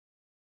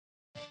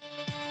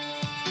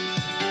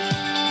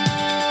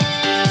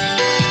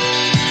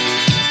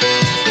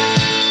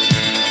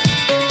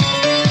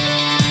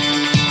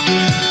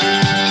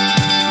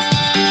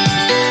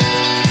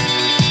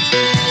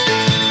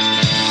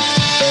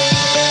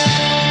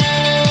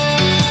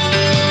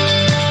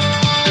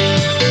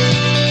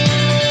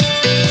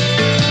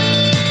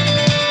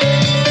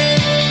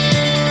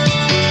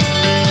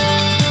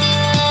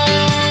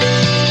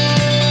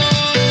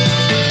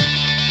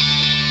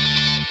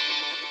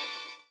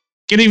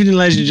Good evening,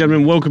 ladies and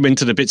gentlemen. Welcome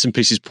into the Bits and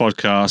Pieces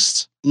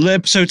podcast,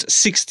 episode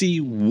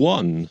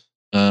 61.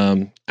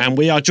 And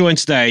we are joined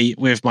today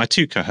with my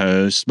two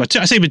co-hosts.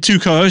 I say with two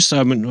co-hosts.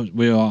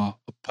 We are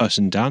a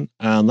person down,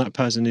 and that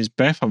person is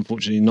Beth.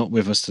 Unfortunately, not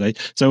with us today.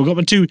 So we've got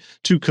my two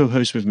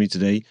co-hosts with me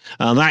today.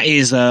 That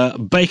is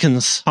Bacon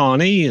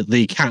Sarnie,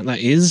 the cat that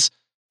is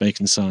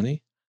Bacon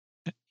Sarnie.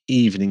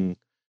 Evening,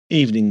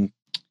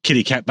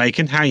 kitty cat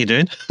Bacon. How you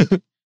doing?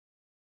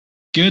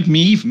 Good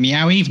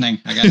meow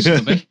evening, I guess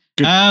it'll be.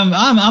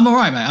 I'm all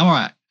right, mate. I'm all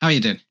right. How are you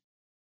doing?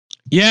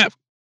 Yeah,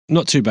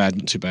 not too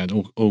bad.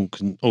 All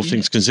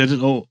things considered,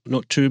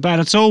 not too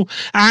bad at all.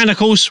 And of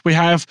course, we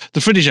have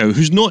the Freddy Joe,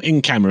 who's not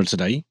in camera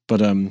today,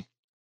 but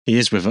he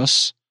is with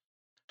us.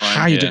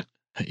 How you doing?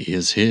 He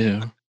is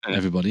here,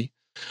 everybody.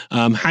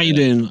 How you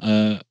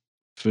doing,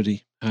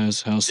 Freddy?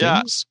 How's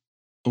things?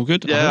 All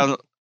good? Yeah,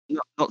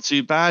 not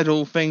too bad.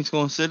 All things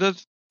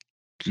considered.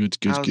 Good.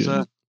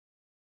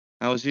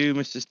 How's you,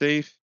 Mr.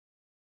 Steve?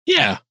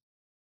 Yeah,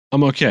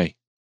 I'm okay.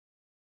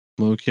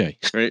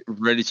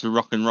 Ready to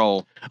rock and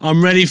roll.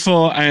 I'm ready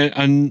for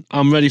I'm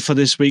ready for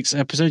this week's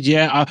episode.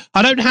 Yeah,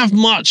 I don't have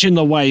much in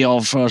the way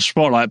of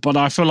spotlight, but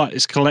I feel like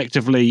it's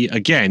collectively,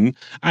 again,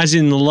 as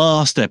in the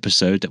last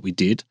episode that we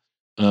did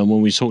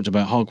when we talked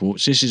about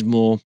Hogwarts. This is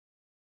more.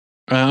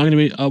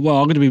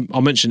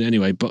 I'll mention it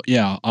anyway. But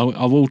yeah,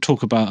 I will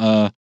talk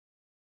about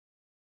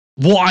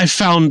what I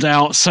found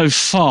out so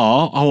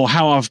far, or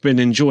how I've been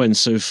enjoying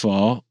so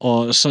far,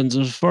 or Sons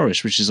of the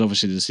Forest, which is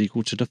obviously the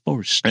sequel to The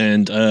Forest.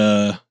 And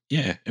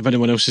yeah, if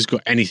anyone else has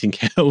got anything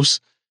else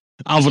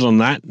other than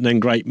that, then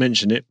great,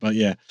 mention it. But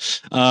yeah,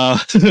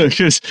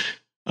 because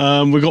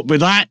we got with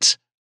that,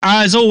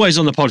 as always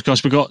on the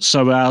podcast, we got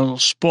our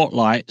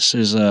spotlights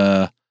is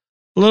we'd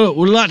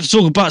like to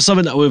talk about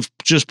something that we've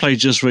just played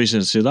just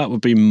recently. So that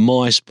would be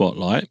my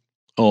spotlight,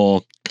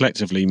 or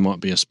collectively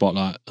might be a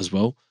spotlight as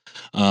well,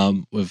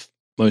 with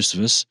most of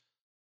us.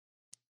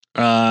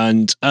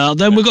 And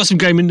then we've got some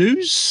gaming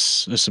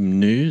news. There's some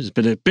news,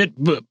 but a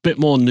bit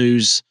more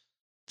news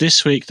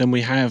this week than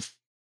we have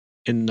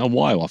in a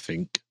while, I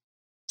think.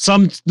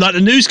 Some, like,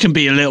 the news can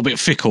be a little bit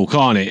fickle,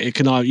 can't it? It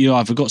can, you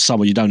either got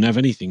some or you don't have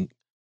anything.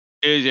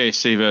 Yeah,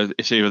 it's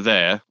either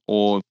there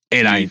or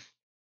it ain't.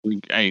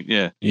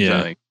 Yeah,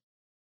 exactly.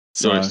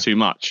 So it's too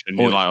much, and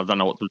you're like, I don't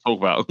know what to talk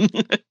about.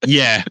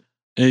 Yeah,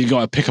 you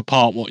got to pick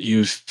apart what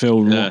you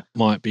feel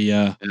might be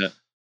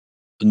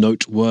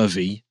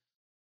noteworthy.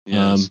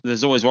 Yeah,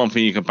 there's always one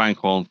thing you can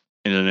bank on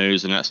in the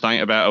news, and that's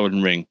something about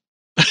Elden Ring.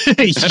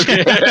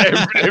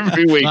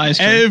 every week.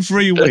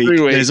 Every week,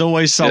 there's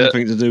always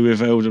something to do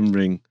with Elden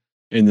Ring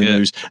in the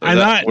news.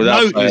 And I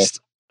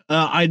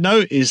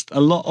noticed a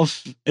lot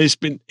of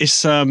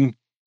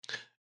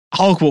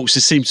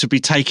Hogwarts seems to be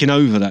taking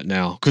over that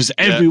now, because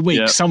every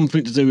week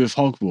something to do with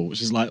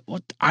Hogwarts is like,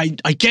 what? I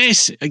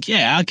guess, I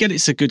get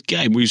it's a good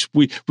game. We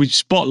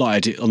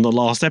spotlighted it on the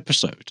last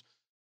episode,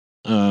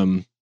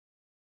 on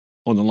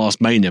the last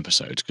main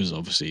episode, because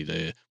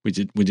obviously we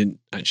didn't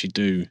actually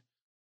do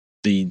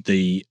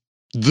the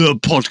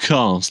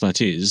podcast, that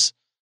is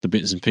the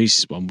Bits and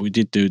Pieces one. But we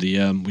did do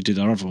we did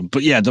our other one.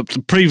 But yeah,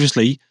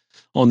 previously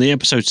on the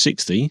episode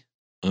 60,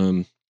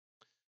 we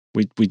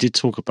did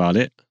talk about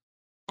it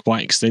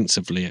quite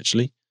extensively,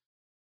 actually.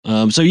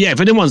 So yeah,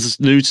 if anyone's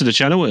new to the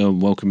channel,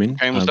 welcome in.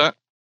 Game was that?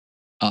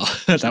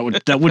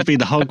 That would be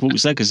the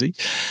Hogwarts Legacy.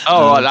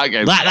 That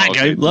game. That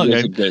game.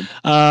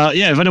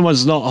 Yeah, if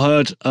anyone's not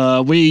heard,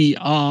 we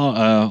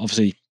are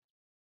obviously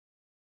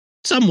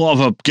somewhat of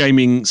a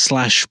gaming /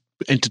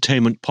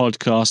 entertainment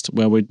podcast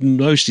where we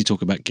mostly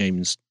talk about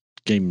game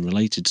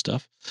related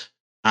stuff.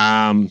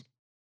 But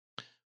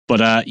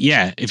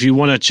yeah, if you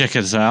want to check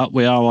us out,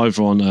 we are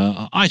over on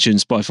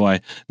iTunes,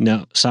 Spotify,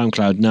 now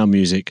SoundCloud, Now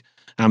Music,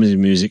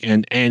 Amazon Music,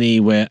 and any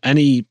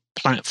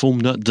platform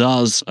that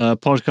does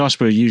podcasts.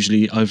 We're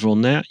usually over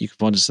on there. You can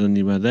find us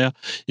anywhere there.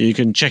 You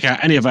can check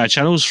out any of our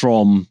channels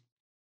from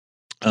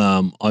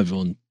over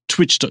on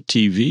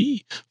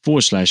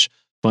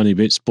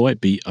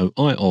twitch.tv/funnybitsboy,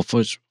 BOI, or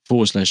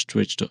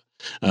twitch.tv/The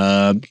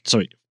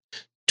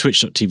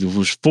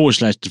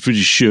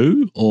British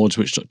Show, or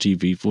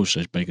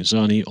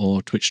twitch.tv/Bacon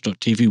or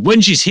twitch.tv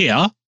when she's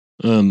here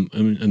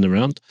and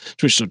around,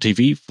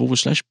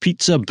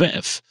 twitch.tv/Pizza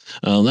Beth.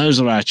 Those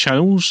are our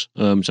channels,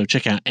 so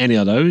check out any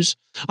of those.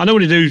 I know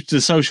we do the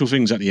social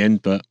things at the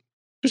end, but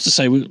just to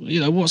say,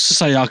 what's to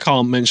say I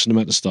can't mention them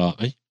at the start,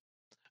 eh?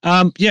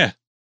 Yeah,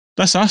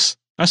 that's us.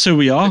 That's who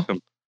we are.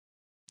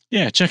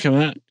 Yeah, check them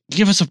out.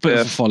 Give us a bit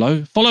of a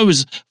follow.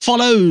 Follows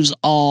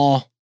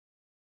are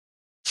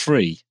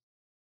free.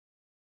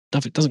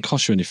 It doesn't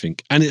cost you anything.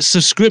 And its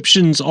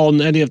subscriptions on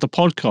any of the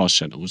podcast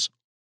channels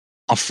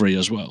are free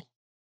as well.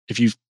 If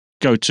you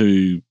go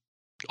to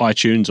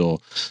iTunes or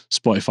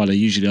Spotify, they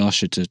usually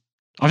ask you to.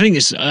 I think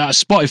it's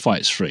Spotify.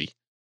 It's free.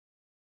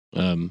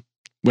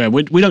 Where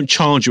we don't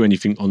charge you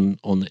anything on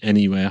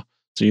anywhere.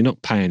 So you're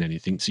not paying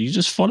anything. So you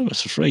just follow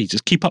us for free.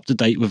 Just keep up to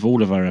date with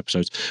all of our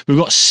episodes. We've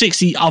got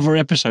 60 other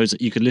episodes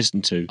that you can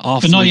listen to.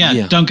 But not yet.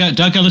 Yeah. Don't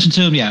go listen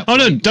to them yet. Oh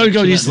no, don't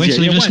go listen. Wait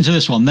till you listen to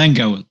this one, then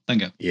go.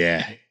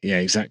 Yeah,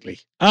 exactly.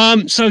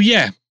 So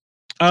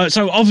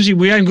obviously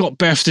we ain't got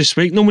Beth this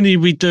week. Normally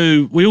we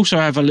do. We also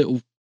have a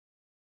little.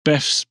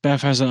 Beth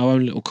has her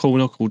own little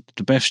corner called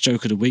the Beth's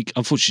Joke of the Week.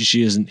 Unfortunately,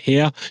 she isn't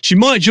here. She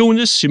might join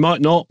us. She might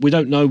not. We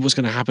don't know what's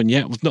going to happen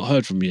yet. We've not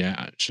heard from her yet,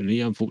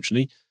 actually,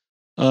 unfortunately.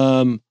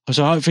 So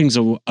I hope things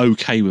are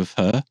okay with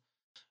her.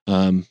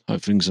 I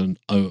hope things are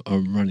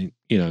running,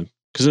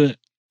 because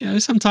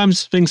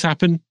sometimes things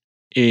happen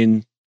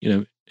in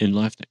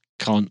life that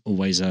can't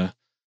always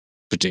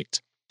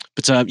predict.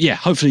 But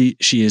hopefully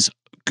she is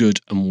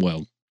good and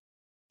well.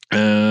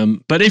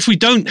 But if we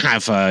don't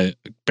have a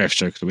Beth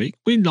Joke of the Week,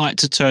 we like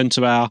to turn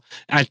to our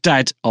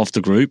dad of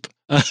the group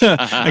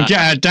and get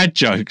our dad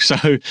joke.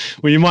 So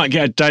you might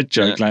get a dad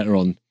joke later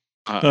on.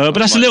 But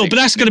that's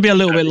going to be a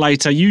little bit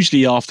later,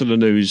 usually after the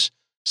news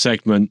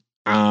segment.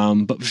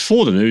 But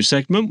before the news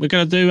segment, we're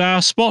going to do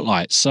our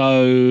spotlight.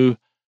 So,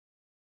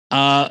 who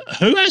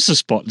has a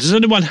spot? Does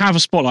anyone have a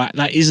spotlight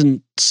that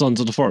isn't Sons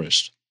of the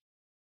Forest?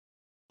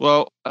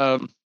 Well, I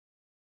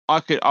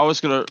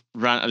was going to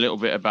rant a little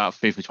bit about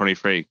FIFA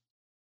 23,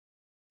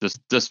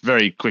 just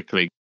very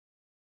quickly.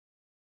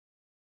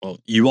 Well,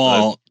 you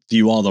are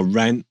the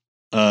rant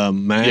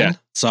man. Yeah.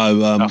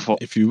 So,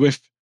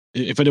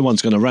 if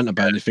anyone's going to rant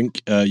about anything,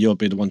 you'll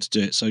be the one to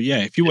do it. So,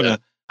 if you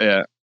want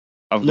to,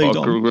 I've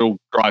got a real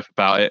gripe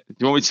about it. Do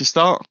you want me to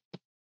start?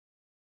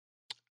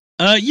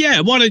 Why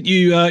don't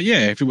you?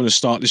 If you want to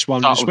start this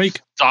one this week,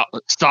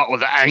 start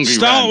with an angry.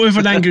 Start with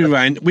an angry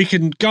rant. We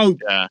can go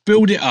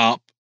build it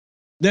up,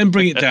 then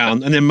bring it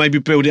down, and then maybe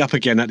build it up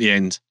again at the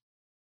end.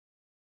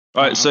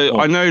 Right. So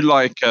I know,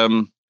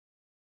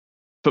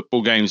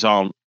 football games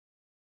aren't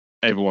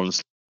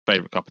everyone's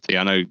favorite cup of tea.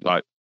 I know,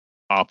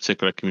 our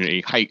particular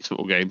community hates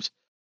football games.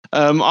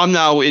 I'm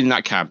now in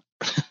that camp.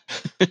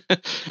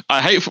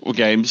 I hate football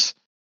games,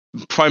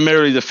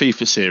 primarily the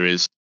FIFA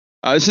series.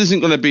 This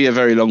isn't going to be a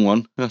very long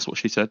one. That's what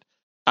she said.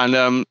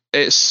 And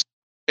it's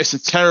a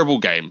terrible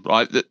game.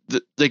 Right,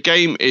 the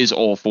game is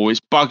awful. It's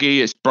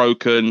buggy. It's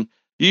broken.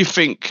 You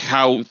think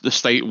how the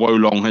state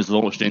Wolong has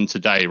launched in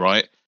today,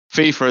 right?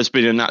 FIFA has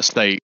been in that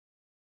state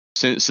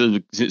since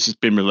it's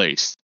been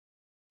released.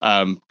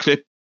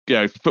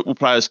 Football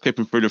players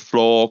clipping through the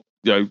floor.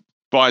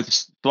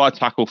 Slide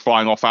tackle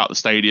flying off out the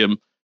stadium.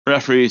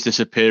 Referees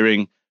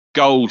disappearing.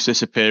 Goals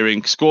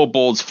disappearing.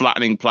 Scoreboards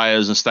flattening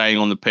players and staying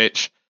on the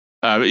pitch.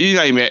 You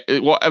name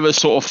it, whatever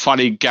sort of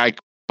funny gag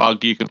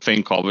bug you can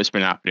think of, it's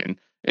been happening.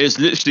 It's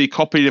literally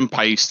copied and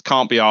paste,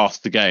 can't be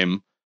asked the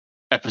game,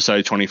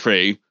 episode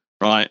 23,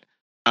 right?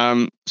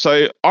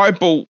 So I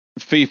bought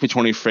FIFA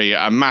 23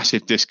 at a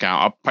massive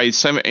discount. I paid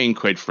 17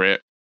 quid for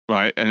it,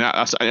 right? And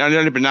that's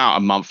only been out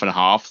a month and a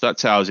half. That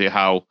tells you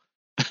how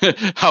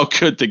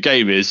good the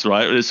game is,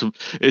 right?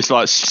 It's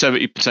like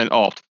 70%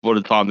 off by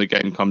the time the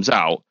game comes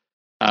out.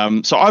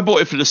 So I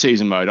bought it for the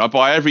season mode. I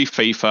buy every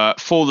FIFA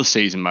for the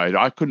season mode.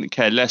 I couldn't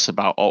care less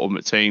about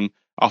Ultimate Team.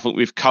 I think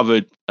we've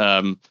covered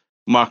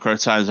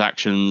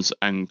microtransactions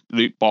and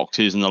loot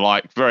boxes and the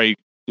like very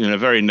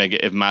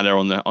negative manner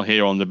on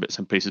the Bits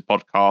and Pieces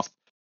podcast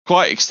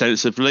quite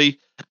extensively.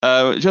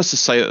 Just to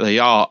say that they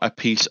are a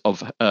piece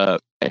of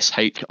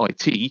shit.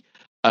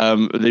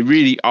 They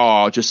really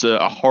are just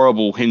a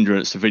horrible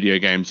hindrance to video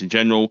games in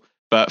general.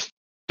 But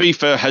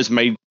FIFA has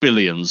made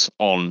billions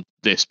on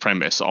this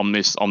premise, on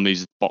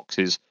these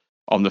boxes,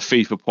 on the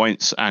FIFA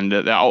points, and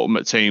their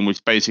Ultimate Team was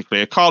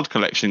basically a card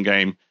collection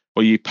game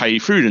where you pay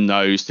through the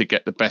nose to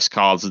get the best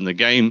cards in the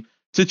game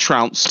to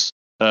trounce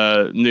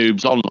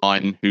noobs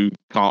online who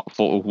can't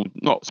afford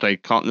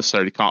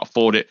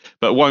it,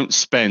 but won't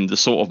spend the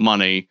sort of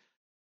money.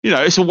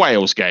 It's a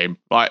Wales game,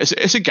 right?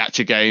 It's a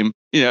gacha game.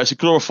 It's a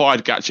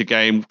glorified gacha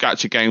game.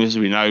 Gacha games, as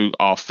we know,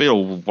 are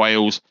filled with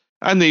whales,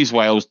 and these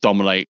whales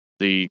dominate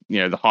the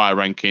higher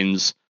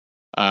rankings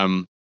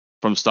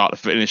from start to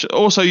finish.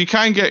 Also, you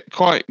can get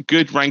quite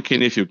good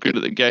ranking if you're good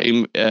at the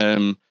game.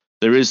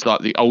 There is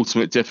the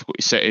ultimate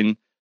difficulty setting,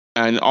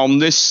 and on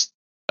this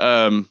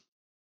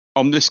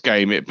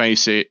game,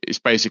 it's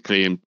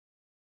basically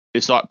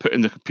like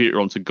putting the computer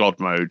onto God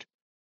mode,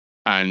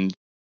 and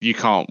you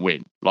can't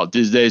win.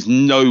 There's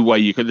no way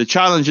you can. The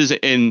challenges are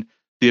in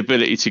the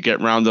ability to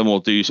get around them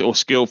or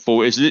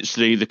skillful. Is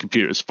literally the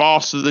computer's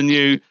faster than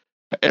you.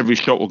 Every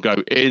shot will go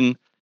in.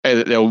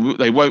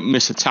 They won't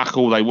miss a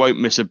tackle. They won't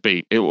miss a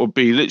beat. It will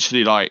be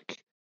literally like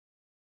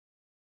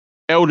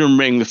Elden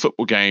Ring, the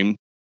football game,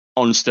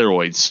 on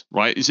steroids.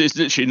 Right? It's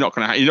literally not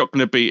going to. You're not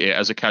going to beat it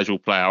as a casual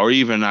player or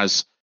even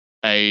as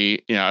a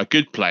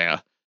good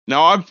player.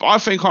 Now, I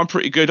think I'm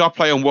pretty good. I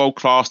play on world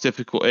class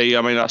difficulty.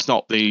 I mean, that's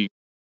not the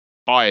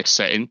highest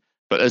setting,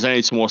 but there's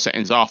only two more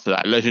settings after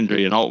that: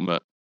 legendary and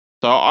ultimate.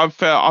 So I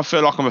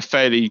feel like I'm a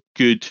fairly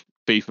good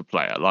FIFA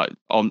player,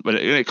 when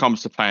it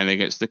comes to playing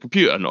against the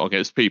computer, not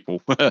against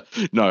people.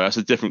 No, that's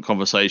a different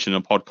conversation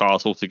and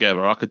podcast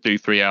altogether. I could do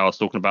 3 hours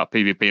talking about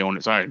PvP on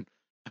its own,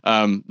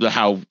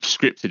 how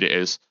scripted it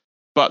is.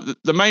 But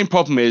the main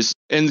problem is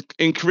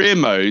in career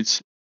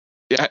modes,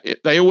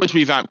 they always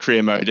revamp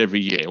career mode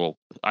every year. Well,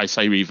 I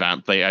say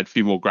revamp, they add a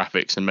few more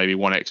graphics and maybe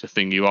one extra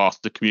thing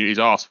the community's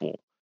asked for.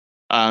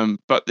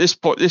 But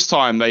this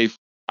time they've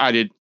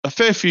added a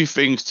fair few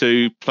things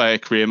to player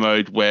career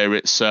mode where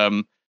it's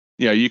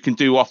you can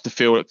do off the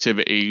field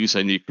activities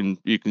and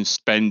you can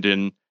spend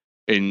in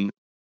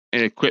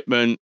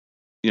equipment.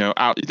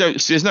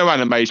 There's no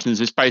animations.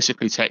 It's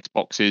basically text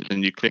boxes,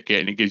 and you click it,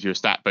 and it gives you a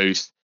stat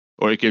boost,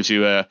 or it gives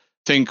you a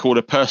thing called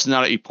a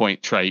personality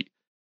point trait,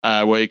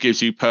 where it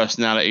gives you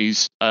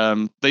personalities.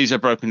 These are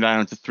broken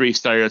down into 3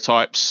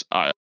 stereotypes.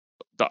 I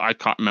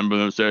can't remember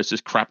them, so it's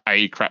just crap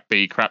A, crap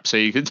B, crap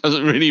C. It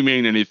doesn't really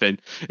mean anything.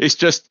 It's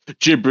just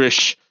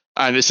gibberish,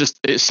 and it's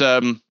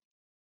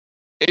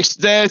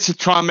there to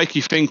try and make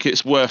you think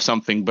it's worth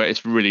something, but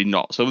it's really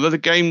not. So the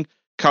game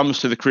comes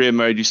to the career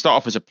mode, you start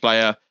off as a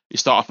player, you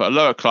start off at a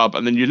lower club,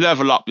 and then you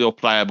level up your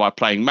player by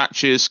playing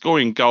matches,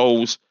 scoring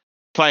goals,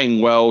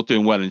 playing well,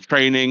 doing well in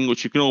training,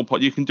 which you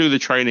can do the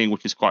training,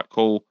 which is quite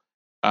cool.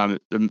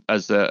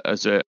 That's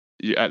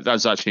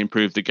actually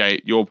improved the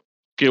game, your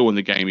skill in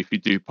the game if you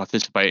do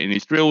participate in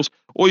these drills,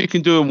 or you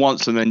can do them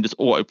once and then just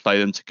auto play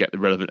them to get the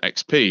relevant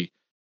XP.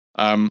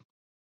 And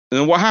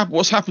then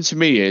what's happened to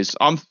me is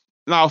I'm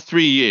now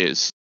 3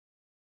 years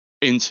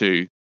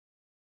into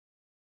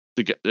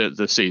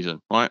the season,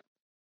 right?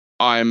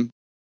 I'm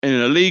in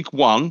a League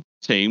One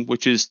team,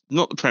 which is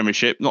not the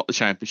Premiership, not the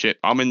Championship.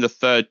 I'm in the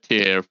 3rd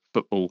tier of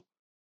football.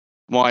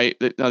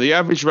 Now the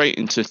average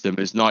rating system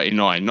is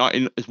 99.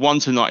 It's 1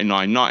 to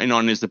 99.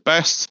 99 is the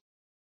best.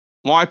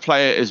 My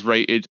player is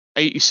rated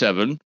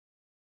 87.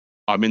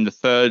 I'm in the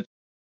 3rd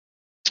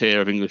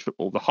tier of English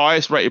football. The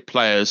highest rated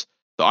players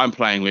that I'm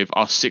playing with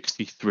are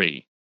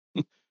 63.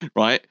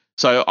 Right?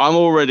 So I'm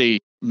already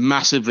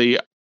massively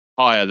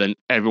higher than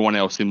everyone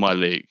else in my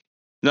league.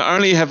 Not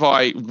only have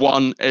I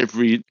won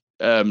every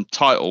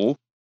title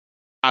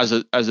as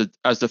the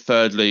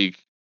 3rd league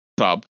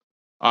club,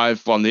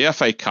 I've won the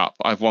FA Cup,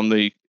 I've won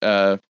the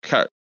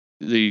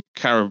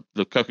Coca-Cola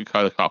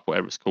Cup,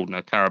 whatever it's called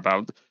now,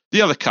 Carabao,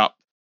 the other cup.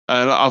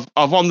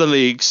 I've won the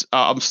leagues.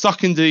 I'm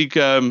stuck in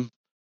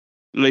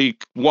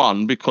League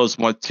One because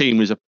my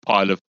team is a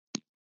pile of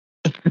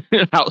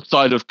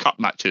outside of cup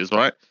matches,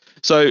 right?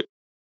 So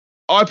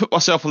I put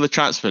myself on the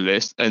transfer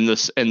list in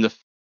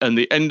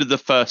the end of the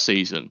first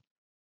season.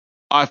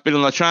 I've been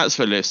on the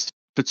transfer list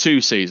for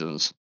 2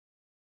 seasons.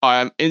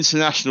 I am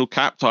international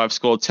capped. I've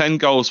scored 10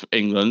 goals for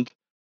England.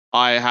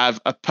 I have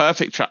a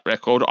perfect track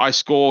record. I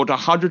scored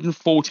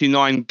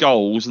 149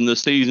 goals in the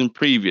season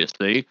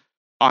previously.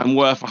 I'm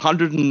worth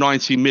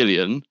 190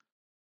 million,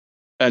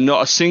 and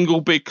not a single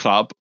big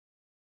club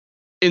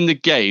in the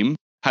game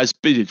has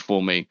bidded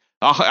for me.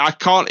 I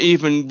can't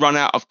even run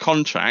out of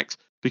contract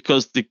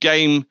because the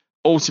game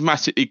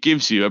automatically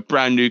gives you a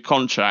brand new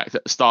contract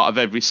at the start of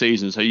every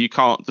season. So you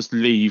can't just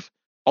leave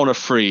on a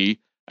free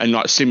and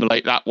like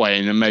simulate that way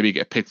and then maybe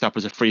get picked up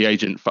as a free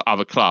agent for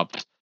other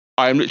clubs.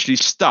 I am literally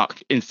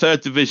stuck in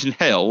 3rd division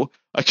hell.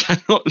 I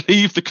cannot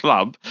leave the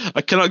club.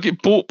 I cannot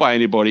get bought by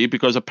anybody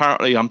because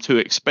apparently I'm too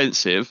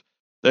expensive.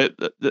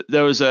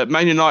 There was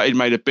Man United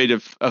made a bid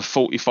of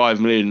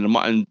 45 million,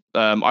 and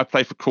I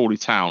play for Crawley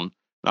Town.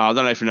 Now, I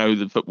don't know if you know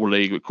the Football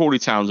League, but Crawley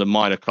Town's a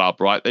minor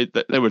club, right?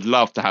 They would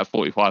love to have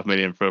 45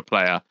 million for a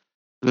player.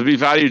 To be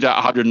valued at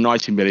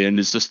 190 million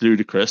is just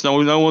ludicrous.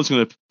 No one's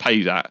going to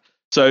pay that.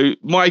 So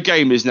my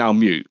game is now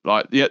mute.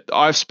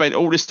 I've spent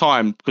all this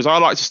time because I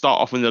like to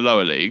start off in the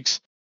lower leagues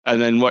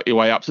and then work your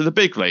way up to the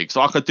big leagues,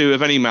 like I do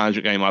with any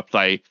management game I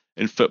play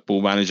in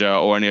Football Manager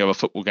or any other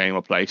football game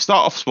I play.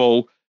 Start off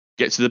small,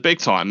 get to the big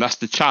time. That's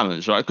the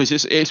challenge, right? Because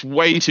it's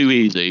way too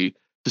easy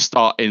to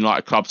start in like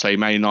a club, say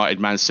Man United,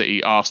 Man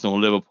City, Arsenal,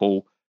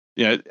 Liverpool,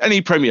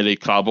 any Premier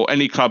League club or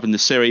any club in the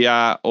Serie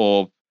A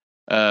or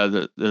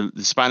the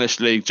Spanish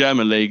League,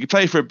 German League. You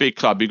play for a big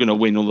club, you're going to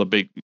win all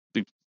the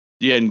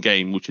end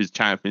game, which is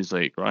Champions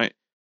League, right?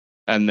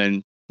 And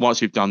then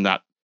once you've done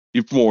that,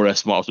 you've more or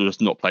less might as well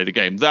just not play the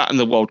game. That and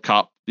the World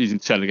Cup, you can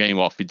turn the game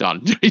off, you're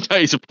done. You don't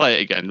need to play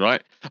it again,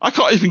 right? I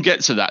can't even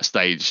get to that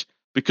stage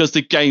because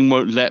the game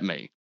won't let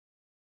me.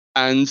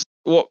 And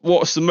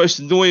what's the most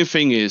annoying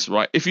thing is,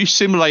 right, if you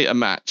simulate a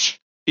match,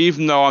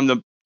 even though I'm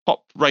the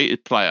top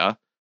rated player,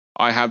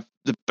 I have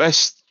the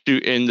best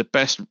shooting,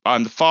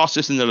 I'm the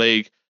fastest in the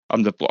league,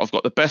 I've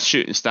got the best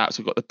shooting stats,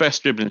 I've got the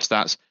best dribbling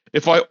stats.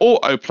 If I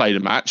auto play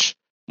the match,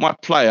 my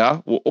player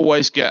will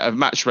always get a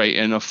match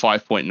rating of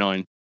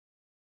 5.9.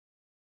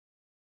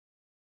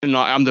 And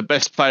I'm the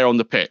best player on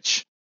the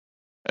pitch.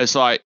 It's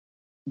like,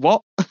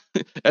 what?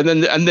 and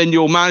then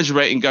your manager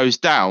rating goes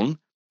down,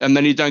 and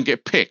then you don't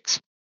get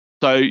picked.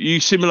 So you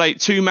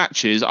simulate 2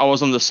 matches. I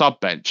was on the sub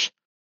bench.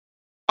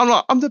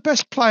 I'm the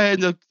best player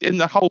in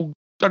the whole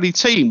bloody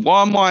team.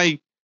 Why am I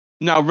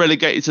now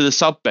relegated to the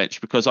sub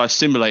bench because I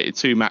simulated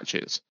 2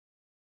 matches?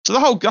 So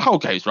the whole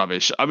game's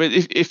rubbish. I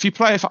mean, if you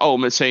play for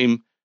Ultimate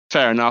Team,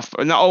 fair enough.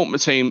 And that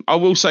Ultimate Team, I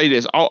will say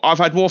this: I've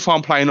had more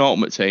fun playing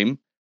Ultimate Team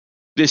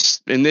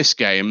in this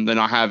game than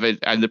I have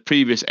in the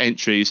previous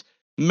entries,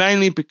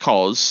 mainly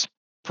because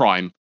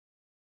Prime.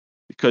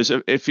 because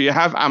if you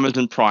have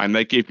Amazon Prime,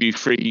 they give you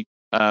free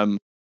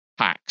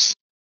packs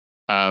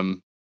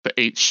for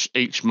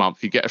each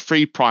month. You get a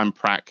free Prime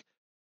pack.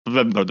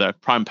 The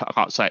Prime pack, I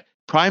can't say it.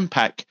 Prime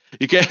pack.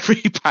 You get a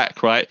free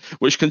pack, right,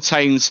 which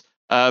contains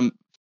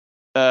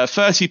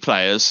 30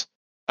 players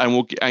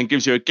and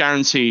gives you a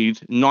guaranteed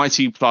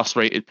 90 plus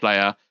rated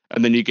player,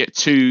 and then you get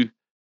two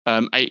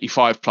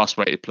 85 plus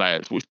rated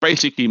players, which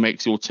basically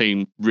makes your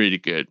team really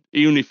good.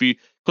 Even if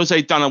because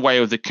they've done away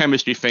with the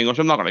chemistry thing, which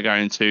I'm not going to go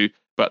into,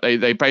 but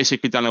they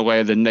basically done away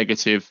with the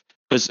negative.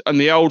 Because in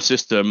the old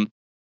system,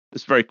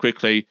 just very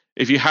quickly,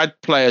 if you had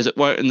players that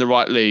weren't in the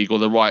right league or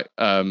the right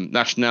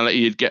nationality,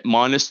 you'd get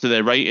minus to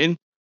their rating.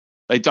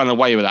 They've done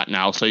away with that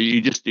now, so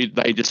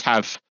they just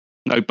have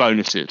no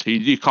bonuses.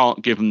 You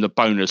can't give them the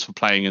bonus for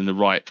playing in the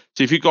right.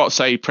 So if you've got,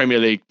 say, Premier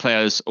League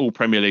players, all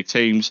Premier League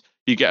teams,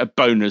 you get a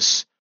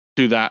bonus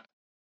to that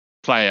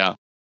player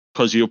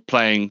because you're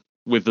playing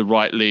with the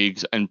right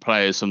leagues and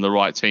players from the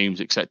right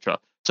teams, etc.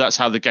 So that's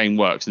how the game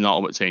works in the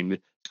Ultimate Team.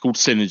 It's called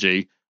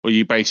Synergy, where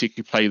you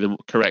basically play the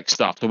correct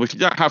stuff. So if you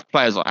don't have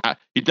players like that,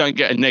 you don't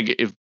get a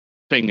negative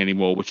thing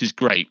anymore, which is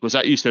great, because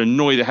that used to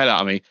annoy the hell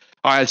out of me.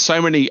 I had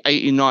so many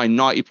 89,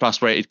 90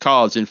 plus rated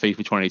cards in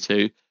FIFA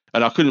 22,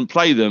 and I couldn't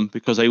play them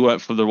because they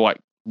weren't for the right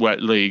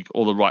league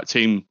or the right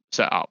team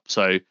setup.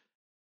 So,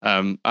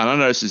 and I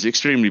know this is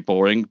extremely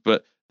boring,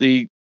 but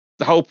the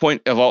whole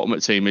point of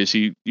Ultimate Team is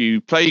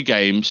you play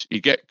games,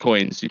 you get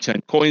coins, you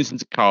turn coins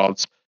into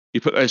cards,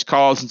 you put those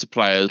cards into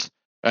players,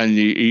 and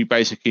you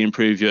basically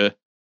improve your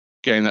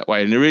game that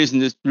way. And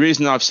the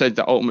reason I've said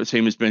that Ultimate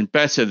Team has been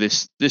better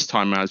this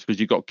time around is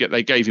because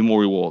they gave you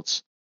more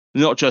rewards,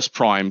 not just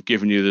Prime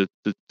giving you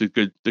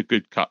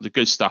the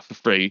good stuff for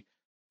free,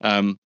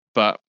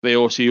 but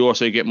you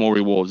also get more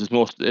rewards.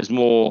 There's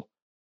more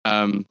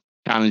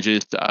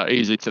challenges that are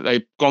easy to.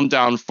 They've gone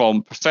down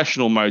from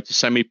professional mode to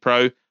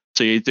semi-pro,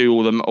 so you do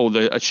all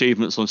the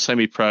achievements on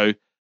semi-pro,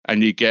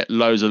 and you get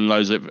loads and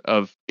loads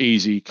of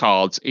easy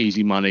cards,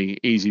 easy money,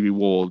 easy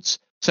rewards.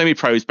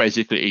 Semi-pro is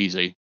basically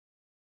easy.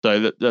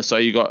 So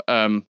you got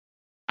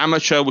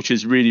amateur, which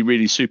is really,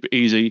 really super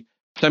easy,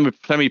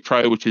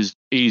 semi-pro, which is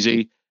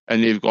easy,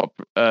 and you've got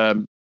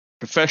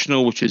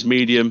professional, which is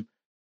medium,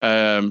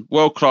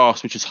 world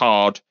class, which is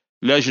hard,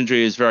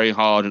 legendary is very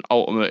hard, and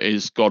ultimate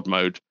is god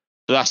mode.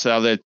 So that's how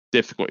their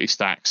difficulty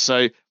stacks.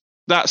 So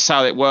that's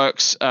how it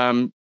works.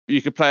 You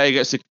can play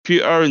against the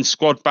computer in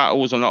squad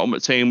battles on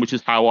Ultimate Team, which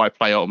is how I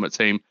play Ultimate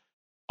Team.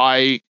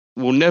 I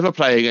will never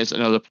play against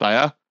another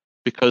player,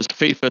 because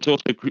FIFA is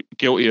also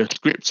guilty of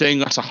scripting.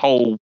 That's a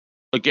whole,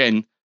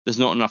 again, there's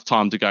not enough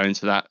time to go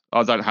into that.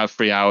 I don't have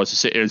 3 hours to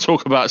sit here and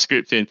talk about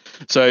scripting.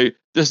 So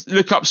just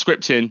look up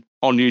scripting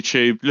on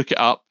YouTube, look it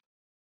up.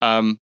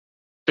 FIFA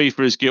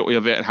is guilty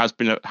of it and has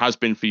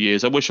been for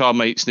years. I wish our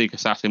mate Sneak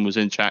Assassin was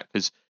in chat,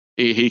 because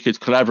he could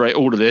collaborate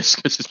all of this,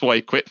 because it's why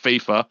he quit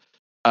FIFA.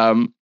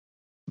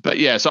 But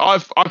yeah, so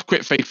I've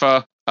quit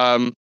FIFA.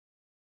 I'm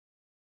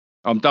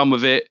done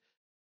with it.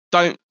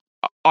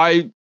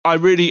 I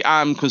really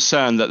am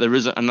concerned that there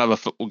isn't another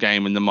football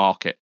game in the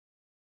market,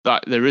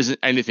 that there isn't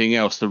anything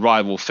else to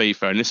rival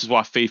FIFA, and this is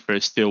why FIFA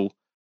is still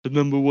the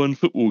number one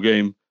football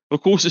game.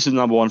 Of course, it's the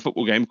number one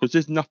football game because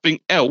there's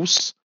nothing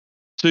else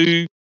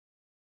to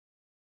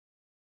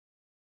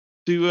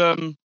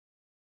pick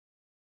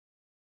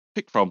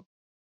from.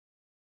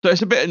 So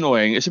it's a bit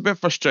annoying. It's a bit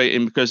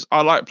frustrating, because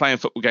I like playing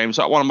football games.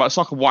 It's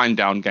like a wind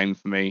down game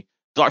for me.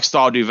 It's like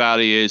Stardew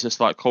Valley is.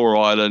 It's like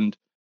Coral Island.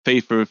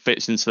 FIFA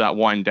fits into that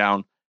wind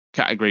down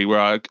category,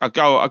 where I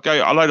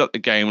load up the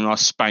game and I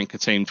spank a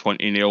team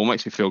 20-0.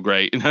 Makes me feel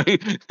great.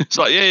 It's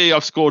like, yeah,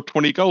 I've scored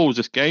 20 goals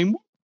this game.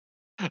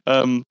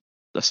 I'm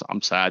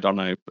sad, I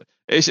know, but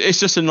it's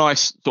just a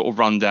nice sort of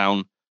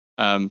rundown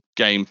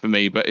game for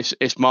me. But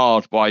it's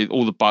marred by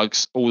all the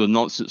bugs, all the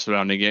nonsense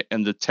surrounding it,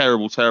 and the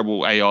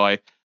terrible AI.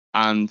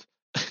 And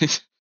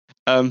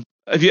have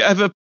you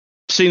ever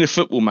seen a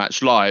football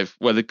match live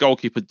where the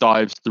goalkeeper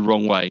dives the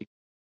wrong way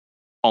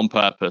on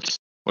purpose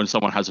when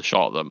someone has a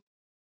shot at them?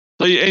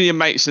 So you and your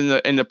mates in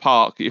the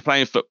park, you're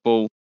playing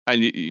football,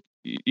 and you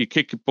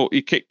kick a ball,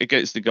 you kick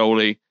against the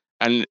goalie,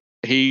 and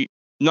he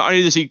not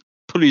only does he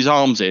put his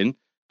arms in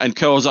and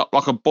curls up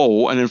like a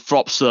ball and then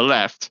flops to the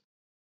left.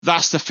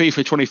 That's the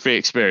FIFA 23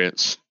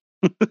 experience.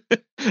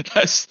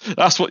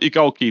 That's what your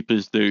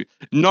goalkeepers do.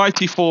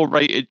 94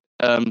 rated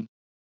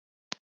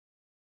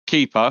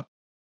keeper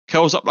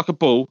curls up like a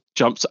ball,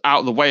 jumps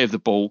out of the way of the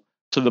ball,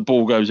 so the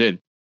ball goes in.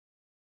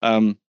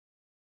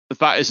 If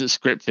that isn't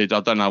scripted, I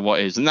don't know what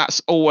is. And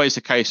that's always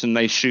the case when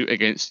they shoot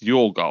against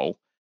your goal.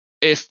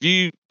 If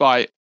you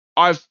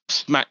I've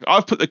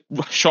put the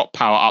shot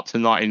power up to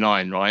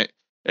 99, right,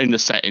 in the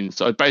settings.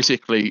 So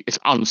basically, it's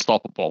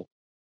unstoppable.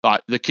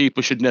 Like, the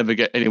keeper should never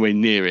get anywhere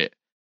near it.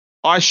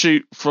 I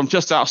shoot from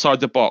just outside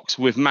the box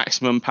with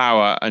maximum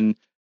power and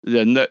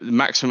the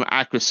maximum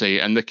accuracy,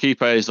 and the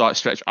keeper is like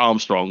Stretch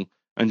Armstrong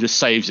and just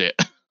saves it.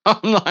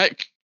 I'm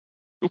like,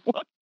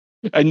 what?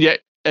 And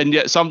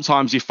yet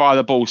sometimes you fire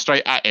the ball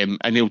straight at him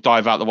and he'll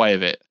dive out the way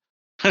of it.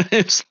 And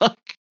it's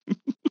like,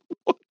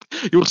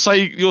 you'll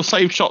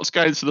save shots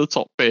going to the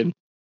top bin.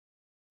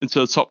 into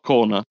the top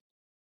corner,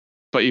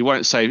 but you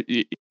won't say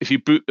if you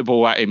boot the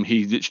ball at him,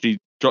 he literally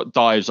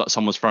dives like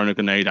someone's throwing a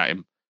grenade at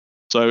him.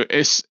 So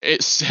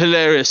it's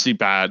hilariously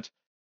bad,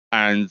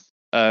 and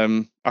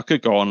I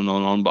could go on and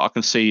on, but I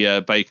can see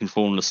Bacon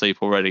falling asleep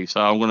already. So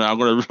I'm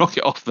gonna rock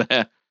it off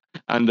there,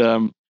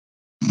 and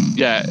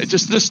yeah,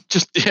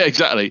 just yeah,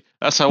 exactly.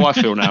 That's how I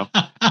feel now.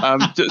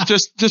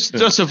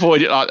 Just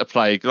avoid it like the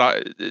plague.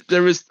 Like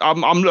there is,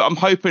 I'm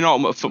hoping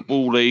Ultimate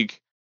Football League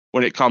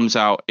when it comes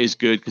out is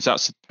good because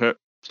that's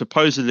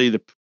supposedly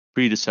the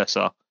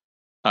predecessor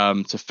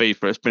to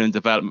FIFA. It's been in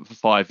development for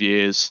 5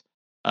 years.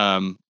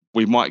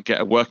 We might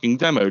get a working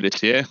demo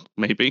this year,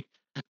 maybe.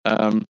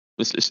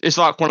 It's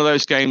like one of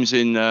those games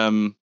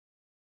in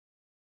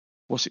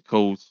what's it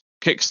called,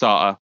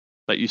 Kickstarter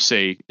that you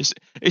see.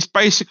 It's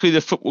basically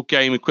the football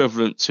game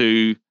equivalent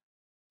to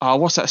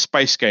what's that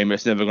space game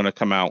that's never going to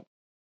come out?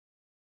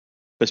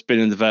 That's been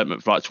in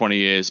development for like 20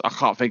 years. I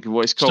can't think of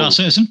what it's called. Star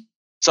Citizen.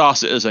 Star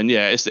Citizen,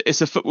 yeah.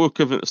 It's a football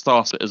equivalent to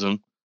Star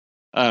Citizen.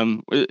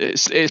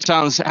 It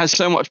has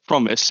so much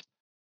promise,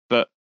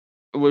 but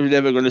we're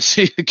never going to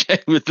see the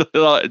game with the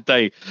light of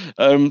day.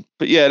 But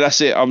yeah,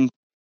 that's it.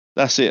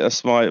 That's it.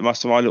 That's my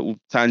little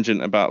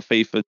tangent about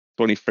FIFA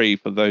 23.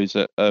 For those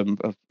that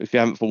if you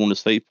haven't fallen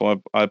asleep, I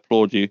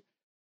applaud you.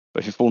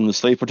 But if you're falling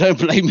asleep, I don't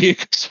blame you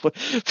because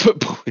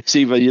football is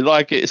either you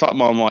like it, it's like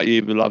Marmite, you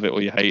either love it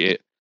or you hate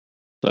it.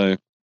 So,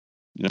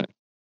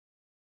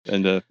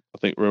 and I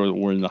think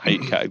we're in the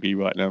hate category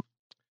right now.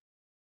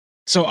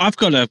 So I've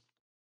got a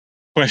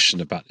question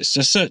about this.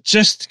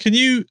 Just can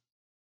you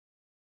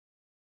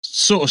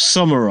sort of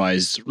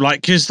summarize,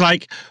 like, because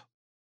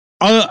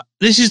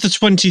this is the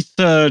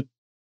 23rd,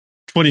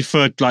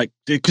 like,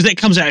 because it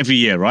comes out every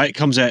year, right? It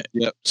comes out.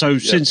 Yep. So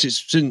since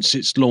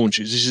its launch,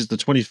 this is the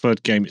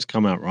 23rd game it's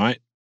come out, right?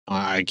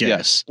 I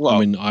guess. Well, I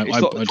mean,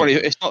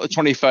 it's not the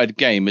 23rd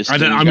game. It's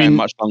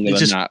much longer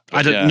than that.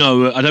 I don't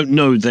know. I don't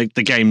know the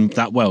game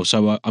that well,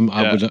 so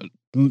I would.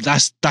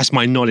 That's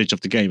my knowledge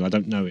of the game. I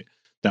don't know it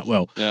that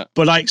well. Yeah.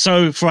 But like,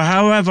 so for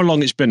however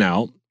long it's been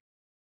out,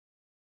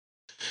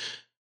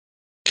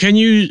 can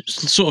you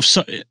sort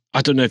of?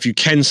 I don't know if you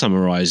can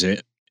summarize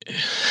it.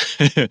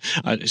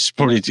 It's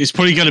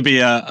probably going to be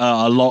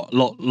a lot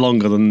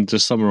longer than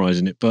just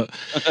summarizing it. But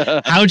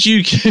how do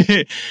you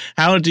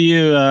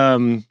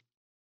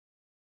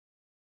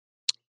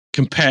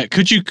compare?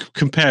 Could you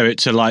compare it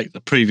to like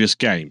the previous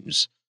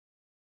games?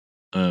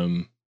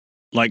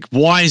 Like,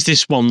 why is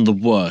this one the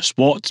worst?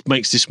 What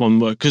makes this one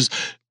work? Because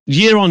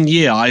year on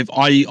year,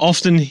 I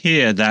often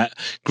hear that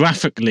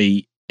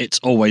graphically it's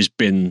always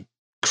been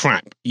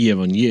crap year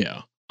on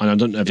year. And I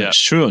don't know if that's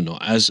true or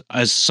not, as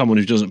someone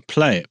who doesn't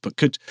play it. But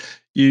could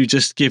you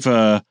just give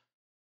a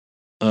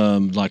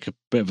like a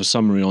bit of a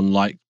summary on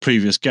like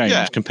previous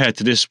games compared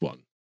to this one?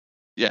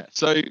 Yeah.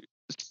 So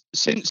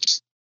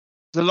since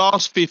the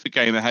last FIFA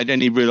game that had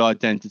any real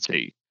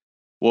identity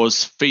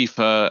was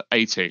FIFA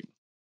 18.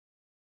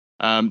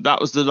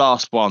 That was the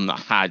last one that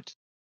had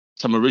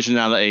some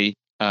originality.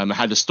 It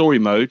had a story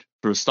mode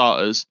for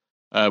starters,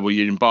 where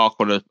you'd embark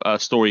on a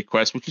story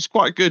quest, which was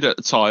quite good at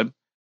the time.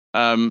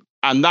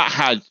 And that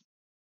had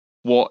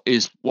what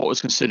was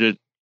considered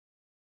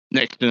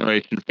next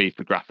generation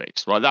FIFA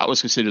graphics, right? That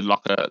was considered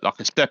like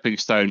a stepping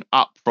stone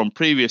up from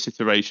previous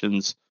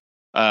iterations,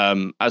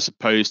 as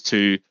opposed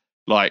to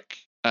like,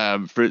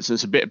 for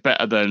instance, a bit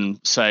better than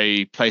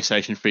say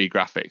PlayStation 3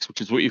 graphics, which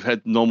is what you've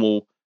had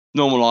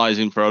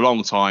normalizing for a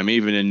long time,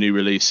 even in new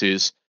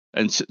releases.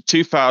 And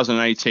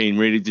 2018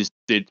 really just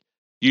did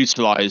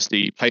utilize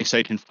the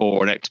PlayStation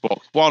 4 and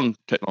Xbox One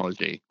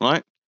technology,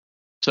 right?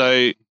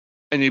 So,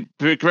 and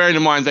bearing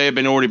in mind they have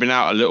already been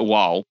out a little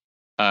while,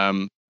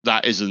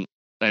 that isn't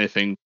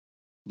anything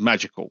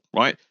magical,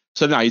 right?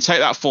 So now you take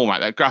that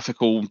format, that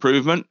graphical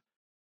improvement,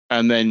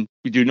 and then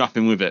you do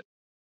nothing with it.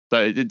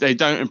 So they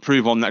don't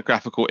improve on that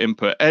graphical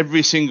input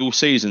every single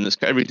season.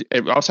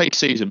 I'll say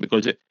season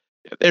because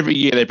every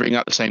year they bring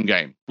out the same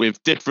game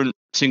with different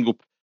single.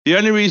 The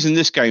only reason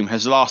this game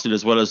has lasted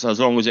as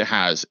long as it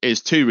has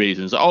is two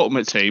reasons: the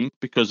Ultimate Team,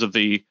 because of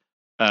the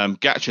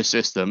gacha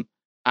system,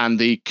 and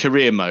the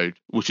career mode,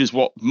 which is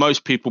what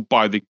most people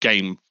buy the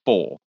game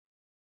for.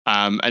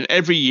 And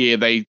every year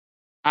they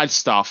add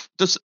stuff.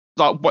 Just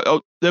like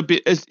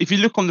if you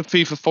look on the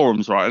FIFA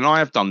forums, right, and I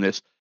have done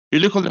this.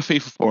 If you look on the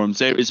FIFA forums,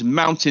 there is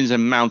mountains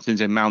and mountains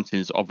and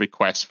mountains of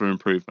requests for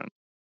improvement.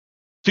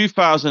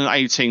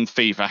 2018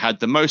 FIFA had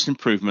the most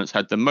improvements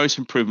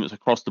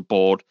across the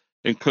board,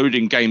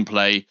 including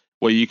gameplay,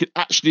 where you could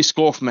actually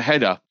score from a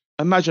header.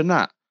 Imagine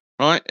that,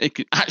 right? It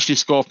could actually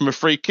score from a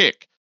free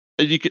kick.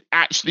 And you could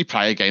actually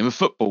play a game of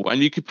football,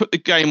 and you could put the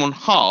game on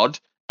hard,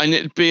 and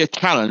it'd be a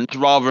challenge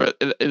rather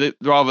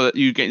that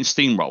you getting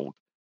steamrolled,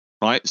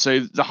 right? So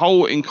the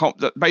whole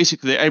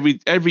basically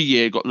every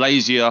year got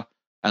lazier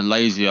and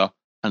lazier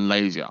and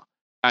lazier.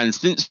 And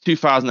since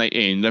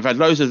 2018, they've had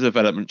loads of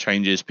development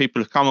changes.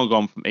 People have come and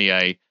gone from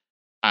EA,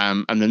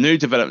 and the new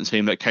development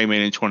team that came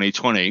in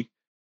 2020,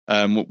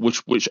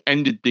 which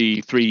ended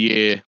the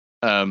 3-year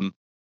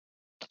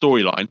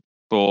storyline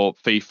for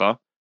FIFA.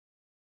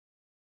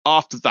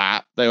 after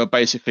that, they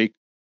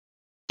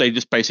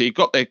just basically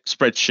got their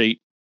spreadsheet,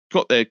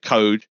 got their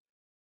code,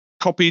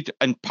 copied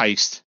and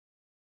paste,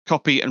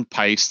 copy and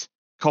paste,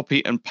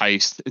 copy and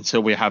paste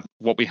until we have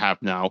what we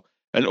have now.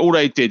 And all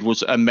they did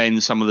was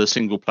amend some of the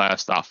single player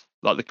stuff,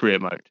 like the career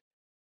mode.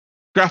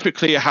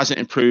 Graphically, it hasn't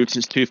improved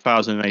since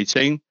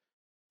 2018.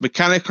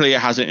 Mechanically,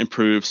 it hasn't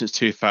improved since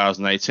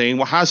 2018.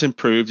 What has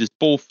improved is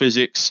ball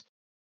physics,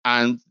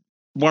 and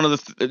one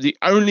of the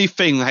only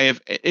thing they have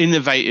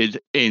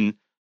innovated in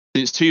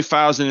since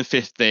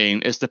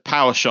 2015 is the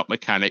power shot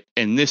mechanic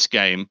in this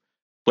game,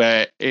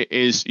 where it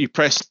is you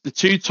press the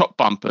two top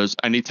bumpers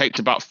and it takes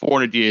about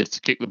 400 years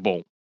to kick the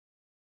ball.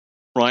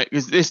 Right,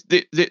 because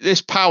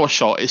this power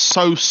shot is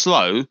so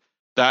slow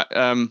that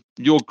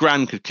your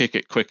gran could kick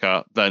it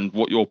quicker than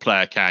what your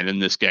player can in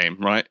this game.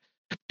 Right,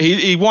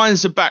 he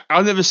winds the back.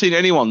 I've never seen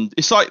anyone.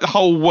 It's like the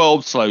whole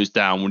world slows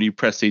down when you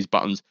press these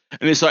buttons,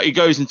 and it's like he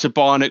goes into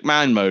Bionic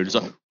Man mode. It's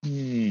like,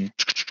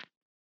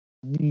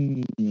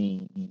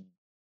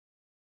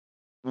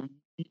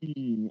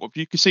 if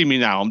you can see me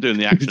now, I'm doing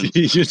the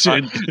actions.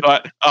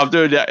 I'm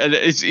doing that, and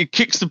it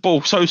kicks the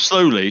ball so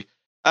slowly.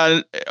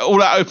 And all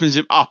that opens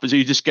him up is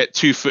you just get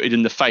 2-footed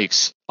in the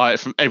face, like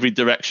from every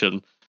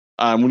direction.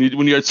 When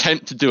you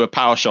attempt to do a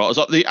power shot, it's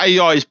like the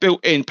AI is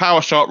built in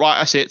power shot. Right,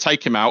 that's it.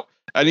 Take him out,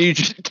 and you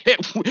just get.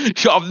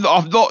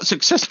 I've not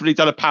successfully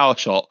done a power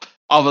shot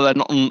other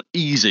than on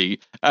easy.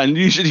 And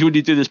usually when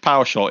you do this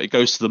power shot, it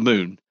goes to the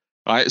moon.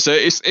 Right, so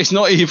it's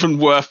not even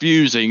worth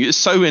using. It's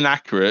so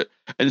inaccurate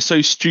and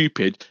so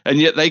stupid, and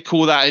yet they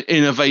call that an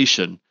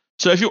innovation.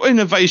 So if your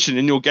innovation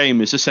in your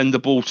game is to send the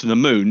ball to the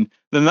moon,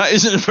 then that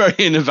isn't very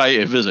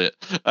innovative, is it?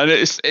 And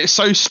it's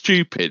so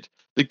stupid.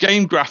 The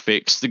game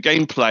graphics, the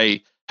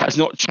gameplay has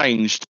not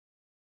changed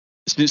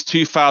since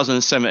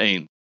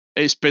 2017.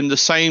 It's been the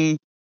same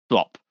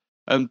flop.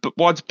 But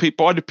why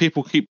do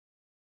people keep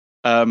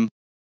buying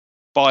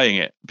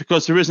it?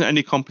 Because there isn't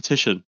any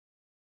competition.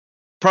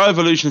 Pro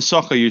Evolution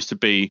Soccer used to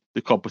be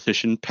the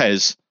competition.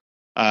 PES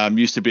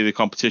used to be the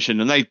competition,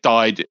 and they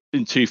died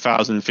in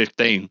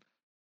 2015.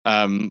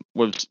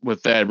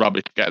 With their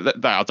rubbish. I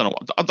don't know.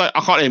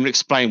 I can't even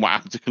explain what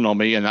happened to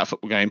Konami in that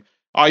football game.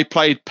 I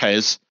played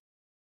PES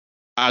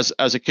as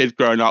a kid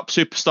growing up.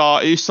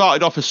 Superstar. He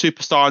started off as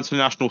Superstar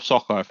International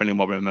Soccer, if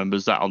anyone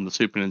remembers that, on the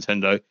Super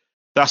Nintendo.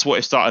 That's what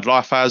it started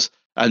life as,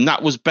 and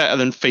that was better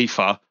than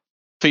FIFA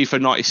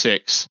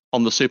 96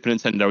 on the Super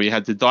Nintendo. You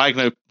had the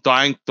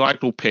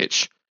diagonal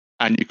pitch,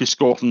 and you could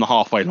score from the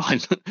halfway line.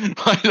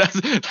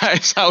 That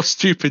is how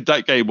stupid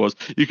that game was.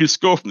 You could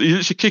score from, you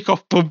literally kick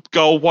off, boom,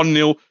 goal,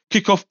 1-0,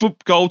 kick off, boom,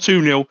 goal,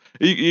 2-0.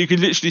 You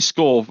could literally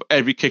score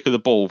every kick of the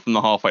ball from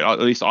the halfway. At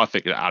least I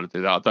figured out how to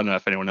do that. I don't know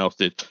if anyone else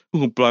did.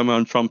 Ooh, blow my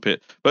own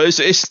trumpet. But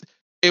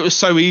it was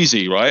so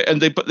easy, right?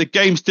 But the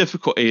game's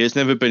difficulty has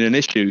never been an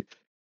issue.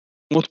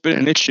 What's been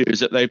an issue is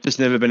that they've just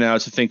never been able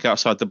to think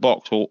outside the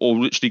box or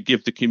literally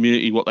give the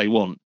community what they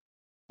want,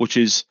 which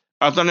is,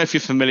 I don't know if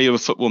you're familiar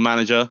with Football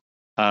Manager.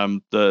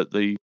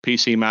 The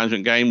PC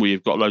management game where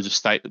you've got loads of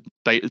data,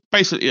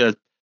 basically a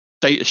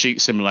data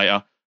sheet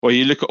simulator where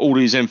you look at all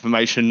these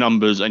information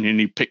numbers and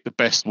you pick the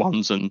best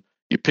ones and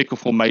you pick a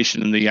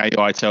formation and the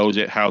AI tells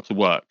it how to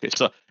work.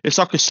 It's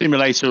like a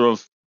simulator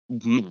of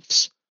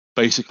maths,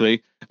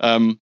 basically.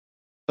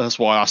 That's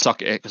why I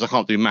suck at it, because I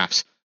can't do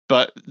maths.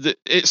 But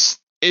it's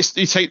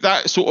you take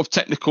that sort of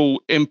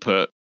technical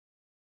input,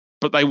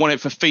 but they want it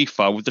for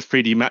FIFA with the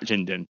 3D match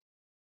engine.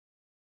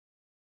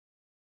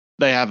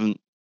 They haven't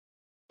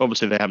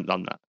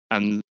done that,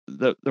 and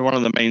one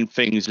of the main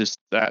things is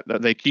that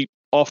they keep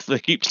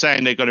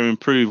saying they're going to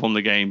improve on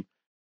the game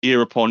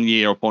year upon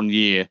year upon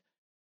year,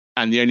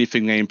 and the only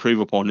thing they improve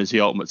upon is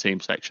the Ultimate Team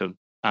section.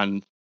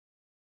 And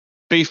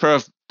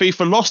FIFA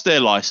lost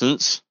their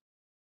license.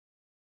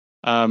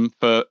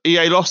 For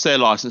EA lost their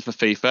license for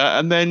FIFA,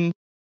 and then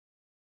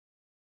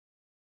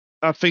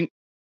I think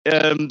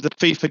the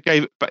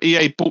FIFA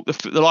EA bought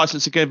the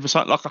license again for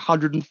something like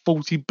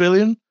 140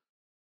 billion.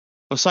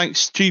 Or something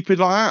stupid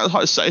like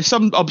that. It's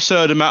some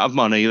absurd amount of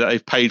money that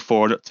they've paid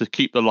for it to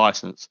keep the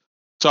license.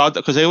 So,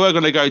 because they were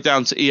going to go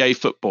down to EA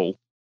Football,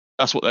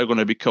 that's what they're going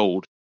to be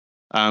called.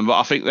 But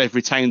I think they've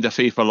retained the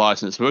FIFA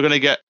license. We're going to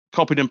get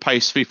copied and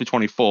paste FIFA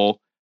 24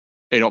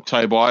 in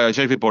October. I urge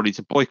everybody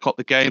to boycott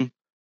the game.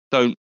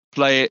 Don't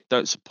play it.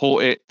 Don't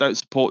support it. They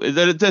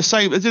do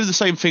the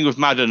same thing with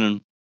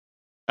Madden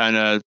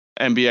and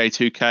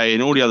NBA 2K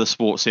and all the other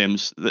sports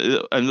sims.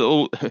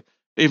 And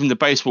even the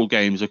baseball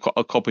games are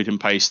copied and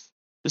pasted.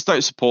 Just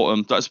don't support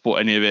them. Don't support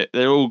any of it.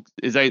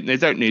 They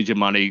don't need your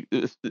money.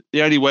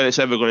 The only way it's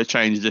ever going to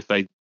change is if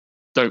they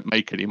don't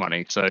make any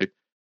money. So,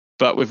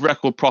 but with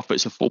record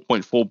profits of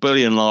 4.4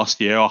 billion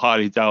last year, I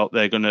highly doubt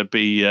they're going to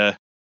be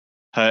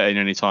hurting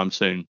anytime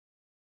soon.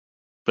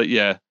 But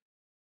yeah,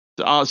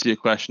 to answer your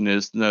question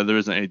is no, there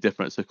isn't any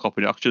difference to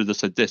copying. I should have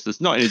said this.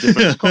 There's not any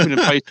difference.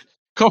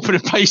 Copied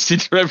and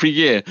pasted for every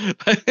year.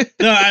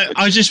 No,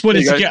 I just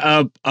wanted to get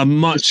a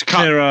much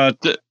clearer.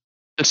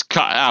 Just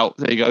cut it out.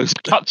 There you go.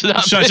 Cut to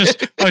that. So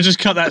I just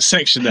cut that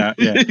section out.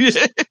 Yeah.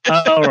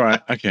 All right.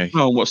 Okay.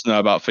 No one wants to know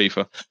about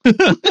FIFA.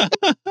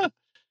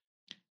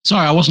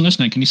 Sorry, I wasn't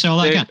listening. Can you say all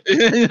that again?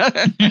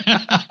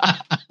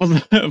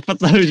 For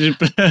those who,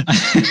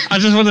 I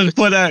just wanted to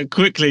point out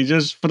quickly,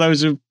 just for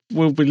those who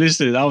will be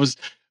listening, I was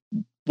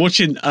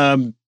watching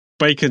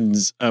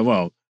Bacon's.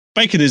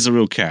 Bacon is a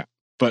real cat,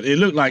 but it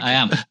looked like I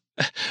am.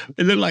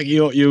 It looked like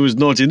you was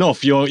nodding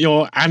off.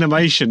 Your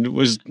animation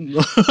was.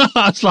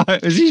 I was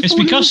like, is he? It's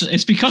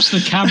because the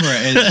camera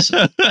is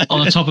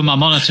on the top of my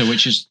monitor,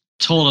 which is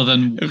taller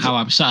than how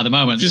I'm sat at the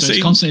moment. So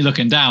it's constantly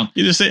looking down.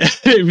 You just see,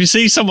 if you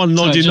see someone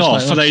nodding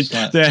off,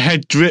 their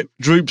head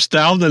droops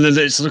down, and then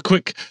it's a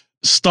quick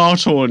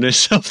startle on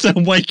itself,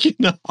 then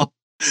waking up.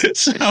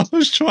 So I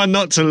was trying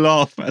not to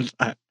laugh at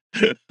that.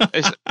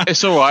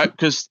 It's all right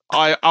because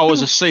I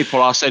was asleep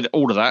while I said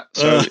all of that.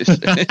 So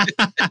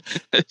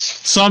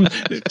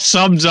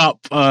summed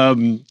up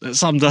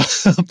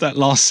that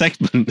last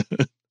segment.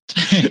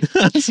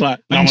 It's like,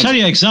 I can tell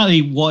you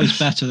exactly what is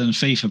better than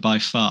FIFA by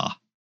far.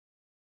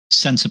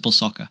 Sensible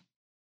soccer.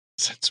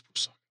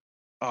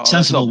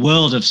 Sensible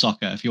world of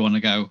soccer. If you want to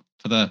go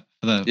for the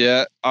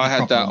yeah, I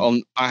had that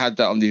on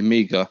the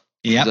Amiga.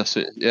 Yeah, that's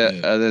it. Yeah,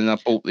 and then I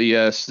bought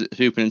the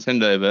Super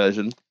Nintendo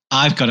version.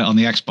 I've got it on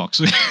the Xbox.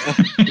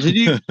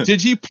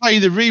 Did you play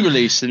the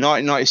re-release in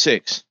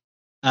 1996?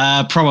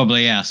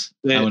 Probably yes.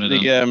 They made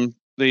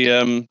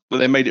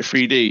it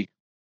 3D,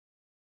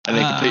 and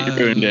they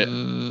completely ruined it.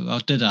 Oh,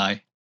 did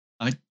I?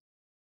 I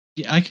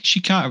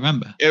actually can't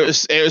remember. It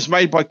was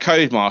made by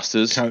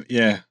Codemasters.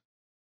 Yeah.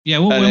 Yeah.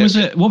 When was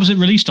it? What was it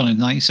released on in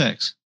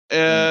 '96?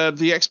 The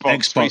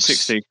Xbox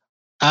 360.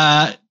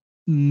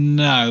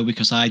 No,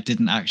 because I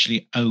didn't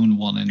actually own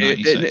one in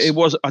 '96. It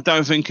was. I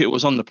don't think it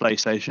was on the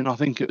PlayStation. I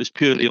think it was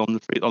purely on the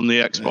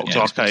Xbox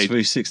Arcade.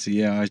 360.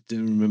 Yeah, I do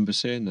remember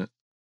seeing that.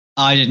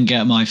 I didn't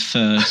get my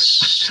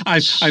first. I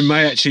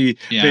may actually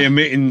be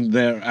omitting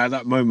there at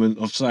that moment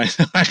of saying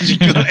I actually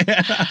got it.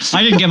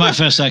 I didn't get my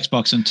first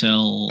Xbox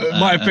until it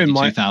might have been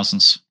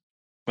 2000s.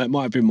 It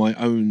might have been my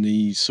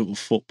only sort of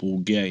football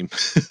game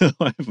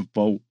I ever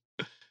bought.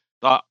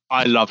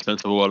 I love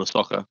Sensible World of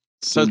Soccer.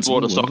 Sensible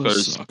World of Soccer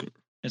is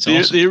it's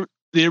awesome.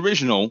 The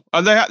original,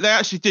 and they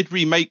actually did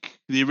remake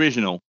the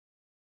original.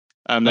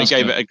 They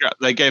gave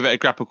it a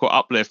graphical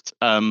uplift.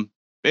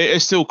 It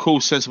is still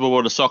called Sensible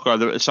World of Soccer.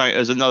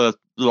 There's another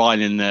line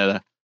in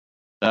there.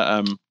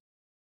 But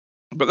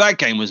that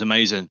game was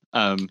amazing.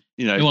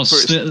 It was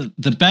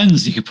the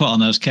bends you could put on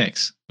those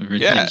kicks were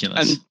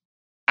ridiculous.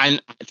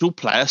 And actual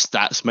player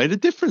stats made a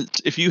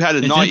difference. If you had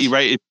a 90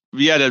 rated, if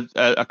you had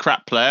a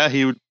crap player,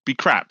 he would be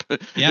crap.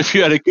 Yeah. If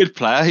you had a good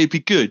player, he'd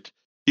be good.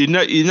 You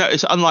know,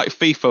 it's unlike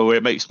FIFA where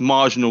it makes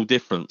marginal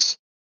difference.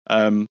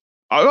 I'm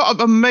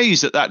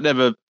amazed that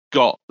never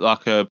got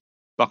like a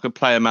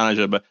player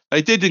manager, but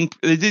they did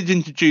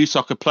introduce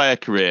like a player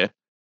career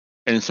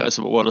in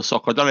Sensible World of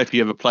Soccer. I don't know if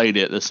you ever played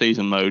it, the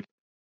season mode.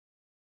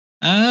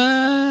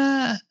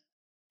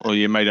 Or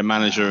you made a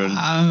manager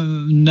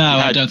and no,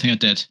 I don't think I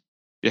did.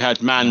 You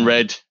had Man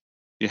Red,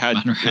 you had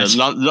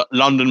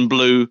London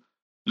Blue,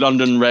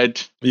 London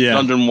Red,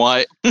 London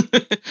White. You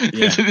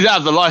didn't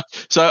have the light.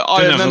 So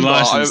I remember have the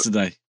license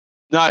today.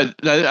 No,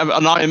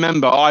 and I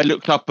remember I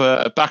looked up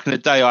back in the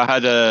day. I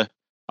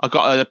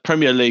got a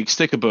Premier League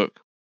sticker book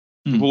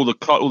with all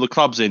the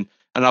clubs in,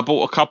 and I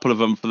bought a couple of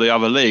them for the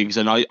other leagues,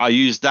 and I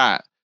used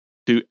that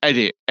to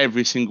edit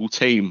every single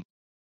team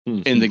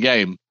in the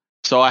game.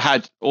 So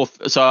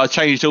I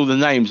changed all the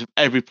names of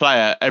every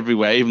player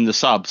everywhere, even the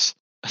subs.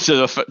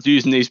 So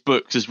using these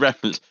books as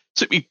reference. It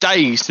took me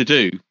days to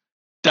do,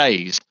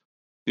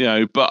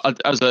 but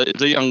as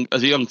a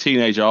young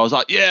teenager, I was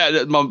like,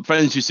 yeah. My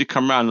friends used to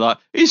come around like,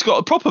 he's got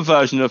a proper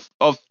version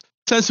of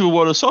Sensible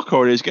World of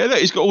Soccer in his game.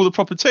 He's got all the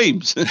proper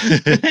teams.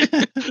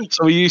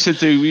 So we used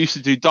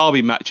to do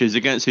derby matches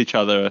against each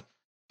other,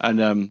 and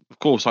of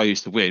course I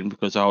used to win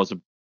because I was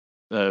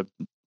no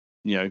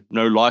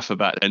lifer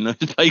back then. I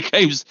play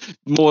games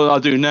more than I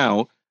do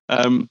now.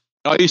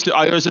 I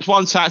was just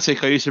one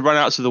tactic. I used to run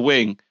out to the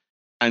wing,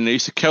 and I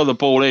used to kill the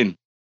ball in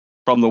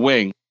from the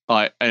wing.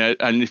 Like,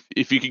 and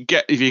if you could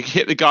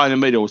hit the guy in the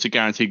middle, it's a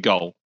guaranteed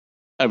goal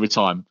every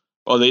time.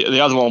 Or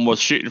the other one was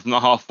shooting from the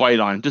halfway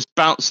line, just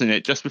bouncing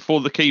it just before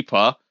the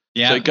keeper.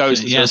 Yeah, so it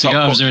goes. It goes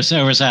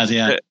over his head.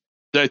 Yeah,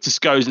 so it just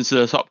goes into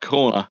the top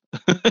corner.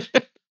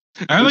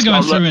 I remember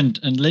going through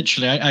and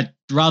literally, I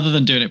rather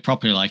than doing it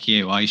properly like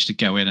you, I used to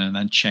go in and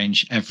then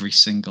change every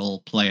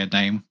single player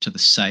name to the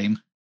same.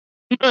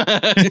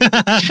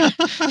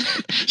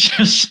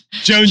 Jones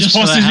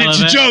passes it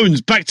to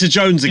Jones, back to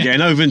Jones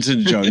again, over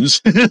into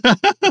Jones.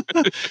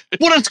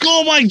 What a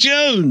score by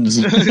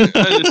Jones!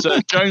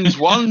 Jones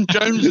 1,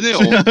 Jones 0.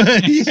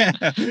 Yeah.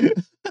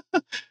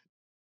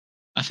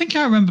 I think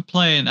I remember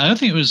playing. I don't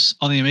think it was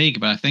on the Amiga,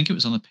 but I think it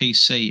was on the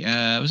PC.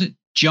 Was it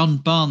John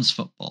Barnes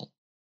Football?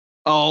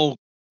 Oh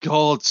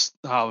God!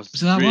 Was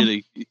that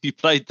really? One? You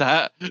played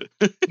that?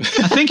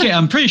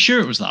 I'm pretty sure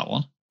it was that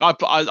one. I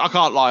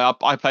can't lie.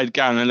 I played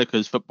Gary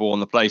Lineker's football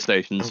on the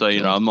PlayStation, so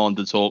I'm on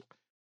to talk.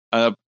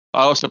 I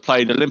also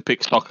played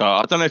Olympic soccer.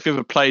 I don't know if you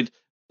ever played.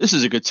 This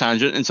is a good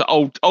tangent into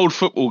old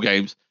football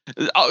games.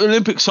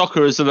 Olympic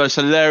soccer is the most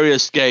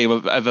hilarious game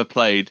I've ever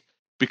played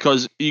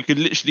because you could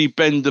literally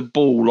bend the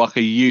ball like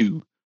a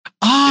U.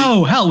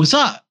 Oh hell, was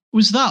that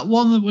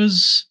one that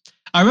was?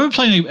 I remember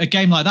playing a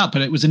game like that,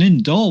 but it was an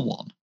indoor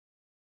one,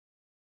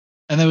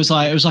 and it was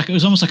almost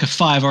like a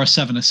 5 or a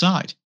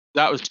 7-a-side.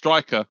 That was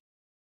Striker.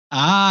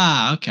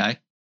 Ah, okay.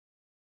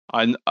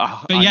 But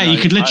you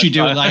could literally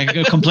do it like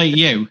a complete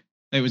U.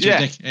 It was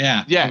ridiculous.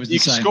 Yeah, yeah. It was you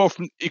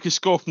could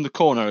score from the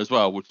corner as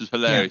well, which was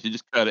hilarious. You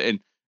just curled it in.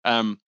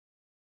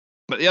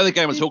 But the other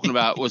game I'm talking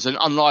about was an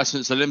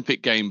unlicensed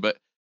Olympic game, but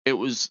it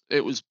was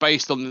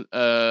based on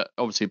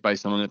obviously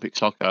based on Olympic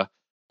soccer,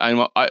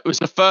 and it was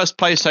the first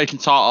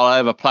PlayStation title I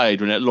ever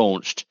played when it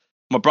launched.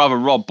 My brother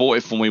Rob bought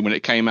it for me when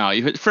it came out.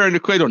 He put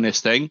 300 quid on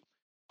this thing,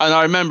 and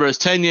I remember as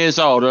 10 years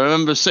old, I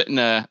remember sitting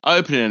there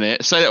opening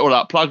it, set it all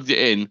up, plugged it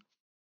in.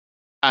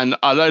 And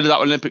I loaded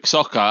up Olympic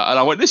soccer, and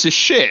I went, "This is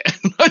shit."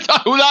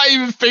 Without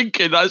even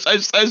thinking, my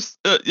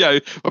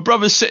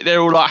brother's sitting there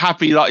all like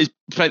happy, like he's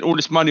spent all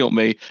this money on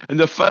me, and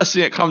the first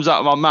thing that comes out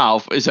of my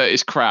mouth is that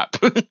it's crap.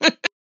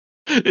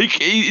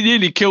 he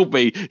nearly killed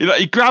me.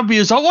 He grabbed me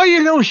and was like, "Why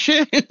you little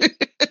shit?"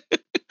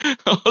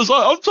 I was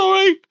like, "I'm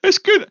sorry, it's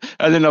good."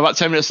 And then about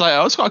 10 minutes later,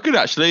 I was quite good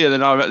actually. And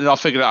then I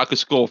figured out I could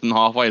score from the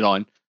halfway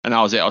line, and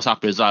that was it. I was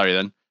happy as Larry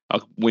then. I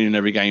was winning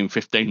every game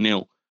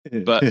 15-0.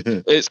 But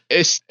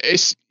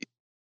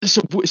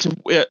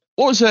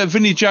what was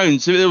Vinnie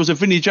Jones? There was a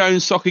Vinnie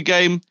Jones soccer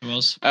game. It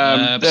was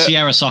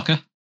Sierra Soccer.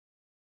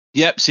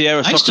 Yep,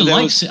 Sierra Soccer.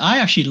 I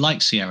actually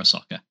like Sierra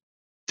Soccer.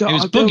 It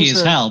was buggy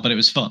as hell, but it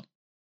was fun.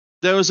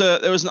 There was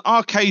an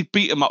arcade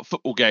beat 'em up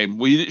football game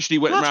where you literally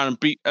went around and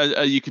beat.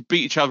 You could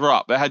beat each other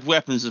up. It had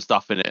weapons and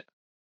stuff in it.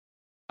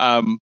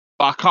 But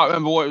I can't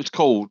remember what it was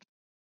called.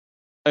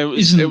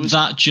 Isn't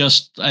that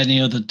just any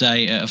other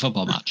day at a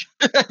football match?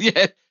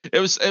 Yeah, it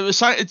was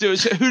something to do. It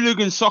was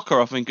hooligan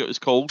soccer, I think it was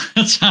called.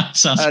 That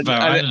sounds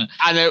about right.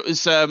 And it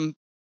was and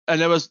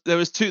there was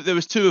two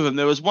of them.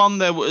 There was one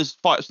there was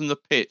fights on the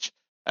pitch,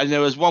 and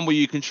there was one where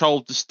you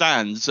controlled the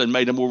stands and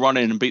made them all run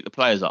in and beat the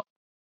players up.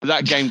 But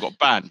that game got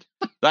banned.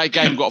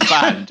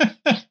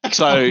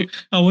 So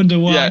I wonder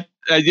why.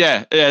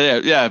 Yeah.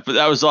 But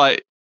that was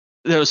like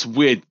there was some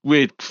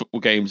weird football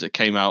games that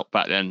came out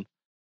back then.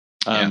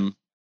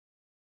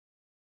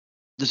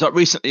 There's like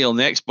recently on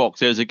the Xbox,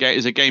 there's a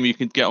game you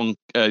can get on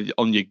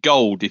your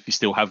gold if you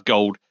still have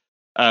gold.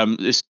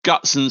 It's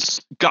guts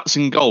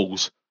and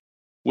goals,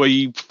 where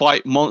you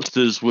fight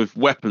monsters with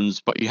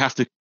weapons, but you have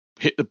to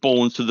hit the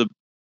ball into the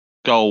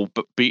goal,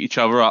 but beat each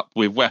other up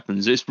with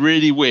weapons. It's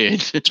really weird.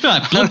 It's a bit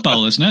like Blood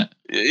Bowl, isn't it?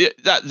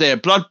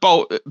 Blood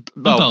Bowl.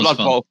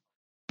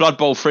 Blood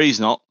Bowl 3's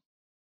not,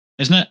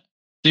 isn't it?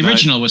 The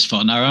original was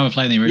fun. I remember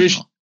playing the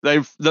original.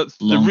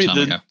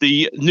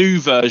 The new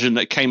version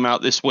that came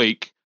out this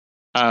week.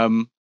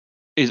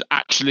 Is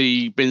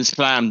actually been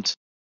slammed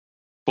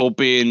for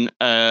being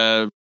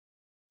same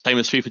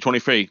as FIFA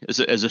 23 as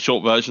a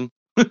short version.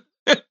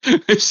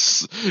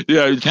 It's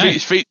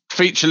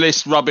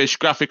featureless, rubbish,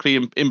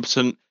 graphically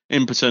impotent,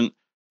 and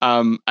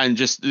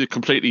just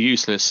completely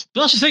useless.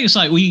 But that's the thing. It's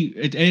like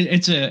it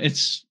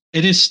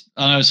is.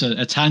 I know it's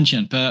a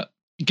tangent, but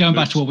going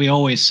back to what we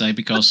always say,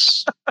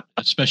 because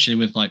especially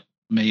with like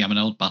me, I'm an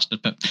old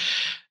bastard, but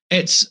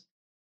it's.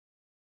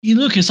 You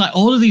look, it's like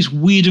all of these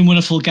weird and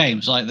wonderful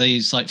games, like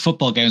these like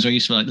football games where you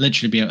used to like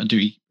literally be able to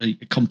do a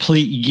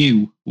complete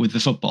U with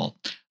the football.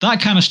 That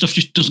kind of stuff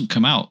just doesn't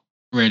come out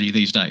really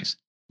these days.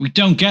 We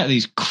don't get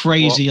these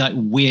crazy like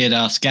weird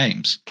ass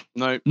games.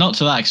 No, not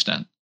to that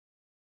extent.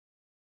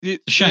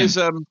 Shame.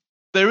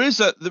 There is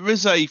a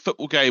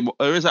football game.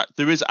 There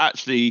is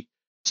actually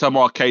some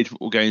arcade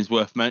football games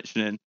worth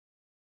mentioning.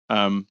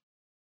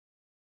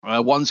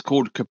 One's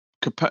called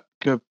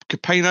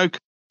Capano.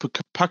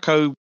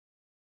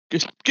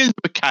 Begins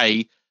with a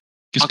K.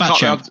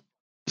 Gazpacho.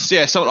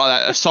 Yeah, something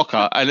like that. A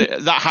soccer, and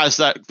that has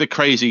the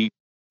crazy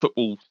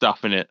football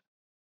stuff in it,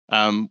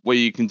 where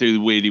you can do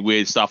the really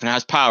weird stuff, and it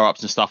has power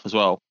ups and stuff as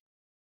well.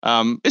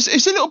 It's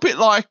a little bit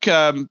like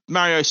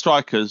Mario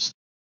Strikers,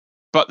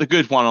 but the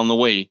good one on the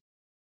Wii,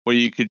 where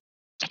you could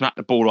smack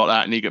the ball like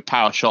that, and you get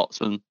power shots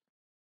and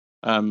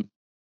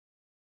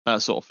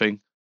that sort of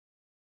thing.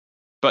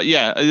 But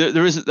yeah,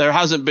 there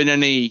hasn't been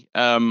any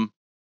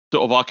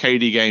sort of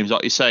arcadey games,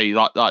 like you say,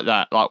 like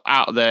that, like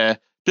out there,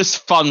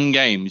 just fun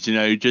games,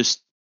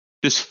 just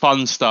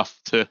fun stuff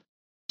to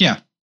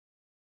enjoy.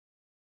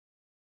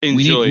 We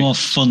need more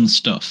fun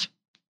stuff.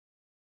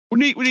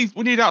 We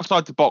need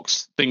outside the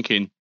box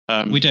thinking.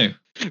 We do,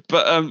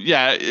 but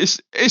it's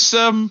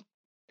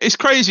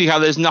crazy how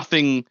there's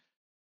nothing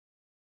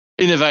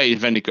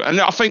innovative anymore.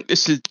 And I think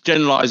this is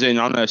generalising.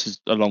 I know this is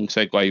a long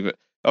segue, but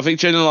I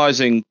think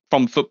generalising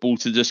from football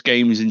to just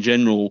games in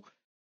general.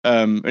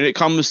 When it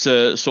comes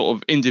to sort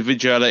of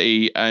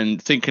individuality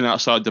and thinking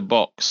outside the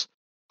box,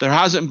 there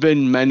hasn't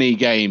been many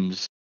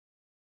games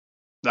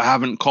that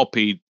haven't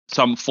copied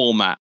some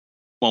format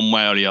one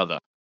way or the other.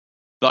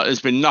 Like there's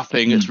been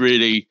nothing that's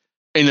really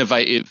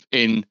innovative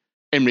in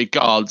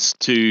regards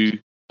to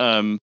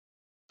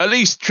at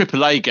least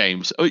AAA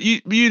games.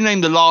 You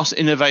name the last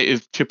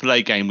innovative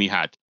AAA game we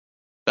had.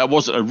 That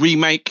wasn't a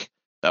remake.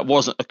 That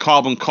wasn't a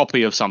carbon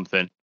copy of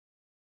something.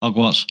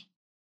 Hogwarts.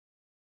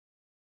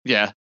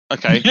 Yeah.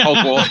 Okay.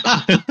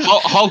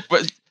 Hogwarts.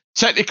 But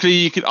technically,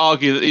 you could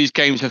argue that these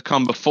games have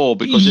come before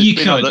because You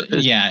there's been could, other.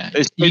 yeah.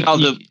 There's been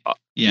other.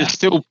 Yeah.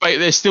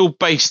 They're still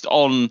based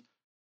on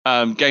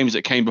games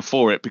that came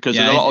before it because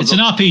there's a lot it's an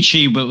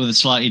RPG, but with a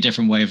slightly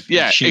different way of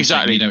shooting.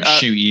 Exactly. You don't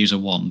shoot, you use a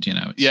wand. You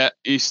know.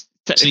 It's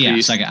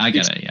technically. So yes, I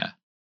get it. Yeah.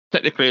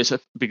 Technically, it's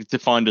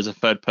defined as a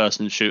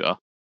third-person shooter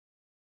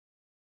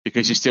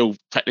because you're still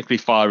technically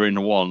firing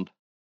a wand.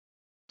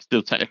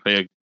 Still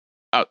technically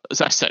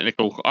that's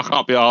technical. I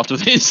can't be after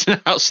the ins and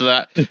outs of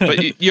that.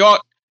 But you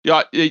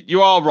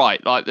are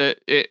right. Like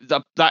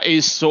that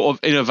is sort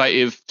of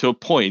innovative to a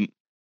point,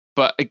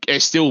 but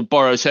it still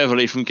borrows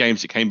heavily from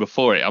games that came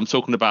before it. I'm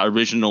talking about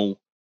original,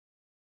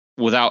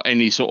 without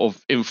any sort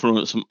of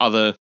influence from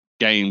other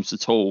games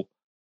at all.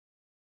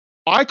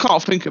 I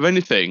can't think of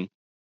anything.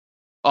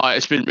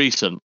 It's been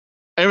recent.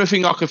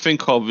 Everything I can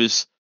think of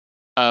is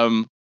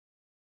the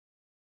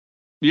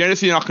only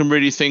thing I can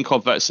really think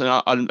of that's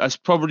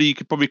probably, you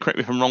could probably correct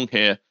me if I'm wrong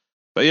here,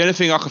 but the only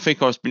thing I can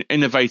think of has been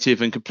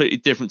innovative and completely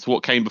different to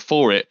what came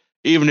before it.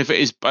 Even if it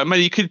is, I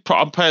mean, you could.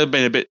 I'm playing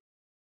a bit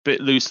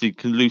loosely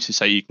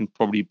say you can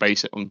probably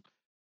base it on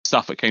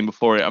stuff that came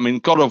before it. I mean,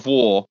 God of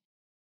War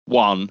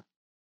 1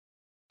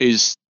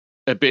 is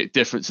a bit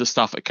different to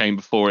stuff that came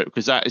before it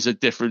because that is a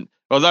different.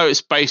 Although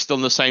it's based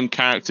on the same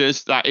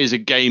characters, that is a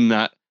game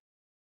that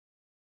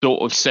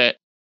sort of set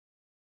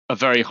a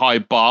very high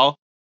bar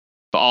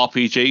for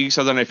RPGs.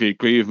 I don't know if you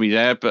agree with me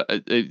there, but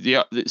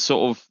that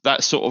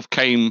sort of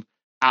came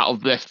out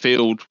of left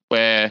field,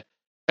 where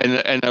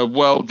in a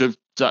world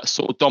that's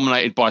sort of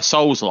dominated by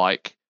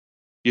Souls-like,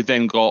 you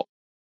then got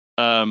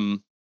God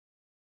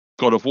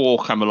of War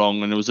come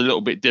along, and it was a little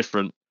bit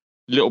different,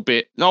 no,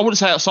 I wouldn't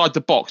say outside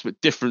the box,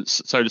 but different,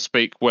 so to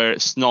speak, where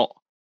it's not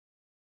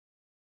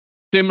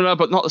similar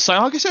but not the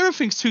same. I guess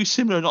everything's too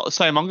similar, not the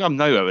same. I'm going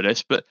nowhere with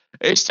this, but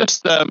it's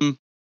just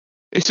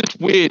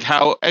weird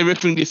how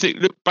everything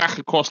look back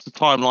across the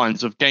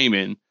timelines of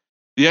gaming.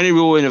 The only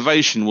real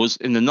innovation was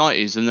in the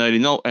 90s and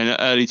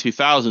early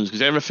 2000s,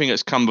 because everything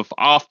that's come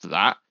after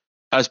that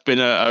has been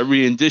a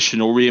re-edition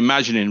or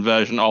reimagining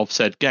version of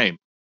said game.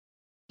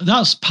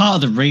 That's part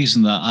of the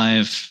reason that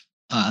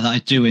that I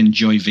do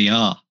enjoy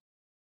VR,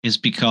 is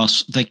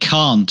because they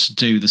can't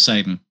do the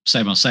same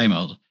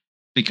old,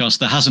 because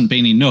there hasn't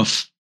been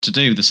enough to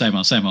do the same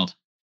old.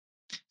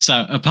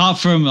 So apart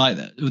from, like,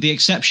 with the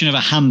exception of a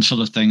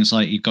handful of things,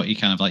 like you've got your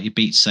kind of like your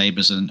Beat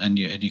Sabers and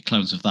your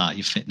clones of that,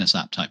 your fitness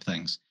app type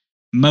things,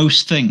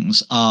 most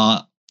things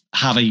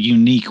have a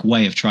unique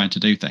way of trying to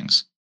do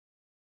things.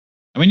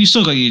 I mean, you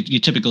still got your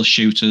typical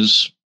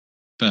shooters,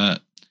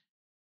 but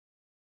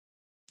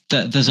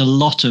there's a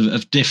lot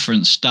of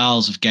different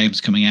styles of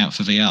games coming out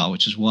for VR,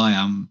 which is why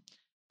I'm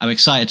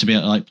excited to be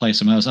able to like play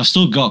some of those. I've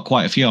still got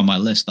quite a few on my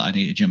list that I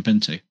need to jump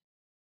into.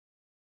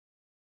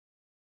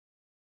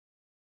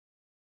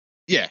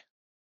 Yeah.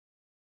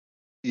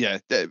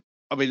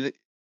 I mean,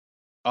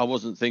 I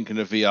wasn't thinking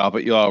of VR,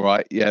 but you are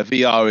right. Yeah,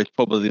 VR is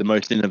probably the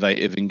most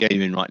innovative in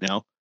gaming right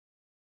now.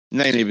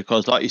 Mainly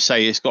because, like you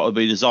say, it's got to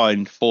be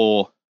designed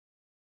for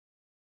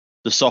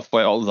the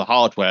software or the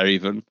hardware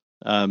even.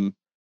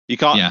 You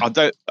can't. Yeah.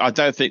 I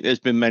don't think there's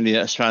been many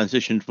that's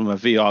transitioned from a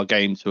VR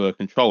game to a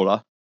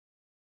controller.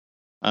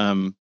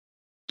 I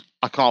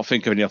can't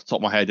think of any off the top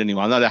of my head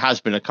anyway. I know there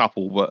has been a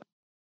couple, but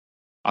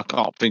I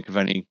can't think of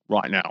any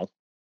right now.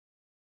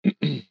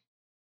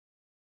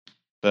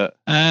 But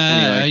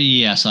anyway.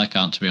 Yes, I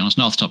can't, to be honest,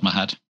 not off the top of my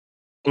head.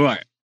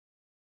 Right.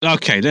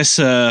 Okay, let's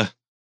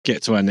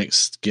get to our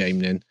next game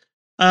then.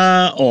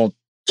 Or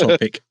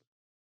topic.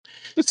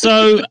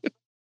 So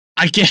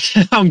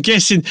I'm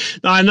guessing,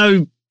 I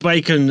know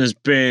Bacon has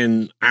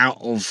been out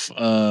of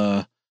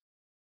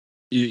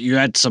you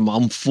had some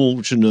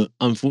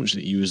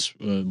unfortunately you was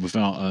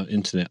without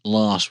internet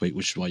last week,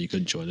 which is why you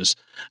couldn't join us.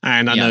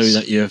 And I know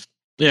that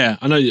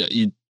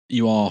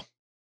you are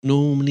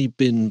normally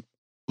been,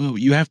 well,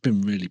 you have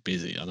been really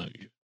busy. I know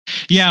you.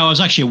 Yeah, I was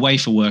actually away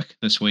for work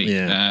this week.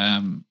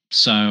 Yeah.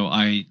 So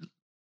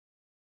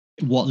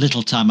what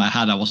little time I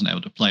had, I wasn't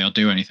able to play or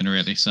do anything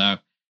really. So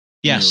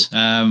yes,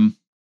 no.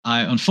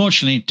 I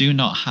unfortunately do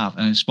not have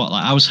a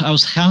spotlight. I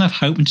was kind of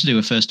hoping to do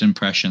a first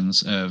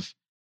impressions of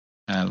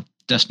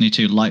Destiny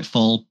 2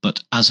 Lightfall,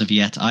 but as of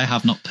yet, I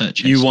have not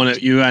purchased.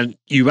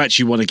 You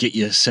actually want to get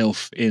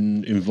yourself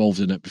involved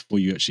in it before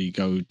you actually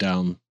go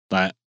down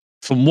that.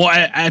 From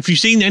what have you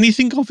seen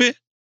anything of it?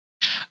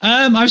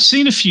 I've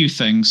seen a few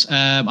things.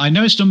 I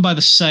know it's done by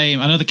the same.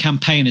 I know the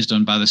campaign is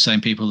done by the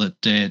same people that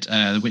did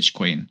the Witch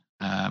Queen.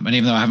 And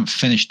even though I haven't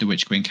finished the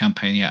Witch Queen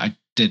campaign yet, I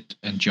did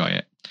enjoy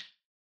it.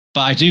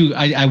 But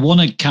I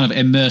want to kind of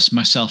immerse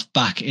myself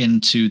back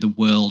into the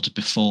world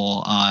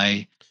before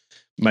I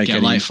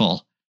get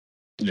Lightfall.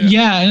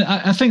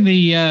 Yeah, I think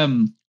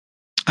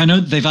I know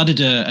they've added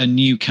a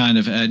new kind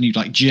of a new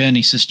like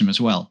journey system as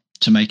well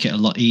to make it a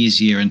lot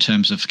easier in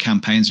terms of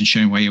campaigns and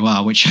showing where you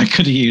are, which I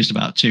could have used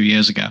about 2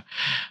 years ago.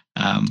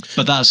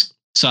 But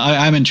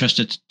I'm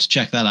interested to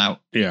check that out.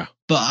 Yeah.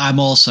 But I'm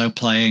also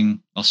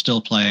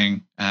still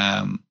playing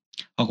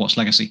Hogwarts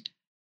Legacy.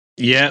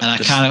 Yeah,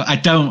 and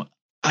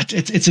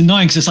it's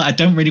annoying because it's like I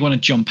don't really want to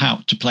jump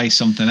out to play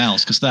something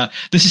else because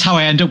this is how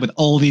I end up with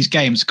all these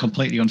games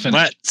completely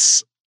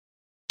unfinished.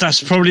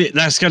 That's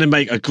going to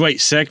make a great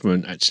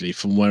segment actually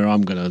from where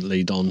I'm going to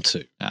lead on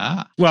to.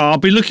 Well, I'll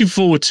be looking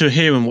forward to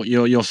hearing what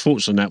your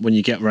thoughts on that when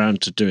you get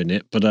around to doing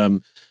it.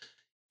 But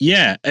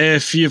yeah,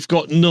 if you've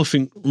got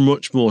nothing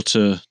much more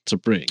to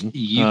bring,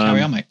 you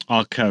carry on, mate.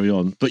 I'll carry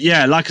on. But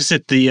yeah, like I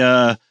said,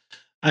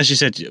 as you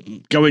said,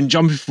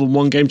 jumping from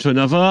one game to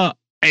another,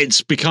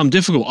 it's become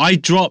difficult. I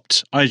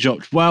dropped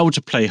WoW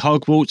to play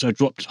Hogwarts. I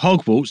dropped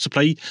Hogwarts to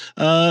play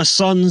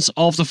Sons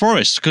of the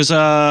Forest because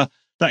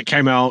that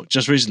came out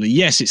just recently.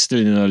 Yes, it's still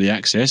in early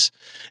access.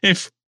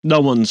 If no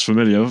one's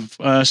familiar,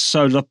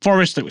 so the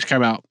Forest that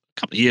came out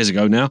a couple of years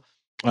ago now.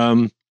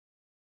 In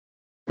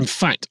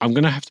fact, I'm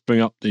going to have to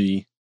bring up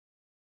the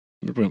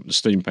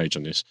Steam page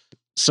on this.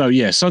 So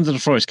yeah, Sons of the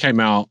Forest came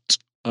out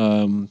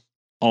on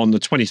the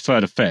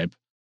 23rd of Feb.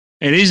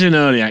 It is in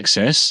early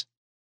access.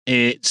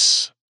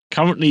 It's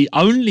currently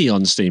only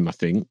on Steam, I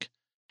think.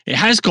 It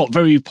has got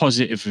very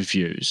positive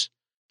reviews.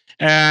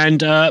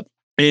 And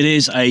it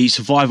is a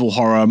survival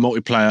horror,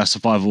 multiplayer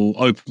survival,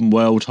 open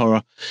world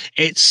horror.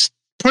 It's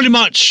pretty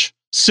much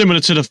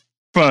similar to the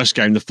first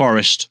game, The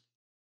Forest.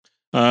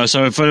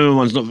 So if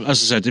anyone's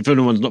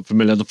not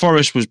familiar, The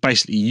Forest was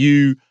basically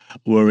you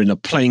were in a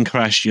plane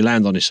crash, you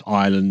land on this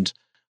island,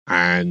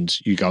 and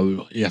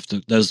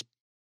there's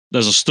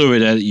a story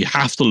there that you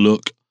have to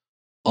look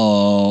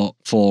for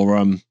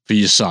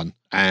your son.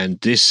 And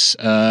this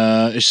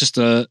it's just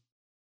pretty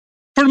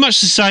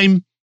much the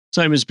same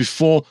as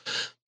before,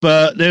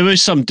 but there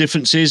is some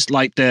differences.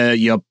 Like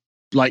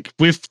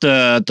with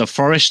the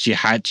Forest, you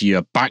had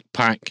your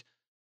backpack,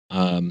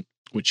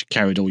 which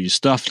carried all your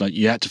stuff. Like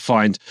you had to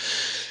find,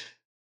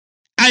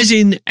 as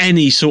in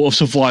any sort of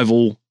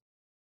survival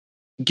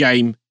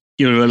game,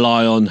 you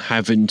rely on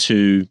having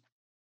to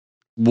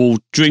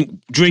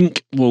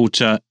drink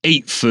water,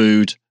 eat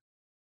food,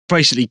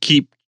 basically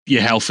keep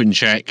your health in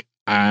check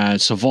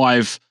and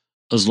survive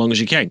as long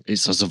as you can.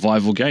 It's a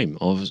survival game,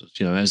 as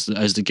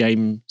the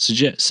game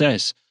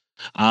says.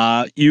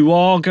 You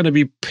are going to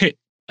be pit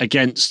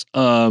against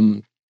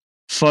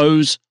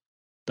foes.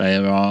 They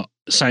are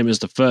same as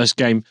the first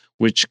game,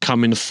 which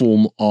come in the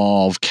form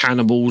of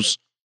cannibals,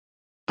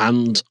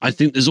 and I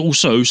think there's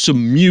also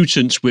some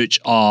mutants, which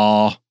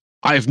are.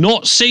 I have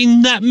not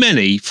seen that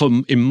many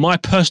in my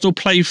personal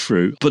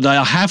playthrough, but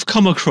I have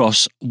come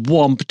across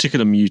one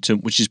particular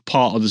mutant, which is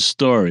part of the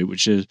story,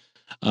 which is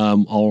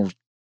I'll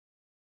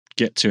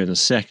get to in a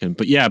second.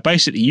 But yeah,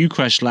 basically you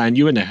crash land,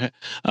 you're in there.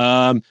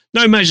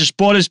 No major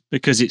spoilers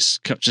because it's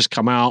just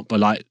come out,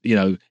 but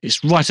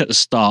it's right at the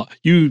start.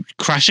 You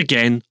crash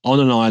again on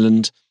an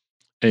island.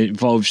 It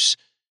involves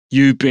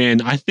you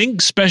being, I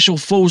think, special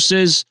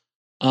forces.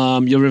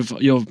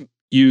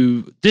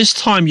 This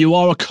time you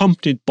are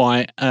accompanied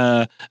by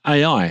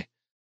AI.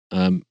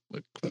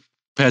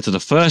 Compared to the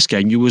first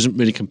game, you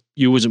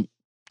wasn't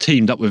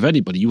teamed up with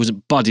anybody. You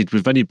wasn't buddied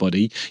with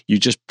anybody. You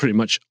just pretty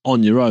much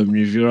on your own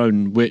with your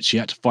own wits. You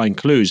had to find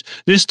clues.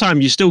 This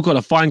time you still got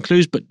to find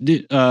clues, but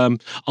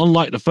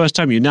unlike the first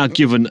time, you're now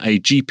given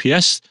a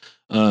GPS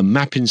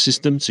mapping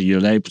system, so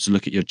you're able to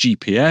look at your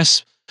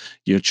GPS.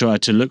 You try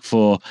to look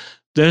for.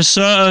 There's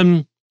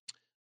certain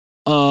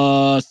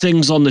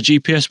things on the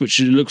GPS which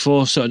you look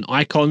for, certain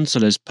icons. So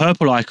there's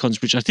purple icons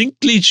which I think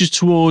leads you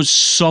towards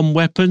some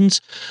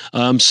weapons.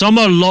 Some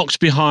are locked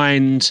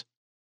behind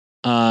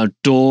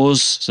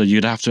doors, so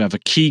you'd have to have a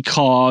key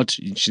card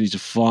you need to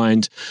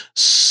find.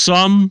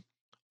 Some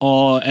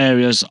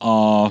areas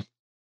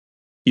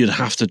you'd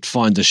have to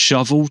find a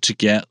shovel to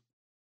get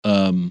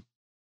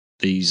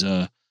these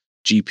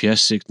GPS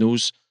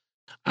signals.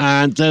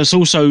 And there's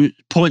also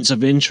points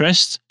of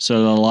interest,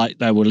 so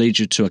they will lead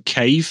you to a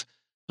cave,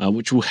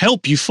 which will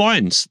help you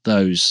find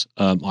those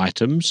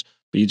items.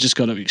 But you just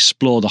got to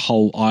explore the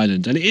whole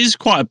island, and it is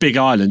quite a big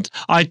island.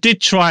 I've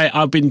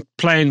been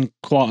playing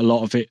quite a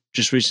lot of it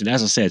just recently.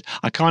 As I said,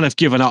 I kind of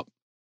given up.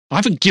 I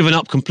haven't given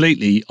up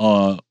completely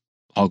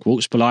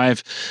Hogwarts, but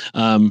I've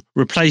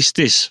replaced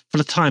this for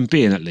the time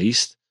being, at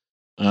least.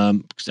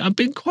 I've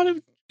been kind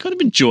of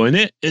enjoying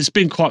it. It's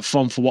been quite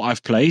fun for what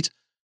I've played.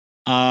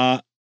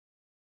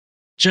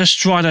 Just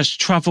trying to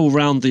travel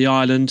around the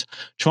island,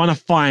 trying to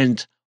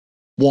find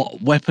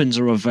what weapons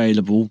are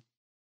available.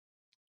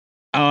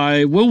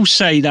 I will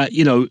say that,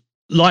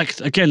 like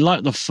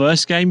the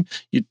first game,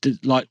 you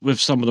did, like with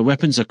some of the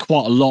weapons, are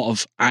quite a lot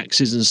of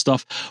axes and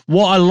stuff.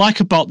 What I like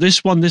about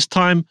this one this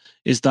time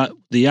is that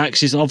the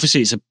axes,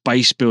 obviously it's a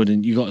base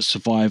building. You got to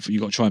survive.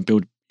 You got to try and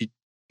build. You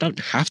don't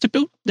have to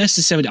build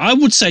necessarily. I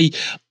would say,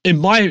 in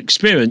my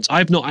experience,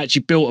 I've not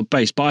actually built a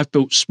base, but I've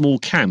built small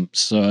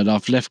camps, and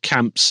I've left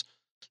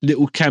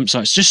little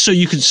campsites, just so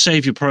you can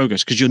save your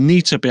progress, because you'll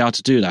need to be able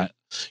to do that.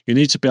 You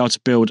need to be able to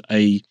build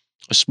a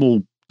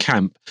small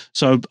camp.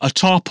 So a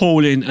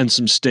tarpaulin and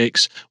some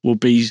sticks will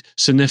be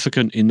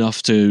significant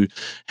enough to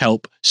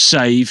help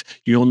save.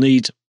 You'll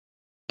need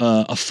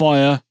a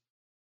fire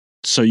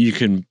so you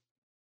can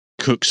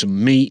cook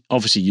some meat.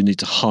 Obviously, you need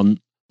to hunt.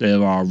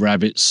 there are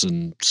rabbits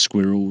and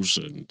squirrels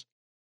and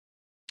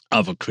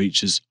other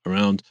creatures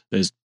around.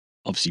 There's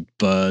obviously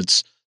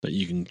birds that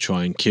you can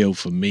try and kill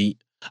for meat.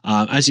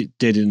 As it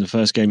did in the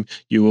first game,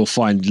 you will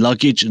find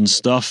luggage and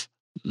stuff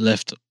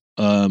left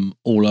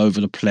all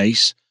over the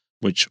place,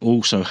 which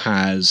also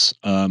has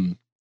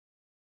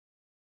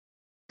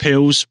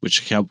pills,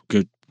 which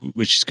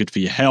is good for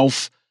your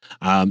health.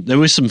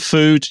 There is some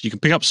food. You can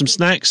pick up some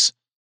snacks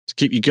to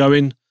keep you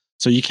going.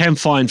 So you can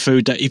find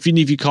food that even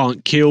if you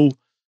can't kill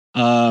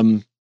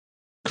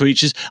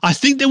creatures. I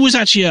think there was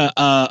actually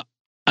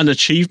an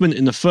achievement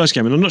in the first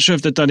game, and I'm not sure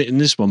if they've done it in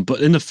this one,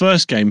 but in the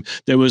first game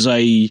there was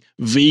a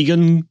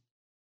vegan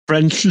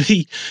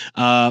friendly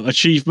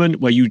achievement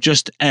where you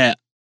just ate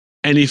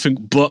anything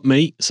but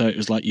meat. So it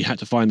was like you had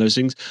to find those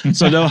things.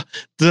 So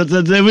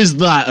there is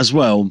that as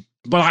well.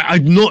 But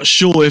I'm not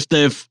sure if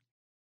they've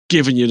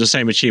given you the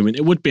same achievement.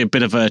 It would be a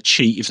bit of a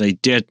cheat if they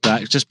did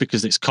that, just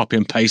because it's copy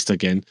and paste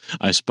again,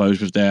 I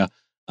suppose, with their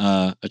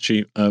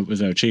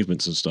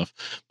achievements and stuff.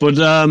 But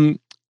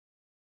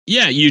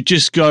yeah, you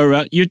just go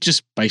around. You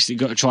just basically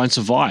got to try and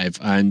survive,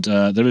 and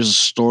there is a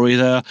story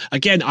there.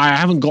 Again, I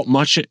haven't got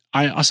much.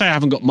 I say I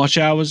haven't got much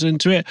hours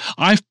into it.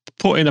 I've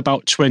put in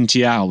about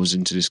 20 hours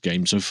into this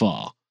game so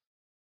far,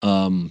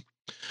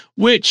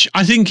 which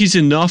I think is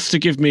enough to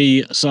give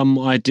me some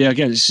idea.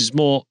 Again, this is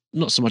more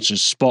not so much a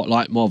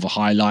spotlight, more of a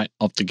highlight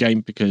of the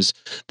game, because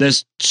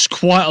there's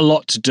quite a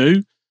lot to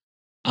do.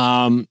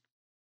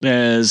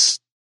 There's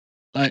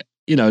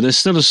there's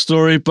still a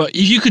story, but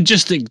if you could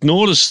just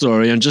ignore the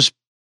story and just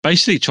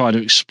basically try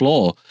to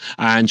explore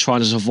and try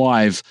to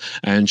survive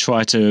and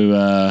try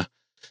to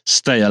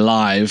stay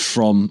alive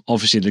from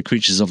obviously the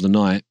creatures of the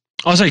night.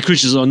 I say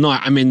creatures of the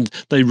night, I mean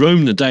they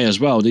roam the day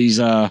as well. These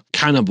are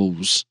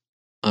cannibals,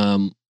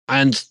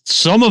 and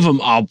some of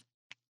them are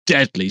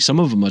deadly. Some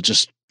of them are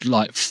just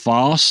like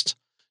fast.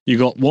 You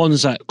got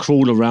ones that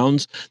crawl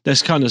around. They're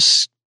kind of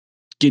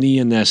skinny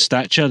in their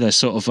stature. They're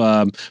sort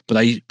of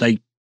but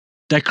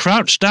they're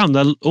crouched down.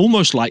 They're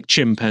almost like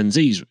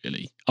chimpanzees,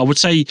 really. I would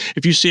say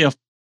if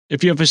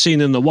you ever seen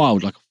in the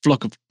wild like a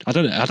flock of, I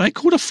don't know, are they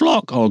called a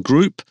flock or a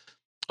group?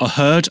 A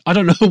herd? I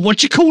don't know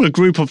what you call a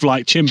group of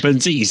like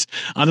chimpanzees.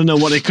 I don't know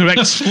what they correct.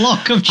 A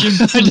flock of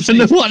chimpanzees. I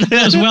don't know what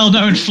those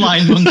well-known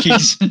flying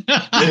monkeys.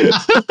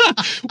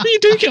 Well, you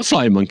do get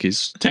flying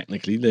monkeys.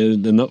 Technically,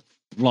 they're not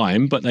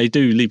flying, but they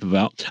do leap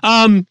about.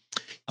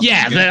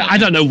 Yeah, I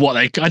don't know what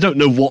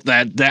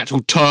the actual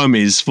term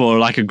is for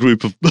like a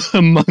group of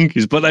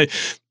monkeys, but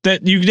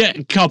you get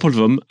a couple of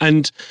them,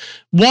 and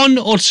one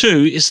or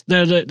two is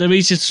they're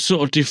easy to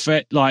sort of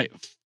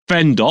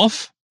fend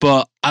off,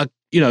 but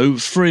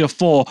 3 or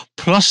 4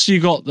 plus you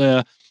got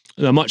the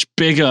much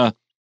bigger.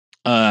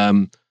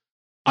 I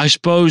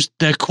suppose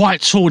they're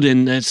quite tall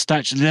in their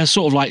stature. They're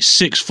sort of like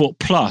 6 foot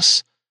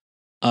plus.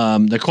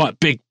 They're quite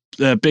big.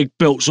 They're big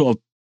built, sort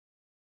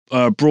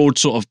of broad,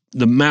 sort of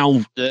the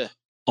mouth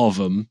of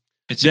them.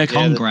 It's a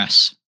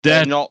congress.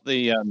 They're not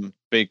the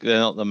big. They're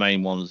not the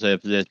main ones.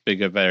 There's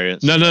bigger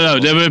variants. No.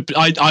 There were.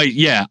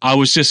 I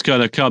was just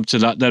going to come to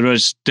that. There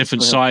is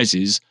different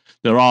sizes.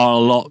 There are a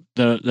lot.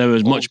 There are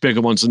much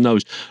bigger ones than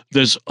those.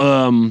 There's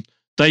they're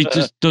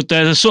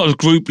the sort of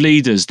group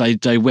leaders.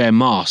 They wear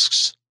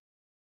masks.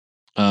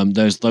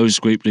 There's those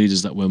group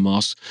leaders that wear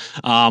masks.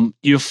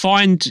 You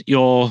find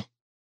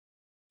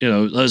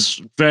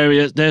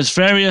there's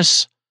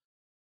various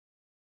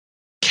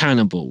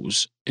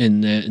cannibals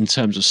in there in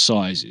terms of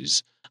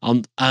sizes,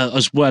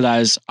 as well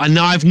as, and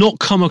I've not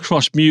come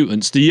across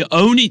mutants. There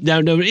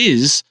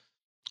is.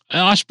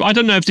 I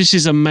don't know if this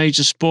is a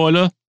major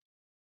spoiler,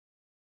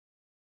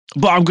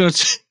 but I'm going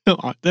to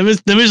tell, there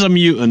is a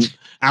mutant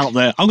out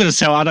there. I'm going to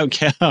tell. I don't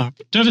care. Don't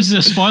know if this is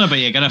a spoiler, but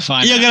you're going to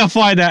find. You're going to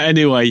find out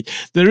anyway.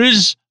 There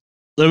is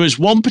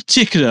one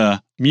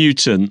particular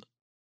mutant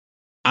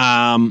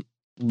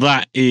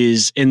that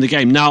is in the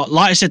game. Now,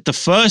 like I said, the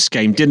first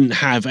game didn't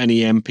have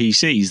any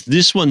NPCs.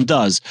 This one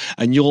does,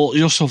 and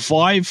you'll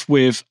survive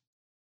with.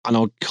 And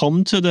I'll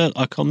come to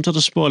the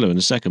spoiler in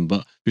a second,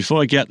 but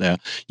before I get there,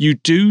 you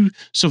do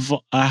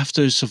have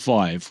to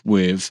survive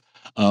with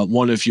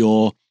one of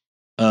your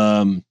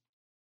I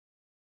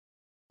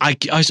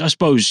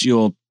suppose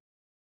your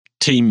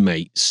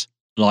teammates,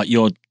 like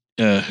your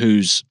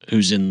who's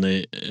in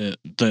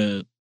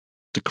the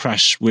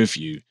crash with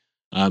you.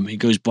 He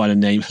goes by the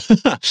name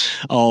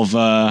of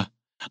I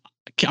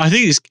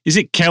think is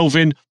it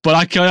Kelvin, but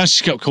I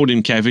just kept calling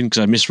him Kevin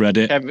because I misread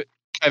it.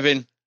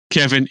 Kevin.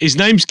 His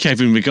name's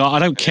Kevin. I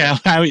don't care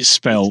how it's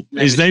spelled.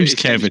 His name's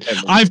Kevin.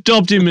 I've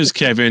dubbed him as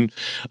Kevin.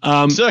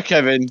 Sir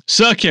Kevin.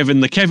 Sir Kevin,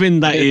 the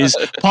Kevin that is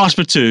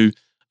Passport 2.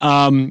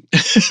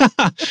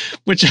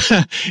 Which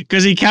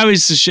because he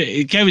carries the shit,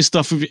 he carries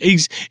stuff.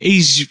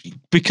 He's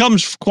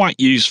becomes quite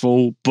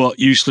useful but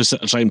useless at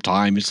the same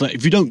time. It's like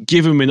if you don't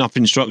give him enough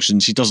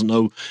instructions, he doesn't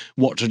know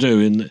what to do,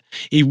 and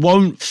he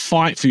won't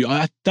fight for you.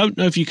 I don't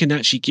know if you can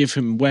actually give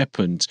him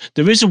weapons.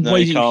 There is a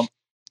way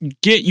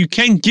you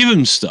can give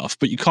him stuff,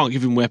 but you can't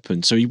give him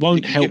weapons, so he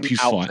won't help you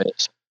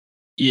fight.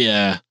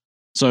 Yeah,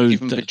 so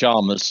give him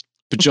pajamas.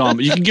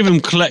 pajama. You can give him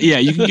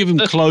you can give him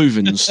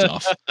clothing and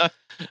stuff.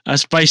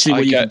 That's basically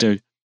what you can do.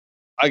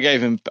 I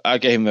gave him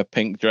a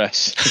pink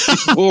dress.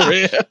 He wore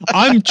it.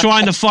 I'm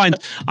trying to find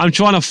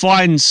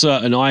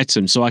certain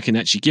items so I can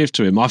actually give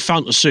to him. I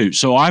found a suit,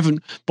 so I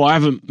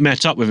haven't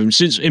met up with him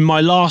since. In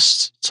my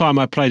last time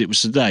I played, it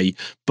was today.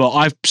 But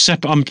I'm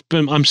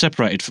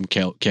separated from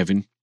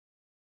Kevin.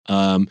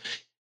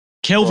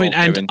 Kelvin,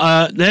 and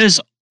there's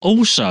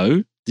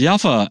also the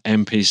other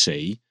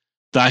NPC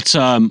that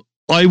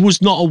I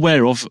was not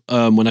aware of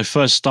when I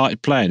first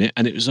started playing it,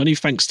 and it was only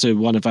thanks to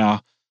one of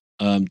our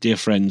dear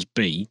friends,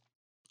 B,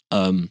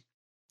 who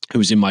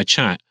was in my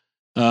chat.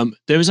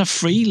 There is a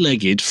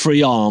three-legged,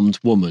 three-armed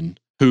woman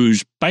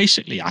who's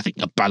basically, I think,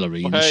 a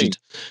ballerina. Hey.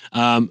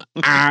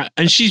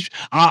 And she's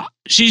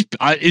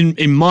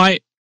in my.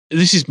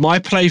 This is my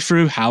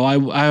playthrough, how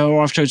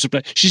I've chosen to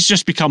play. She's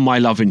just become my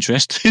love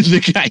interest in the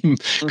game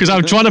because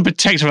I'm trying to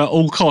protect her at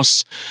all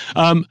costs.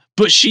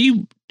 But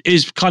she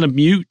is kind of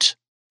mute.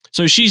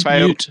 So she's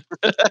mute.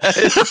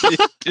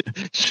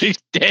 She's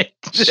dead.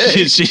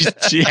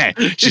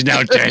 She's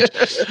now dead.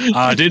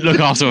 I didn't look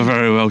after her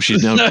very well.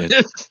 She's now dead.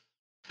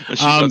 She's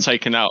got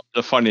taken out.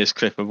 The funniest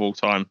clip of all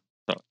time.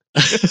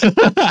 Yeah.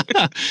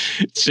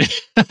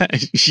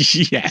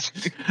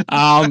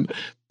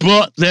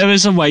 But there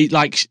is a way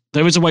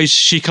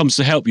she comes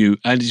to help you,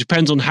 and it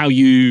depends on how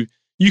you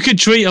can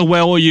treat her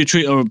well or you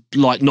treat her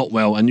like not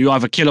well, and you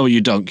either kill her or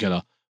you don't kill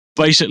her.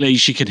 Basically,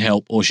 she can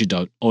help or she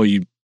don't, or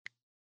you.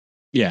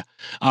 Yeah.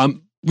 But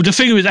the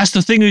thing is, that's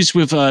the thing is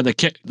with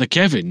the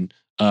Kevin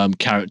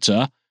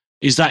character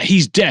is that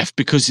he's deaf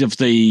because of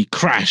the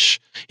crash.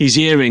 His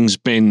earrings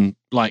been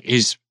like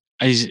his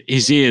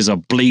ears are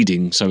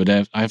bleeding, so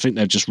I think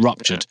they've just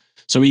ruptured.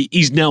 Yeah. So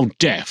he's now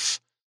deaf.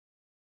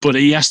 But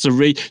he has to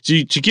read.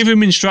 To give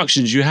him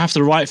instructions, you have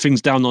to write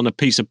things down on a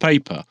piece of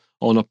paper,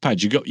 on a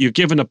pad. You're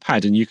given a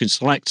pad, and you can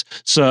select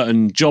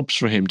certain jobs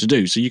for him to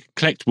do. So you can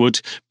collect wood,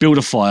 build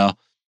a fire,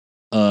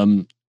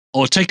 or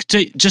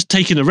just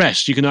taking a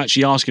rest. You can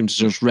actually ask him to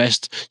just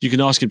rest. You can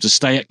ask him to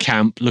stay at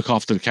camp, look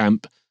after the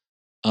camp.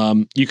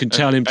 You can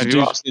tell him to do. Have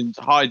you asked him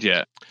to hide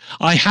yet?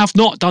 I have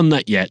not done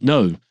that yet.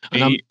 No,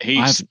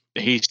 he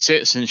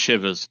sits and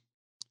shivers.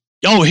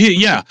 Oh,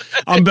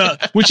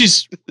 which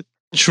is.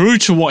 True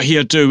to what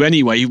he'll do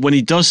anyway, when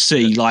he does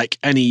see like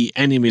any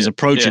enemies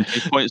approaching,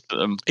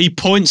 he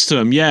points to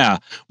them. Yeah.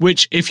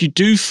 Which, if you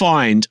do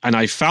find, and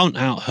I found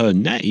out her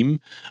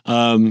name,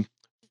 I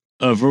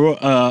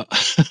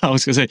was going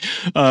to say,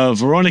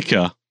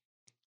 Veronica,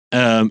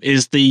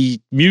 is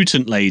the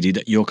mutant lady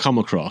that you'll come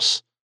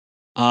across.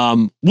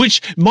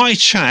 Which my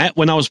chat,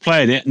 when I was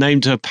playing it,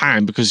 named her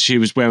Pam because she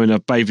was wearing a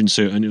bathing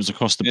suit and it was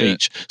across the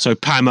beach. So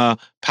Pamela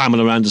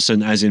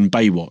Anderson, as in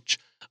Baywatch.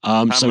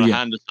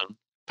 Anderson.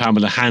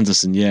 Pamela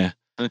Henderson, yeah.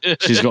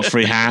 She's got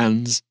 3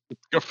 hands.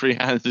 Got 3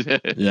 hands,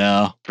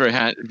 yeah. Very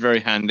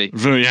handy.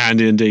 Very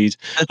handy indeed.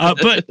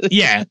 But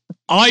yeah,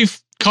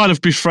 I've kind of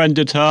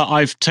befriended her.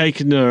 I've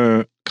taken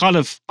her kind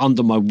of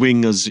under my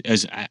wing, as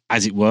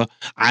it were,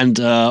 and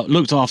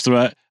looked after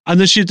her. And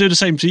then she'd do the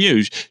same to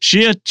you.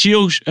 She'll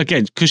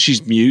again, because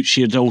she's mute,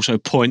 she'd also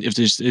point if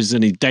there's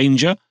any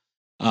danger.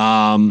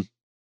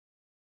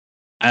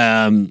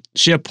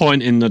 She'll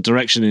point in the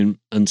direction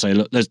and say,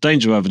 look, there's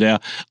danger over there,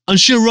 and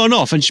she'll run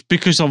off, and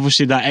because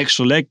obviously that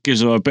extra leg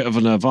gives her a bit of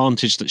an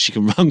advantage that she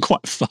can run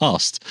quite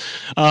fast.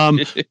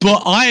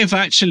 But I have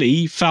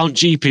actually found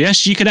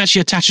GPS. You can actually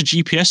attach a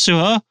GPS to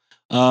her.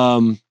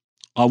 I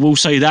will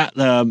say that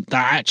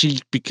actually,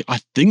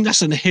 I think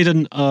that's a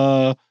hidden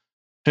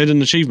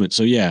achievement.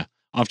 So yeah,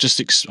 I've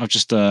just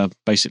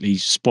basically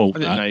spoiled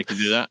that. I didn't know you could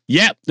do that.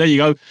 Yep, there you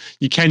go.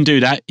 You can do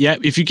that. Yeah,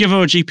 if you give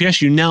her a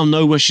GPS, you now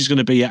know where she's going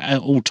to be at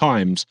all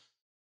times.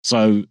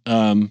 So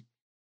I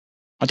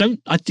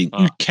think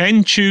you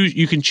can choose.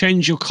 You can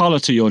change your color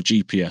to your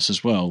GPS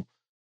as well.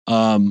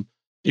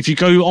 If you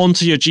go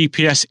onto your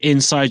GPS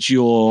inside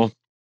your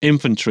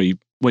inventory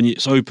when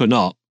it's open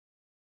up.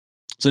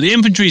 So the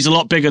inventory is a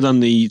lot bigger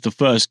than the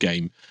first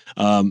game.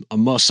 I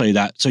must say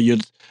that. So you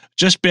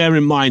just bear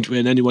in mind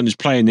when anyone is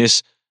playing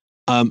this.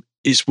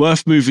 It's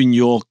worth moving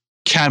your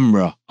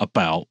camera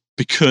about,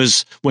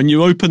 because when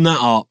you open that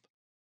up,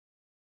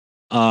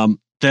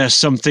 there's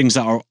some things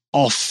that are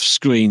off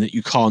screen that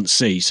you can't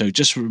see. So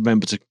just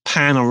remember to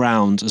pan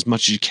around as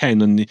much as you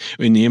can in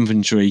the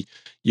inventory.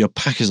 Your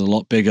pack is a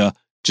lot bigger.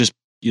 Just,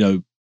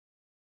 be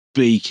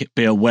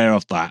aware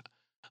of that.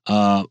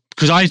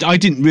 Because I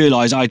didn't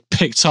realize I'd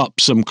picked up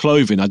some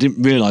clothing. I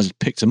didn't realize I'd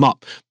picked them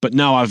up, but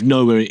now I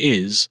know where it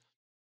is.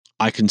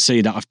 I can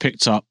see that I've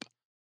picked up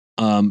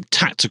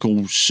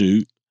tactical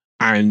suit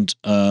and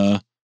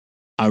a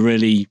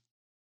really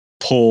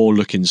poor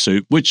looking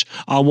suit, which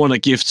I want to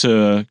give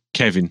to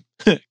Kevin.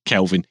 I'm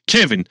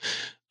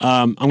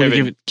going to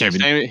give it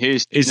Kevin.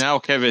 He's now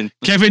Kevin.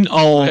 Kevin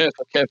or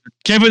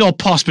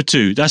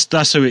Passepartout.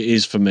 That's who it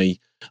is for me.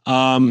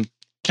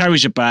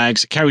 Carries your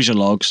bags, carries your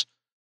logs.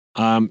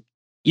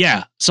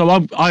 Yeah.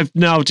 So I've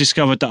now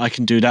discovered that I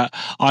can do that.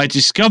 I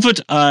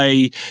discovered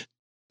I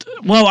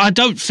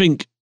don't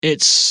think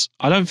it's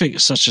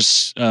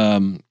such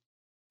a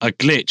a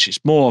glitch.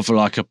 It's more of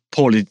like a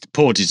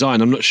poor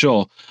design. I'm not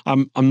sure.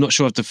 I'm not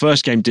sure if the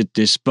first game did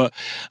this, but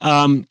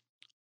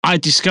I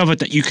discovered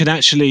that you can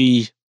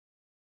actually.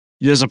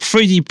 There's a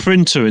 3D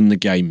printer in the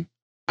game,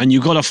 and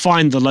you've got to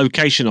find the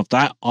location of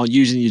that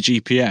using your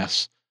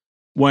GPS.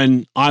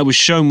 When I was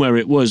shown where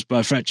it was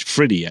by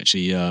Freddie,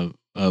 actually,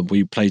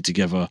 we played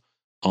together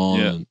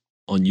on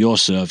your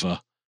server,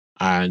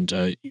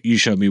 and you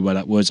showed me where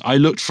that was. I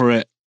looked for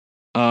it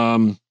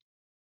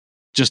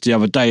just the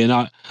other day,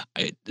 and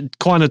it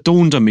kind of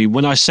dawned on me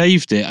when I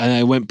saved it and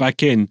I went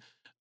back in,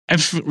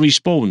 everything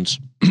respawns.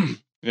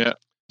 Yeah.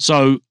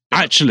 So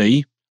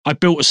actually, I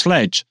built a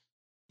sledge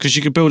because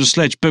you could build a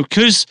sledge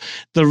because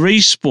the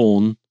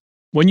respawn.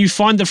 When you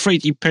find the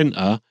 3D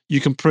printer,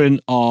 you can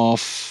print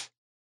off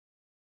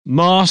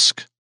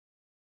mask,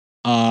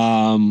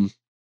 arrows,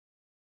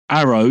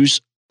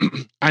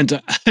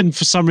 and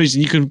for some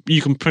reason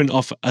you can print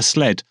off a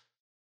sled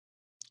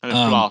And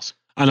a flask.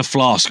 And a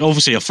flask.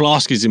 Obviously, a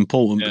flask is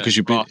important because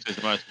you. Flask is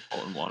the most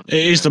important one.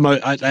 It is the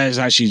most. That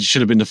actually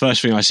should have been the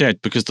first thing I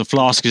said because the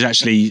flask is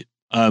actually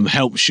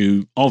helps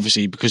you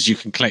obviously because you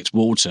can collect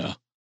water,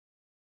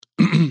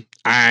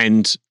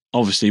 and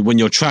obviously when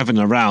you're traveling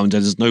around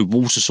and there's no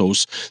water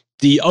source,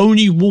 the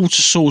only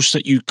water source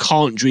that you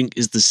can't drink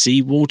is the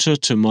seawater,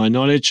 to my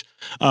knowledge.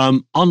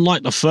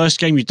 Unlike the first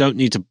game, you don't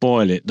need to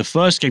boil it. The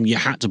first game you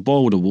had to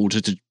boil the water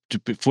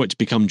for it to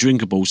become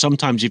drinkable.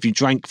 Sometimes if you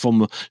drank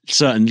from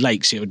certain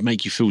lakes, it would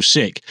make you feel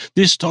sick.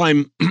 This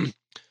time,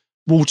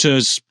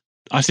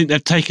 I think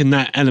they've taken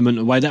that element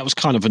away. That was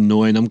kind of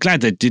annoying. I'm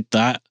glad they did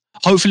that.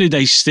 Hopefully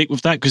they stick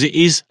with that because it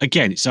is,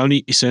 again,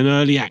 it's an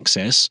early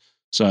access.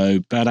 So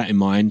bear that in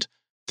mind.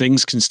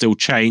 Things can still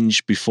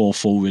change before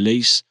full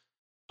release.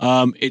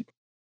 I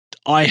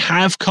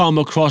have come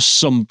across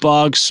some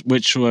bugs,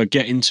 which we'll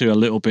get into a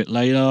little bit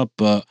later,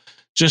 but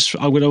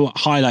I'm going to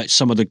highlight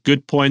some of the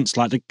good points.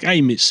 Like the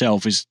game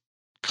itself is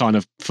kind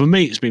of, for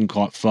me, it's been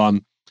quite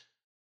fun.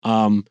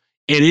 It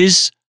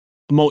is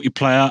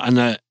multiplayer,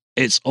 and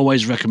it's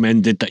always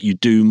recommended that you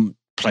do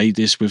play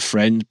this with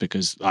friends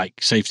because, like,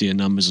 safety in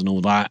numbers and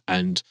all that.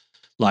 And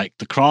like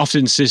the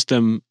crafting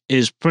system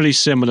is pretty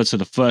similar to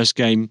the first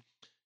game.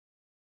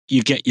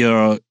 You get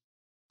your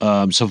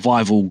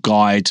survival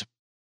guide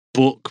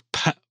book,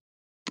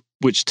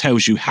 which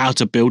tells you how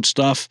to build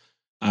stuff,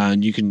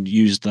 and you can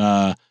use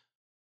the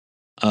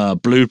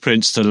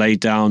blueprints to lay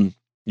down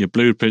your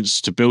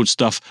blueprints to build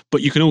stuff,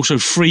 but you can also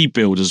free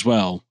build as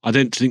well. I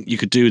didn't think you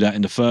could do that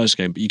in the first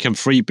game, but you can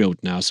free build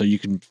now, so you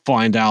can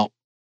find out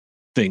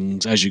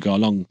things as you go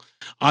along.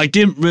 I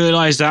didn't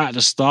realize that at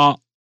the start.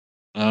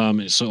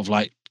 It sort of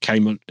like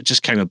came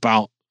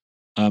about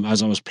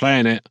as I was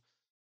playing it,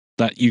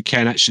 that you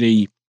can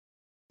actually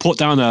put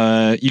down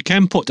a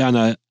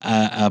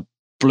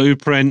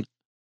blueprint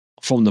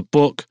from the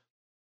book.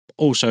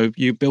 Also,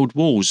 you build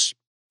walls.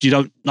 You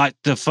don't, like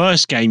the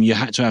first game, you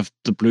had to have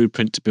the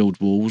blueprint to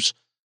build walls.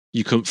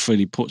 You couldn't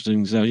really put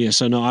things there. Yeah,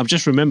 so no, I'm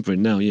just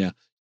remembering now. Yeah,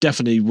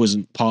 definitely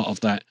wasn't part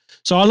of that.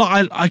 So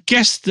I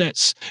guess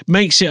that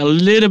makes it a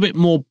little bit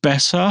more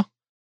better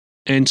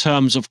in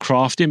terms of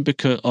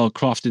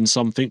crafting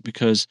something,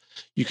 because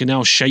you can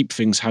now shape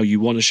things how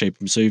you want to shape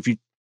them. So if you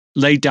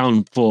lay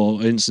down,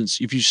 for instance,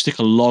 if you stick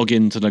a log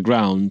into the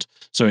ground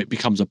so it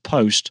becomes a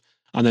post,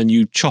 and then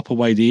you chop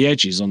away the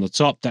edges on the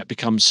top, that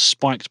becomes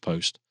spiked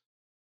post.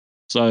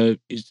 So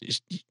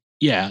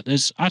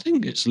I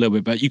think it's a little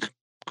bit better. You can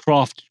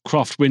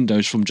craft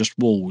windows from just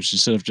walls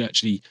instead of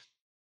actually,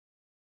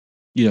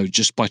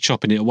 just by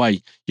chopping it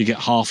away. You get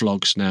half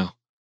logs now.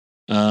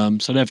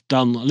 So they've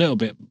done a little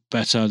bit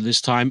better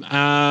this time.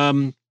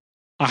 I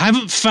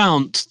haven't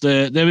found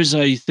there is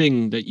a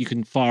thing that you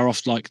can fire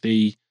off, like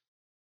the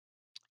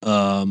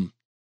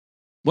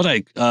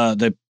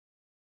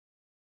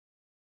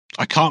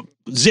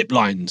zip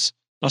lines.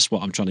 That's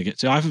what I'm trying to get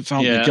to. I haven't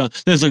found the gun.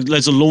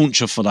 There's a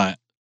launcher for that.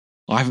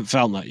 I haven't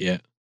found that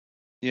yet.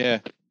 Yeah.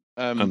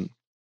 I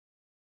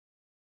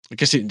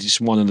guess it's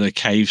one of the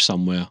caves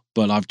somewhere,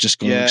 but I've just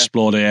got to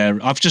explore the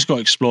area. I've just got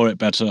to explore it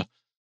better.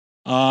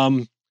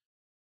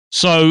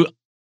 So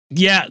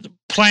yeah,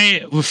 play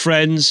it with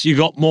friends. You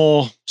got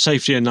more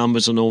safety in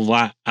numbers and all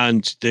that,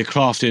 and the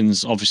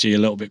crafting's obviously a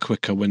little bit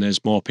quicker when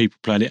there's more people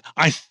playing it.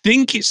 I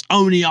think it's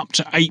only up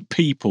to 8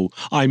 people.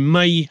 I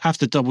may have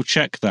to double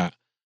check that,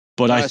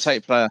 but it's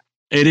 8 player.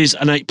 It is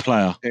an 8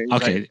 player.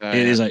 Okay,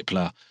 it is 8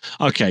 player.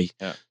 Okay,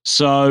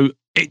 so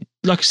it,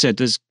 like I said,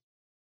 there's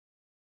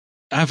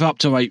have up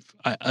to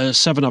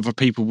 7 other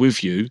people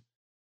with you,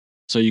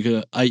 so you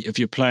got 8 if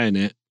you're playing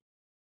it.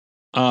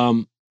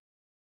 What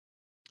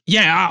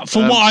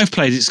I've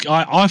played,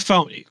 I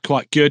felt it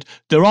quite good.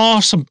 There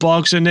are some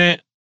bugs in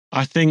it.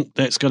 I think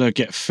that's going to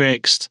get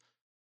fixed.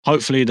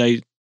 Hopefully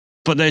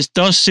but there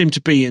does seem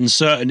to be in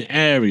certain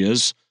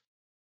areas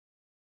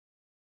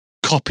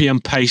copy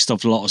and paste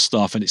of a lot of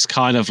stuff, and it's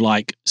kind of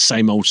like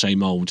same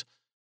old,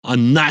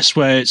 and that's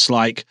where it's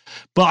like.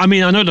 But I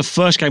mean, I know the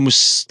first game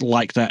was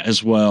like that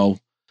as well.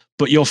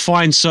 But you'll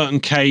find certain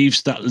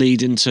caves that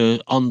lead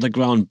into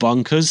underground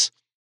bunkers,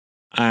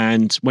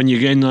 and when you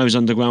get in those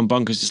underground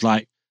bunkers, it's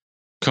like,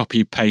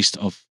 copy paste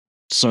of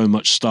so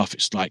much stuff.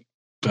 It's like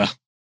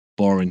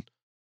boring.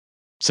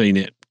 Seen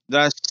it.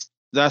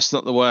 That's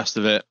not the worst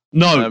of it.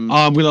 No, I'm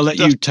going to let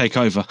you take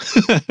over.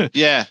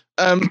 Yeah.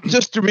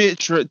 Just to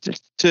reiterate,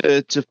 just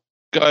to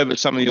go over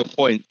some of your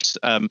points.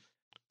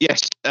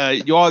 Yes,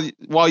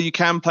 while you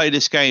can play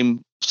this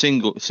game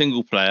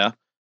single player,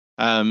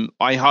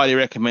 I highly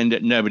recommend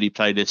that nobody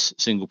play this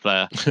single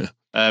player.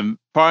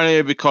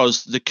 Primarily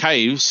because the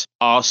caves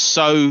are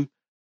so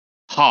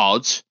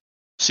hard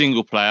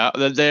single player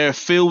that they're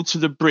filled to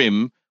the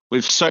brim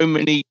with so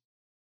many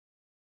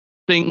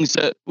things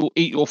that will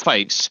eat your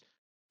face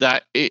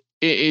that you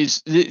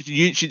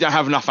actually don't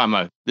have enough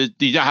ammo.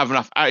 You don't have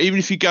enough. Even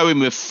if you go in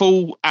with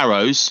full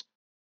arrows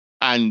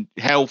and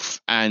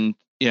health and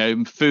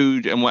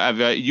food and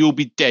whatever, you'll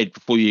be dead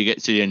before you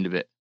get to the end of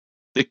it.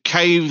 The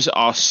caves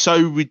are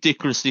so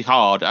ridiculously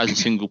hard as a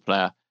single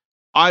player.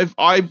 I've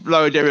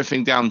lowered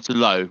everything down to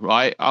low.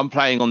 Right, I'm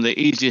playing on the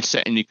easiest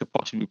setting you could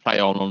possibly play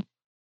on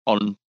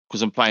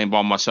because I'm playing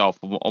by myself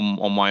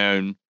on my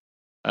own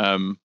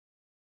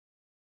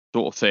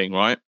sort of thing.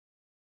 Right,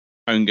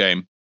 own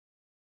game.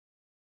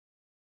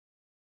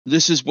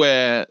 This is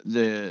where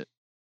the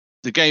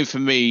game for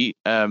me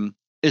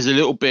is a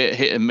little bit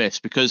hit and miss,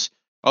 because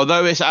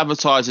although it's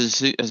advertised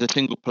as a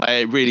single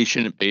player, it really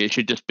shouldn't be. It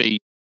should just be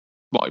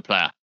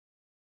multiplayer,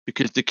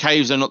 because the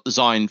caves are not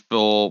designed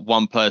for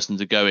one person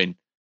to go in.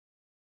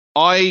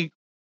 I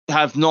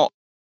have not,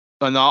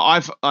 and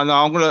I'm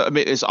going to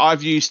admit this,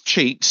 I've used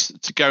cheats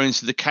to go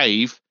into the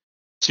cave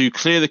to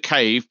clear the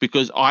cave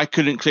because I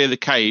couldn't clear the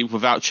cave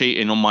without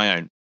cheating on my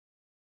own.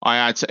 I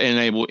had to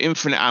enable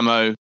infinite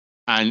ammo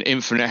and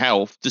infinite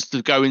health just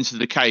to go into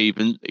the cave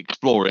and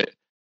explore it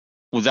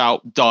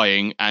without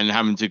dying and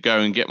having to go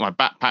and get my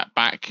backpack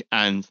back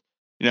and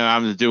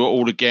having to do it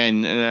all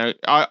again.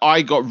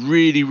 I got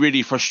really,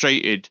 really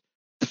frustrated.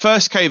 The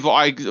first cave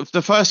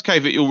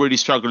that you'll really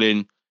struggle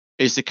in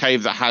is the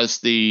cave that has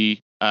has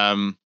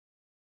an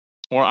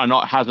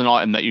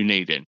item that you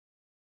need in.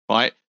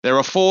 Right, there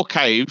are 4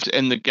 caves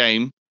in the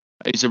game.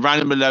 It's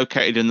randomly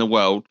located in the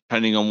world,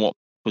 depending on what.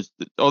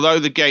 Although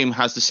the game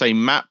has the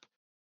same map,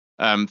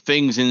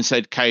 things in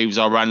said caves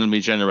are randomly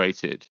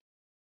generated.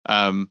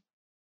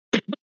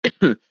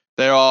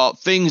 There are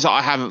things that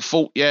I haven't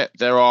fought yet.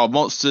 There are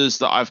monsters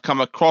that I've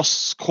come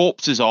across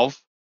corpses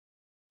of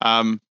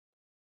that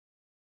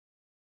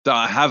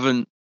I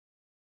haven't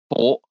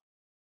fought,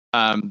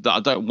 that I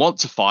don't want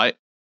to fight.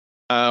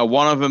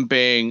 One of them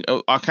being,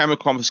 I came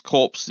across this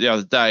corpse the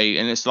other day,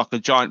 and it's like a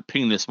giant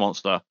penis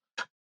monster.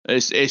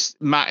 It's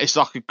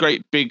like a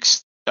great big.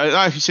 I don't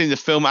know if you've seen the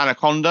film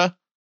Anaconda.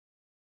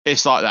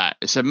 It's like that.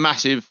 It's a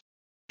massive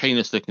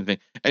penis-looking thing.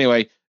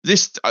 Anyway,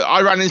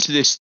 I ran into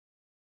this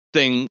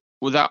thing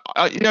without,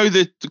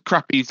 the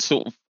crappy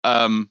sort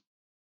of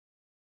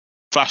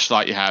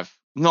flashlight you have.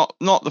 Not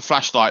the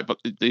flashlight, but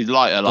the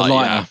lighter. The lighter, you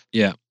have.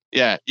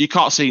 Yeah. You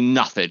can't see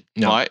nothing,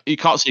 right? You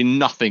can't see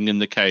nothing in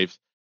the caves.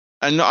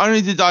 And not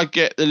only did I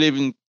get the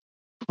living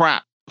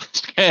crap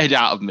scared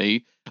out of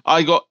me,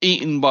 I got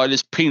eaten by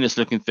this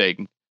penis-looking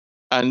thing.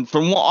 And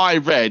from what I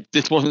read,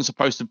 this wasn't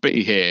supposed to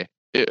be here.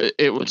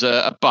 It was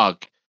a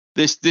bug.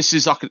 This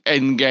is like an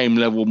end game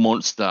level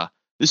monster.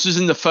 This was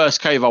in the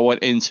first cave I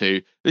went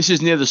into. This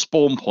is near the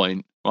spawn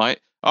point, right?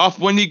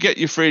 When you get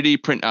your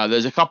 3D printer,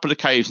 there's a couple of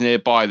caves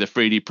nearby the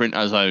 3D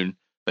printer zone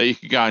that you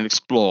can go and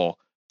explore.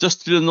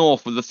 Just to the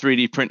north of the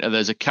 3D printer,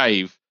 there's a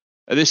cave.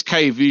 This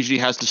cave usually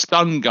has the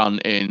stun gun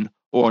in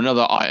or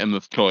another item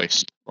of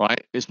choice,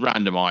 right? It's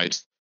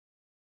randomized.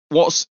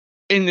 What's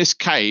in this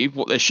cave,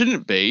 what there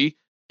shouldn't be,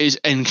 is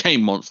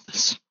endgame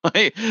monsters,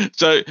 right?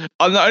 So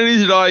not only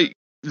did I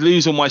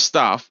lose all my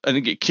stuff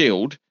and get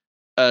killed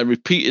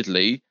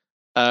repeatedly,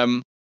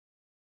 I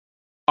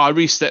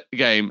reset the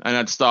game and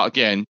had to start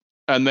again.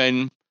 And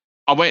then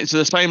I went to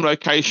the same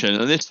location,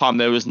 and this time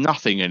there was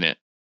nothing in it.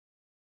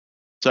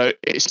 So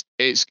it's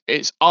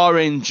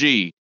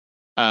RNG.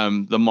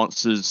 The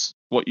monsters,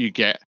 what you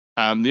get.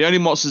 The only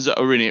monsters that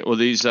are in it were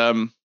these.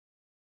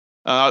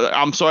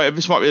 I'm sorry,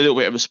 this might be a little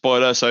bit of a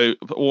spoiler. So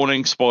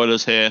warning,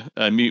 spoilers here.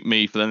 Mute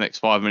me for the next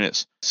 5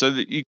 minutes. So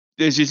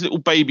there's these little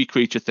baby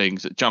creature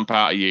things that jump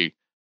out at you.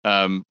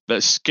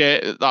 That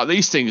scare. Like,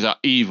 these things are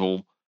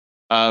evil.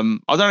 I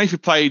don't know if you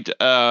played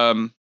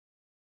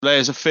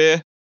Layers of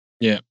Fear.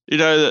 Yeah. You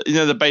know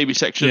the baby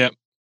section. Yeah.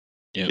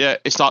 Yeah,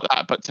 it's like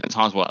that, but 10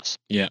 times worse.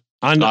 Yeah,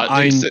 and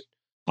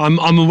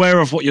I'm aware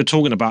of what you're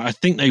talking about. I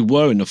think they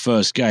were in the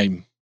first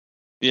game.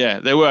 Yeah,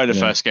 they were in the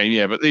first game.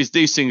 Yeah, but these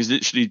things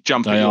literally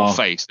jump in your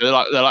face. They're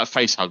like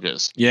face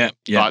huggers. Yeah.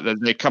 Like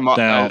they come up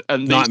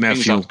and these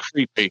things are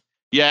creepy.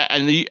 Yeah,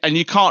 and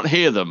you can't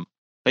hear them.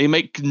 They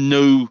make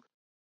no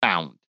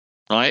sound.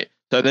 Right,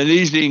 so they're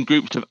usually in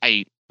groups of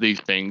 8. These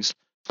things.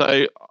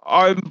 So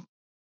I'm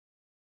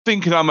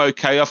thinking I'm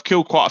okay. I've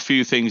killed quite a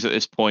few things at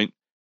this point.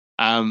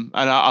 And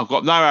I've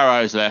got no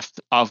arrows left.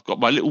 I've got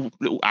my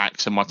little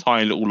axe and my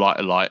tiny little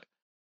light.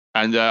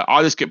 And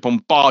I just get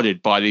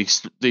bombarded by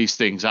these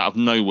things out of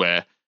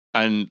nowhere,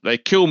 and they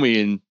kill me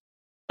in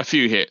a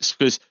few hits.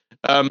 Because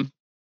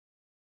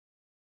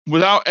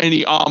without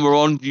any armor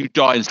on, you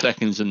die in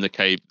seconds in the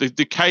cave.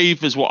 The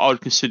cave is what I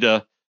would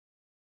consider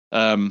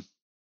like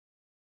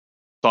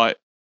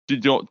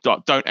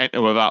don't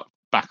enter without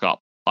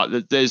backup.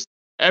 Like there's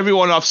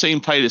everyone I've seen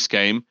play this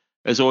game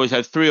has always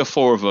had 3 or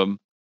 4 of them,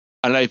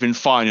 and they've been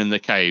fine in the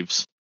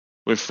caves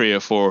with 3 or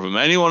 4 of them.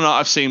 Anyone that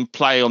I've seen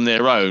play on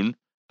their own,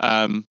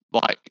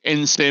 like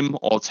InSim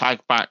or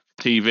Tagback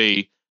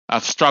TV,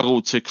 have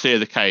struggled to clear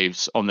the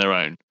caves on their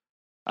own.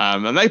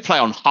 And they play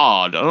on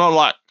hard, and I'm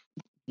like,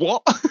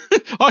 what?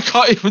 I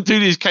can't even do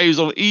these caves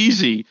on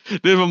easy,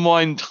 never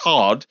mind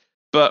hard.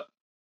 But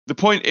the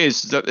point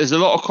is that there's a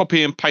lot of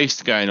copy and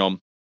paste going on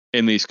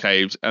in these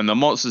caves, and the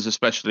monsters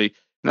especially.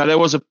 Now, there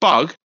was a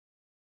bug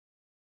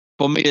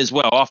for me as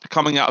well after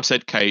coming out of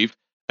said cave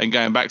and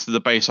going back to the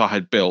base I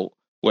had built,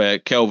 where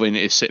Kelvin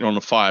is sitting on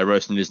the fire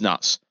roasting his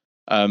nuts.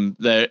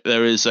 There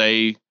is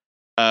a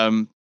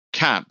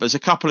camp. There's a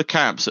couple of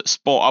camps that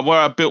spawn where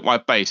I built my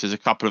base. There's a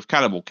couple of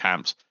cannibal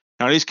camps.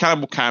 Now, these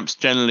cannibal camps,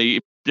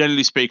 generally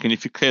speaking,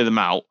 if you clear them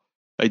out,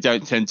 they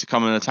don't tend to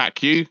come and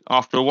attack you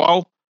after a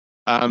while.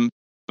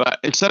 But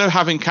instead of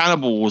having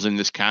cannibals in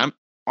this camp,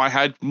 I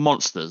had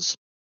monsters.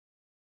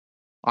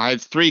 I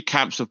had 3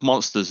 camps of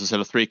monsters instead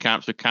of 3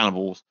 camps of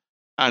cannibals.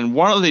 And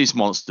one of these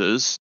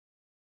monsters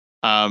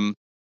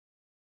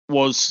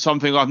was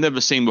something I've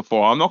never seen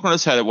before. I'm not going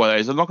to tell it what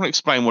it is. I'm not going to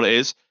explain what it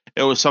is.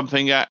 It was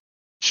something that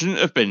shouldn't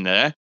have been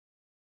there.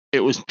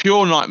 It was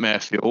pure nightmare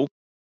fuel.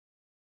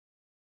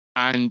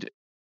 And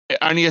it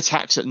only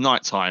attacks at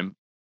night time.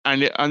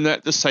 And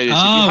let's say this.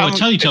 Oh, a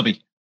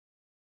Teletubby.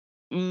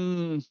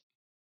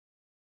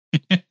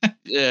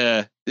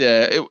 Yeah.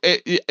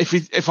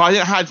 If I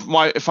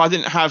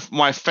didn't have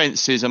my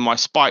fences and my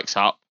spikes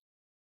up,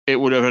 it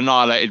would have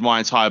annihilated my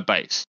entire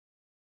base.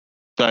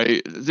 So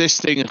this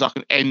thing is like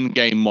an end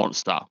game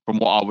monster, from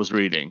what I was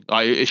reading.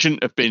 Like, it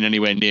shouldn't have been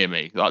anywhere near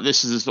me. Like,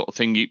 this is the sort of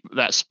thing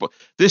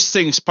this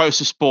thing's supposed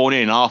to spawn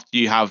in after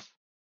you have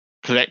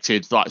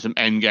collected like some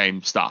end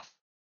game stuff.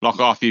 Like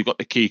after you've got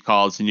the key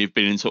cards and you've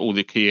been into all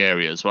the key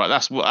areas, right?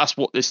 That's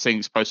what this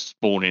thing's supposed to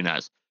spawn in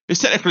as.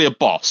 It's technically a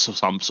boss of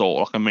some sort,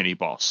 like a mini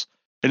boss.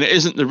 And it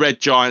isn't the red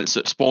giants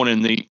that spawn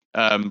in the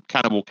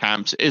cannibal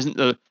camps. It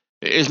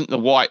isn't the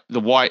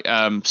white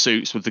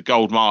suits with the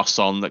gold masks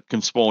on that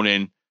can spawn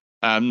in.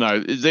 No,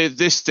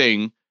 this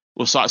thing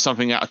was like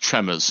something out of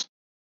Tremors,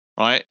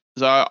 right?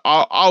 So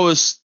I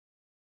was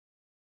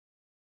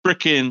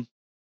freaking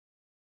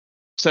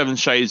 7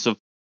 shades of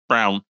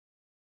brown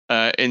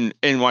in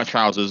my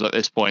trousers at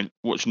this point,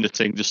 watching the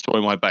thing destroy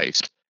my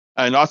base.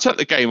 And I took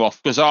the game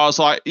off because I was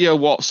like, you know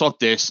what, sod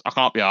this, I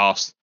can't be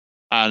arsed.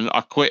 And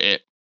I quit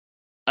it.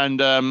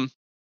 And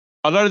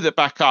I loaded it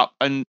back up,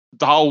 and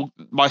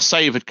my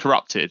save had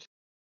corrupted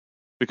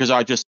because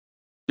I just,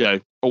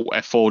 alt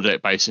F4'd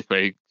it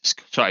basically,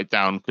 shut it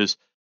down because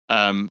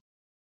I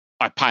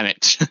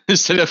panicked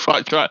instead of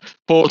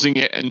pausing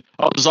it, and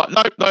I was like,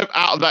 nope,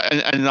 out of that,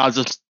 and I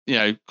just,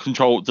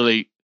 Control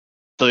deleted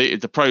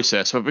the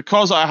process. But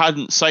because I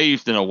hadn't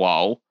saved in a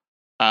while,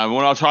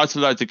 when I tried to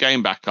load the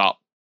game back up,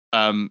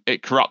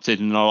 it corrupted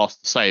and I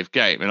lost the save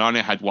game, and I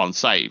only had 1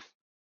 save,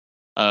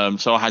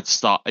 so I had to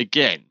start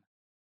again.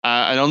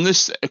 And on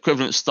this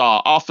equivalent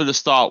start, after the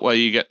start where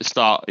you get the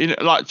start,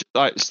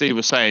 like Steve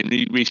was saying,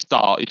 you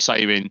restart, you're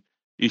saving.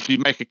 If you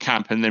make a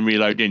camp and then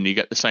reload in, you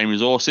get the same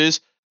resources.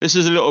 This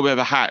is a little bit of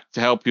a hack to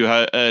help you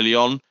early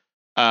on.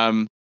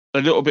 A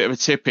little bit of a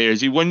tip here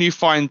is when you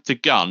find the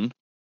gun,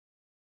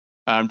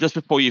 just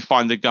before you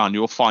find the gun,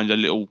 you'll find the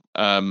little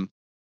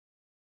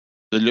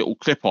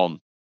clip-on,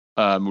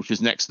 which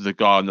is next to the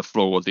guy on the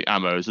floor with the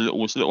ammo. It's a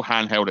little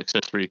handheld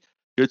accessory.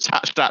 You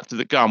attach that to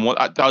the gun. What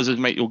that does is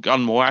make your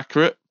gun more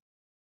accurate.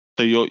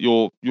 So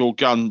your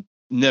gun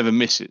never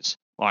misses,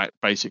 right?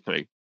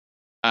 Basically.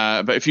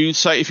 But if you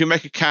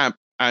make a camp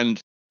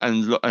and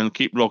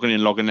keep logging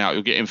in, logging out,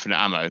 you'll get infinite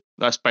ammo.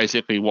 That's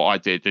basically what I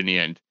did in the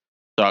end.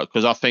 So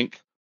because I think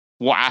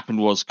what happened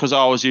was, because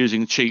I was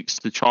using cheats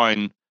to try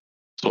and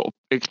sort of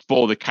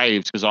explore the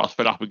caves because I was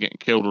fed up and getting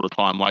killed all the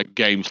time, my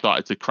game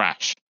started to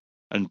crash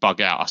and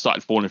bug out. I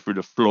started falling through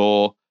the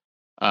floor.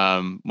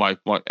 My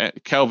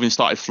Kelvin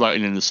started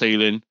floating in the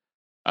ceiling.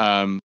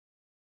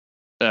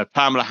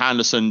 Pamela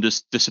Henderson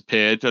just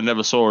disappeared. I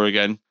never saw her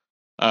again.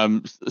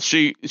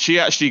 She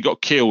actually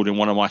got killed in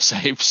one of my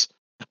saves.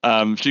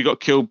 She got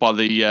killed by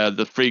the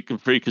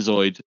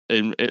freakazoid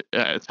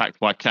attacked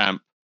my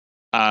camp.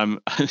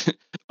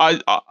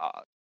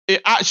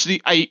 It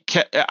actually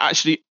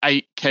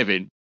ate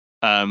Kevin,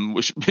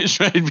 which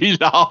made me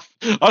laugh.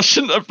 I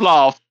shouldn't have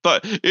laughed,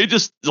 but it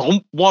just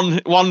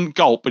one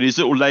gulp and his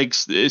little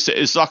legs.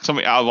 It's like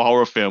something out of a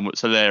horror film.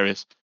 It's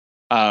hilarious.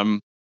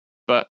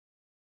 But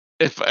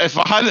if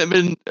I hadn't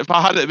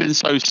been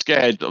so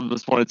scared, I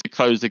just wanted to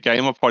close the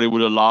game, I probably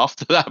would have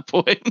laughed at that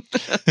point.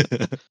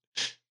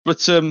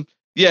 But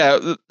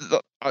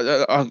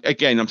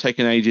again, I'm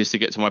taking ages to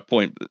get to my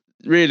point. But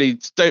really,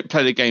 don't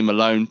play the game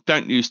alone.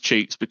 Don't use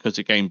cheats because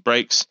the game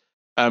breaks.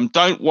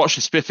 Don't watch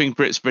the Spiffing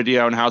Brits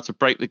video on how to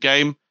break the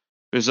game,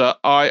 because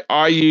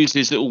I use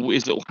his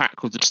little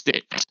hack with the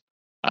sticks,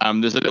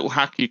 There's a little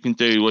hack you can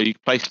do where you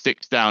place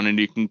sticks down and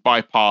you can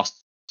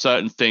bypass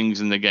certain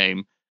things in the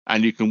game,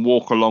 and you can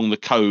walk along the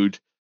code,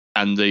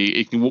 and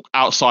you can walk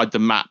outside the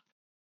map.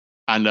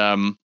 And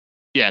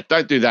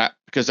don't do that,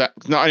 because that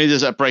not only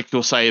does that break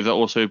your save, that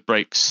also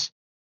breaks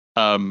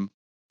the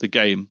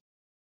game,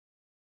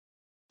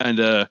 and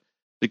the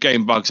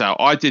game bugs out.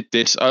 I did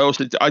this.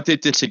 I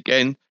did this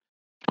again,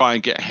 try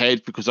and get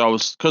ahead, because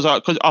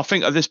I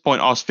think at this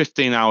point I was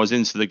 15 hours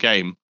into the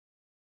game,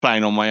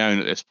 playing on my own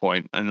at this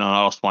point, and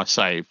I lost my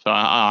save. So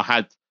I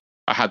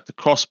had the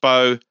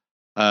crossbow,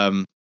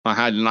 I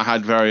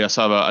had various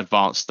other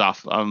advanced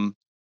stuff.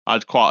 I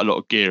had quite a lot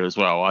of gear as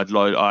well. I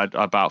had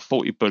about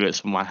 40 bullets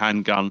for my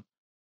handgun,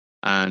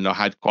 and I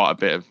had quite a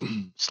bit of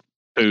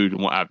food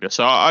and what have you.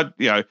 So I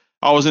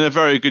was in a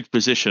very good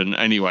position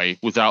anyway,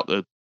 without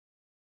the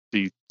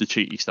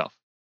cheaty stuff.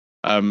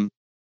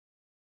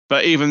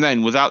 But even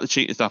then, without the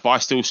cheating stuff, I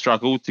still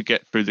struggled to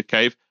get through the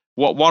cave.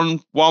 One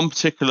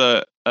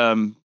particular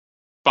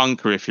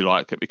bunker, if you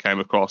like, that we came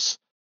across.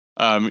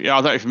 I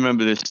don't know if you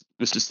remember this,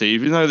 Mr.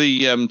 Steve. You know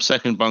the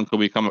second bunker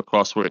we come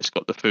across where it's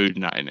got the food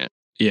and that in it?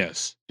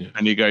 Yes. Yeah.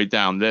 And you go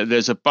down.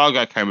 There's a bug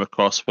I came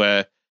across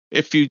where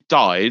if you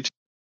died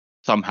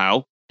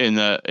somehow in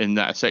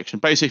that section,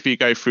 basically if you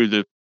go through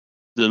the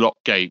lock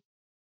gate,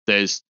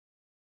 there's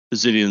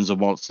zillions of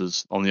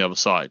monsters on the other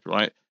side,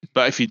 right?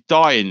 But if you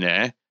die in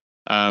there,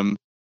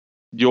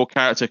 your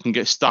character can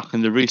get stuck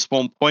in the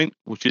respawn point,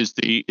 which is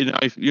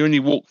if you only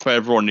walk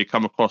further on, you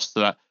come across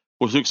to that,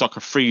 which looks like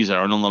a freezer,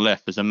 and on the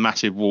left there's a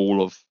massive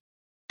wall of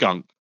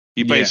gunk.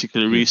 You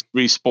basically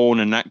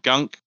respawn in that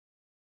gunk,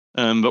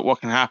 but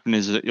what can happen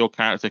is that your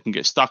character can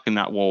get stuck in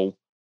that wall,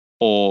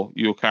 or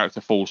your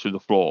character falls through the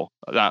floor.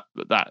 That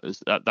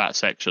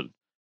section.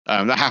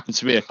 That happened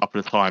to me a couple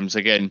of times.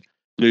 Again,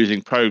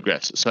 losing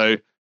progress. So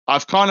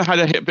I've kind of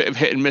had a bit of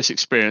hit and miss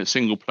experience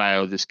single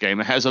player with this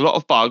game. It has a lot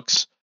of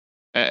bugs.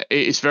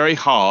 It's very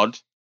hard.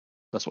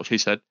 That's what she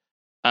said.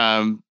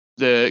 Kevin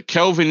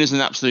is an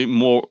absolute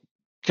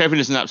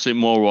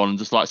moron and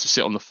just likes to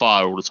sit on the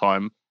fire all the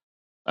time.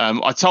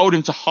 I told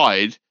him to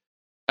hide.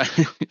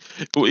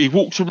 He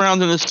walked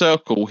around in a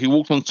circle. He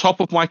walked on top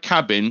of my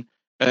cabin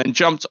and then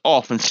jumped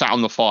off and sat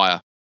on the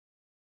fire.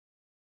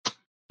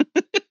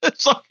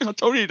 It's like, I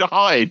told you to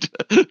hide.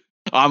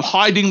 I'm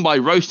hiding by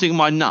roasting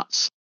my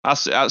nuts.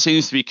 That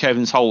seems to be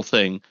Kevin's whole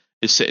thing,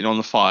 is sitting on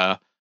the fire.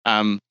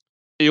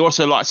 He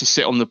also likes to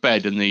sit on the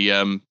bed in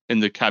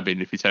the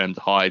cabin if you tell him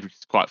to hide, which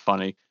is quite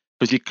funny,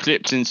 because he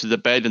clips into the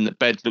bed and the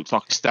bed looks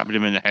like it's stabbing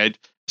him in the head.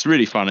 It's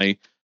really funny.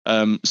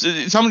 So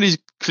some of these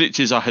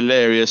glitches are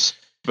hilarious,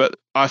 but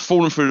I've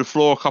fallen through the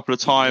floor a couple of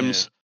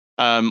times.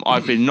 Yeah.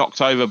 I've been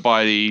knocked over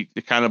by the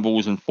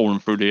cannibals and fallen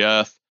through the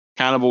earth.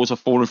 Cannibals have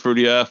fallen through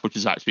the earth, which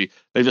is actually,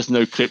 they just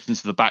no clipped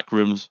into the back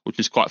rooms, which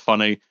is quite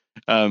funny.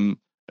 And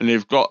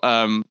they've got,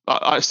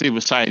 like Steve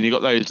was saying, you've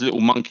got those little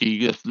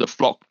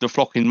the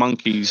flocking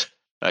monkeys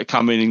that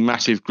come in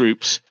massive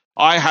groups.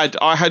 I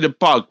had a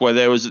bug where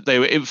they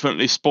were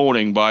infinitely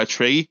spawning by a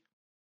tree.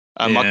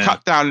 I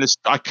cut down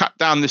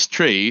this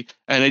tree,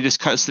 and they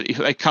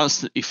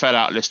constantly fell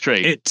out of this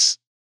tree.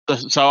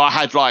 So I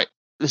had like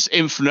this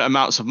infinite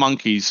amounts of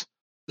monkeys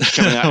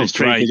coming out of this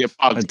tree.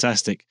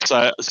 Fantastic.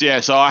 So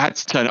I had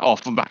to turn it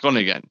off and back on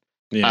again.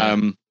 Yeah.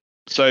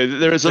 So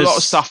there is a lot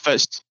of stuff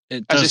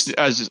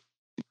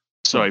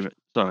sorry.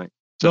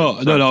 No,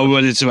 I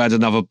wanted to add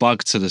another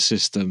bug to the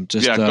system.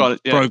 Just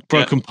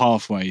broken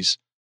pathways.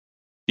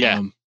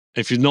 Yeah.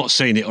 If you've not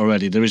seen it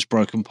already, there is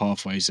broken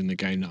pathways in the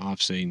game that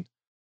I've seen,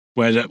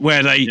 where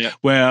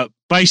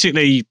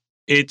basically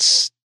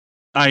it's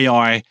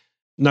AI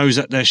knows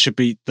that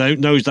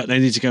knows that they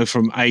need to go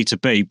from A to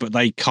B, but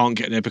they can't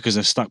get there because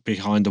they're stuck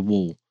behind a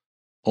wall,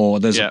 or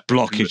there's a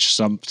blockage.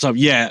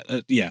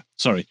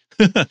 Sorry.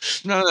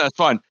 No, that's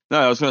fine. No,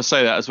 I was going to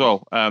say that as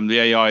well. The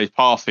AI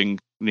pathing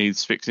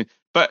needs fixing,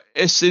 but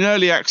it's in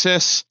early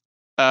access.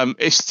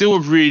 It's still a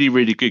really,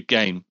 really good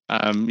game.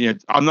 I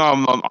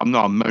know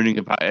I'm moaning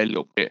about it a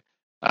little bit,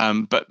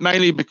 but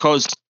mainly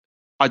because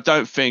I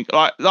don't think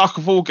like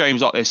of all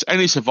games like this,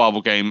 any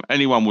survival game,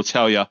 anyone will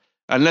tell you,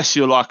 unless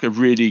you're like a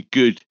really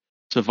good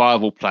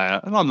survival player,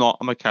 and I'm not.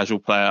 I'm a casual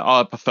player.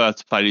 I prefer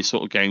to play these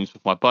sort of games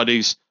with my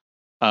buddies,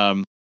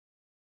 and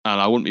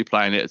I wouldn't be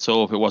playing it at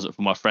all if it wasn't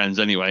for my friends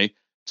anyway.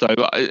 So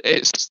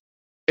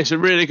it's a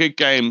really good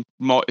game.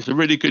 It's a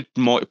really good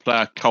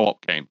multiplayer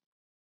co-op game,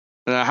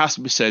 and it has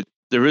to be said,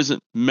 there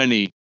isn't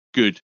many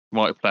good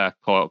multiplayer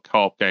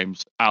co-op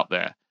games out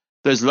there.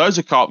 There's loads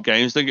of co-op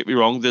games. Don't get me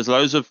wrong. There's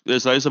loads of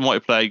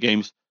multiplayer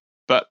games,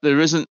 but there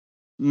isn't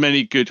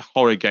many good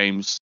horror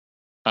games.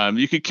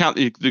 You could count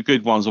the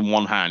good ones on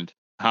one hand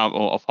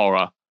of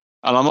horror,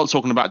 and I'm not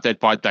talking about Dead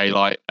by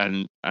Daylight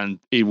and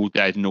Evil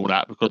Dead and all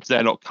that, because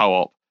they're not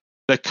co-op.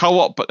 They're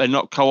co-op, but they're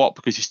not co-op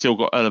because you still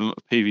got element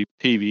of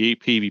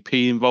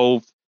PvP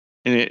involved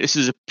in it. This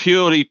is a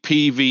purely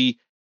PvE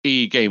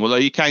game, although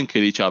you can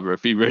kill each other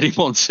if you really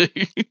want to.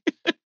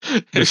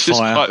 It's just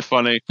quite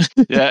funny.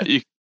 Yeah,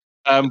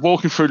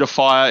 Walking through the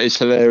fire is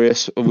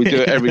hilarious. We do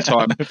it every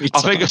time. Every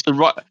I think time. it's the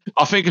right.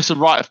 I think it's a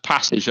rite of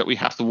passage that we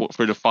have to walk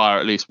through the fire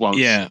at least once.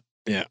 Yeah.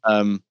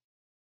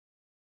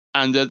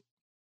 And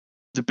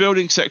the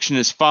building section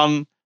is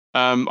fun.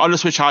 I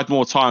just wish I had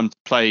more time to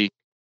play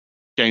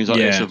games like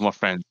this with my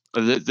friends.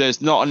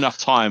 There's not enough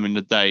time in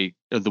the day,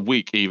 of the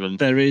week, even.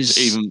 There is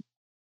even.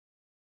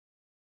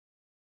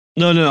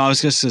 No. I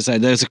was just going to say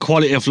there's a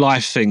quality of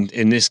life thing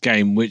in this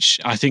game, which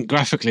I think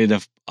graphically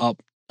they've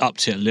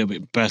upped it a little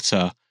bit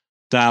better.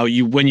 Now,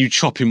 when you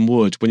chop in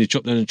wood, when you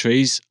chop down the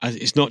trees,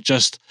 it's not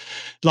just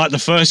like the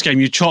first game.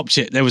 You chopped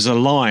it, there was a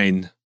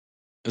line.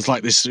 It's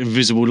like this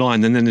invisible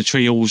line, and then the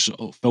tree all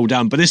fell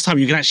down. But this time,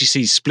 you can actually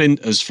see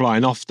splinters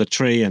flying off the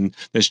tree, and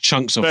there's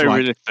chunks of very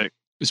realistic.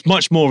 It's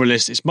much more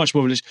realistic.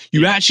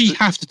 You actually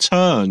have to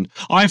turn.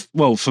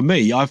 For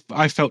me, I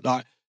felt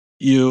like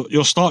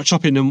you'll start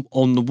chopping them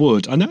on the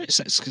wood. I know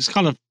it's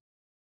kind of.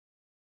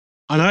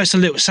 I know it's a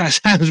little.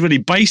 Sounds really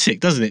basic,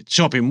 doesn't it?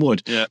 Chopping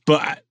wood. Yeah.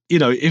 But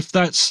if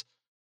that's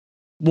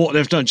what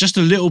they've done, just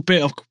a little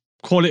bit of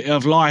quality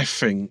of life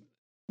thing,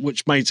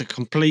 which makes a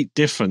complete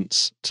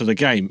difference to the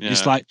game. Yeah.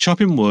 It's like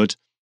chopping wood.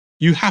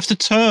 You have to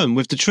turn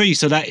with the tree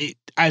so that it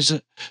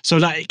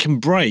can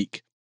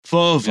break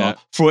further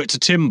for it to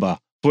timber,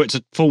 for it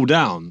to fall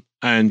down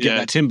and get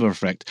that timber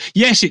effect.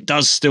 Yes, it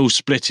does still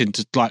split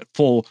into like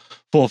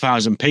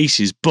 4,000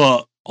 pieces,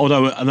 but and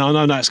I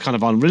know that's kind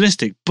of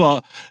unrealistic,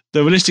 but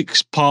the realistic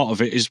part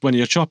of it is when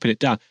you're chopping it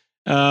down.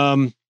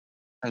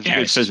 There's a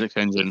good physics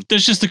engine.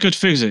 There's just a good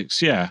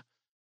physics, yeah.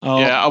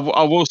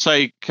 I will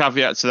say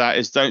caveat to that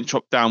is don't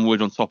chop down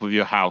wood on top of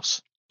your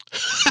house.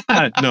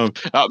 No.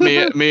 Me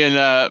and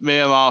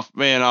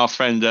our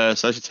friend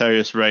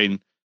Sagittarius Rain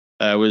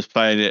was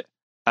playing it,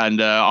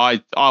 and I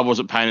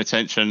wasn't paying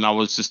attention. I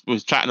was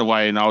chatting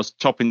away, and I was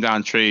chopping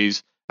down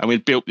trees, and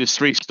we'd built this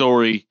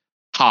 3-story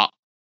hut.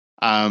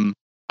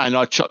 And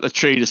I chopped the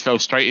tree, just fell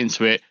straight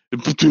into it,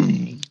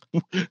 and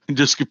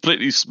just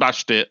completely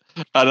smashed it.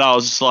 And I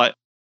was just like,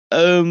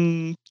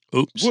 oops.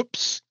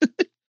 Whoops.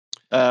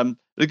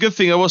 The good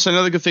thing,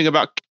 another good thing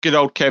about good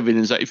old Kevin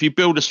is that if you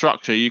build a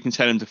structure, you can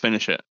tell him to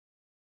finish it.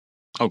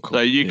 Oh, cool.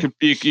 So you could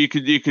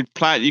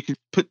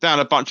put down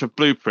a bunch of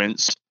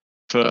blueprints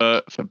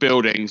for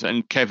buildings,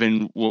 and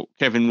Kevin will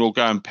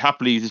go and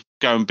happily just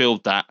go and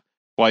build that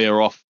while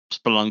you're off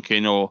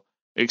spelunking or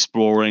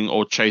exploring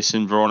or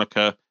chasing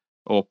Veronica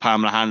or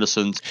Pamela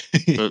Henderson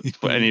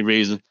for any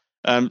reason.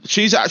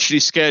 She's actually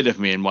scared of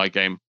me in my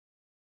game.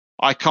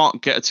 I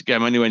can't get her to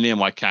go anywhere near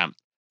my camp.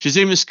 She's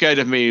even scared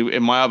of me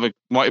in my other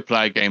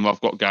multiplayer game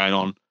I've got going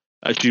on.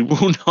 She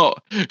will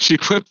not. This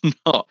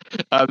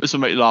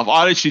will make you laugh.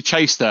 I actually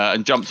chased her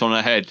and jumped on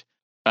her head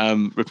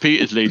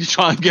repeatedly to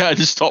try and get her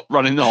to stop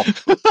running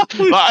off.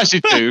 Like as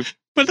you do.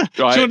 But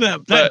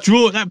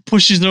that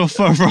pushes her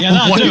further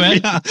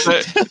away.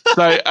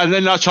 And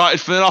then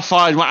I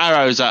fired my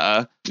arrows at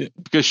her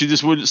because she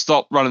just wouldn't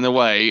stop running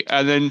away.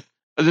 And then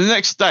the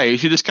next day,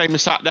 she just came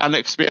and sat down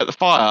next to me at the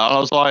fire. And I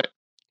was like,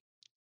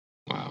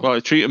 wow. Well,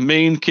 treat them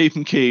mean, keep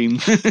them keen.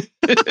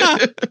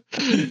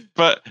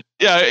 But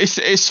yeah,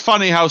 it's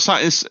funny how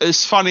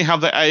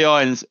the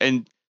AI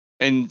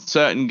in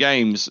certain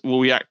games will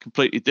react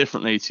completely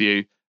differently to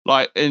you.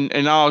 Like in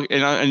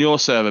your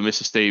server,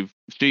 Mr. Steve,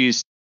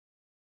 she's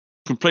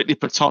completely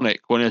platonic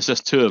when it's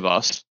just 2 of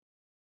us.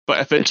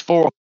 But if it's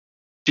 4,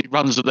 she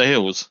runs to the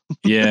hills.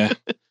 Yeah.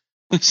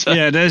 So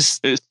yeah,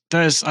 there's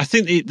I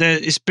think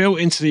it's built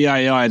into the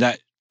AI that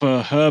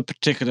for her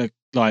particular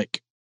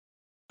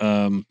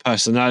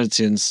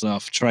personality and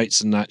stuff,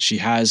 traits and that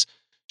she's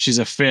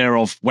a fear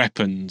of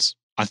weapons.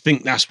 I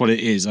think that's what it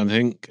is. I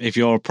think if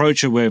you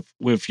approach her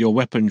with your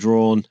weapon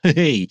drawn,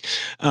 then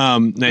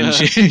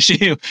she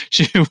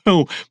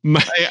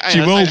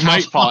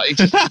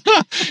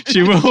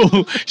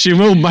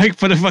will make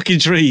for the fucking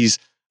trees.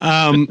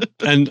 And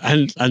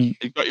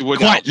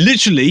quite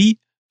literally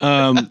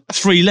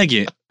 3-leg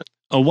it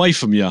away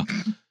from you.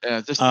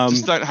 Yeah, just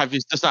don't have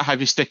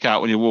your stick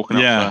out when you're walking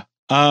up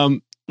there.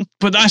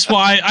 But that's what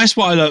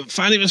I learned,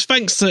 and it was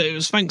thanks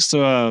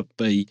to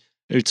B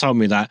who told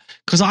me that,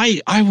 because I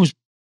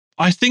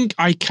think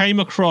I came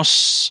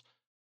across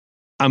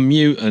a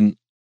mutant,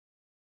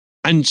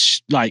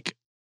 and I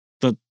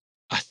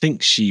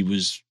think she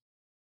was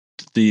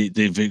the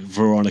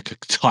Veronica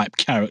type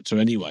character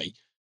anyway.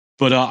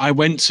 But I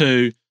went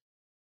to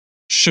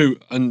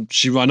shoot and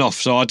she ran off,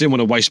 so I didn't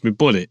want to waste my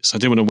bullets. I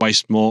didn't want to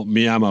waste my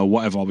ammo,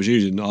 whatever I was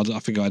using. I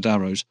think I had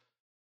arrows.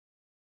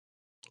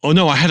 Oh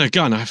no, I had a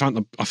gun. I found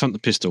the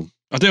pistol.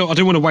 I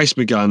didn't want to waste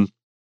my gun,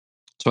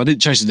 so I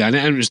didn't chase it down.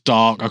 And it was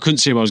dark. I couldn't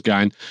see where I was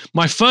going.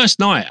 My first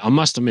night, I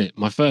must admit,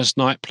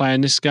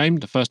 playing this game,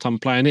 the first time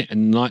playing it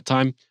in the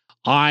nighttime,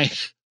 I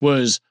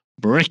was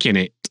bricking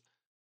it.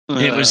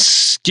 It was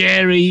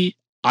scary.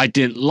 I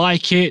didn't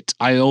like it.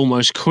 I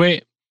almost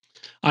quit.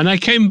 And I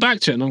came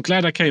back to it, and I'm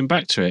glad I came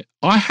back to it.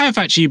 I have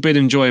actually been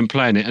enjoying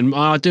playing it, and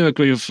I do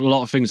agree with a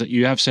lot of things that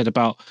you have said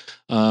about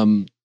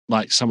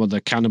like some of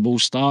the cannibal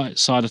side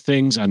of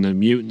things and the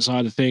mutant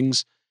side of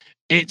things.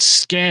 It's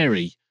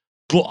scary,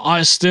 but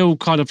I still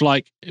kind of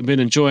like been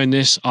enjoying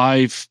this.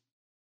 I've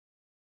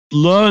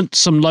learned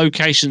some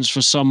locations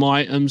for some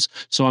items,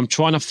 so I'm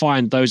trying to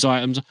find those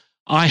items.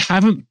 I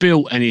haven't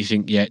built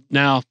anything yet.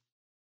 Now,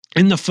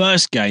 in the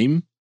first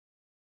game,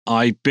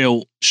 I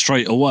built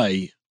straight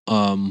away.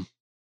 I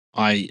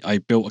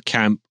built a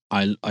camp.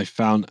 I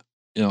found,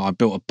 I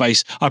built a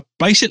base. I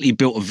basically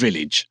built a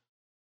village.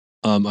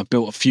 I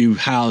built a few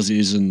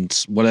houses and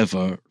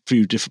whatever, a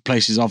few different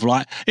places. I've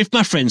like, if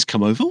my friends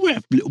come over, we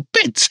have little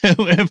beds.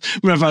 we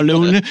have our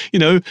little,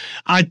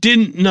 I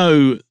didn't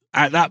know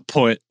at that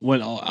point,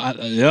 when at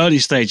the early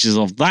stages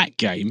of that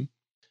game,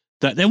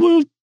 that there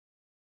were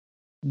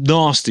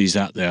nasties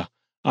out there,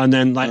 and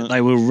then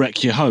they will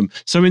wreck your home.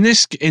 So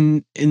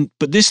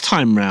but this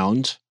time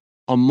round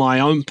on my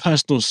own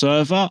personal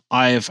server,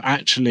 I have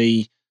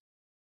actually,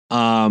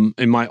 my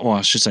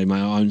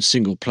own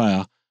single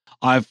player,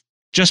 I've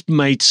just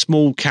made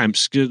small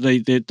camps,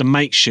 the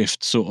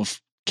makeshift sort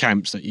of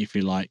camps that, if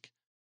you like,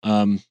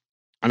 and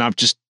I'm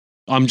just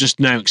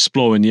now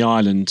exploring the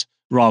island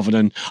rather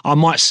than I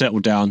might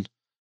settle down,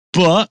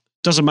 but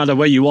doesn't matter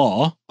where you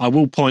are. I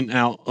will point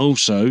out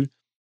also,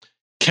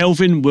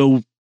 Kelvin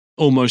will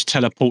almost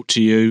teleport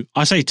to you.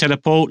 I say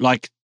teleport,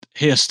 like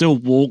he'll still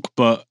walk,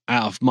 but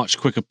at a much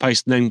quicker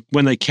pace. And then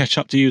when they catch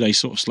up to you, they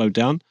sort of slow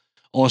down,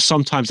 or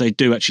sometimes they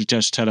do actually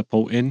just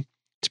teleport in,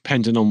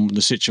 depending on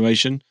the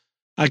situation.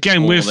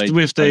 Again, with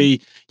the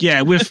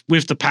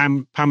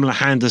Pamela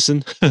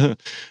Henderson,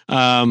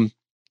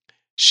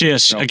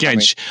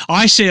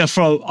 I see her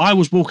from. I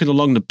was walking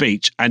along the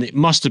beach, and it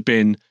must have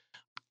been,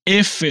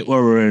 if it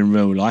were in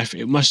real life,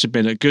 it must have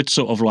been a good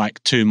sort of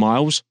like 2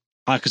 miles.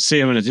 I could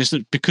see her in a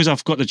distance because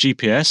I've got the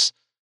GPS.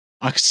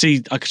 I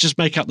could just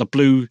make out the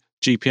blue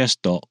GPS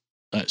dot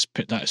that's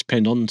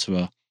pinned onto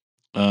her,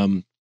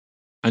 and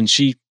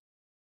she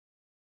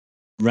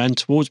ran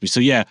towards me. So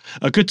yeah,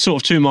 a good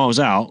sort of 2 miles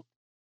out.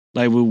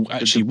 They will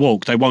actually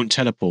walk. They won't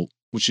teleport,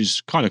 which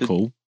is kind of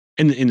cool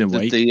in a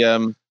way. Did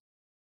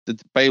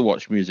the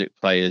Baywatch music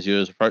play as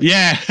yours approached?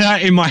 Yeah,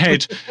 in my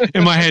head,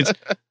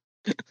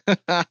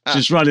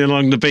 just running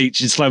along the beach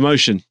in slow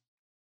motion.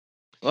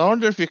 I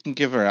wonder if you can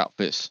give her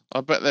outfits.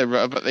 I bet they're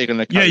going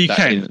to. Yeah, you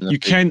can. You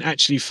can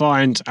actually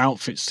find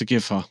outfits to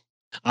give her.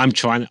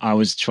 I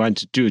was trying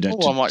to do that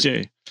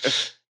today.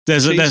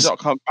 There's not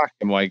come back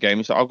in my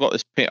game. So I've got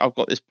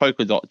this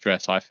polka dot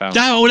dress I found.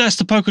 That's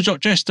the polka dot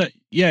dress that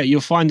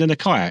you'll find in a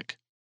kayak.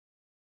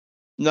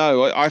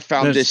 No, I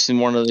found this in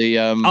one of the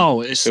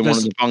one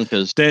of the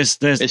bunkers. There's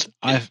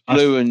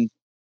blue and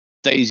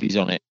daisies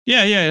on it.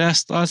 Yeah,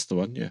 that's the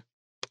one. Yeah.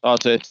 Oh,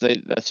 so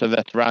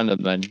that's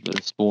random then.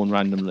 They spawn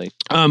randomly.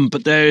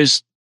 But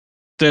there's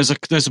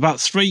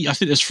about 3. I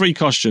think there's 3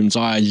 costumes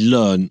I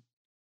learned.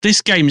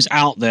 This game's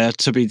out there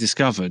to be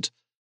discovered.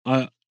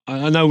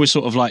 I know we're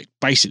sort of like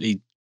basically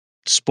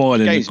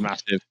spoiling. The game's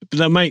massive.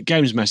 The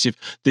game's massive.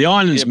 The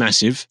island's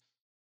massive.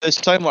 There's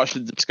so much to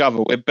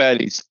discover. We're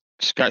barely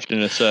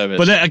scratching the surface.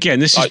 But again,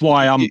 this is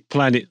why I'm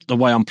playing it the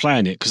way I'm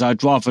playing it, because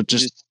I'd rather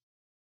just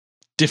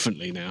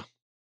differently now.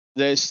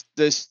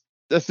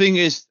 The thing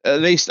is, at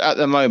least at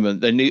the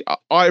moment,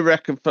 I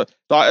reckon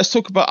let's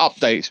talk about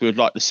updates we'd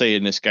like to see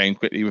in this game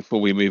quickly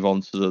before we move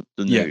on to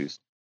the news.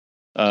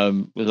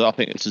 Because I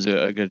think this is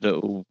a good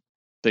little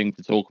thing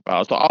to talk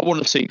about. So I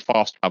want to see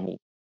fast travel.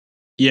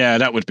 Yeah,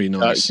 that would be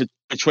nice.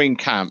 Between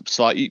camps,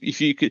 like if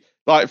you could,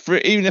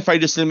 even if they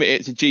just limit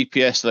it to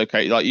GPS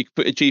located, like you could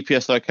put a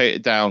GPS locator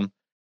down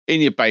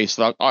in your base.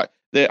 Like I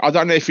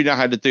don't know if you know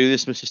how to do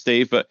this, Mr.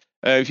 Steve, but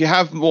if you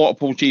have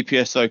multiple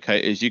GPS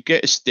locators, you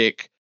get a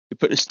stick, you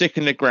put the stick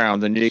in the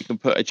ground, and you can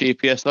put a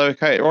GPS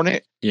locator on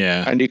it.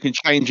 Yeah, and you can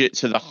change it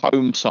to the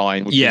home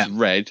sign, which is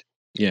red.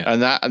 Yeah,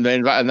 and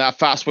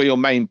that's where your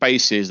main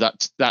base is.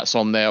 That's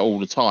on there all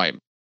the time.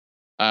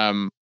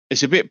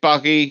 It's a bit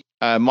buggy.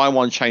 My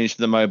one changed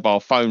to the mobile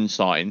phone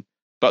sign,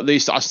 but at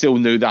least I still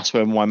knew that's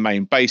where my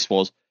main base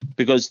was,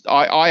 because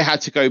I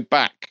had to go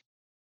back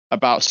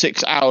about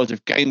 6 hours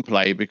of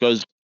gameplay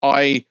because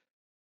I,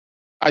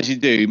 as you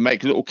do,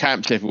 make little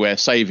camps everywhere,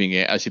 saving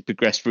it as you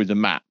progress through the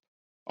map.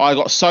 I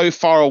got so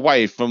far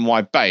away from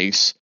my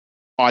base,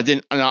 I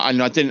didn't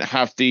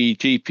have the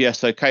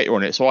GPS locator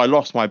on it, so I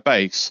lost my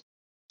base.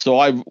 So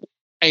I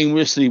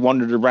aimlessly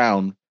wandered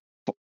around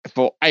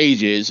for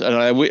ages, and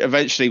I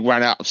eventually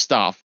ran out of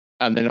stuff,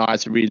 and then I had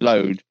to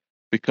reload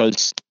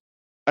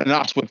and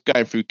that's with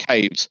going through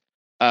caves.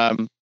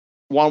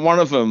 One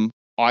of them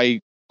I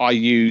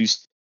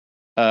used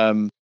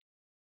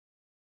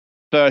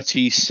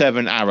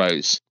 37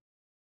 arrows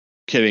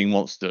killing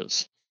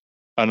monsters,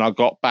 and I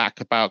got back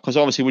because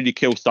obviously when you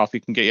kill stuff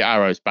you can get your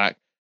arrows back,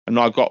 and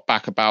I got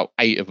back about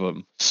 8 of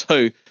them.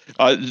 So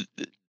I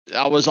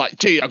was like,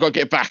 gee, I got to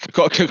get back. I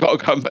got to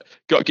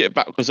get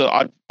back because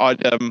I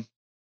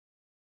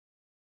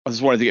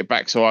just wanted to get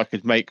back so I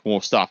could make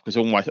more stuff, because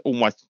I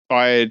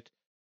had,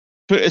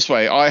 put it this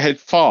way, I had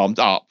farmed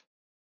up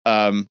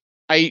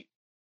 8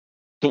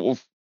 sort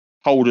of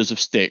holders of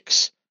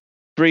sticks,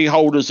 3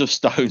 holders of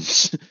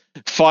stones,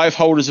 5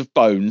 holders of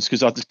bones,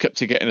 because I just kept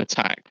getting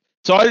attacked,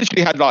 So I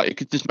literally had like, it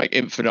could just make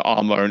infinite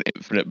armor and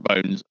infinite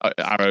bones,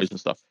 arrows and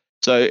stuff.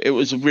 So it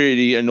was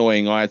really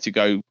annoying. I had to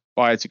go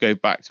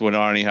back to when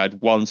I only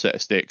had one set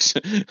of sticks,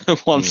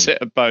 one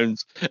set of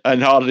bones,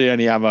 and hardly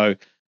any ammo.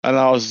 And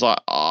I was like,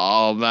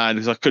 oh man,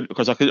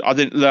 I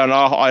didn't learn.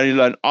 I only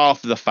learned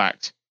after the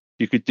fact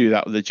you could do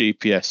that with the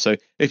GPS. So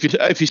if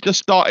you're just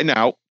starting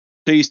out,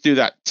 please do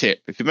that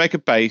tip. If you make a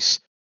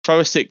base, throw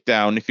a stick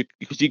down.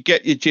 Because you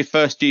get your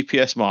first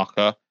GPS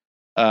marker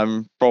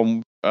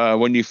from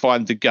when you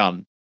find the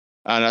gun,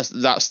 and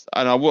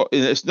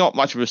it's not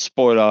much of a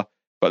spoiler,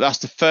 but that's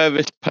the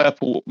furthest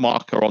purple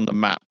marker on the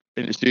map,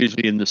 and it's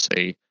usually in the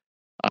sea.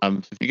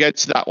 If you get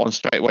to that one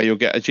straight away, you'll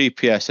get a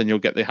GPS and you'll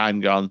get the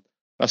handgun.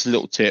 That's a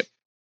little tip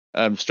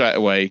straight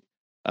away.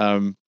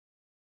 And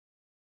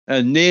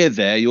near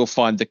there, you'll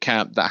find the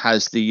camp that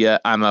has the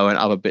ammo and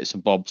other bits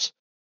and bobs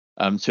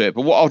to it.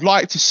 But what I'd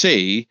like to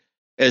see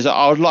is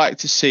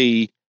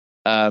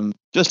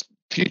just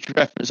future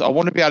reference. I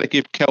want to be able to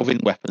give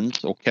Kevin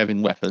weapons.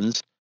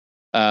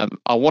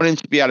 I want him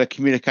to be able to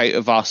communicate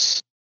with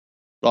us,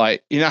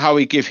 like, you know how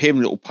we give him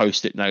little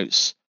post-it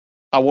notes.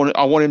 I want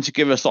him to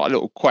give us like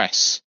little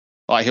quests.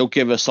 Like he'll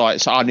give us like,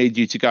 so I need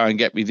you to go and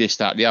get me this,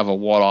 that, the other,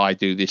 while I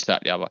do this,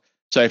 that, the other.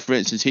 So for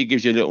instance, he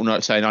gives you a little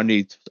note saying, I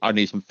need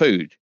some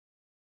food,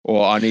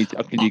 or can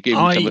you give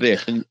me some of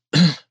this and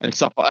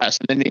stuff like that. So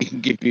then he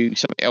can give you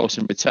something else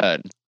in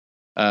return.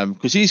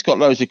 Because he's got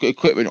loads of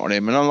equipment on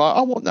him, and I'm like,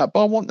 I want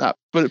that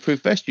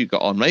bulletproof vest you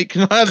got on, mate.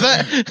 Can I have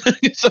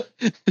that?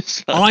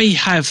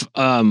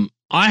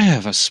 I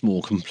have a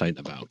small complaint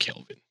about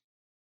Kelvin.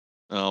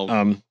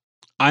 Oh.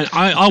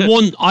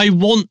 I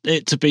want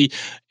it to be,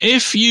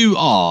 if you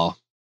are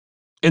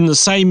in the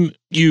same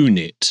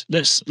unit,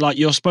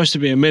 you're supposed to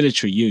be a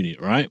military unit,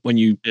 right? When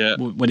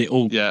it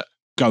all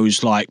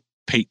goes like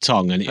Pete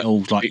Tong, and it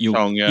all like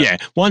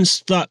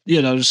once that,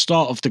 the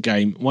start of the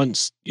game,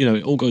 once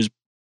it all goes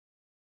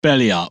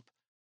belly up,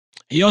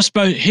 he's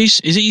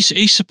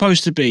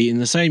supposed to be in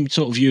the same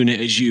sort of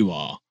unit as you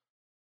are.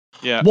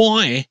 Yeah.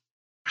 Why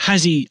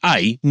has he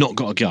not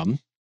got a gun?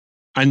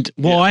 And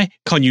why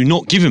can you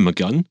not give him a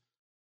gun?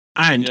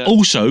 And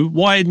also,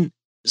 when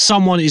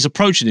someone is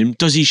approaching him,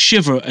 does he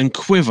shiver and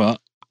quiver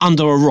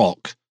under a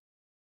rock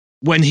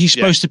when he's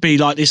supposed to be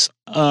like this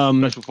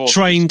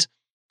trained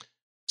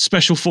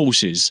special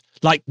forces?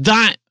 Like,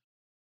 that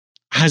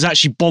has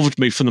actually bothered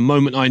me from the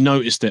moment I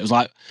noticed it. It was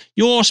like,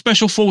 you're a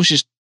special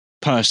forces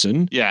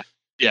person. Yeah.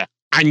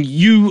 And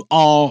you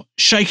are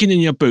shaking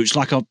in your boots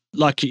like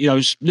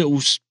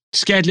little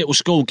scared little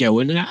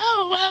schoolgirl, and no,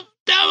 I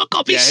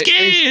can't be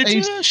scared.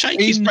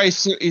 Shaking.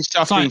 He's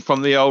suffering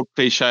from the old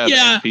cliche of the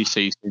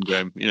NPC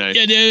syndrome, Yeah,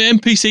 the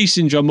NPC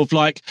syndrome of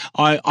like,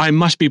 I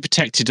must be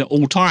protected at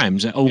all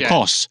times, at all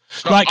costs.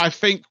 But like, I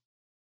think.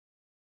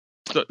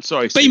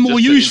 Sorry, be more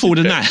useful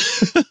than that.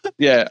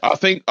 Yeah, I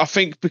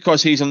think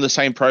because he's on the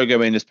same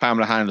programming as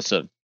Pamela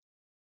Henderson.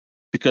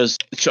 Because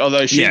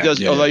although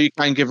you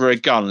can give her a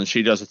gun and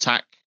she does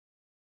attack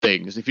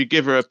things, if you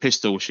give her a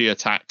pistol, she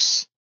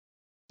attacks.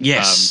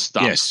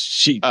 Stuff.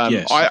 Yes,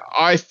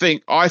 I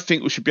think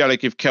we should be able to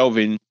give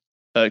Kevin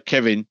or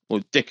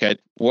Dickhead,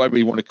 whatever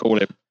you want to call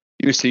him,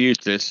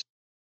 useless,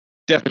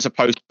 Death as a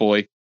post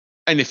boy,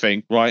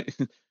 anything, right?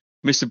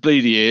 Mr.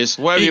 Bleedy Ears,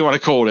 whatever you want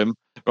to call him,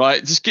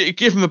 right? Just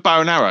give him a bow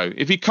and arrow.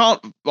 If he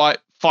can't like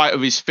fight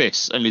with his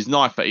fists and his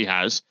knife that he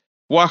has,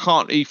 why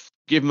can't he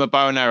give him a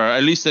bow and arrow?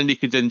 At least then he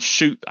could then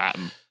shoot at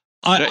them.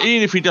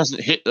 Even if he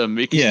doesn't hit them,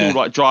 he can still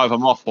like drive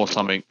them off or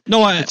something.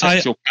 No,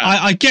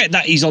 I get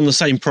that he's on the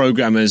same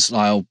program as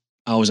old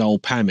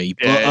Pammy,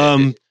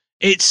 but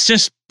it's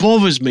just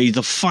bothers me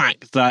the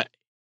fact that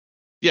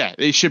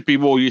it should be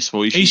more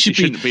useful. He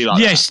shouldn't be like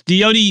that. Yes,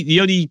 the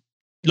only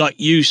like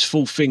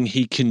useful thing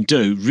he can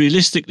do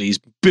realistically is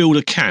build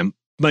a camp,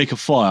 make a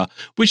fire,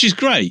 which is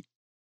great.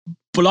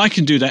 But I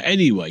can do that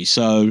anyway,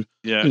 so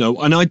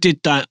and I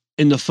did that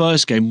in the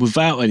first game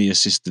without any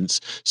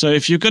assistance. So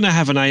if you're going to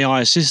have an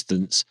AI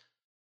assistance,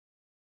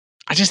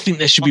 I just think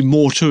there should be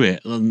more to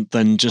it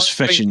than just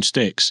fetching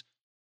sticks.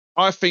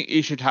 I think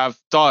he should have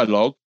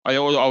dialogue. I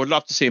would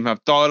love to see him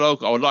have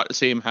dialogue. I would like to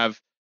see him have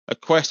a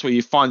quest where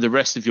you find the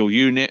rest of your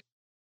unit,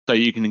 so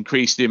you can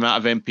increase the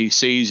amount of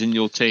NPCs in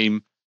your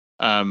team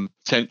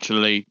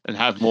potentially, and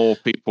have more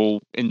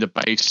people in the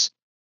base.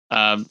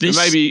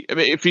 Maybe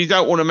if you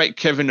don't want to make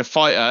Kevin a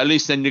fighter, at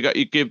least then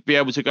you could be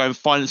able to go and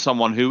find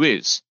someone who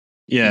is.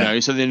 Yeah.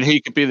 So then he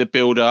could be the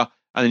builder,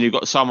 and then you've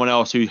got someone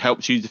else who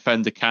helps you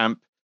defend the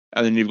camp,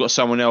 and then you've got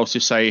someone else who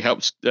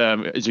helps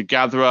as a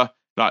gatherer,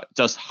 like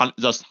does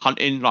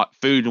hunting, like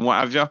food and what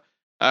have you.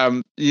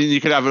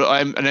 You could have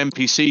an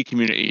NPC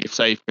community if,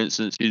 say, for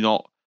instance, you're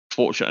not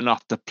fortunate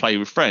enough to play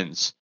with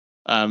friends,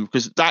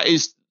 because that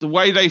is the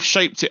way they've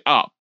shaped it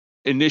up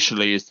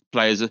initially. Is the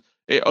players,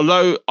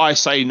 although I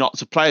say not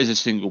to play as a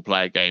single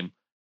player game,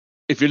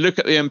 if you look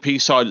at the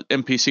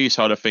NPC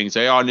side of things,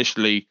 they are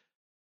initially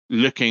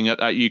looking at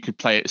that you could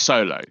play it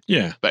solo.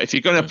 Yeah. But if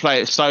you're going to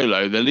play it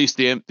solo, then at least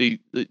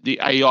the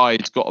AI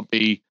has got to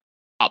be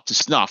up to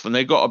snuff, and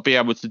they've got to be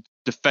able to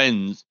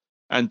defend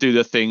and do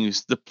the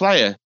things the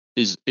player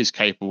is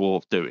capable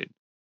of doing.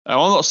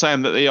 Now, I'm not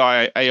saying that the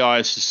AI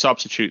is to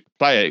substitute the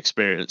player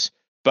experience,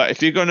 but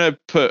if you're going to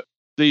put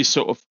these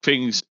sort of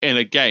things in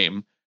a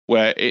game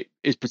where it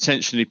is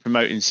potentially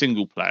promoting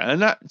single player,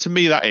 and that to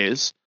me that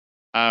is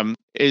and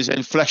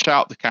flesh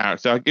out the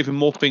character, give him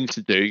more things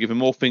to do, give him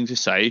more things to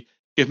say,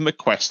 give him a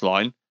quest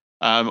line.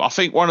 I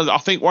think one of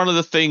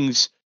the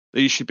things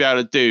that you should be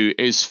able to do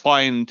is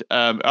find.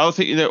 I don't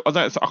think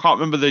I can't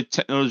remember the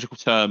technological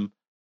term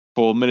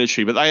for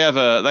military, but they have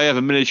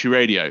a military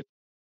radio,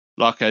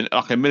 like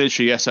a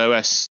military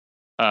SOS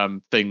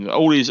thing.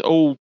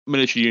 All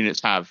military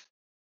units have.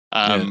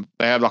 They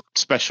have like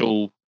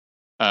special.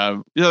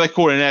 They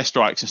call it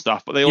airstrikes and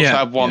stuff, but they also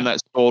have one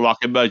that's for like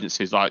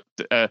emergencies, like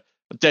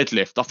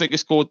deadlift. I think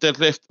it's called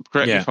deadlift.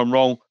 Correct me if I'm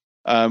wrong.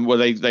 Where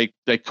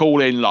they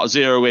call in, like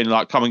zero in,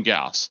 like come and get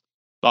us.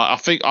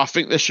 Like I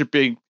think there should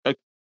be.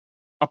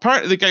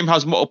 Apparently the game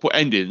has multiple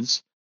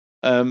endings,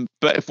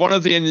 but if one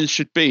of the endings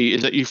should be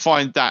is that you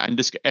find that and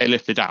just get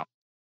airlifted out.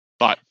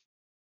 Like,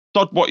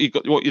 not what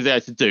you're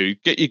there to do.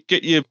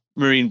 Get your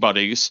marine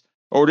buddies,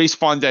 or at least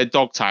find their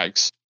dog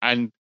tags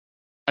and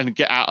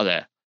get out of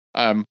there.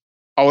 I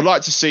would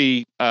like to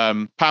see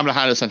Pamela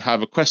Henderson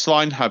have a quest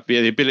line, have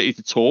the ability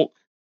to talk.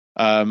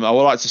 I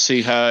would like to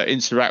see her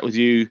interact with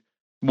you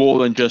more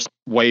than just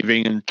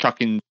waving and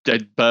chucking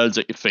dead birds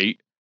at your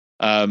feet.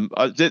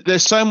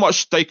 There's so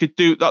much they could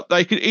do. That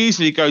they could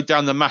easily go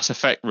down the Mass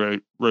Effect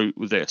route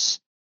with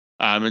this,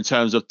 in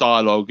terms of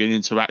dialogue and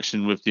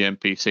interaction with the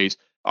NPCs.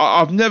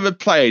 I've never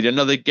played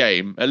another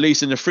game, at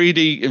least in a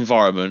 3D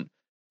environment,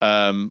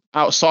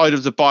 outside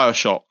of the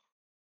BioWare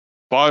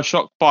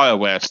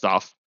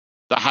stuff,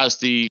 that has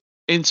the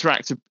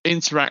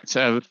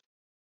interactive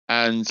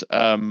and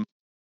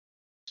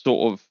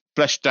sort of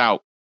fleshed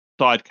out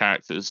side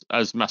characters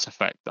as Mass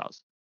Effect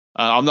does.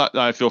 I'm not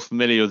know if you're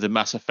familiar with the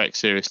Mass Effect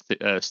series,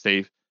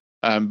 Steve,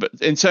 but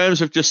in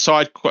terms of just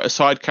side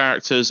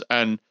characters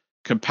and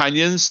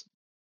companions,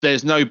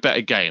 there's no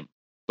better game.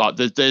 Like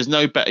there's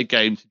no better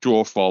game to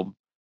draw from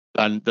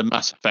than the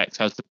Mass Effect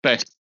has the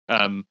best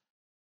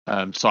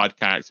side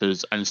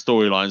characters and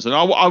storylines. And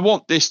I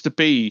want this to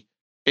be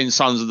in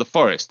Sons of the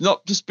Forest,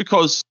 not just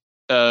because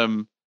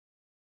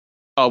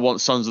I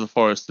want Sons of the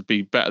Forest to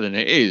be better than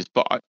it is,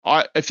 but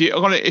if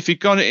you're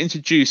gonna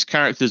introduce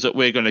characters that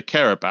we're going to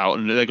care about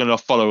and they're going to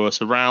follow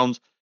us around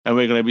and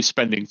we're going to be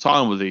spending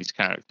time with these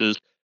characters,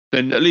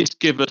 then at least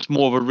give us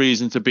more of a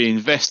reason to be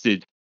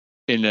invested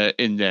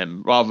in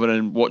them, rather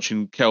than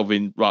watching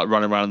Kelvin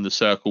run around in the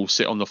circle,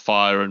 sit on the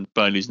fire and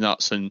burn his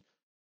nuts, and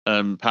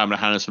Pamela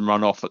Henderson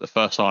run off at the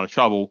first sign of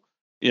trouble.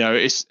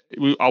 I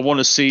want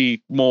to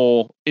see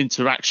more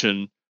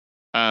interaction.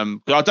 I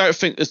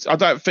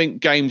don't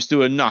think games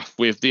do enough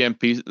with the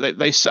MPs.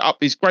 They set up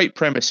these great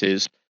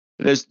premises.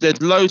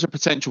 There's loads of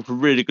potential for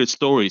really good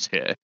stories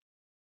here.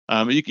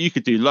 You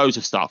could do loads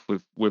of stuff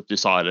with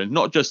this island,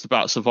 not just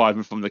about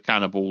surviving from the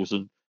cannibals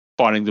and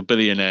finding the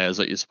billionaires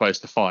that you're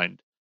supposed to find.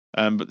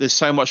 But there's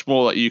so much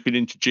more that you could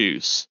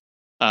introduce.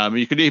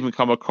 You could even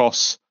come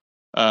across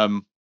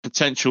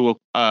potential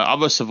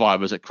other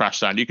survivors at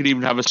crash land. You could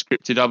even have a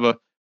scripted other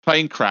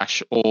plane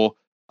crash or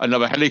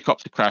another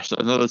helicopter crash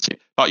that another team,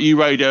 like you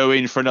radio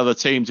in for another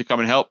team to come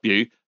and help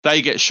you.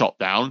 They get shot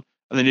down,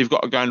 and then you've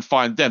got to go and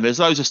find them. There's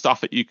loads of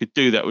stuff that you could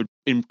do that would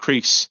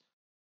increase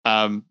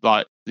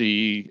like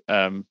the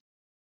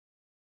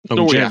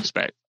story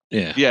aspect.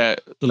 Yeah,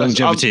 the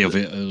longevity of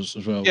it as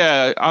well.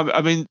 Yeah,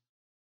 I mean,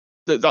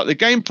 the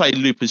gameplay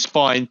loop is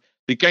fine.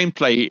 The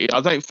gameplay,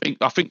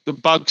 I think the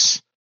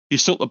bugs, you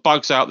sort the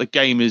bugs out, the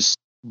game is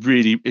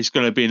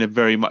going to be in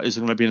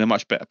a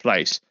much better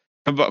place.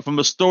 But from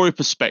a story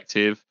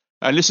perspective,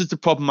 and this is the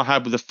problem I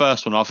had with the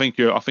first one. I think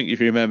if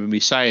you remember me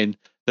saying,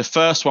 the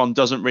first one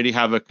doesn't really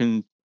have a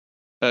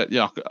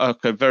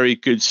very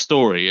good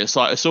story. It's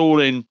like it's all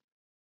in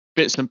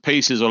bits and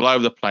pieces all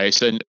over the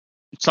place, and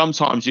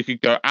sometimes you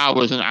could go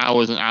hours and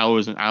hours and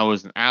hours and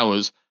hours and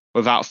hours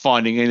without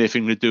finding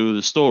anything to do with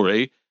the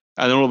story,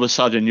 and then all of a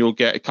sudden you'll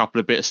get a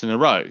couple of bits in a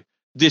row.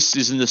 This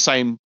isn't the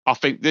same. I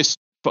think this,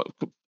 but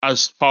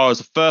as far as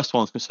the first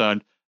one's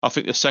concerned, I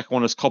think the second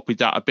one has copied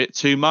that a bit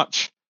too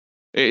much.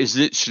 It is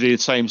literally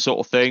the same sort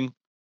of thing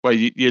where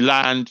you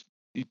land,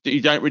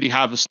 you don't really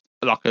have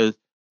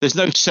there's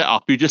no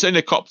setup. You just in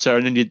a copter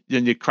and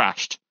then you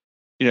crashed.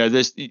 You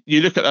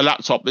look at the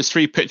laptop. There's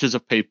 3 pictures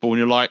of people, and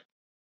you're like,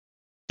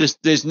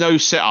 there's no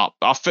setup.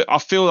 I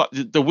feel like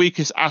the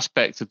weakest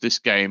aspect of this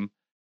game,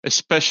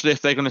 especially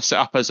if they're going to set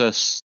up as a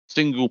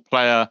single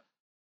player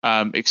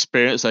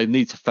experience, they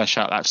need to flesh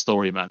out that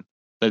story, man.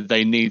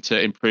 They need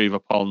to improve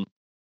upon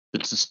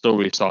the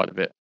story side of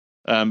it.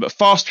 But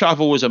fast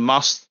travel is a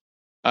must.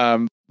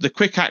 The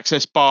quick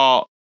access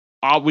bar,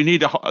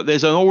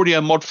 there's already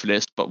a mod for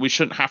this, but we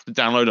shouldn't have to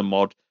download a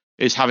mod,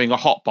 is having a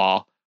hot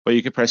bar where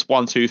you can press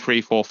 1, 2,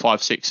 3, 4,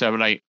 5, 6,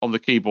 7, 8 on the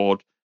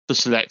keyboard to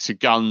select your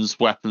guns,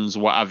 weapons,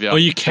 whatever. Oh,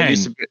 you can.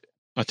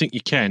 I think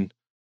you can.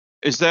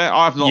 Is there?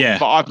 I've not. Yeah.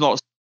 But I've not.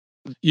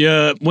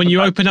 Yeah. When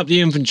you open up the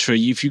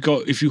inventory, if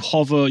you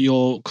hover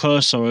your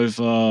cursor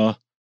over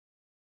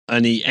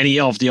any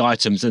of the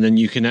items, and then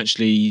you can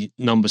actually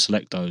number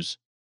select those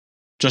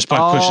just by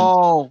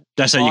pushing.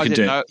 That's how you can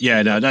do it.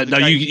 Yeah, no,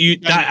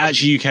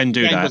 you can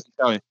do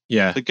that.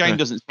 Yeah, the game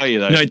doesn't tell you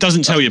though. No, it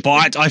doesn't tell you.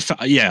 But I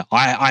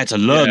had to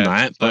learn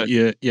that. But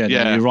you're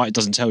right. It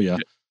doesn't tell you.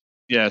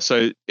 Yeah,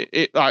 so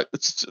it like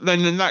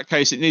then in that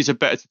case, it needs a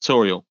better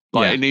tutorial.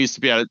 Like it needs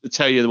to be able to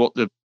tell you what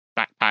the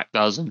backpack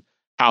does and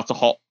how to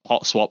hot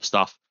swap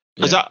stuff.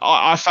 Because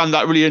I found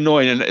that really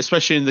annoying, and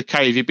especially in the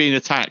cave, you're being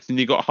attacked and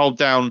you got to hold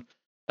down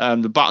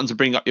the button to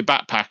bring up your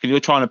backpack, and you're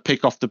trying to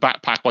pick off the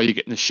backpack while you're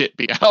getting the shit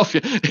beat out of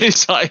you.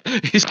 It's like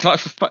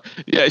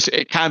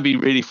it can be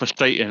really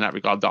frustrating in that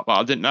regard. But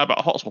I didn't know about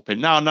hot swapping.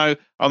 Now I know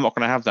I'm not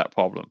going to have that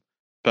problem.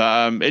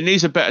 But it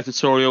needs a better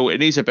tutorial. It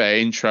needs a better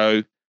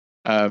intro.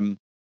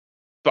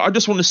 But I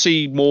just want to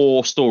see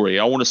more story.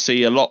 I want to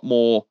see a lot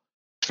more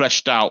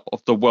fleshed out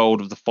of the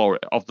world of the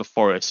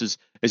forest. Is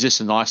this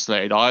an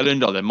isolated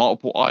island? Are there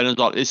multiple islands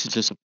like this?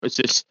 Is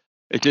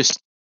this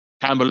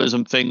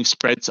cannibalism thing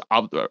spread to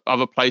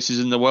other places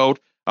in the world?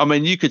 I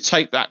mean, you could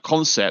take that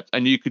concept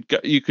and you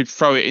could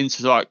throw it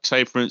into, like,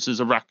 say for instance,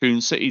 a Raccoon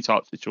City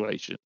type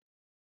situation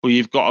where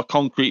you've got a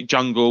concrete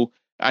jungle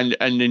and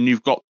then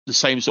you've got the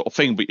same sort of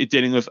thing, but you're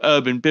dealing with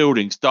urban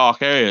buildings,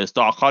 dark areas,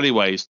 dark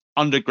alleyways,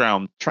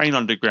 underground,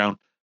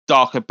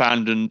 dark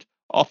abandoned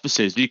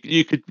offices.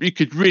 You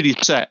could really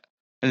set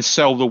and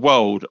sell the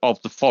world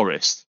of the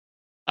forest.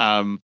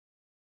 And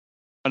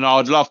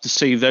I'd love to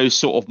see those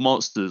sort of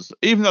monsters,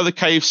 even though the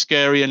cave's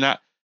scary and that.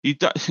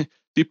 To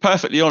be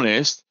perfectly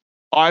honest,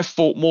 I've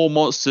fought more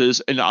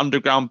monsters in the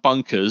underground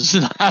bunkers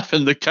than I have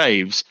in the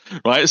caves,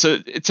 right? So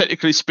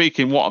technically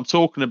speaking, what I'm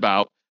talking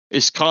about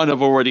is kind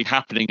of already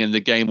happening in the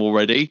game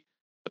already,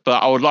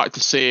 but I would like to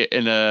see it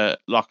in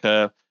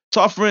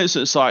so for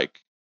instance, like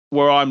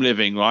where I'm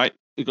living, right?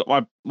 You've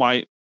got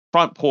my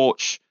front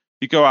porch,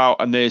 you go out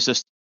and there's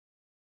just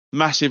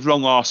massive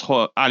long ass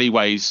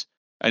alleyways,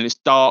 and it's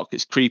dark,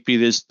 it's creepy,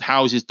 there's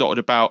houses dotted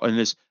about,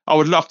 and I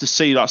would love to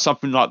see like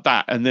something like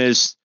that, and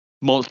there's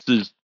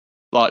monsters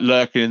like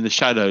lurking in the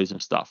shadows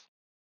and stuff.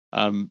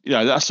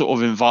 That sort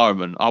of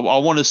environment. I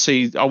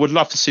would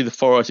love to see the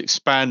forest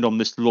expand on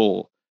this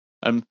lore.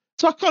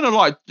 So I kind of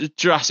like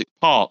Jurassic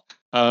Park.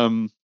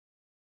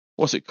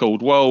 What's it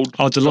called? World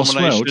The Lost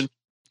World.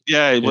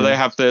 Yeah, where they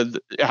have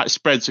it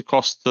spreads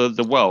across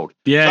the world.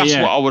 That's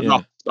what I would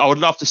love. I would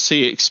love to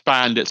see it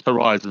expand its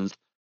horizons.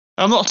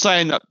 I'm not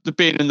saying that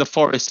being in the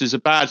forest is a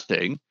bad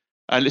thing,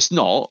 and it's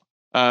not,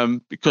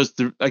 because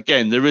there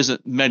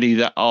isn't many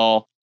that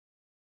are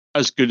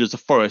as good as the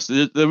forest.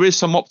 There is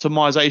some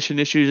optimization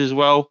issues as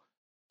well.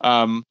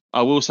 I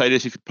will say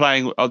this: if you're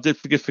playing, I did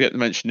forget to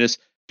mention this.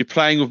 If you're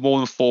playing with more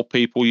than 4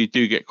 people, you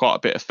do get quite a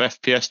bit of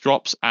FPS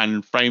drops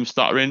and frame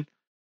stuttering.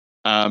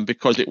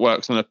 Because it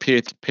works on a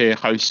peer-to-peer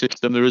host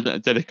system. There isn't a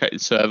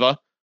dedicated server.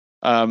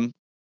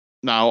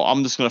 Now,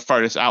 I'm just going to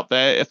throw this out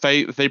there. If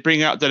they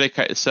bring out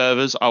dedicated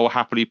servers, I will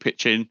happily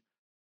pitch in,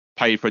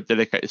 pay for a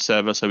dedicated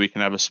server so we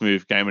can have a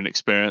smooth gaming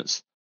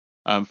experience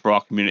for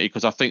our community,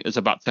 because I think there's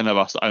about 10 of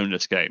us that own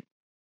this game.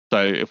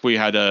 So if we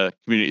had a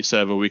community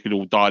server we could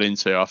all dial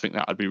into, I think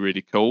that would be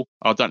really cool.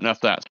 I don't know if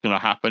that's going to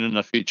happen in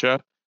the future,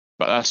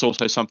 but that's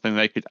also something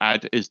they could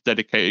add, is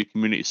dedicated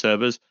community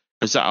servers,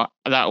 because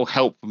that will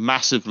help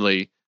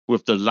massively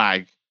with the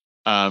lag.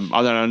 I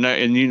don't know,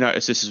 and you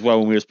noticed this as well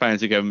when we was playing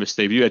together with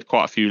Steve. You had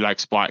quite a few lag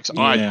spikes.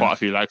 I had quite a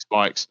few lag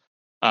spikes,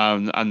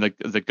 and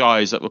the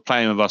guys that were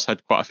playing with us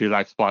had quite a few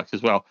lag spikes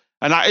as well.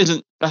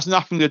 And that's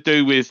nothing to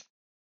do with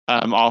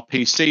our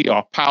PC,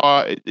 our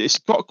power. It's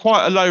got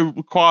quite a low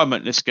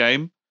requirement, this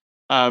game.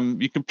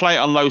 You can play it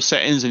on low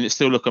settings and it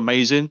still look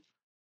amazing.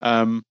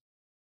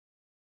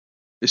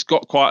 It's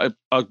got quite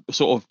a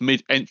sort of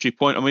mid-entry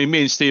point. I mean,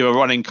 me and Steve are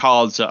running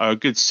cards that are a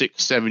good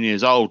 6-7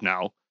 years old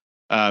now,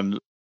 the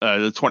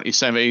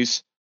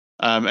 2070s,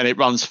 and it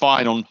runs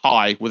fine on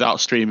high without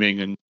streaming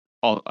and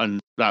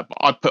that. But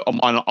I put on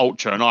mine on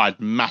ultra, and I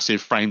had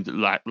massive frame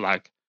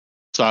lag.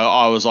 So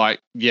I was like,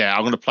 yeah,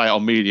 I'm going to play it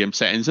on medium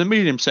settings. And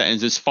medium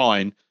settings is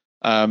fine.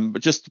 But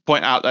just to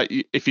point out that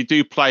if you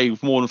do play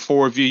with more than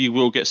 4 of you, you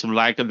will get some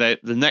lag. And the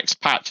next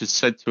patch is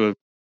said to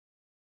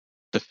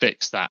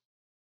fix that.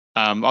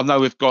 I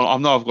know I've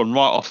gone right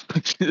off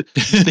the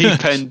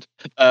deep end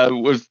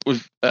with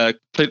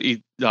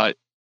completely like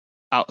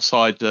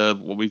outside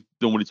what we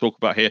normally talk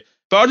about here.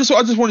 But I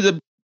just wanted to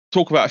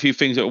talk about a few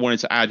things that I wanted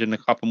to add in, a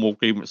couple more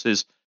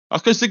grievances,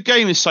 because the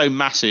game is so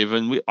massive,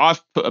 and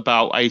I've put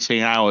about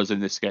 18 hours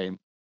in this game.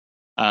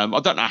 I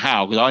don't know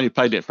how, because I only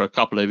played it for a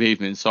couple of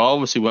evenings, so I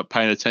obviously weren't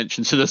paying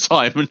attention to the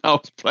time when I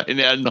was playing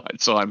it at night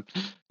time.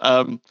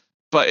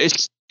 But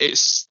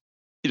it's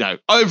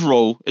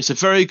overall it's a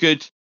very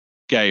good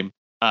game.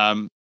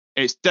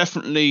 It's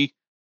definitely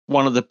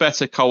one of the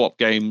better co-op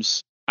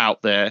games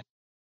out there.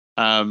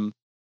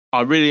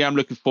 I really am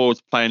looking forward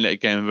to playing it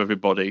again with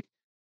everybody,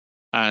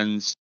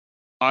 and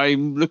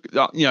I'm looking,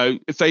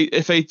 if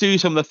they do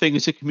some of the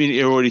things the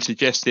community are already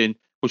suggesting,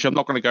 which I'm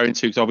not going to go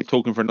into because I'll be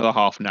talking for another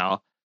half an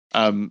hour.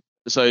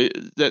 So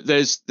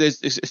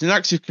it's an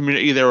active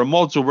community. There are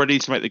mods already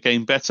to make the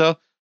game better.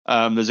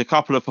 There's a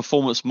couple of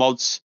performance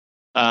mods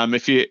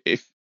If you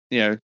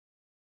know,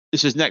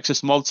 this is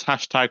Nexus Mods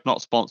 #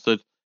 not sponsored.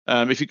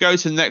 If you go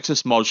to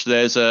Nexus Mods,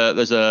 there's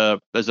a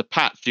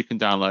patch you can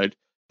download,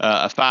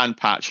 a fan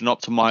patch, an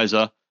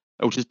optimizer,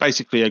 which is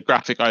basically a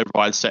graphic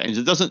override settings.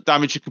 It doesn't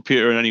damage your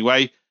computer in any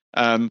way.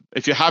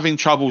 If you're having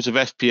troubles with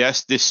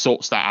FPS, this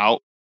sorts that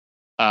out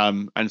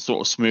and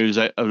sort of smooths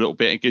it a little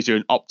bit and gives you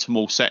an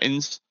optimal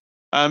settings.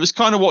 It's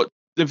kind of what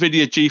the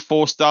NVIDIA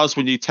GeForce does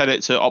when you tell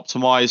it to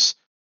optimize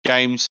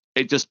games.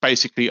 It just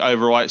basically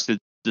overwrites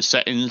the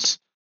settings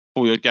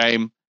for your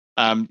game.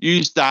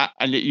 Use that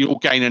and you'll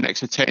gain an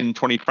extra 10,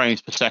 20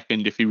 frames per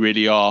second if you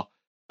really are.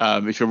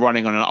 If you're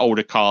running on an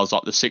older cars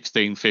like the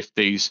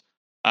 1650s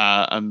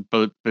and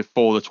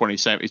before the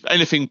 2070s.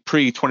 Anything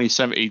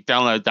pre-2070,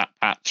 download that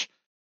patch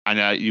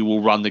and you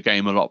will run the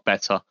game a lot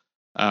better.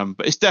 But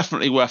it's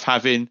definitely worth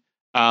having.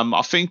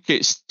 I think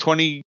it's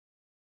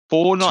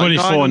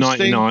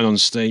 $24.99 on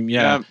Steam.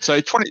 Yeah. So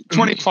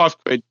 25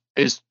 quid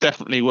is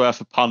definitely worth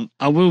a punt.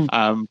 I will.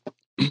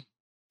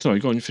 Sorry,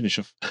 go on. You finish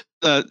off.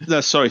 No,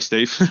 sorry,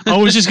 Steve. I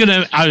was just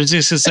gonna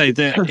say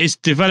that its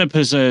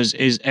developers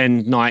is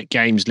End Night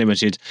Games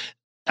Limited,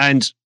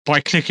 and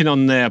by clicking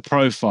on their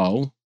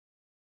profile,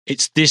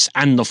 it's this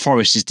and The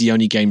Forest is the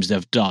only games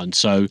they've done.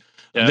 So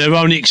their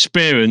only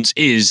experience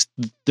is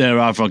their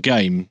other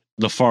game,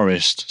 The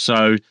Forest.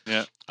 So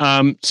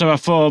so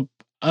for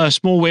a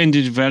small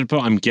indie developer,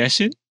 I'm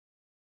guessing,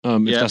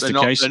 if that's the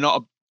case, they're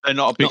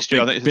not a big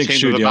studio. I think it's a team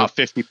studio. Of about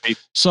 50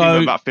 people.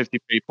 So about 50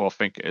 people, I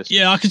think it is.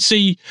 Yeah, I could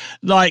see.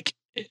 Like,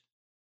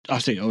 I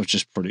think I was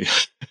just probably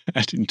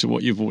adding to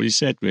what you've already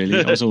said.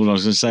 Really, that's all I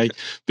was going to say.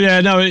 But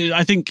yeah, no,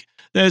 I think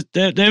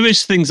there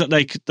is things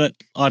that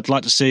I'd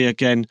like to see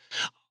again.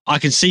 I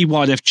can see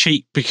why they've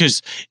cheated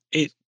because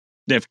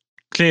they've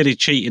clearly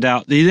cheated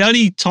out. The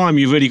only time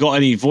you've really got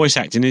any voice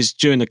acting is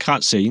during the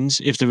cutscenes,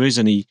 if there is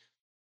any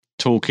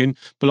talking,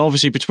 but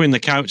obviously between the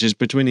characters,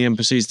 between the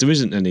NPCs, there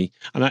isn't any,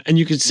 and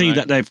you can see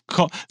that they've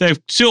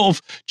sort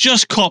of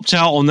just copped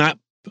out on that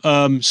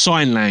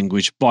sign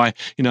language by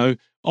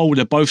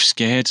they're both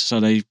scared,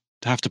 so they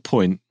have to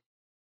point.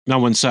 No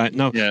one's saying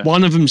no. Yeah.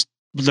 One of them's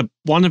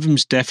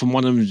deaf and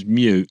one of them's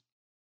mute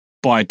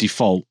by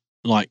default,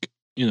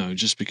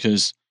 just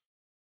because.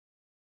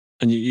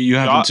 And you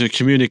having to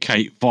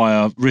communicate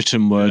via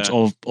written words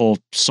or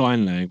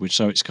sign language,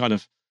 so it's kind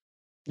of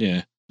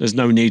there's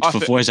no need for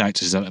voice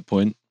actors at that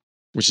point,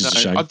 which is a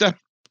shame. I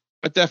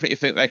definitely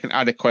think they can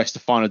add a quest to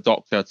find a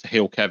doctor to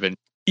heal Kevin.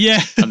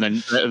 Yeah, and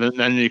then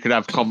you could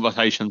have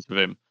conversations with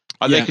him.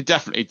 They could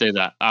definitely do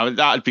that.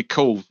 That'd be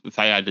cool if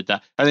they added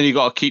that. And then you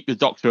got to keep the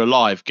doctor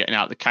alive, getting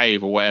out the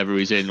cave or whatever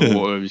he's in, or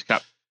whatever he's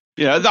kept.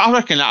 I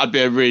reckon that would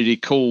be a really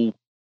cool.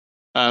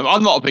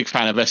 I'm not a big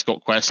fan of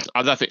escort quests.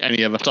 I don't think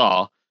any of us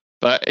are.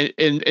 But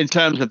in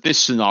terms of this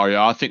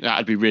scenario, I think that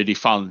would be really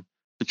fun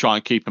to try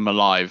and keep him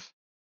alive.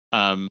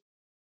 You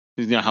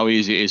know how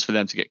easy it is for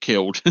them to get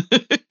killed.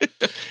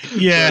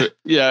 Yeah.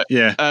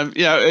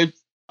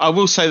 I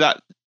will say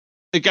that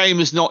the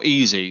game is not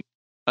easy.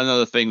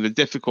 Another thing, the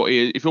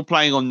difficulty is if you're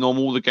playing on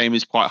normal, the game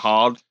is quite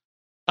hard.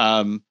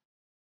 And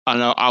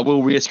I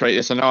will reiterate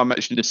this. I know I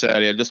mentioned this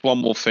earlier. Just one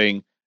more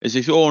thing is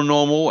if you're on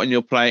normal and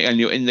you're playing and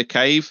you're in the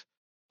cave,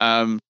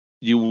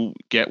 you will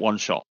get one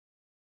shot.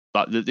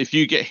 But if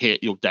you get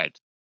hit, you're dead.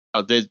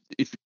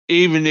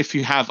 Even if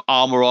you have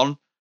armor on,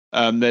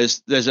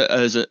 there's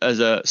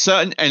a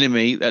certain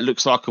enemy that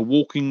looks like a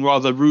walking,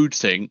 rather rude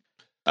thing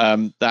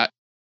that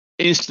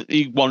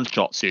instantly one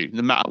shots you,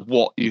 no matter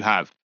what you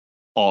have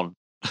on.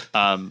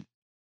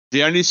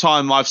 The only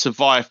time I've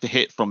survived the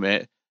hit from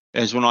it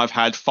is when I've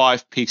had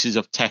 5 pieces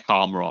of tech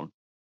armor on.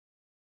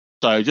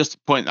 So just to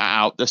point that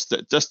out, just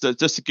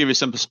to give you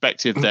some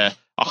perspective there,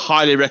 I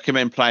highly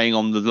recommend playing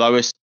on the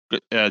lowest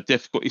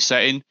difficulty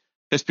setting,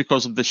 just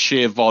because of the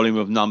sheer volume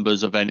of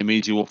numbers of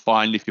enemies you will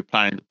find if you're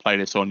planning to play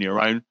this on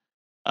your own.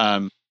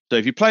 So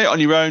if you play it on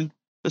your own,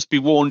 just be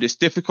warned, it's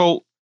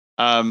difficult.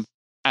 And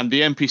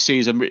the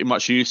NPCs are pretty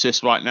much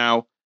useless right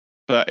now.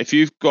 But if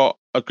you've got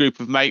a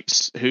group of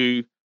mates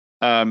who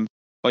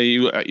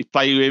you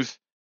play with,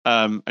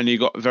 and you've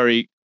got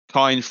very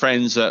kind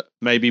friends that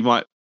maybe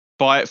might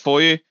buy it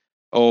for you,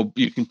 or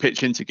you can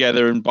pitch in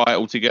together and buy it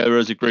all together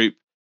as a group,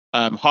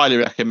 highly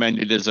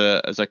recommended as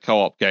a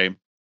co-op game.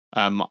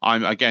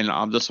 I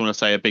just want to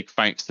say a big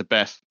thanks to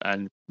Beth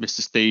and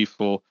Mr. Steve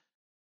for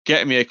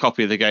getting me a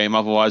copy of the game.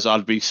 Otherwise,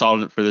 I'd be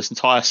silent for this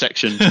entire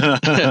section,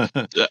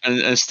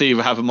 and Steve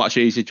will have a much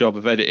easier job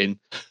of editing.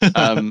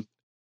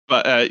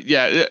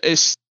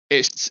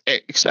 It's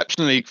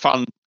exceptionally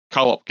fun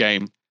co-op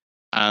game,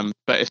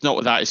 but it's not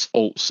without its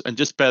faults. And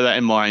just bear that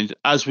in mind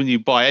as when you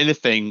buy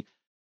anything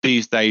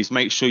these days.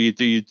 Make sure you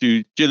do your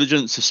due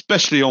diligence,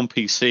 especially on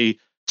PC,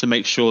 to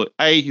make sure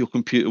A, your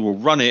computer will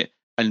run it,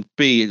 and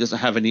B, it doesn't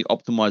have any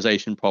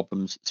optimization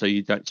problems, so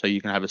you can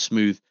have a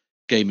smooth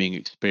gaming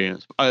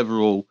experience. But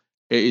overall,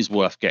 it is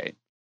worth getting.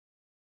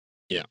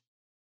 Yeah.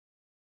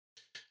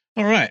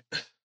 All right.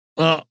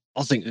 Well,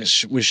 I think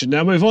we should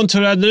now move on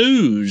to our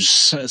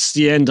news. That's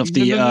the end of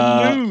the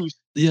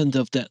end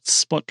of that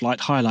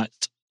spotlight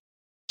highlight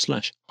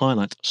 /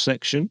 highlight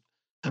section.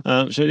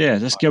 So yeah,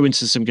 let's go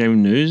into some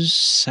game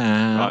news.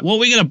 Right. What are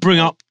we going to bring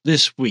up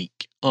this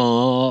week?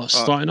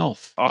 Starting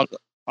off. I'll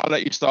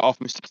let you start off,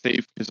 Mr.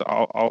 Steve, because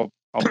I'll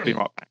be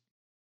right back.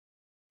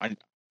 I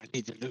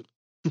need to loot.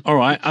 All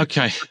right.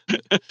 Okay.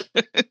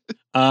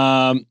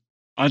 I'm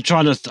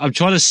trying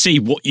to see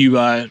what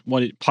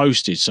it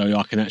posted so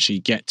I can actually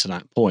get to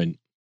that point.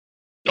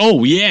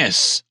 Oh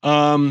yes.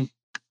 We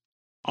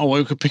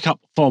could pick up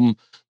from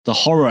the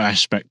horror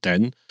aspect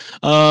then.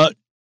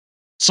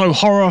 So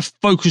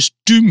horror-focused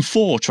Doom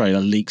 4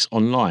 trailer leaks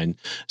online.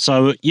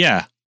 So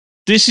yeah,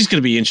 this is going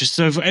to be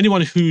interesting. So for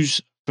anyone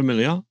who's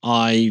familiar,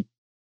 I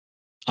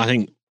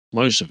think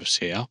most of us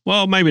here,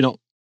 well, maybe not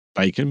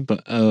Bacon,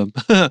 but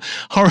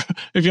horror.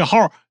 If you're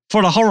horror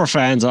for the horror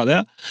fans out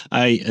there,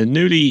 a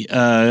newly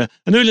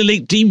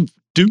leaked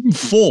Doom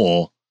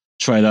 4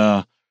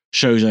 trailer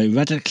shows a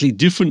radically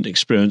different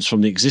experience from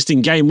the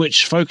existing game,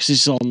 which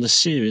focuses on the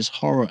series'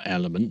 horror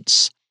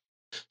elements.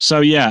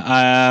 So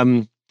yeah,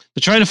 the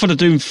trailer for the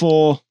Doom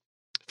 4,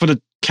 for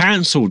the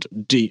cancelled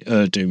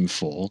Doom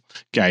 4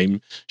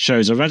 game,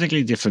 shows a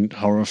radically different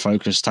horror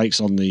focus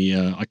takes on the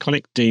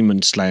iconic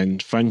Demon Slayer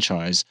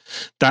franchise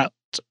that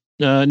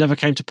never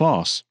came to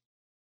pass,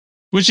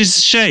 which is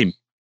a shame.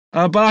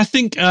 But I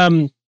think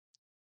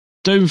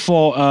Doom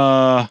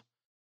 4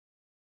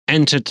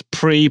 entered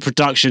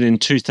pre-production in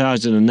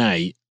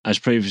 2008, as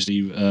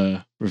previously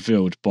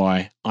revealed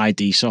by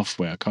ID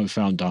Software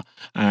co-founder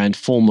and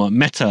former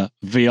Meta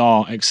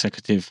VR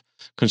executive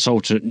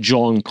consultant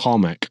John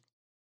Carmack.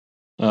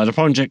 The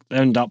project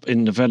ended up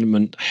in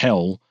development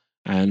hell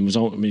and was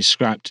ultimately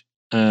scrapped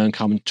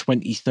come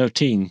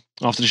 2013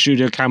 after the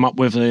studio came up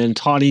with an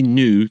entirely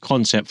new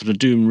concept for the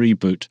Doom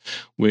reboot,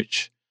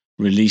 which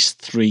released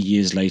 3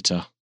 years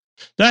later.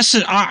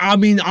 I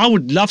mean, I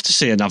would love to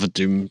see another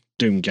Doom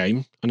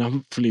game, and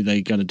hopefully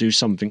they're going to do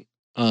something.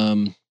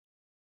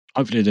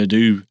 Hopefully they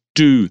do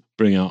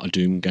bring out a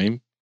Doom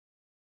game,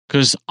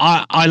 because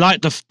I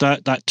like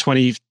that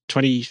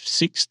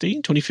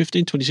 2016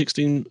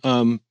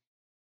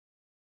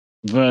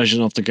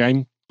 version of the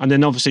game, and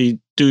then obviously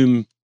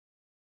Doom,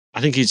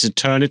 I think it's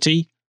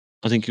Eternity,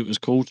 I think it was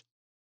called,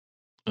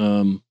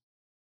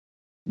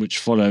 which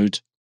followed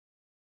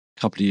a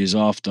couple of years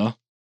after,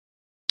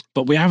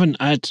 but we haven't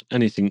had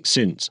anything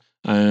since.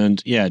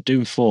 And yeah,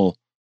 Doom 4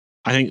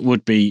 I think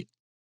would be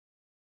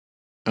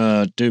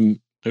Doom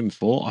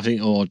 4, I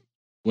think, or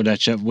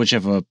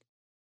whichever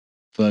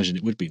version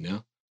it would be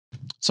now.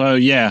 So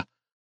yeah,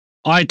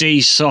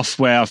 ID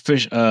Software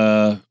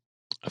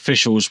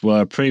officials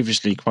were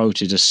previously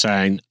quoted as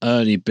saying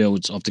early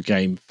builds of the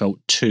game felt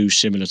too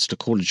similar to the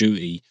Call of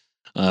Duty.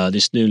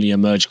 This newly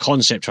emerged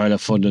concept trailer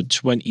for the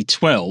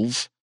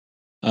 2012,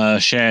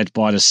 shared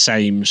by the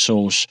same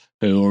source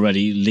who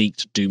already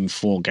leaked Doom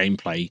 4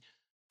 gameplay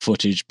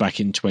footage back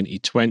in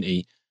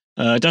 2020,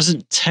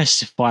 doesn't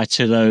testify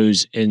to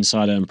those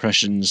insider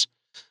impressions.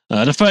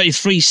 The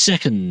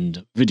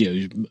 33-second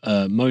video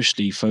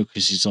mostly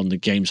focuses on the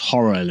game's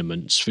horror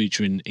elements,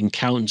 featuring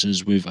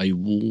encounters with a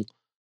wall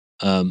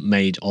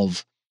made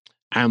of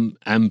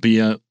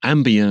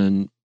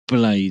ambient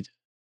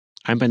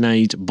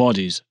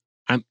bodies.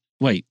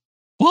 Wait,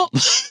 what?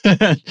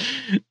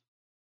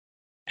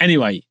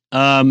 Anyway,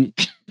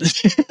 Xenomorph.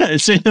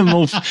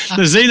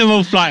 The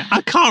Xenomorph, like,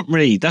 I can't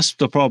read. That's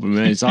the problem.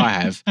 Is I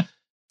have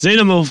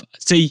Xenomorph.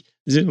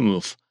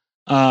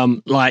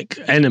 Like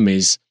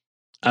enemies.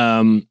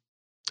 And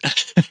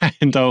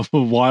a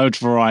wild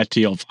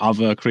variety of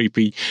other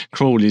creepy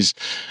crawlies.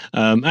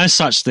 As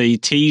such, the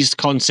teased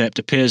concept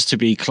appears to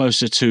be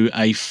closer to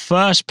a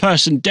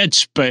first-person Dead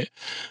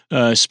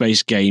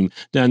Space game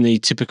than the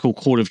typical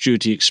Call of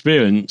Duty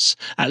experience,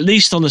 at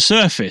least on the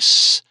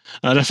surface.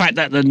 The fact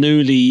that the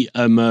newly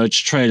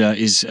emerged trailer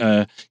is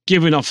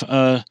giving off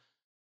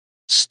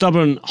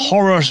stubborn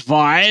horror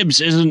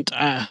vibes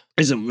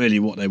isn't really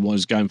what they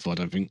was going for, I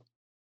don't think.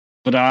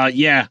 But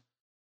yeah.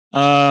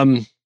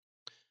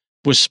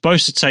 Was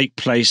supposed to take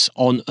place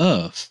on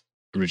Earth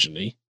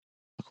originally.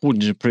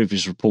 According to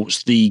previous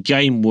reports, the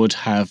game would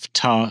have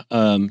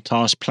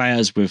tasked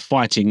players with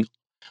fighting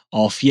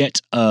off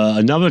yet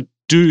another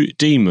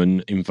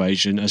demon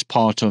invasion as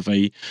part of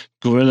a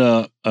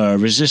guerrilla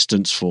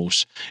resistance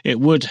force. It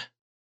would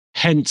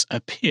hence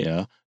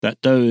appear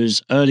that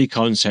those early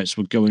concepts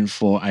were going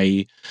for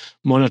a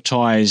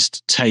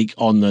monetized take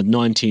on the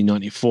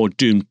 1994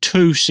 Doom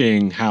 2,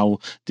 seeing how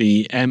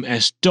the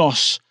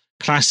MS-DOS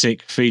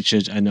classic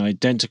featured an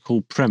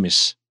identical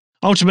premise.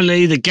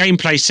 Ultimately, the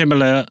gameplay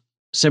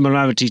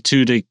similarity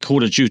to the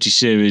Call of Duty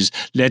series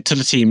led to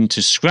the team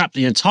to scrap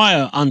the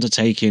entire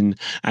undertaking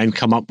and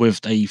come up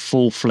with a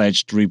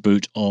full-fledged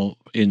reboot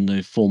in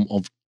the form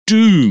of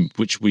Doom,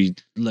 which we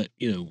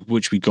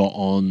got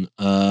on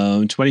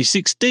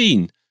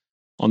 2016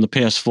 on the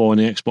PS4 and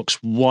the Xbox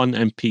One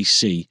and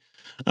PC.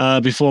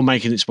 Before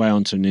making its way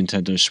onto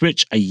Nintendo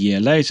Switch a year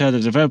later, the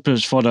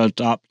developers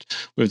followed up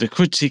with the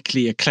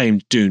critically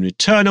acclaimed Doom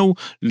Eternal,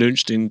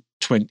 launched in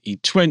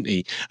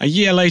 2020. A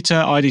year later,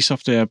 ID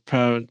Software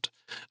parent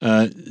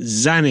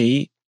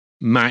ZeniMax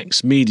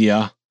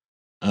Media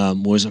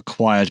was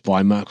acquired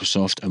by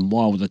Microsoft, and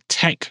while the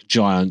tech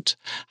giant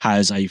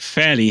has a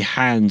fairly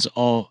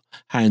hands-off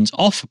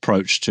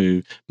approach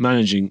to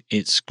managing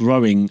its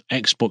growing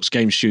Xbox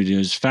Game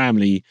Studios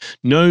family,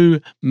 no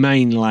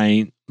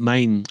mainline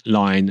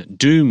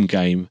Doom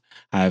game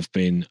have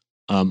been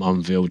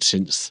unveiled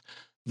since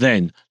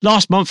then.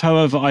 Last month,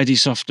 however, ID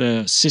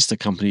Software's sister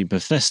company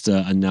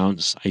Bethesda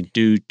announced a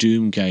new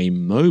Doom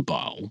game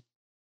mobile,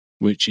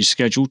 which is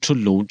scheduled to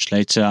launch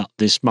later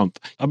this month.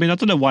 I mean, I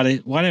don't know why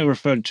they're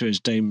referring to it as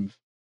Doom.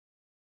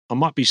 I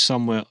might be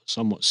somewhat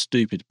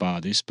stupid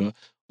about this, but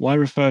why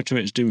refer to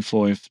it as Doom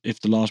 4 if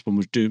the last one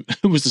was Doom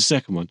was the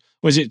second one?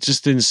 Or is it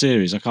just in the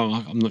series?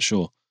 I'm not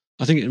sure.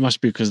 I think it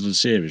must be because of the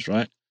series,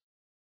 right?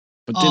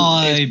 But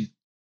I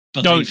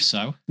believe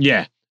so.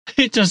 Yeah.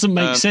 It doesn't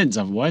make sense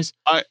otherwise.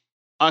 I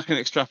can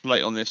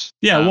extrapolate on this.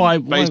 Yeah, why?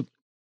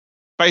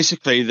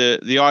 Basically,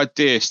 the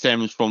idea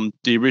stems from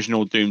the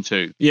original Doom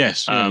 2.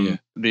 Yes. Yeah.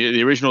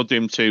 The original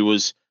Doom 2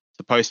 was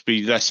supposed to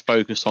be less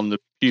focused on the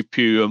pew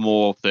pew and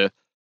more of the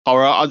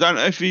horror. I don't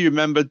know if you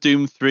remember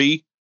Doom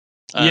 3.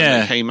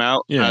 That came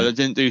out. Yeah. That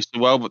didn't do so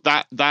well, but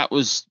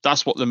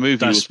that's what the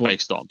movie was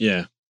based on.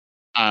 Yeah.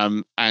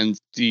 And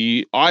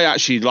I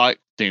actually like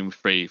Doom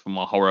 3 from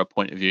a horror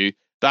point of view.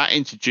 That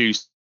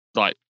introduced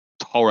like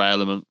horror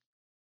element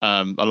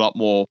a lot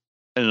more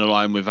in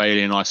line with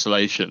Alien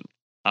Isolation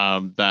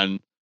than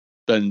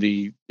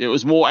it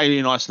was more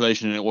Alien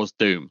Isolation than it was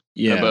Doom.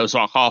 Yeah, but it was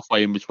like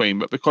halfway in between.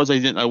 But because they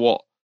didn't know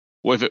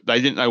whether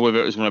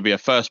it was going to be a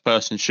first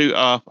person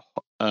shooter,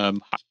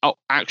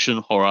 action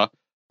horror,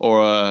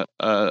 or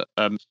a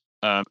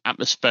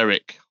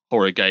atmospheric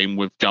horror game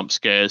with jump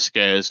scares,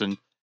 and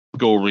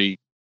gory,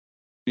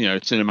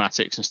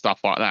 cinematics and stuff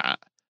like that.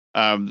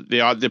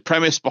 The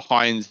premise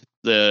behind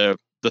the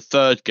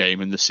third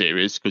game in the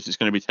series, because it's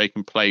going to be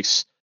taking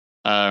place.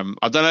 I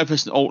don't know if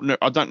it's an alternate.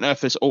 I don't know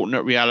if it's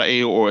alternate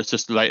reality or it's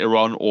just later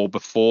on or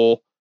before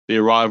the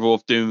arrival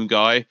of Doom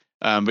Guy.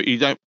 But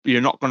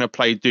you're not going to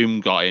play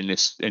Doom Guy in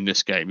this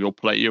game. You're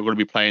going to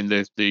be playing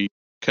the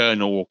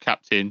Colonel or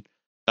Captain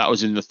that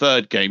was in the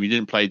third game. You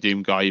didn't play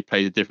Doom Guy. You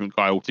played a different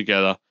guy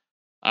altogether.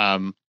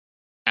 And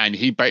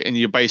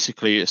you're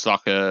basically, it's like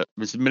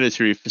it's a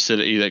military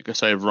facility that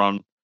gets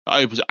overrun.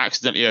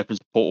 Accidentally opens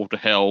a portal to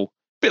hell.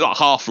 A bit like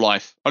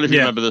Half-Life. I don't know if you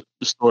remember the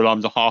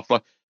storylines of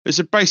Half-Life. It's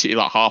basically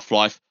like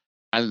Half-Life,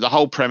 and the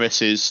whole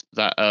premise is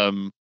that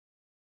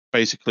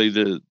basically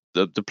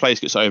the place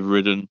gets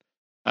overridden,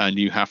 and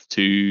you have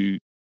to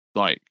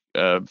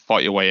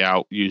fight your way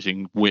out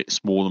using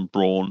wits more than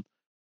brawn.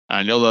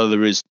 And although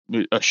there is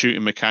a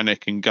shooting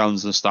mechanic and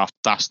guns and stuff,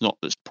 that's not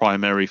its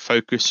primary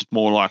focus. It's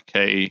more like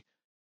a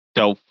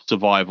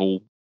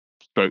self-survival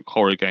stroke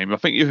horror game. I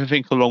think if you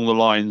think along the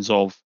lines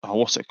of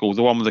what's it called,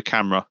 the one with the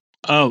camera.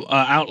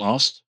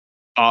 Outlast.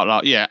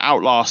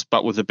 Outlast,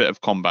 but with a bit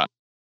of combat.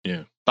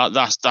 Yeah,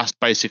 that's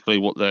basically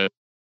what they're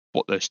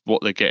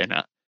getting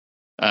at.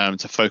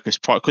 To focus,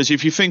 because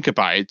if you think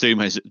about it,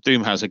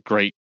 Doom has a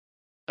great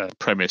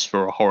premise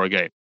for a horror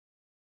game,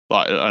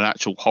 like an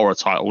actual horror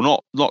title.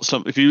 Not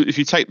some. If you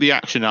take the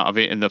action out of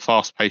it and the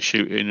fast-paced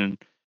shooting, and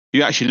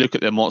you actually look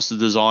at their monster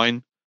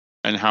design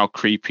and how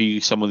creepy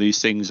some of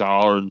these things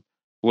are, and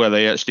where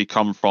they actually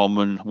come from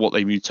and what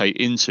they mutate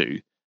into,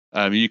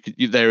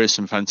 there is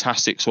some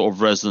fantastic sort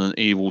of Resident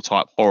Evil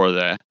type horror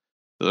there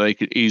that they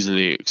could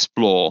easily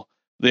explore.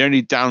 The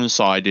only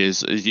downside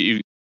is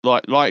you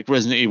like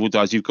Resident Evil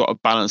does, you've got to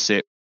balance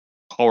it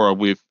horror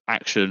with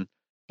action,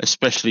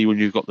 especially when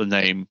you've got the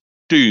name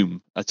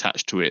Doom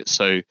attached to it.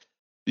 So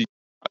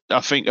I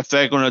think if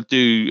they are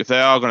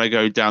going to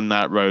go down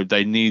that road,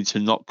 they need to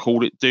not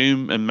call it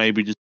Doom and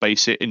maybe just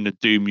base it in the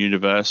Doom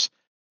universe,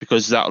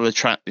 because that will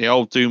attract the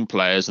old Doom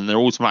players, and they're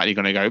automatically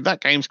going to go,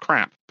 that game's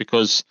crap,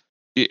 because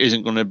it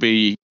isn't going to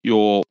be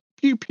your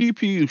pew pew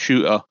pew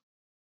shooter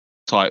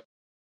type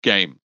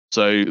game.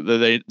 So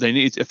they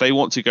need, if they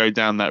want to go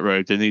down that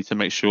road, they need to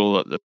make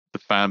sure that the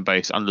fan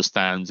base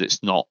understands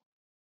it's not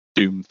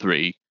Doom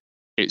 3,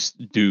 it's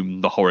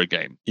Doom the horror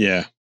game.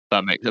 Yeah,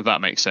 if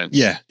that makes sense.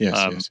 Yeah,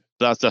 yes.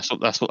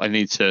 That's what they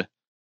need to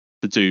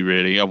do,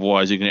 really.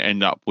 Otherwise, you're going to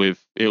end up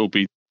with, it will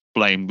be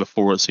blamed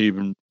before it's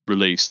even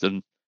released,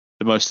 and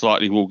the most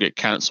likely will get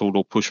cancelled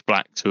or pushed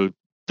back to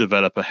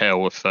developer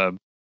hell if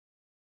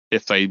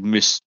they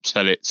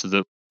missell it to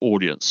the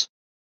audience.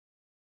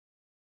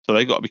 So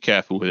they've got to be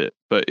careful with it.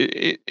 But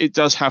it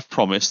does have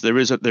promise. There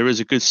is a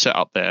good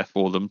setup there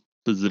for them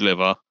to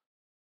deliver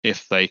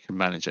if they can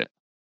manage it.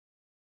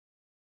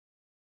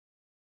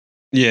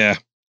 Yeah.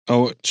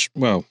 Oh,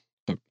 well,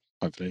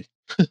 hopefully.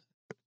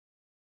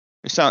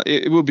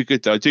 It will be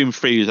good though. Doom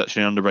 3 is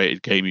actually an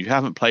underrated game. If you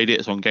haven't played it,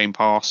 it's on Game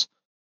Pass.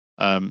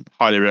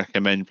 Highly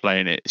recommend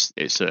playing it.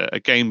 It's a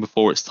game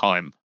before its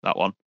time, that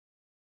one.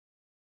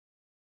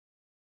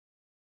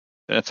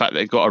 In fact,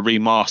 they've got a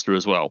remaster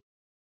as well.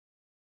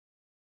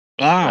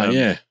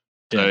 Yeah.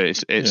 So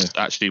it's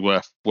actually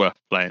worth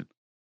playing.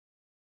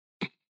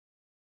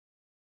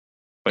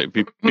 But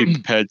be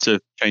prepared to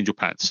change your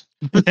pants.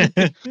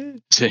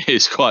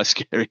 It's quite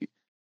scary.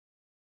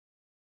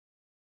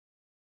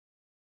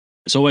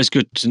 It's always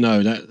good to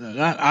know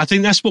that. I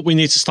think that's what we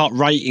need to start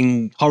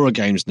rating horror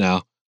games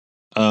now.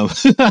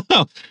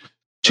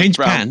 Change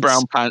pants.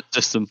 Brown pants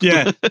system.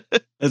 Yeah.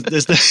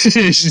 There's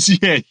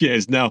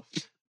yes. Now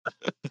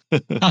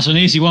That's an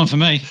easy one for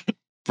me.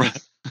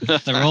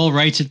 They're all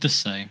rated the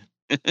same.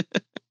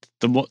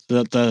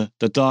 The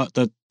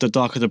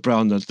darker the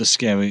brown, the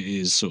scarier it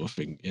is, sort of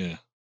thing. Yeah,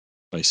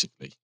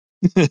 basically.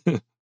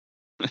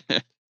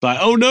 Like,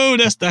 oh no,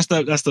 that's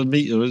the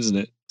meter, isn't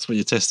it? That's what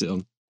you test it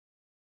on.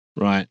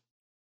 Right.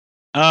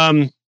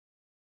 Where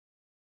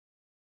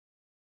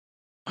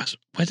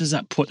does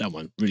that put that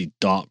one? Really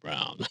dark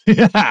brown.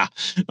 Yeah.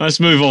 Let's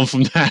move on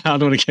from that. I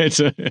don't want to get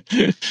to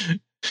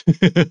I'm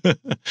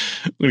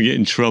going to get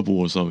in trouble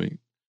or something.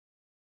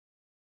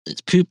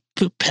 It's poop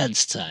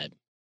pants time.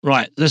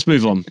 Right, let's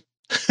move on.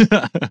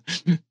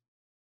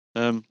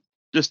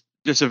 Just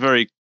a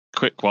very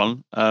quick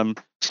one.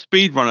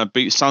 Speedrunner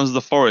beat Sons of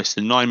the Forest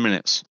in 9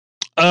 minutes.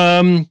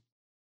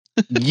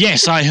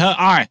 Yes, I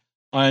heard.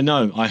 I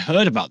know. I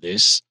heard about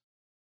this.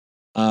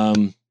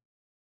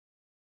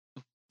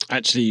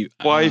 Actually,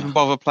 why even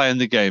bother playing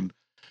the game?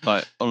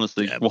 Like,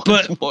 honestly, yeah,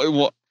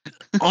 what?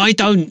 I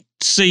don't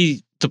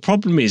see. The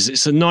problem is,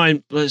 it's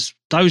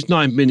those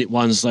 9 minute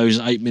ones, those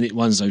 8 minute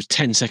ones, those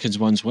 10 seconds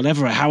ones,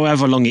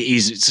 however long it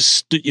is.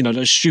 It's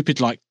those stupid,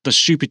 like the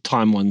stupid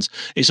time ones.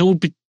 It's all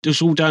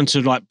down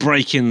to like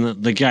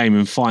breaking the game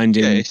and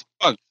finding it's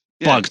bugged.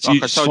 Bugged.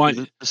 Like I told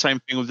you, the same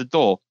thing with the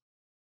door.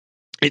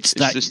 It's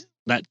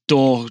that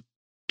door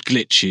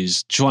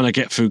glitches, trying to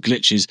get through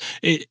glitches.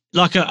 It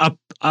like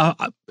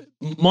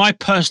my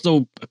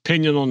personal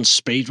opinion on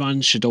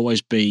speedrun should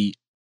always be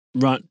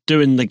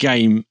doing the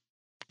game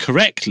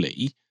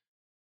correctly,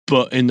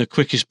 but in the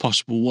quickest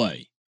possible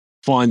way.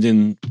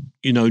 Finding,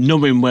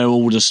 knowing where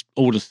all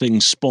the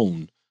things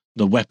spawn,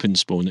 the weapons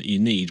spawn that you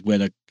need, where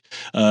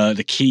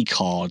the key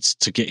cards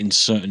to get in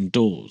certain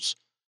doors.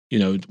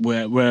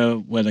 Where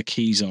the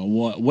keys are,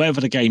 wherever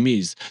the game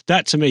is.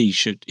 That to me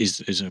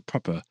is a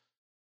proper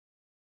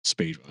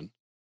speedrun.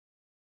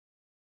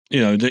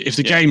 If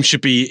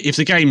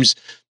the game's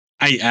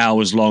 8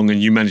 hours long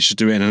and you manage to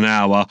do it in an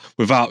hour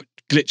without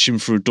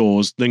glitching through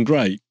doors, then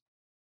great.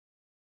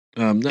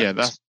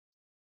 That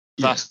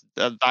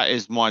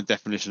is my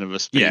definition of a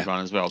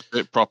speedrun as well. Do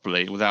it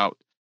properly without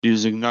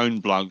using known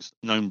bugs,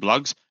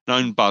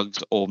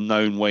 or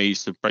known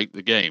ways to break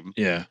the game.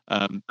 Yeah.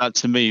 That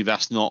to me,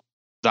 that's not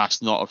a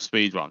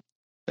speedrun.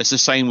 It's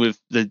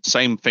the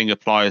same thing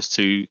applies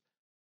to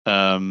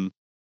Elden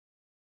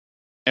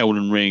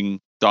Ring,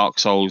 Dark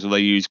Souls, where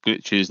they use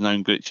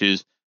known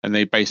glitches, and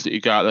they basically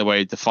go out their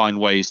way to find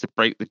ways to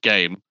break the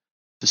game.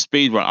 The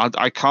speedrun,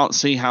 I can't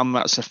see how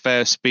that's a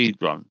fair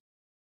speedrun.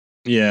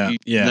 Yeah.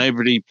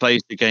 Nobody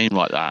plays the game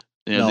like that.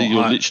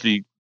 You're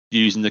literally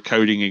using the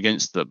coding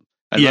against them.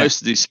 And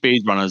most of these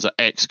speedrunners are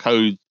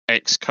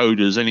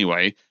ex-coders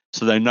anyway,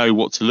 so they know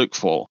what to look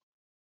for.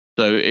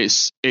 So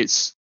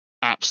it's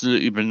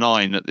absolutely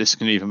benign that this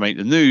can even make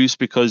the news,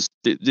 because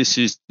this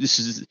is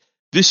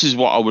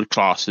what I would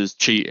class as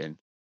cheating.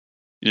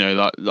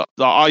 Like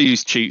I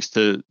use cheats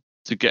to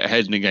get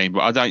ahead in the game,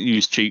 but I don't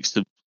use cheats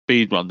to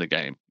speedrun the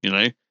game.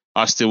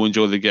 I still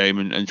enjoy the game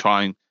and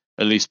try and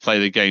at least play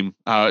the game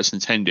how it's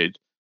intended.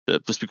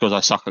 Just because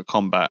I suck at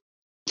combat,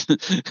 I'm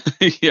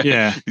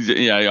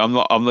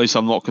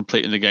not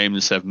completing the game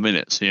in 7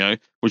 minutes.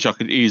 Which I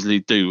could easily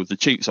do with the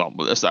cheats on,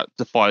 but that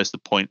defies the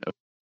point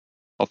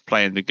of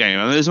playing the game.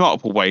 And there's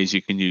multiple ways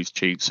you can use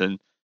cheats, and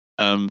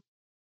I'm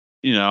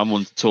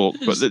on to talk,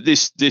 but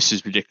this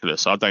is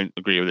ridiculous. I don't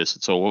agree with this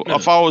at all. No.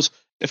 If I was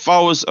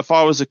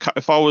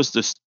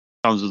the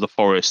Sons of the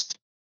Forest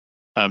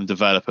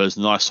developers,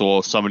 and I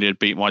saw somebody had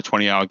beat my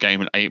 20-hour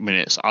game in 8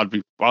 minutes, I'd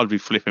be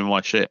flipping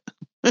my shit.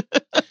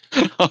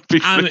 I'd be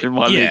flipping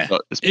my lid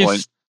at this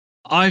point.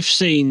 I've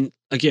seen,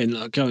 again,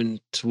 like going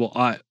to what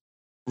I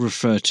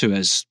refer to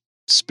as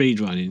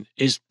speedrunning,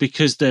 is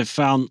because they've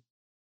found,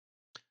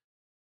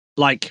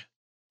 like,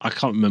 I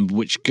can't remember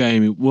which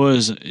game it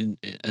was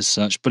as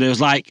such, but it was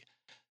like,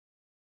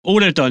 all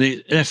they've done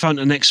is they found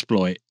an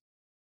exploit.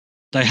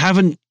 They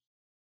haven't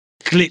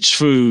glitched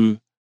through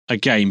a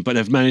game, but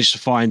they've managed to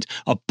find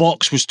a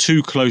box was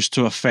too close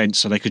to a fence,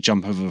 so they could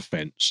jump over a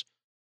fence.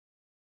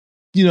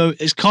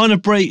 It's kind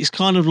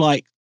of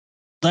like,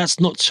 that's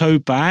not so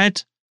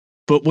bad.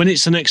 But when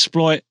it's an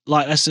exploit,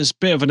 like there's a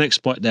bit of an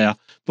exploit there.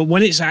 But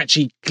when it's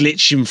actually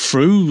glitching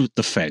through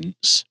the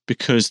fence,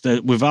 because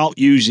without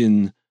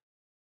using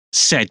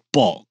said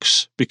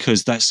box,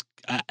 because that's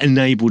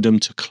enabled them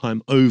to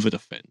climb over the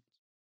fence.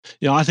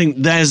 I think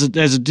there's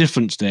a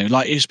difference there.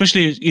 Like,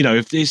 especially,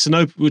 if it's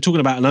we're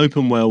talking about an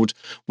open world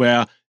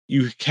where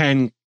you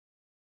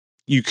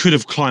could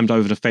have climbed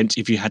over the fence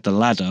if you had the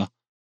ladder.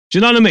 Do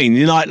you know what I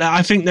mean?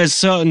 I think there's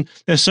certain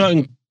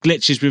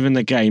glitches within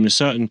the game, there's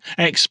certain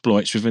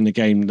exploits within the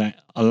game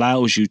that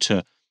allows you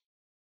to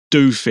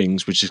do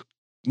things, which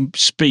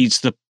speeds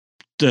the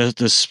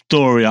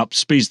story up,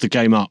 speeds the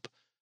game up.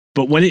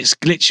 But when it's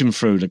glitching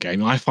through the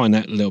game, I find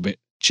that a little bit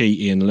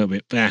cheaty and a little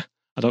bit, I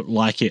don't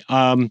like it.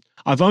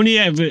 I've only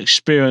ever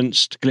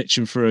experienced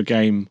glitching through a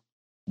game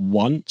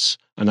once,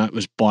 and that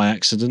was by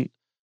accident.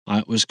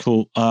 It was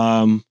called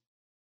I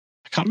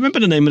can't remember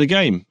the name of the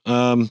game.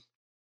 It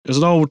was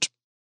an old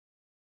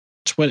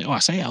 20. I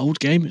say old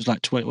game. It was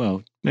like 20.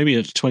 Well, maybe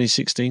it's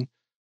 2016.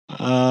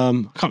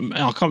 I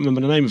can't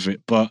remember the name of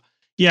it, but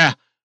yeah,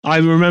 I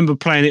remember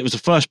playing it. It was a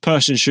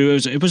first-person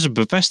shooter. It was a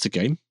Bethesda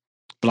game,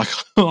 but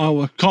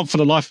I can't for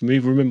the life of me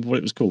remember what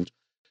it was called.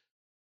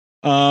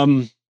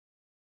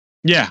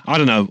 Yeah, I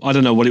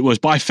don't know what it was,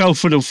 but I fell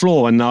through the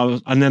floor, and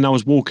then I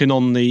was walking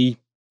on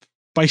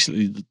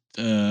basically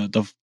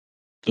the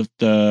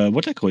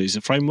what do they call it? Is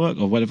it framework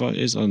or whatever it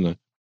is? I don't know.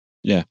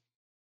 Yeah,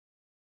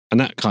 and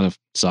that kind of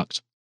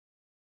sucked.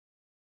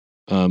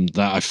 That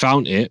I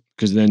found it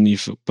because then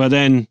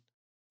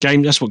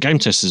that's what game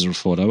testers are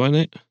for, though, isn't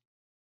it?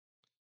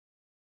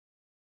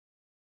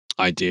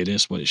 Idea,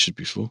 that's what it should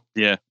be for.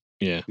 Yeah,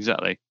 yeah,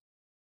 exactly.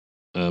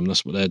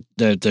 That's what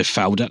they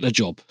failed at their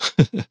job.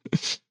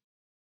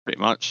 Pretty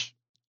much.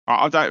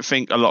 I don't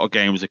think a lot of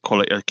games are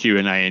quality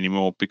Q&A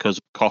anymore because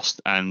of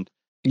cost and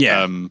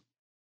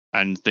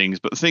and things.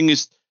 But the thing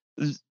is,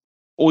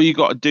 all you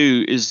got to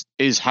do is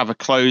have a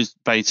closed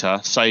beta.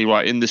 Say,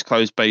 right, in this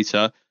closed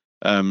beta,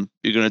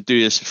 you're going to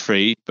do this for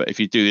free, but if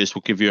you do this,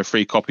 we'll give you a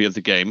free copy of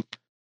the game.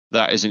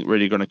 That isn't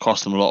really going to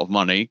cost them a lot of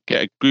money.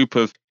 Get a group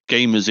of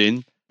gamers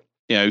in,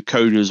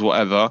 coders,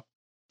 whatever.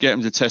 Get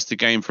them to test the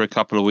game for a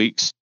couple of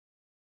weeks,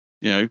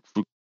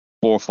 for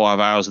 4 or 5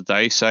 hours a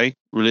day, say,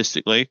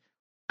 realistically,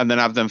 and then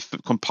have them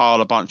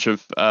compile a bunch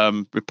of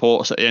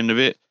reports at the end of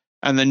it.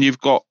 And then you've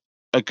got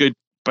a good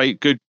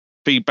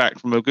feedback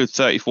from a good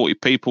 30, 40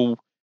 people,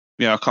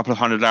 a couple of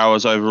 100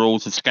 hours overall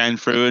to scan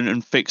through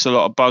and fix a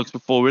lot of bugs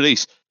before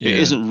release. Yeah. It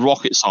isn't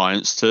rocket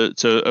science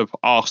to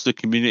ask the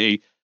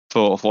community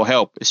for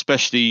help,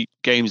 especially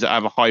games that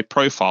have a high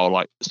profile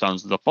like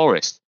Sons of the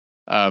Forest,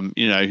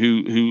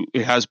 who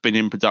has been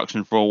in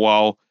production for a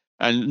while.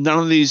 And none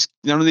of these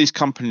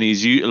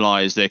companies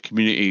utilize their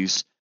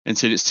communities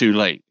until it's too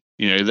late.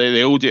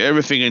 They all do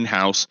everything in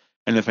house,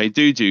 and if they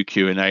do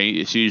Q&A,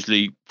 it's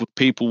usually with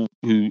people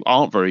who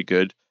aren't very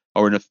good,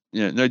 or in a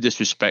no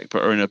disrespect,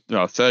 but are in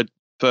a third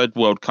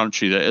world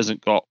country that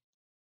hasn't got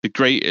the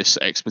greatest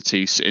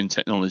expertise in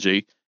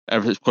technology,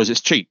 because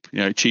it's cheap,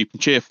 cheap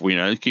and cheerful,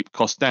 to keep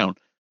costs down.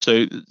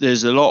 So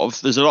there's a lot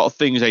of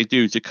things they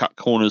do to cut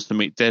corners to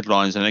meet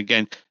deadlines, and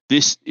again,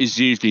 this is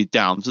usually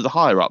down to the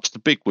higher ups, the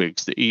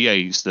bigwigs, the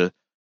EAs, the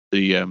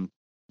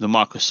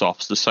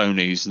Microsofts, the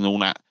Sonys, and all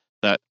that.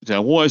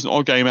 Why isn't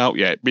our game out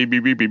yet?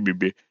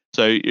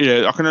 So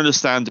I can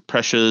understand the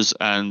pressures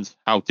and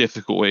how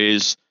difficult it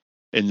is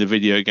in the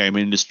video game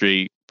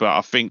industry, but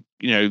I think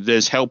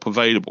there's help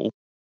available.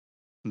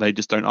 They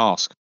just don't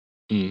ask.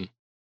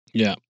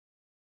 Yeah.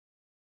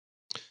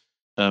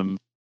 No,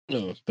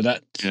 but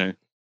that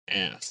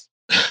yes,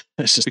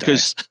 it's just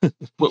because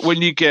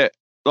when you get,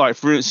 like,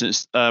 for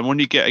instance, when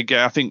you get a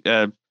game, I think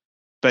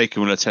Baker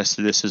will attest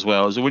to this as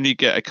well. Is when you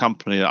get a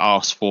company that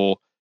asks for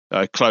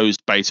a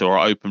closed beta or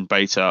open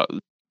beta,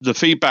 the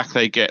feedback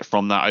they get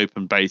from that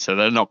open beta,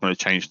 they're not going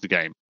to change the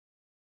game.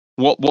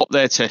 What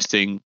they're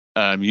testing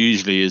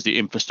usually is the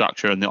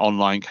infrastructure and the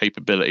online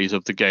capabilities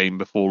of the game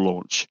before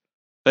launch.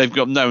 They've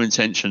got no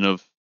intention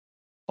of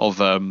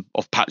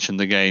patching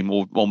the game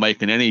or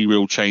making any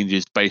real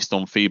changes based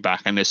on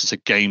feedback, unless it's a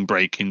game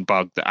breaking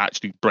bug that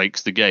actually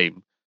breaks the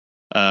game.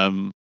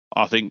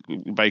 I think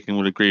Bacon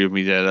would agree with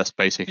me there. That's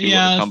basically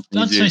what the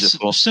company uses it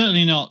for.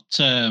 Certainly not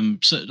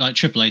like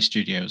AAA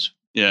studios.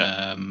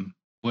 Yeah,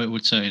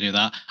 would certainly do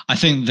that. I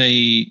think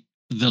the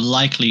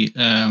likely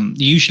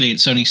usually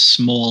it's only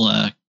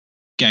smaller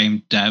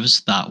game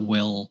devs that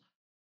will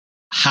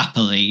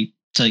happily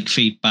take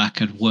feedback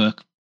and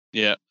work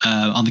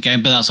on the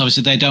game, but that's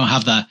obviously they don't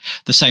have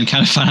the same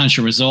kind of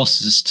financial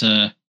resources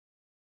to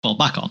fall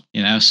back on.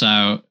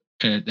 So.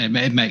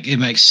 It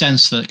makes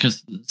sense that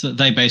because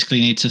they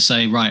basically need to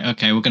say, right,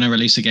 okay, we're going to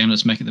release a game,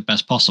 let's make it the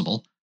best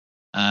possible.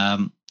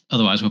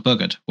 Otherwise, we're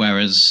buggered.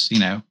 Whereas,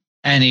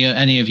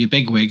 any of your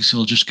bigwigs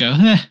will just go,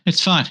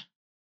 it's fine.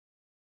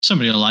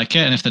 Somebody will like it,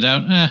 and if they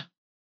don't, doesn't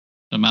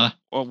matter.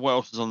 Well, what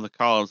else is on the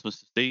cards,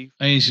 Mr. Steve?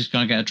 He's just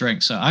going to get a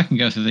drink, so I can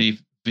go through the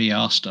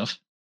VR stuff.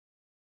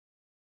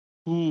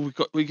 Ooh,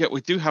 we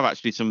do have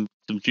actually some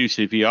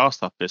juicy VR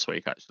stuff this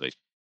week, actually.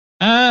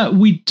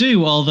 We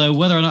do, although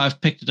whether or not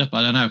I've picked it up,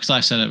 I don't know, because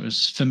I said it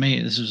was, for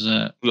me, this was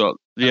the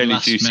only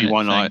juicy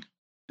one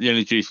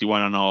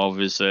I know of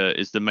is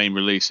the main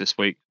release this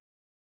week,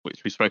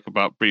 which we spoke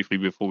about briefly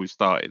before we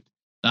started.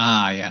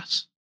 Ah,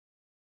 yes.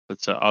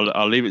 But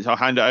I'll leave it. I'll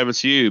hand it over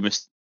to you,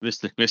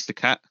 Mr.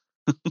 Cat.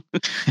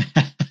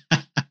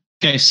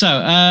 Okay, so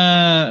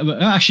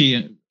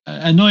actually,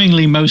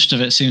 annoyingly, most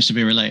of it seems to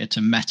be related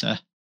to meta.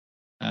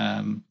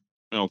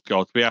 Oh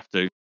God, we have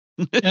to.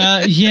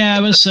 Yeah,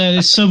 but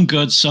there's some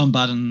good, some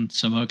bad, and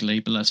some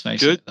ugly. But let's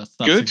face it, that's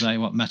exactly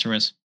what meta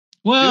is.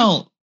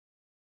 Well,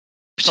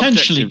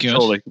 potentially good.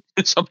 Surely.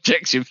 It's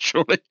objective,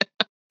 surely.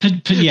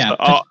 Yeah.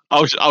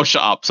 I'll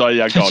shut up. Sorry,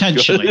 yeah,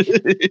 potentially.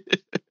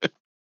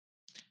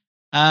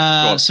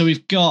 So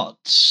we've got,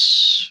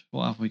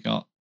 what have we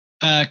got?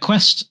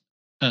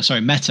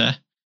 Meta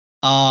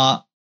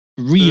are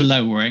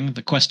re-lowering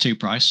the Quest 2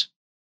 price.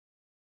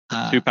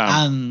 £2.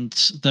 And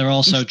they're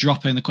also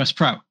dropping the Quest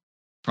Pro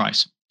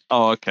price.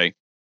 Oh, okay.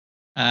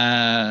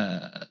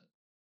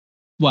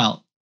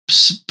 Well,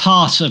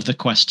 part of the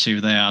Quest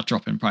 2 they are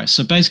dropping price.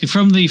 So basically,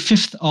 from the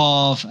 5th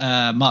of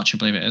March, I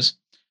believe it is,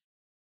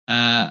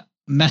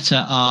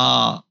 Meta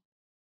are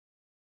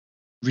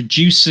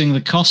reducing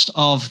the cost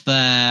of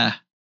their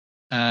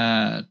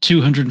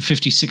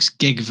 256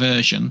 gig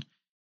version,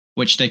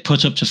 which they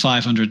put up to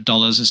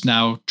 $500, is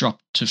now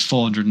dropped to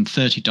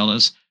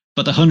 $430.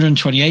 But the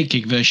 128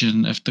 gig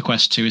version of the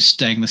Quest 2 is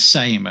staying the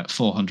same at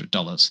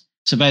 $400.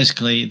 So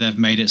basically, they've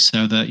made it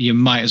so that you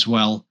might as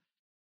well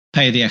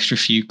pay the extra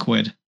few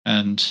quid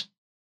and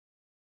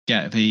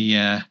get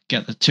the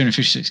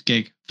 256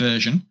 gig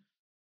version.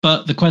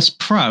 But the Quest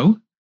Pro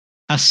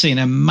has seen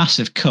a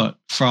massive cut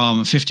from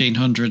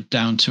 1,500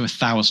 down to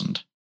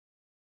 1,000.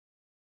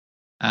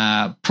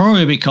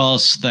 Probably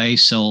because they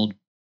sold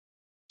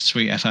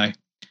Sweet FA.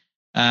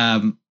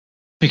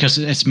 Because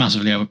it's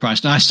massively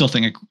overpriced. And I still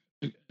think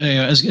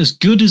as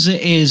good as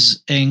it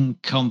is in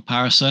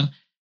comparison,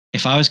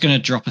 if I was going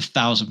to drop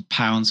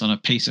 £1,000 on a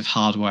piece of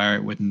hardware,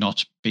 it would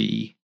not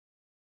be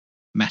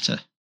Meta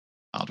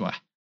hardware.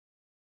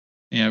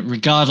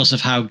 Regardless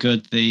of how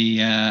good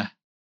the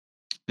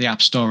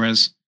App Store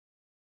is.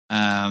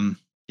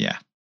 Yeah.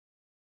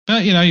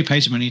 But you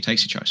pay some money, you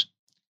take your choice.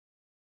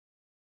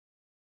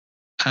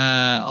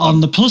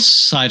 On the plus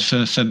side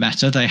for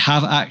Meta, they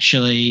have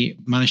actually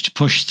managed to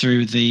push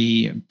through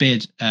the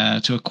bid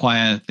to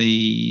acquire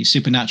the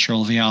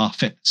Supernatural VR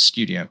fitness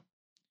studio,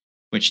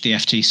 which the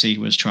FTC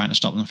was trying to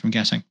stop them from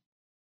getting.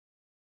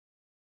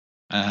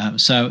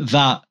 So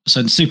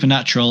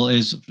Supernatural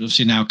is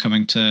obviously now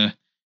coming to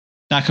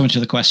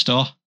the Quest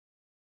Store.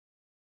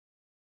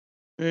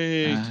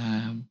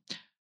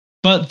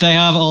 But they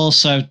have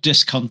also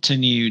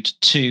discontinued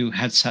two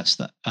headsets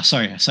that.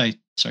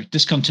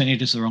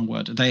 Discontinued is the wrong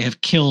word. They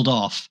have killed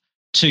off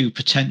two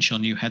potential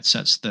new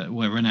headsets that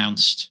were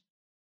announced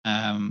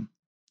over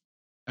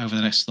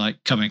the next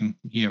coming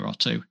year or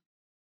two.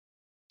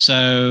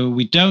 So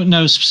we don't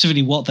know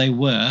specifically what they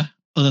were,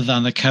 other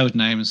than the code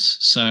names.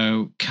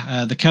 So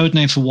the code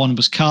name for one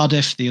was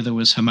Cardiff, the other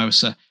was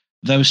Hermosa.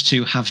 Those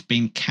two have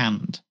been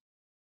canned,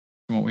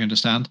 from what we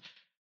understand.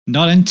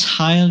 Not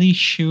entirely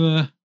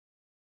sure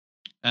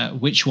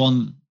which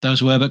one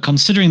those were, but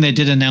considering they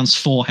did announce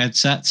 4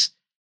 headsets,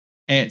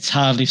 it's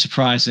hardly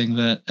surprising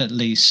that at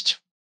least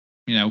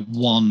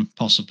one,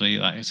 possibly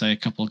like I say a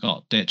couple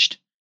got ditched.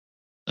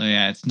 So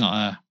yeah, it's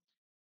not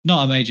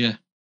a major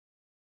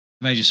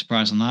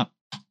surprise on that.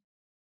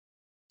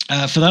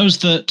 For those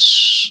that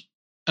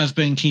have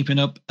been keeping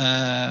up,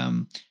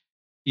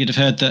 you'd have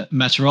heard that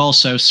Meta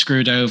also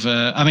screwed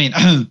over. I mean,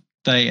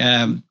 they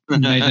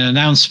made an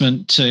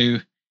announcement to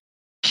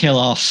kill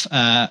off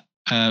Echo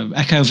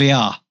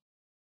VR,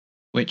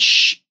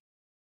 which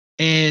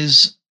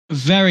is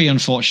very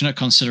unfortunate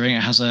considering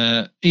it has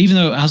even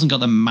though it hasn't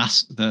got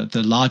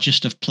the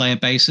largest of player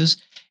bases,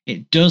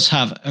 it does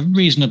have a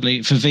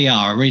reasonably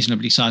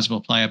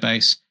sizable player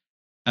base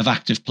of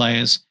active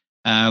players.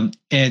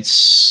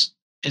 It's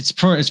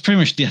pretty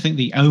much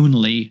the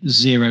only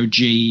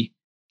 0G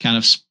kind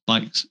of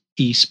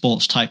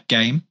esports type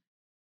game.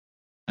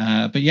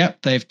 But yeah,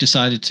 they've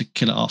decided to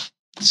kill it off.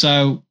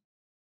 So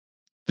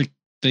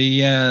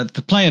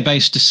the player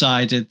base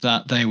decided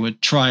that they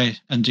would try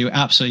and do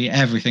absolutely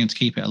everything to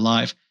keep it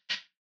alive,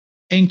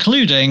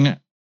 including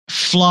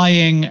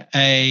flying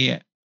a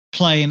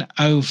plane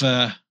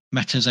over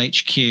Meta's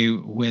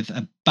HQ with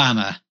a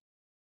banner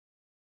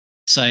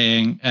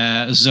saying,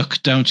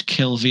 Zuck, don't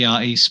kill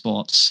VR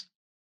esports,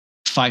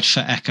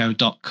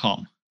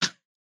 fightforecho.com.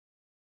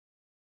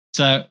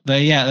 So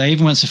they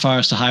even went so far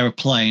as to hire a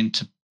plane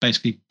to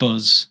basically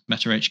buzz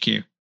Meta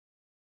HQ.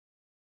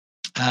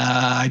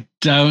 I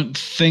don't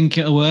think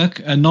it'll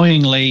work.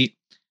 Annoyingly,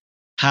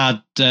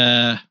 had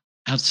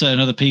certain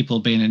other people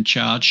been in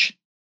charge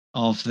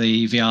of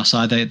the VR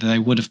side, they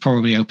would have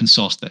probably open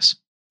sourced this.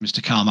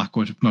 Mr. Carmack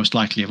would most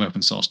likely have open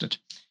sourced it.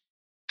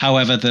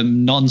 However,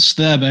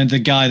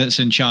 the guy that's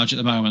in charge at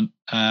the moment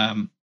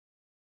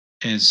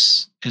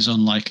is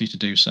unlikely to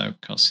do so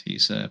because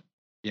he's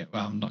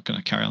I'm not going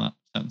to carry on that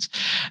sentence.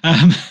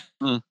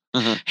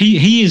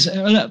 He is.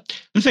 The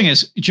thing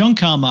is, John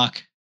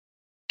Carmack,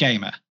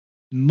 gamer,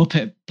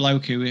 Muppet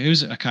bloke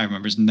who's I can't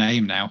remember his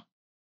name now.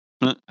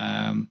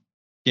 I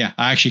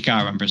actually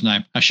can't remember his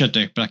name. I should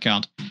do, but I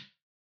can't.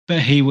 But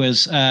he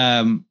was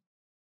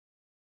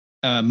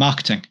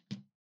marketing,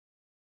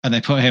 and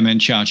they put him in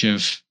charge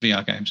of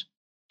VR games.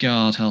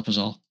 God help us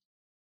all.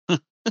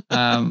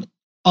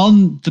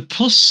 On the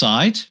plus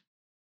side,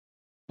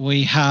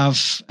 we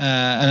have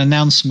an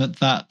announcement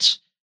that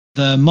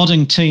the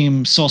modding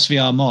team, Source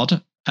VR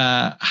Mod,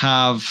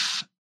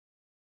 have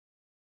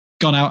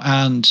gone out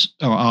and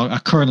are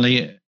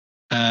currently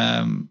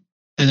in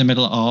the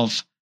middle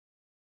of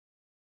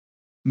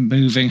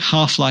moving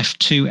Half-Life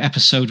 2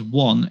 Episode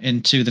 1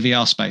 into the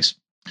VR space.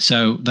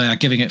 So they are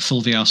giving it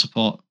full VR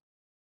support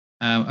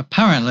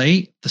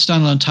Apparently, the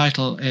standalone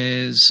title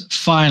is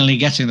finally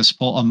getting the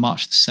support on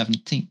March the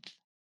 17th.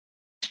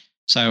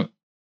 So,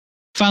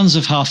 fans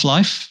of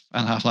Half-Life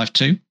and Half-Life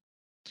 2,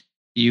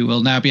 you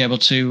will now be able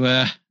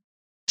to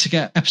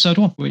get episode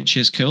 1, which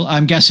is cool.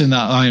 I'm guessing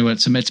that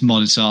it's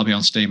modded, so it'll be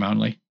on Steam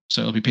only.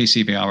 So it'll be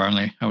PC VR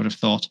only, I would have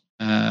thought.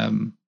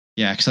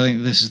 Yeah, because I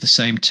think this is the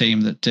same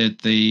team that did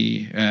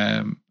the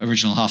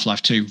original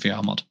Half-Life 2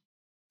 VR mod.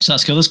 So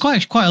that's cool. There's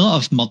quite a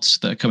lot of mods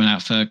that are coming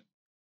out for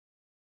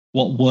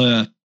what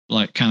were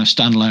like kind of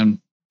standalone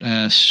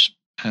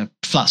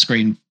flat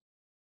screen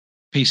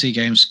PC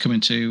games coming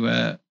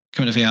to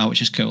VR,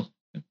 which is cool.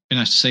 It'd be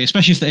nice to see,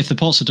 especially if the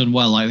ports are done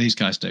well like these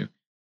guys do.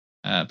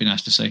 It'd be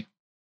nice to see.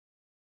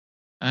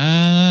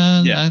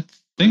 And I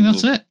think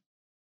that's it.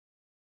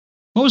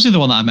 What was the other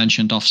one that I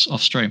mentioned off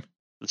stream?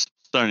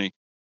 Sony.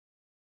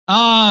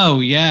 Oh,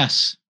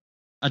 yes.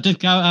 I did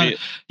go.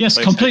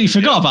 Yes, completely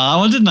forgot about that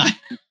one, didn't I?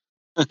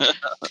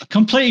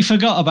 Completely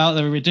forgot about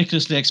the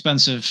ridiculously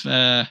expensive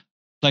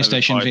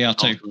PlayStation VR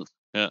 2.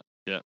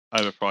 Yeah,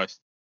 overpriced.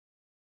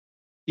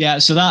 Yeah,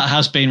 so that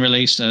has been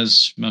released,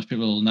 as most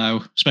people will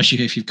know,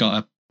 especially if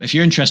if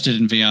you're interested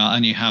in VR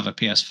and you have a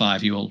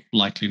PS5, you will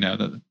likely know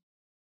that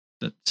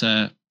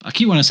I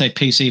keep wanting to say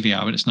PC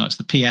VR, but it's not. It's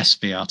the PS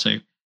VR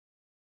 2.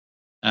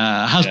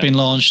 Has been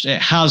launched.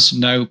 It has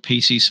no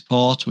PC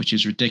support, which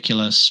is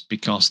ridiculous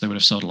because they would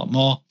have sold a lot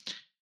more.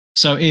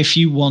 So if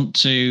you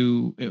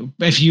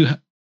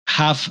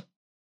have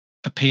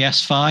a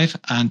PS5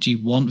 and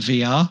you want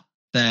VR,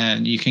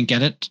 then you can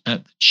get it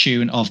at the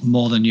tune of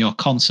more than your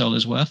console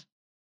is worth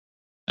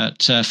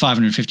at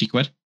 550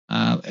 quid.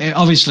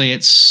 Obviously,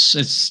 it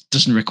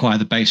doesn't require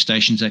the base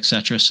stations,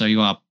 etc. So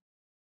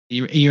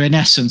you're in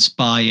essence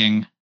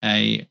buying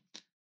a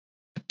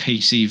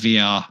PC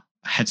VR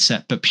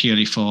headset, but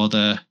purely for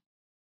the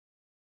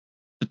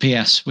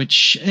PS,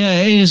 which it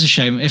is a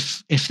shame.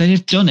 If they'd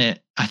have done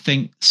it, I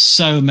think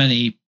so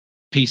many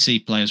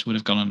PC players would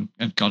have gone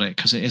and got it,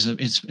 because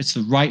it's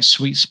the right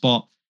sweet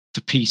spot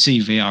for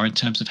PC VR in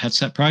terms of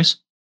headset price.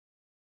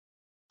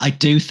 I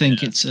do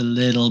think it's a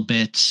little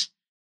bit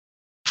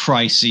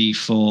pricey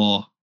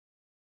for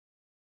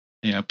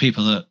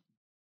people that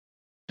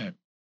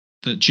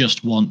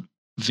just want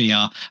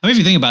VR. I mean, if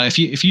you think about it,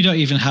 if you don't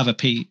even have a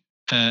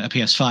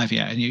PS5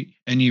 yet,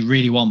 and you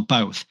really want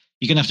both,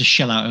 you're gonna have to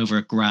shell out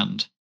over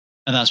 $1,000,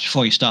 and that's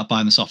before you start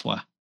buying the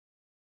software.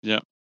 Yeah,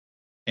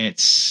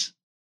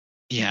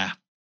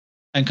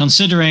 and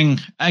considering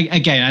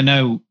again, I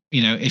know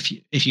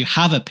if you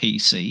have a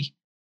PC,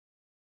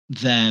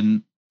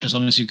 then as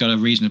long as you've got a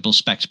reasonable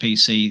spec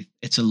PC,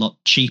 it's a lot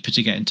cheaper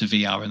to get into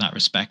VR in that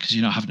respect, because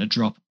you're not having to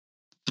drop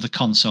for the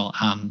console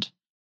and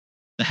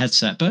the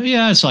headset. But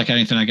yeah, it's like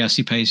anything, I guess.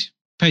 You pay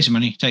some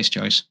money, takes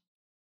choice.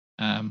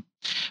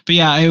 But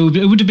yeah, it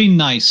would have been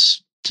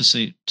nice to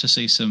see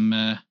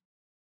some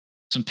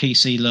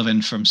PC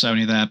loving from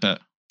Sony there,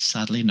 but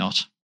sadly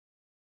not.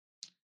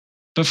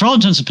 But for all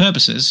intents and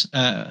purposes,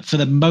 for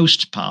the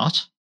most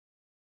part,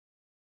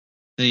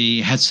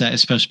 the headset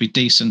is supposed to be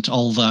decent,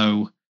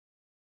 although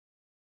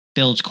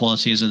build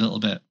quality is a little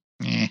bit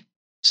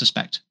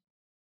suspect.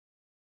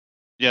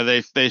 Yeah,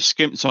 they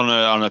skimped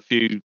on a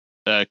few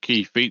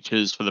key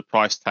features for the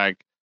price tag.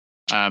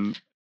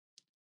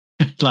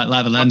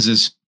 like the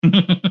lenses.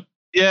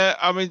 Yeah,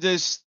 I mean,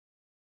 there's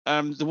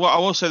what I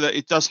will say that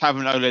it does have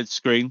an OLED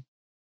screen.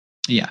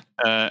 Yeah,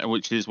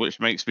 which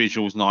makes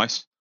visuals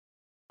nice.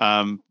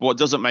 What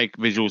doesn't make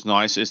visuals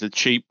nice is the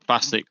cheap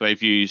plastic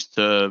they've used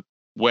to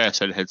wear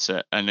said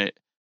headset, and it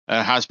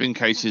has been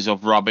cases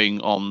of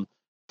rubbing on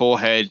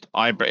forehead,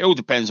 eyebrow. It all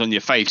depends on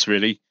your face,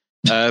 really.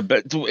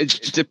 But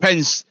it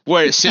depends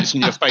where it sits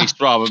on your face,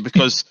 rather,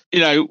 because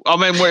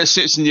where it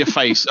sits in your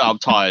face. I'm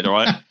tired, all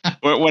right.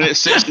 When it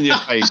sits in your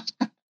face,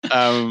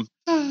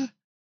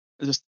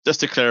 just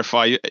to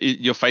clarify,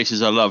 your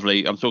faces are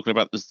lovely. I'm talking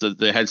about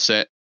the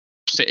headset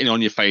sitting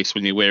on your face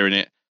when you're wearing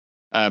it.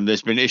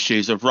 There's been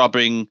issues of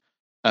rubbing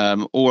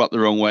all up the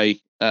wrong way,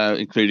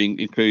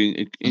 including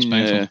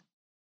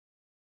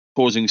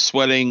causing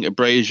swelling,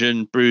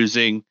 abrasion,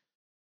 bruising,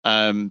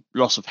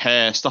 loss of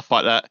hair, stuff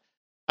like that.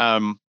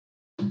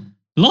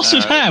 Loss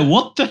of hair?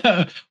 What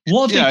have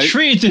they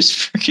treated this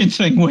freaking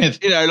thing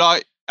with?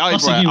 Like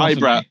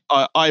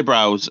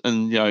eyebrows,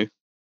 and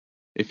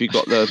if you've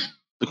got the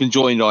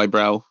conjoined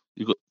eyebrow,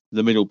 you've got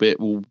the middle bit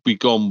will be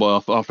gone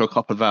after a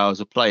couple of hours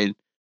of playing.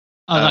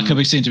 Oh, that could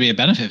be seen to be a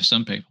benefit for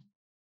some people.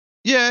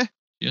 Yeah,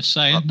 just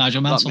saying,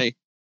 Nigel Mansell.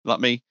 Like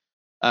me.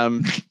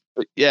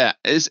 But yeah,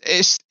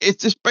 it's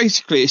just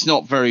basically it's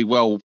not very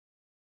well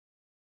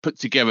put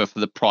together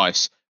for the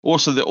price.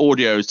 Also, the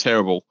audio is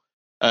terrible.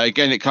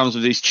 Again, it comes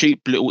with these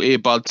cheap little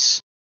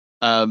earbuds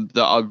that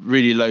are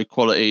really low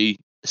quality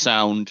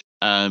sound.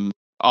 Aren't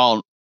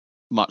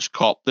much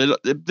cop. They're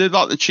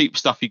like the cheap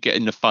stuff you get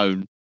in the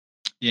phone.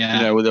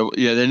 Yeah,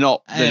 they're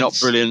not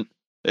brilliant.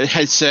 The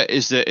headset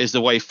is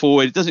the way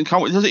forward. It doesn't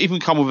even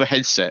come with a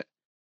headset.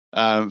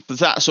 For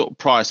that sort of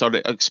price, I'd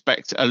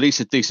expect at least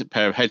a decent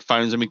pair of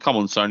headphones. I mean, come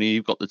on, Sony,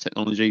 you've got the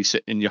technology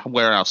sitting in your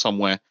warehouse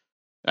somewhere.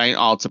 It ain't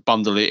hard to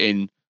bundle it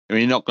in I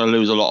mean, you're not going to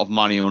lose a lot of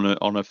money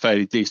on a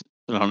fairly decent,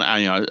 on a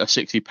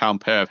 £60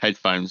 pair of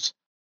headphones.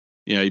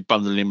 You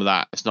bundle in with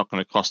that, it's not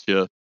going to cost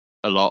you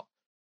a lot.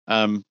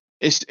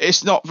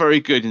 It's not very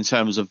good in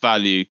terms of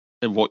value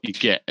and what you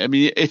get. I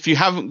mean, if you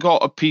haven't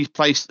got a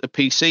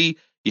PC,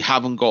 you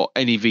haven't got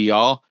any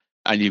VR,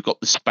 and you've got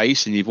the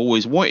space, and you've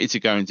always wanted to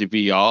go into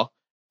VR,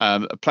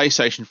 a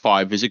PlayStation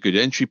 5 is a good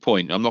entry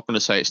point. I'm not going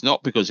to say it's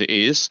not, because it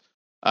is.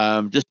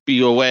 Just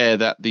be aware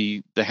that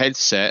the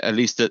headset, at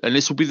least, and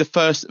this will be the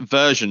first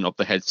version of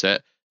the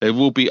headset. There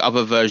will be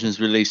other versions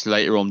released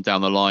later on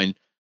down the line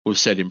with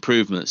said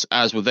improvements.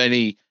 As with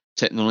any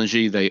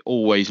technology, they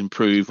always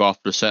improve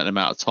after a certain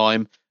amount of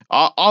time.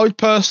 I would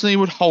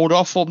personally hold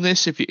off on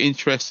this if you're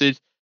interested,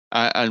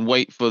 and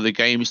wait for the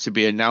games to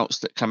be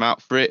announced that come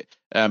out for it.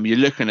 You're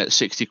looking at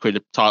 60 quid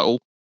a title,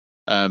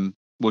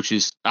 which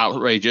is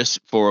outrageous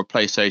for a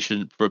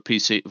PlayStation, for a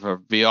PC, for a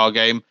VR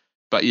game.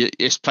 But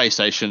it's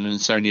PlayStation, and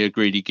Sony are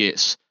greedy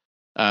gits.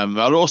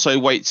 I'll also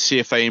wait to see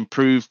if they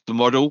improve the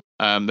model.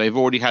 They've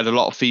already had a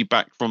lot of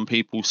feedback from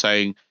people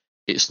saying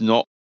it's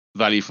not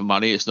value for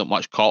money. It's not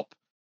much cop.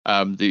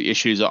 The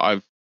issues that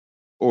I've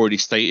already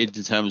stated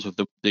in terms of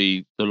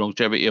the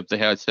longevity of the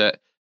headset,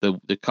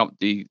 the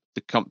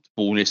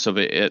comfortableness of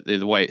it,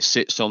 the way it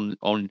sits on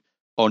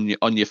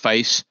your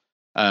face,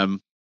 and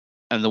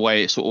the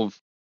way it sort of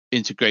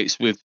integrates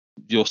with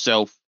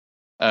yourself,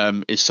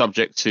 is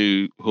subject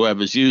to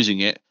whoever's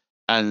using it.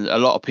 And a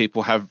lot of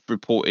people have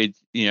reported,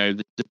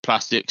 the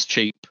plastic's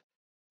cheap,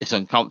 it's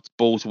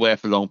uncomfortable to wear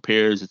for long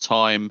periods of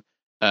time.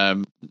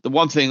 The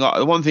one thing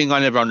I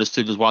never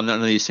understood was why none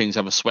of these things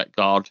have a sweat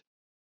guard.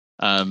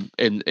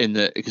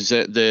 Because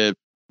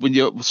when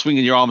you're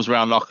swinging your arms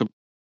around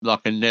like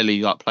a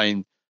Nelly, like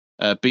playing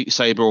Beat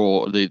Saber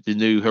or the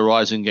new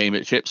Horizon game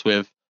it ships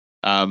with,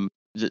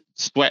 the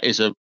sweat is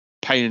a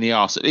pain in the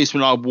ass. At least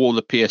when I wore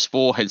the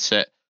PS4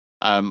 headset,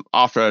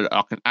 after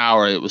like an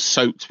hour, it was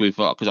soaked with,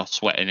 because I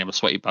sweat and I'm a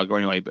sweaty bugger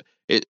anyway. But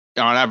an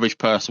average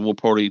person will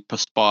probably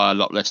perspire a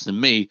lot less than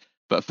me.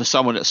 But for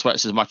someone that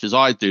sweats as much as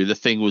I do, the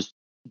thing was,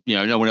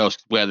 no one else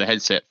could wear the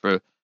headset for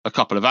a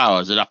couple of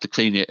hours. They'd have to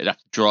clean it. It'd have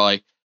to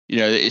dry.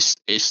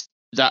 It's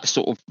that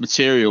sort of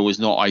material is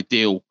not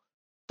ideal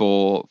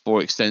for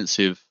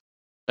extensive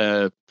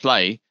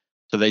play.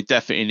 So they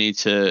definitely need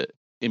to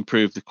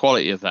improve the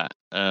quality of that.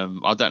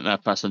 I don't know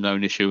if that's a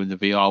known issue in the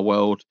VR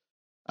world.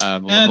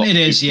 It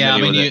is, yeah.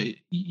 I mean,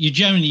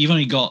 you've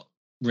only got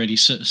really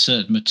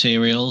certain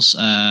materials.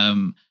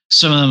 Some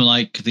of them,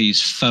 like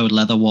these faux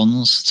leather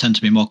ones, tend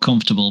to be more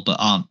comfortable, but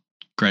aren't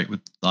great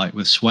with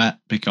sweat,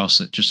 because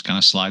it just kind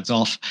of slides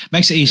off.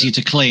 Makes it easier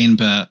to clean,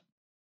 but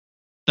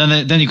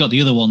then you've got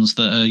the other ones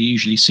that are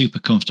usually super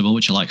comfortable,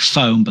 which are like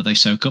foam, but they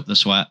soak up the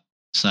sweat.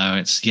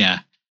 So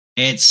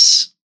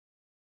it's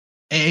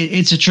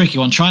a tricky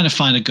one. Trying to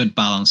find a good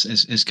balance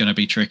is going to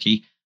be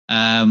tricky.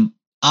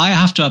 I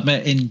have to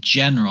admit, in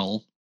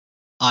general,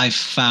 I've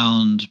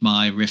found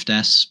my Rift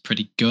S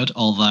pretty good,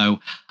 although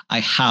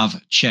I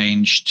have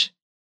changed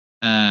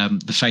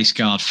the face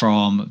guard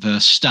from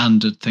the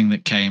standard thing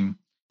that came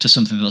to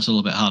something that's a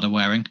little bit harder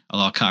wearing,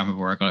 although I can't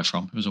remember where I got it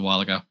from. It was a while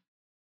ago.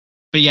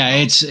 But yeah,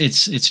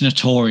 it's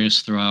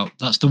notorious throughout.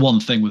 That's the one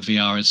thing with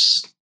VR,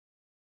 is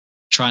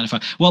trying to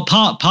find. Well,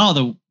 part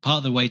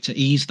of the way to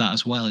ease that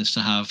as well is to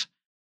have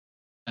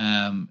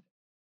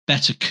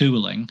better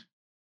cooling,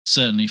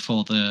 certainly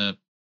for the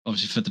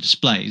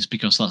displays,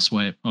 because that's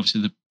where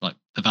obviously the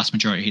vast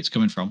majority of heat's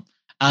coming from,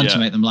 and to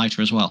make them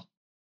lighter as well.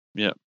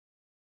 Yeah.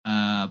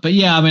 But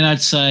yeah, I mean,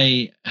 I'd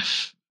say,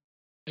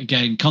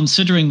 again,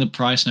 considering the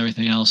price and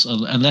everything else,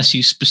 unless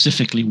you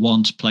specifically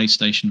want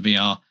PlayStation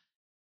VR,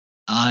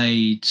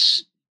 I'd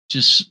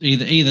just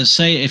either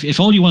say, if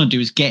all you want to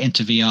do is get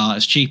into VR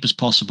as cheap as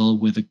possible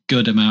with a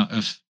good amount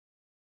of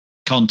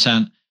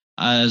content,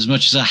 as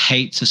much as I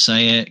hate to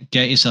say it,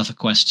 get yourself a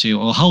Quest 2,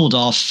 or hold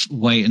off,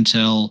 wait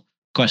until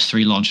Quest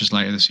 3 launches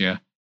later this year.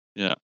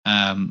 Yeah.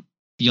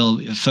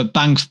 You'll, for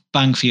bang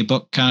for your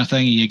buck kind of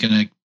thing, you're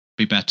going to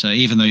be better,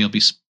 even though you'll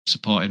be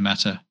supporting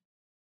Meta.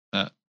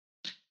 But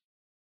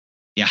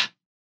yeah.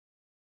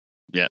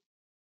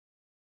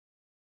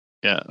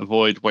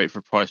 Wait for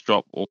a price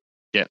drop, or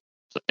get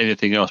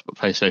anything else but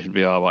PlayStation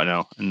VR right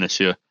now, unless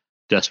you're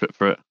desperate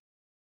for it.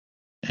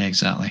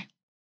 Exactly.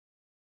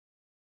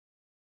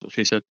 That's what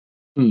she said.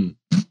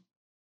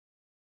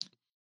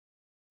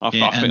 I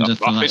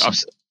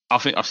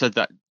think I've said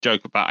that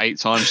joke about 8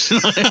 times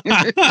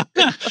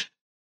tonight.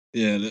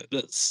 Yeah,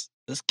 let's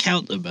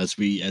count them as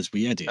we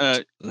edit.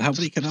 How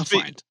many can I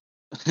find?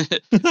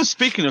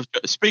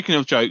 Speaking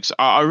of jokes,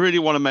 I really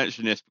want to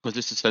mention this because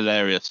this is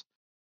hilarious.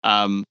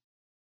 And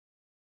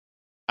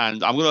I'm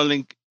going to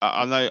link.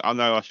 I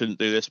know I shouldn't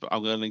do this, but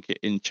I'm going to link it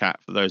in chat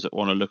for those that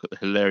want to look at the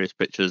hilarious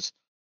pictures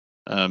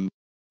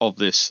of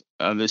this.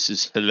 And this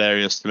is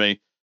hilarious to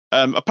me.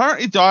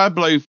 Apparently,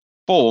 Diablo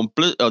 4,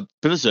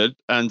 Blizzard,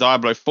 and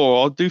Diablo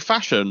 4 do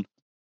fashion.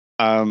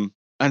 And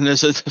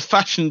there's a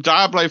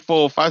Diablo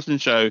 4 fashion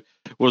show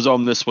was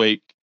on this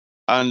week,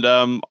 and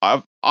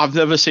I've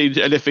never seen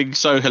anything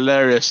so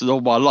hilarious in all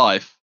my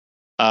life.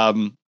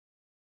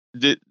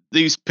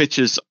 these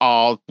pictures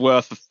are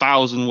worth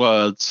 1,000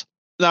 words.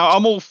 Now,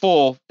 I'm all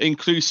for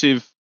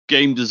inclusive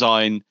game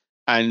design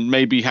and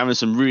maybe having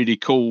some really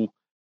cool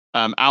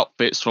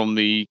outfits from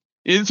the.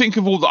 You think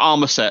of all the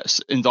armor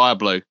sets in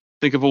Diablo.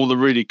 Think of all the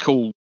really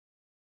cool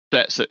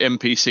sets that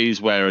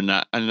NPCs wear and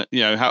that, and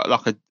how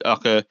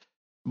like a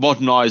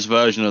modernized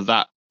version of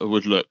that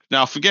would look.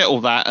 Now, forget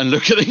all that and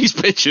look at these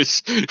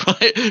pictures,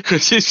 right?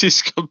 Because this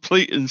is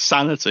complete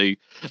insanity.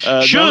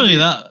 Surely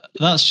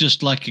that's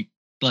just like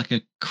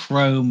a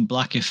chrome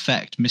black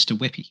effect, Mr.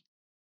 Whippy.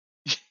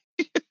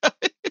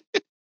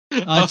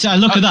 I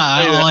look at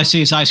that, all I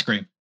see is ice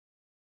cream.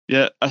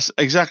 Yeah, that's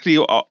exactly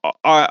what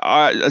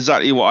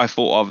exactly what I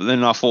thought of. And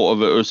then I thought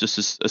of it was just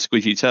a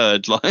squidgy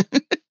turd. Like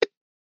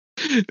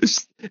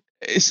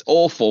it's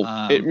awful.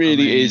 It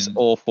really is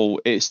awful.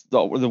 It's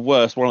one of the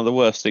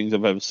worst things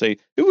I've ever seen.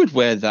 Who would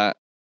wear that?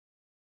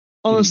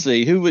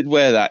 Honestly, who would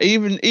wear that?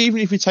 Even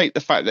if you take the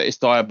fact that it's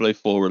Diablo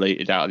 4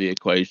 related out of the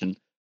equation,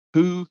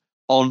 who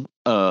on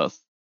earth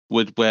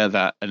would wear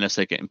that unless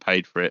they're getting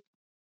paid for it?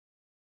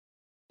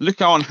 Look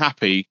how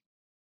unhappy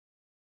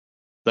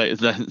they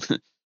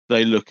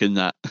look in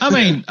that. I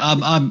mean,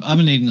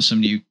 I'm needing some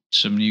new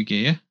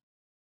gear.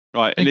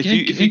 Right, and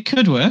it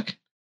could work.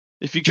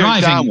 If you go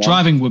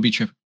driving would be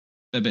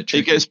a bit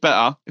tricky. It gets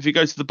better. If you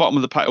go to the bottom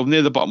of the page or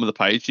near the bottom of the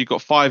page, you've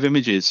got 5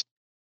 images.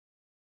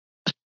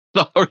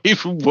 Or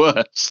even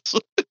worse.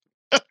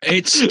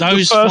 It's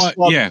those 5.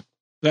 Yeah,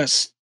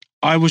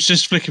 I was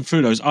just flicking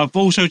through those. I've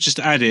also just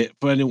added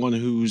for anyone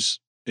who's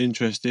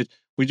interested.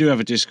 We do have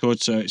a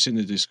Discord, so it's in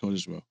the Discord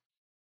as well.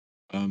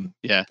 But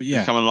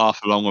yeah, come and laugh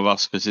along with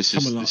us because this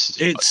is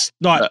it's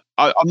like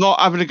I'm not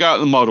having a go at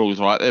the models,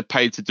 right? They're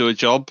paid to do a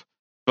job,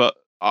 but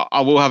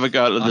I will have a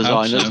go at the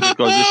designers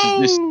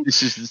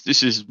because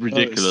this is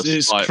ridiculous.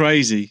 It's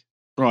crazy,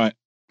 right?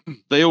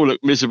 They all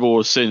look miserable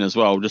as sin as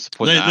well. Just to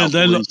point that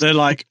out, they're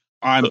like,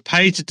 I'm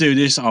paid to do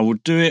this, I will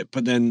do it,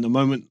 but then the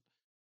moment,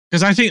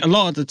 because I think a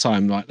lot of the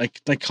time, like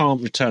they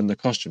can't return the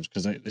costumes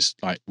because it's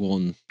like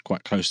worn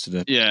quite close to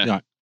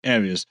the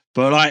areas,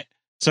 but like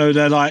so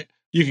they're like,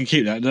 you can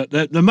keep that.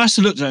 The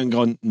master looked at it and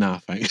gone, nah,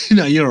 thanks.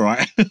 No, you're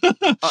right.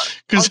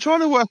 I'm trying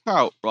to work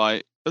out,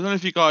 right? I don't know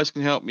if you guys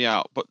can help me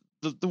out, but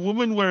the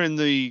woman wearing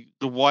the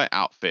white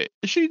outfit,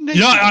 is she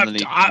naked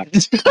underneath?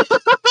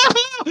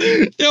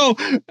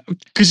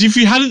 Because if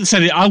you hadn't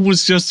said it, I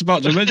was just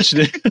about to mention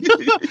it.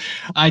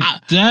 I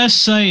dare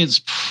say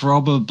it's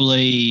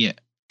probably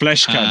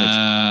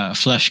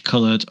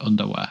flesh-colored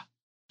underwear.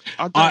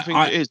 I don't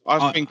think it is.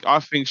 I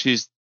think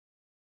she's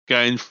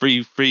going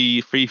free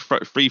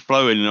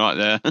flowing right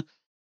there.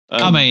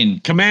 I mean,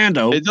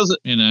 commando. It doesn't.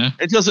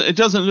 It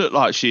doesn't look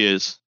like she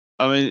is.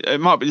 I mean, it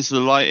might be just the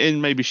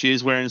lighting. Maybe she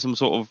is wearing some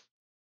sort of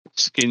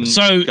skin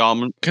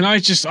garment. Can I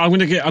just? I'm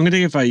gonna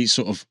give a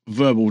sort of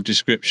verbal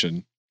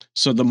description.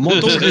 So the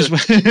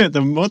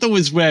model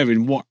is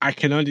wearing what I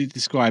can only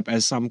describe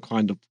as some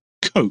kind of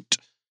coat,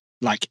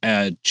 like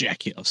a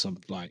jacket or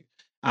something like.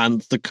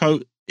 And the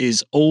coat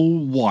is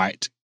all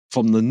white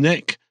from the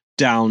neck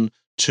down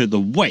to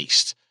the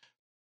waist.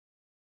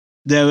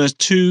 There are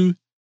 2.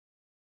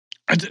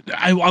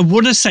 I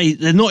want to say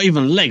they're not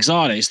even legs,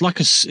 are they?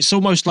 It's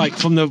almost like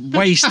from the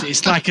waist.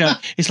 It's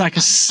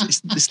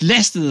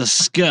less than a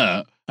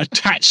skirt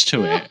attached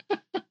to it.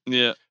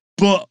 Yeah.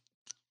 But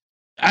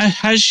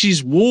as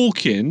she's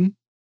walking,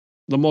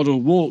 the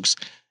model walks,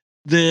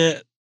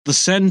 the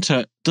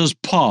center does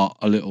part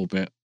a little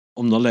bit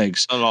on the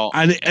legs, a lot,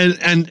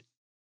 and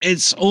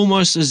it's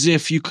almost as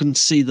if you can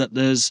see that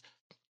there's.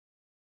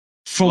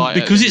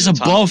 Because it's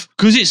above,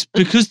 because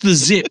the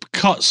zip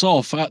cuts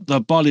off at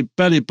the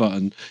belly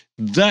button,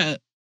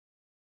 that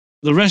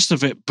the rest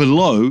of it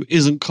below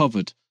isn't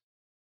covered,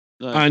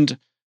 and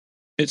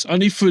it's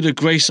only through the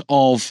grace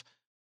of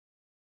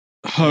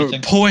her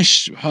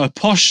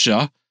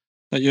posture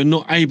that you're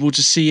not able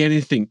to see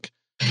anything.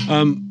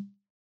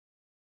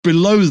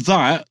 Below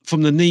that,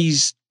 from the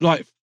knees,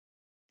 like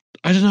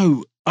I don't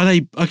know,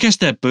 I guess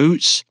they're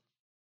boots.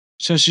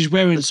 So she's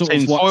wearing sort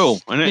of what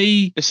foil, isn't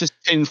it? It's just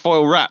tin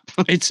foil wrap.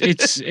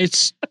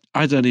 It's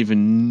I don't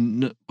even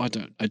know. I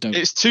don't.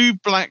 It's 2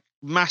 black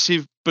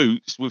massive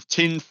boots with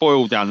tin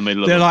foil down the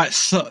middle of them. They're like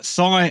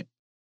thigh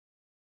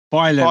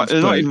length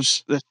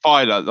boots. They're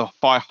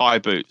thigh high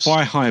boots.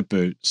 Thigh high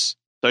boots.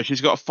 So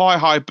she's got thigh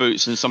high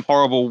boots and some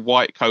horrible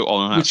white coat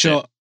on. Which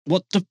are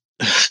what the?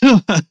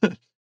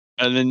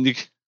 And then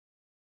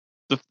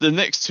the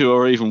next 2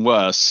 are even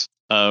worse.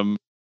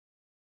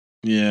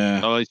 Yeah.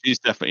 Oh, she's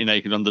definitely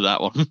naked under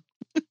that one.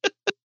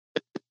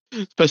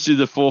 Especially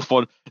the 4th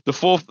one. The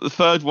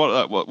 3rd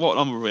one. What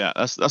number are we at?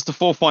 That's the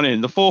 4th one in.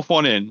 The 4th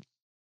one in,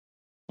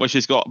 where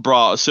she's got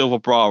a silver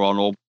bra on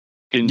or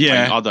skin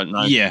paint. I don't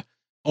know. Yeah.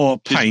 Or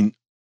paint.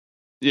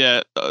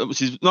 Yeah.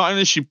 She's not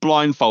only is she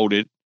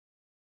blindfolded.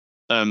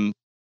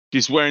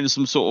 She's wearing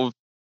some sort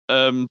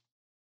of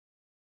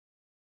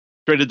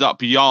threaded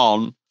up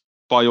yarn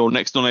by your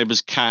next door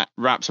neighbour's cat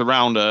wraps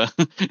around her,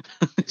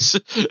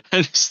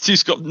 and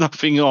she's got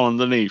nothing on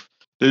underneath.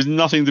 There's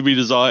nothing to be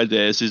desired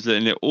there. She's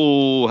letting it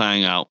all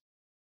hang out,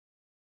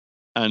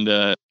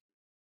 and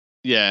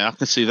Yeah, I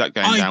can see that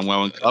going down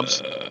well in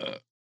clubs.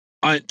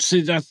 I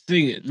see that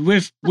thing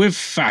with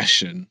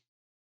fashion,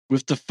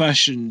 with the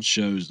fashion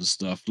shows and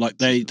stuff. Like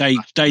they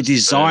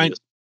design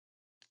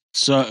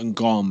certain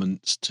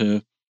garments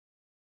to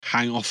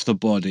hang off the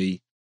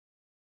body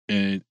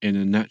in a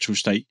natural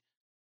state,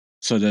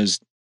 so there's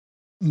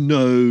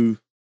no,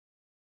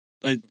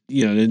 they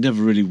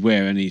never really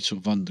wear any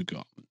sort of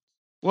undergarment.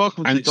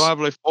 Welcome to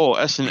Diablo 4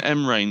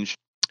 S&M range.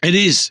 It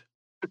is,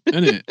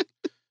 isn't it?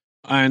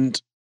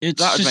 And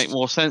that would make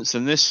more sense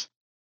than this.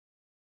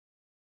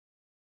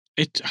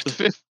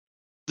 The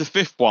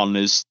fifth one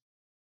is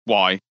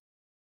why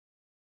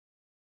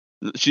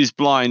she's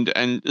blind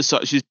and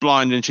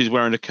she's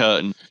wearing a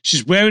curtain.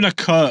 She's wearing a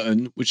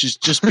curtain which has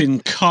just been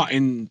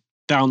cutting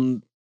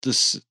down the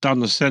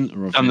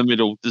center of the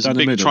middle. There's a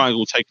big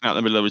triangle taken out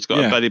the middle. It's got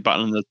a belly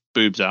button and the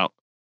boobs out.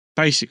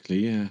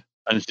 Basically, yeah.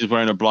 And she's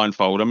wearing a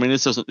blindfold. I mean,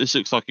 this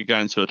looks like you're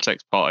going to a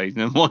sex party.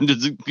 Never mind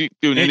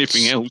doing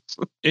anything else.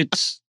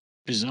 It's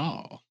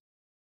bizarre.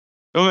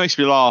 What makes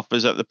me laugh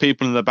is that the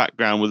people in the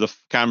background with the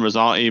cameras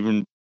aren't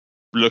even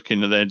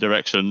looking in their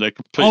direction. They're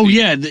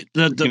completely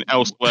looking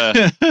elsewhere.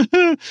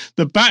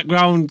 The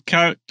background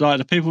character, like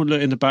the people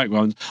in the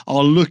background,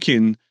 are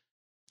looking.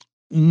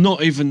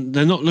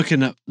 They're not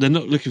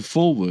looking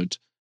forward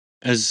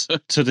as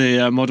to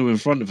the model in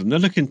front of them. They're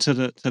looking to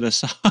the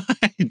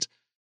side.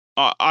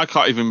 I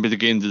can't even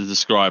begin to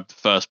describe the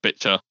first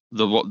picture.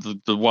 The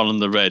one in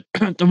the red.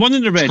 The one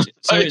in the red.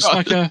 So it's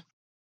like a.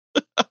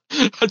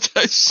 What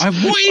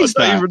is that?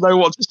 I don't even know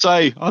what to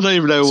say. I don't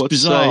even know what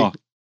bizarre. to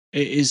say.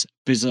 It is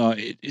bizarre.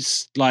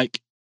 It's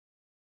like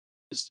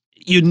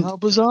How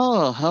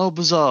bizarre.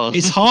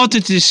 It's hard to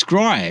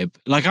describe.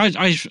 Like I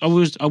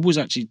was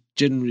actually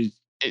generally.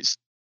 It's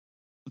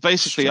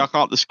basically I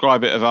can't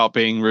describe it without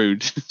being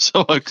rude.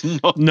 So I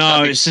cannot.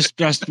 No, it's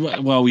just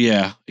well,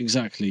 yeah,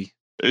 exactly.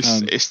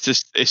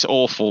 It's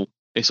awful.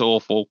 It's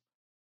awful.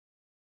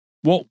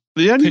 What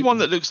the only one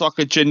that looks like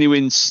a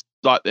genuine,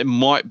 like it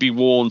might be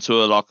worn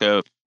to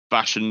a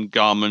fashion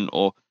garment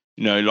or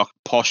like a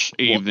posh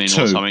evening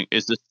or something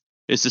is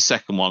the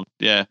second one.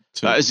 Yeah,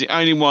 that is the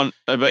only one.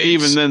 But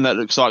even then, that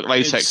looks like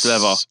latex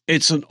leather.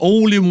 It's an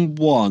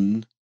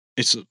all-in-one.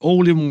 It's an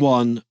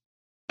all-in-one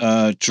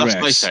dress. That's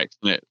latex,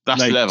 isn't it?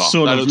 That's leather.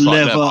 Sort of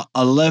leather,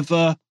 a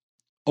leather,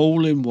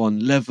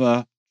 all-in-one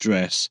leather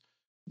dress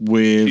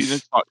with. She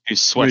looks like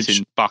she's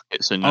sweating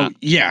buckets and that. Oh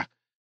yeah.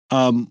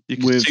 You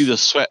can see the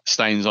sweat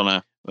stains on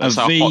her. That's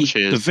how hot she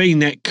is. The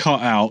V-neck cut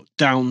out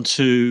down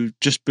to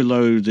just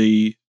below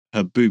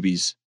her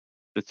boobies.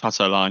 The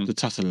tutter line.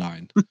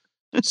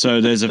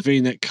 So there's a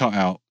V-neck cut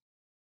out.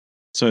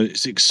 So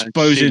it's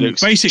exposing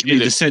basically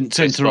the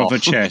center of her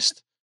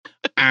chest.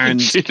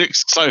 And she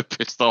looks so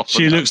pissed off.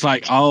 She looks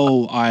like,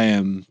 I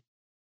am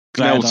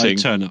glad I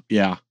turn up.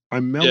 Yeah,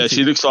 I'm melting. Yeah,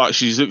 she looks like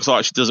she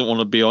doesn't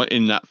want to be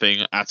in that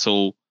thing at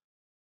all.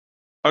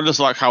 I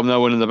just like how no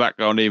one in the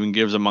background even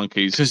gives a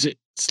monkeys. Because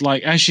it's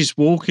like as she's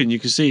walking, you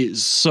can see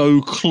it's so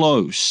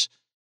close,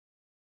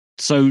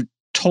 so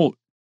taut.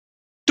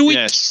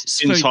 Yes,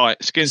 skin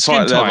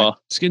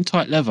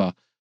tight leather.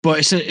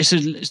 But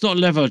it's not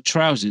leather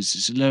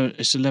trousers.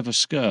 It's a leather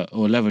skirt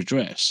or a leather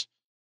dress.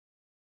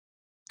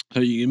 So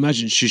you can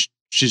imagine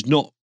she's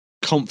not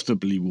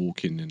comfortably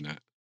walking in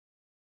that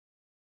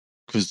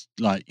because,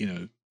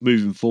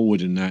 moving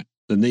forward in that,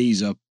 the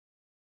knees are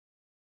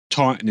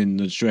tightening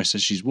the dress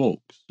as she's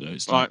walked. So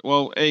it's right.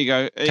 Well, there you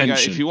go.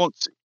 If you want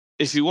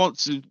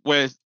to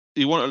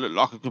look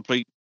like a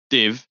complete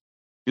div,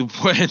 you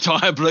wear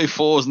Diablo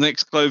 4's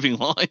next clothing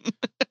line.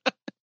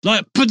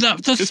 But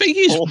the thing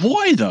is,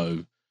 why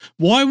though?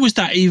 Why was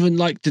that even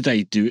did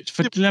they do it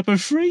for Diablo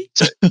 3?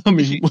 I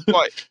mean,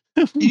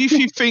 if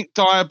you think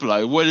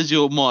Diablo, where does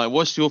your mind?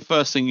 What's your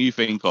first thing you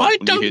think of when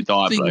you hear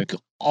Diablo? Think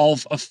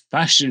of a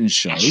fashion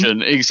show.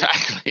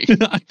 Exactly.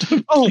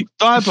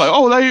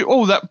 Diablo.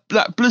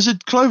 That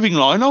Blizzard clothing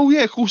line. Oh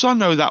yeah, of course I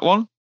know that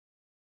one.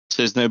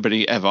 Says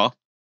nobody ever.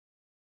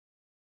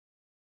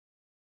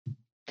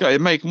 Okay,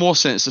 it make more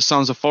sense the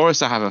Sons of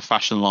Forest to have a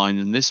fashion line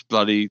than this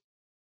bloody.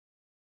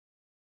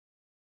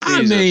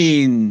 I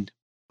mean,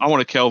 I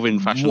want a Kelvin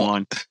fashion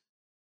line.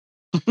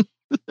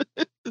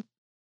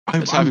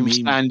 Let's have him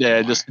stand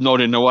there just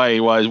nodding away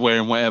while he's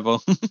wearing whatever.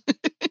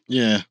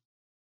 Yeah.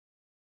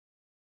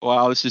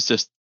 Wow, this is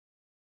just.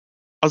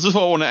 I just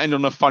want to end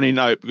on a funny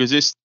note because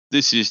this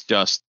is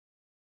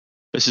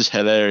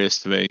hilarious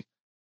to me.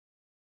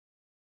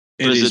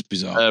 It is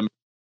bizarre.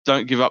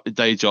 Don't give up the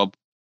day job.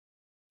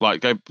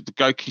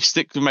 Go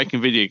stick to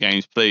making video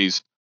games,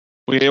 please.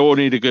 We all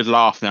need a good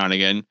laugh now and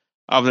again,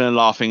 other than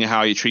laughing at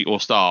how you treat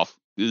your staff.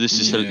 This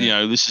is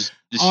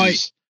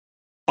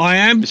I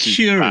am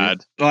curious.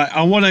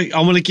 I want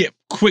to get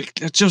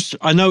quick.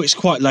 I know it's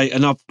quite late,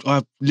 and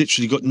I've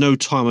literally got no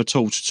time at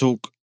all to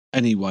talk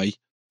anyway.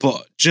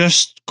 But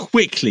just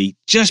quickly,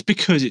 just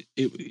because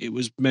it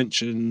was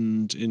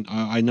mentioned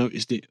I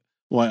noticed it.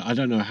 Well, I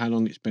don't know how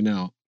long it's been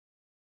out,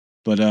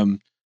 but on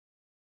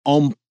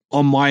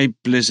my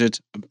Blizzard,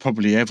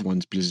 probably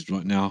everyone's Blizzard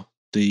right now,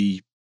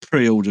 the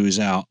pre-order is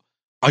out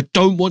I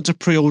don't want to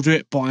pre-order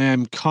it, but I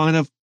am kind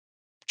of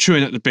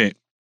chewing at the bit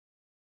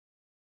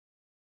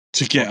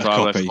to get a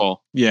copy.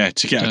 Yeah,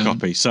 to get a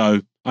copy.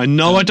 So I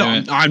know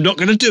I'm not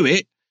going to do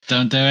it.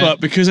 Don't do it.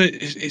 But because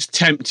it's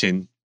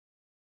tempting.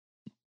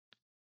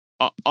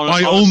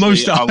 Honestly,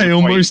 I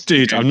almost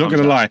did. I'm not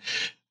going to lie.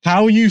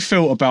 How you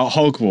feel about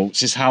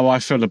Hogwarts is how I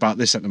feel about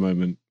this at the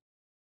moment.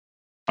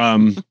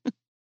 Fair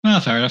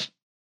enough.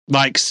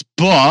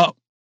 But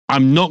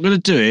I'm not going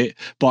to do it.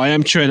 But I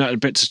am chewing out a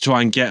bit to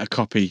try and get a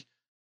copy.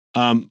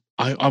 I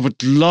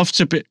would love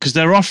to, because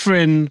they're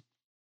offering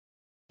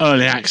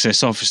early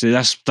access. Obviously,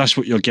 that's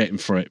what you're getting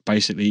for it.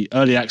 Basically,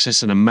 early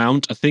access and a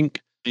mount. I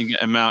think you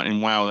get a mount in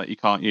WoW that you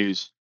can't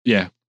use.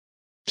 Yeah.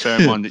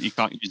 Bear in mind that you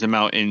can't use the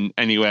mount in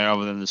anywhere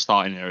other than the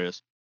starting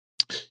areas.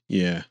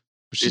 Yeah.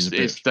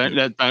 Don't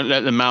let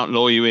the mount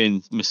lure you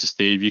in, Mr.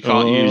 Steve. You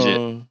can't use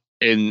it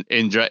in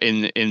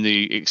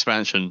the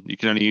expansion. You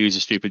can only use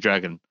a stupid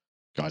dragon.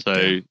 God so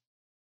damn.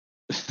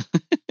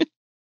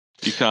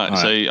 You can't.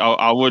 So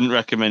I wouldn't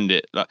recommend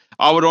it.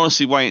 I would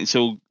honestly wait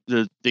until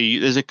there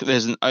is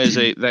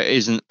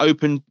an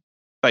open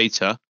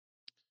beta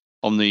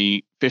on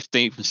the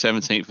 15th and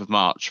 17th of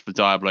March for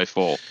Diablo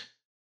 4.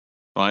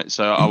 Right,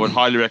 so I would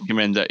highly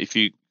recommend that if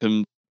you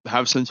can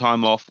have some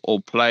time off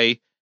or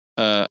play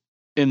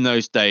in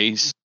those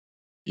days,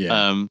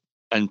 and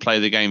play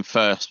the game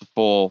first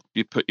before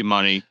you put your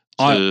money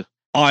to.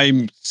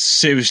 I'm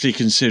seriously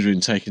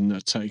considering taking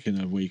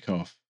a week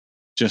off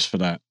just for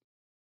that.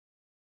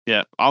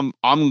 Yeah, I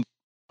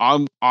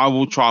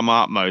will try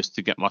my utmost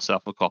to get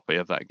myself a copy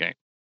of that game,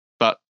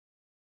 but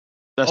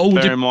let's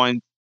bear in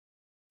mind,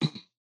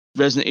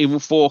 Resident Evil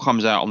 4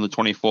 comes out on the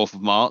 24th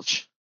of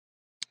March.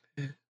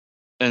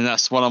 And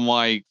that's one of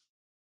my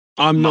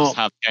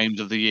must-have games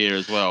of the year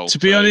as well. To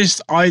be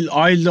honest,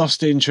 I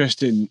lost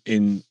interest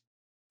in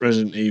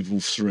Resident Evil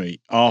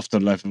 3 after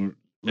Resident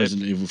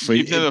Evil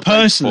 3.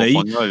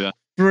 Personally,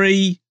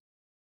 3.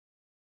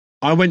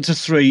 I went to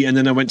 3 and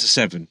then I went to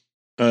 7,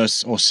 or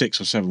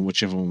 6 or 7,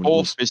 whichever one.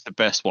 4th is the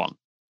best one.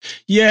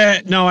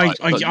 Yeah, no,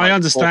 I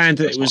understand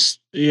that it was.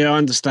 Yeah, I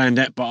understand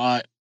that,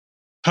 but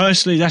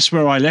personally, that's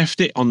where I left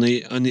it on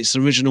its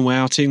original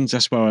outings.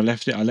 That's where I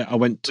left it. I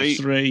went to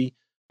 3.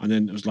 And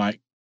then it was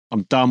like,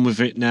 I'm done with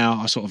it now.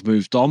 I sort of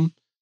moved on.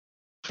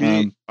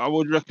 I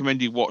would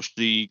recommend you watch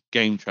the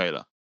game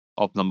trailer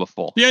of number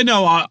 4. Yeah,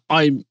 no,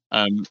 I'll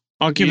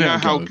give it a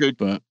go.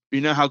 But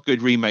you know how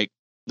good remake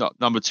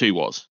number 2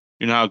 was.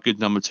 You know how good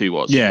number 2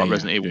 was. Yeah,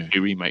 Resident Evil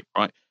 2 remake,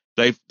 right?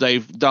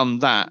 They've done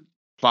that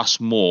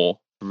plus more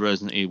for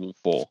Resident Evil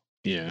 4.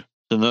 Yeah.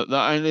 So not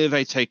only have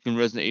they taken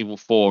Resident Evil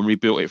 4 and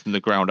rebuilt it from the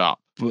ground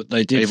up, but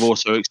they've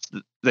also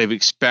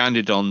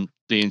expanded on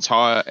the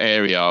entire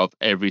area of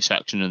every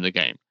section in the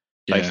game.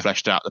 They've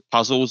fleshed out the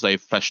puzzles,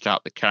 they've fleshed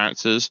out the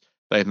characters,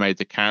 they've made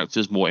the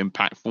characters more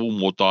impactful,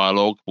 more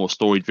dialogue, more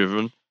story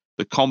driven.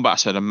 The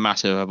combat's had a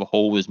massive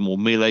overhaul. There's more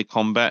melee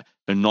combat.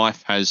 The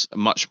knife has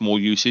much more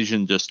usage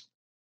than just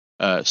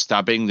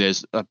stabbing.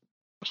 There's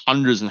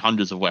hundreds and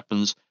hundreds of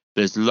weapons.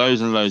 There's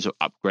loads and loads of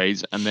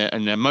upgrades, and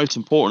they're most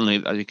importantly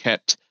that they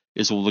kept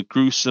is all the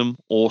gruesome,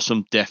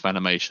 awesome death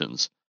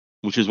animations,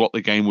 which is what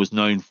the game was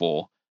known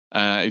for.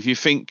 If you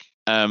think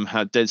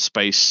how Dead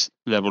Space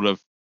level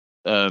of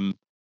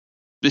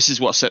this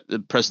is what set the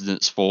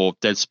precedence for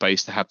Dead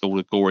Space to have all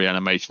the gory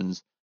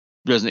animations.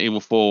 Resident Evil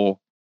 4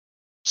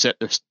 set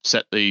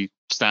the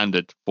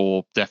standard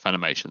for death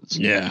animations.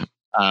 Yeah,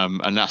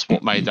 and that's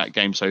what made that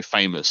game so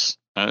famous.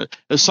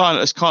 It's kind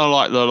of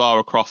like the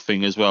Lara Croft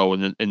thing as well.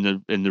 In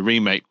the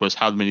remake was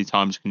how many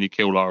times can you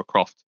kill Lara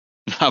Croft?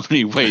 How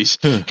many ways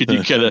could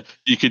you kill her?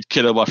 You could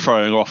kill her by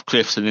throwing her off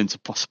cliffs and into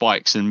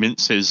spikes and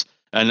minces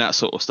and that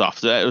sort of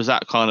stuff. It was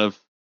that kind of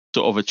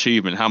sort of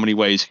achievement. How many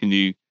ways can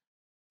you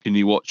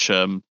watch?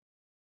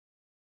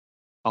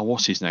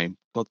 What's his name?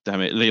 God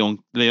damn it, Leon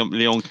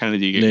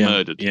Kennedy get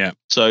murdered. Yeah.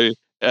 So,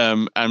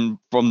 and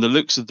from the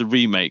looks of the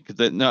remake,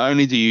 that not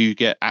only do you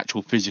get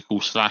actual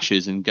physical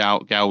slashes and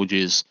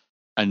gouges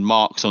and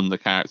marks on the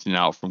character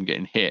now from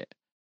getting hit,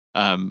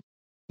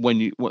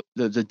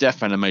 the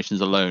death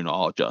animations alone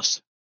are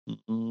just,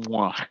 and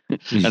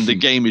the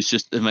game is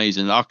just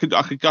amazing. I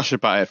could gush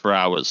about it for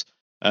hours.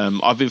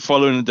 I've been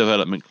following the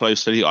development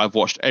closely. I've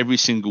watched every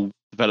single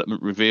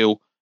development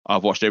reveal.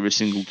 I've watched every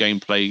single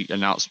gameplay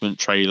announcement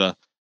trailer,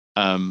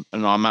 and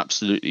I'm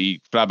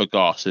absolutely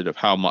flabbergasted of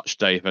how much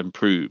they've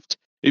improved.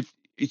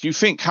 If you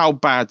think how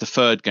bad the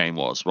third game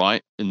was,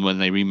 right, and when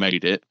they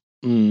remade it,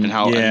 and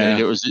how and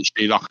it was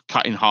literally like a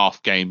cut in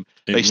half game.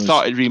 They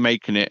started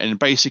remaking it, and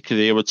basically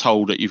they were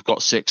told that you've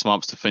got 6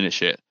 months to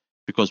finish it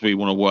because we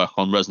want to work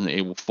on Resident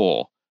Evil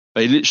 4.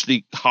 They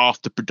literally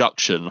halved the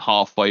production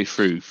halfway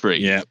through 3.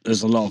 Yeah,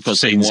 there's a lot of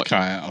scenes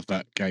cut out of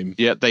that game.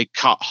 Yeah, they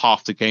cut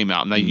half the game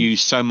out, and they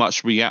used so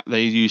much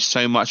They used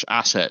so much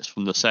assets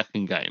from the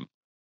second game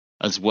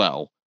as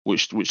well,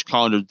 which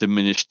kind of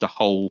diminished the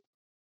whole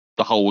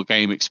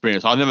game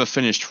experience. I never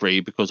finished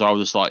 3 because I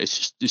was just like,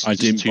 it's just I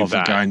didn't too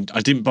bother bad. I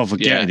didn't bother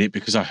getting it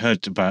because I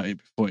heard about it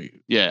before.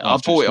 I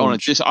bought it on a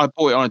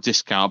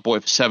discount. I bought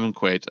it for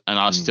 £7, and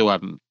I still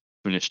haven't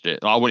finished it.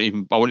 I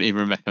wouldn't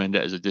even recommend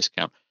it as a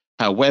discount.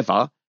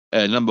 However,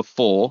 number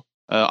 4,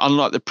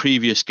 unlike the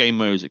previous game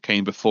modes that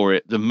came before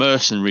it, the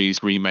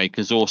Mercenaries remake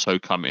has also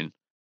come in,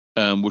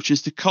 which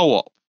is the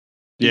co-op.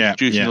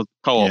 Introducing the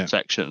co-op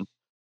section.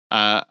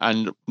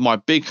 And my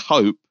big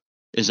hope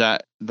is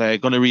that they're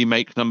going to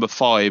remake number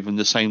 5 in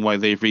the same way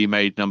they've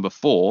remade number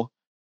 4,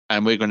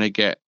 and we're going to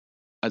get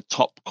a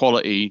top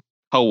quality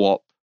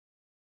co-op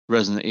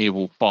Resident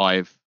Evil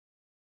 5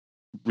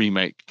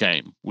 remake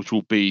game, which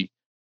will be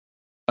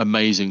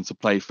amazing to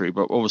play through.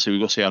 But obviously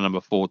we've got to see how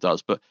number 4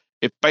 does. But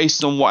if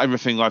based on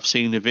everything I've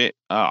seen of it,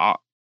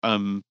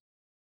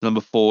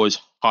 number 4 is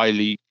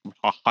I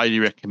highly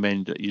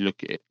recommend that you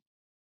look at it.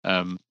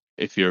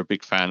 If you're a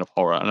big fan of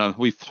horror, and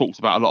we've talked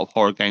about a lot of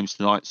horror games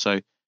tonight, so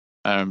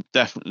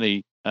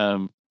definitely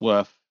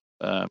worth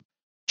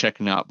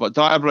checking out. But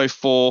Diablo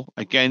 4,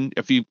 again,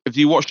 did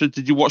you watch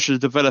the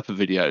developer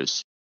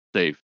videos,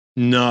 Steve?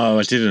 No,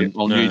 I didn't.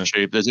 On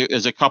YouTube,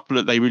 there's a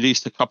couple they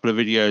released a couple of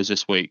videos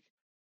this week.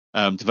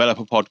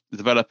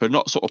 Developer,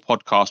 not sort of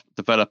podcast, but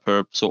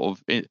developer sort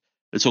of. They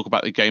talk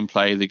about the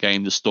gameplay, the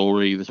game, the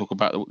story. They talk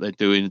about what they're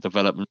doing, the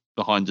development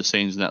behind the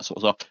scenes, and that sort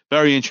of stuff.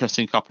 Very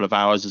interesting couple of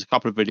hours. There's a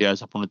couple of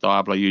videos up on the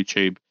Diablo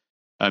YouTube.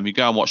 You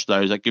go and watch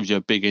those. That gives you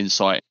a big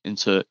insight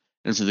into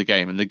the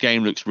game, and the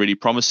game looks really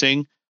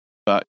promising.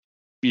 But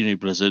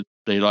Blizzard,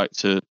 they like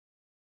to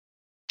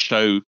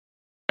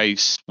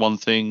showcase one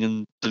thing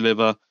and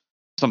deliver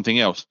something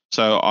else.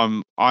 So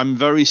I'm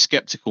very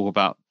skeptical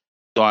about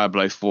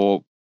Diablo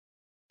 4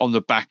 on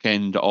the back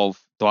end of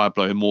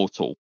Diablo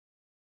Immortal.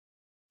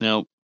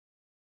 Now,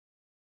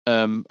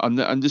 I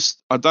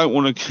don't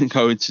want to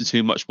go into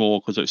too much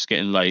more because it's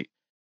getting late,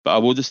 but I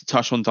will just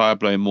touch on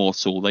Diablo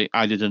Immortal. They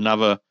added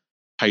another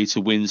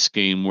pay-to-win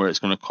scheme where it's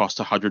going to cost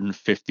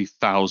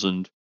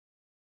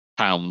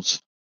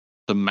 £150,000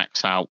 to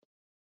max out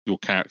your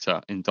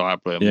character in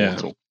Diablo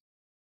Immortal. Yeah.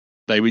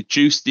 They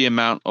reduced the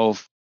amount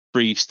of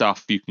free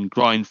stuff you can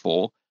grind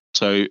for.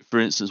 So, for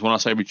instance, when I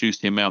say reduce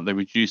the amount, they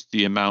reduced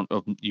the amount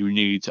of you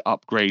need to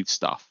upgrade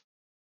stuff.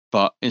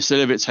 But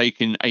instead of it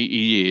taking 80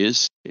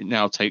 years, it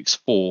now takes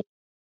 4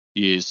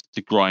 years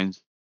to grind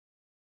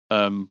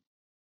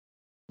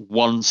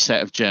one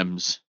set of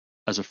gems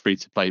as a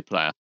free-to-play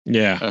player.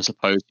 Yeah. As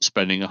opposed to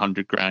spending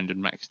 $100,000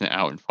 and maxing it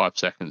out in 5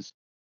 seconds.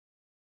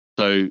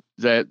 So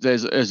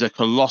there's a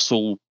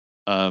colossal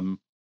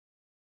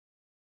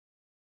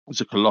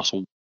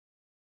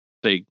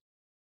thing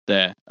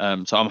there.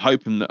 So I'm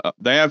hoping that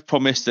they have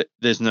promised that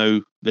there's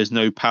no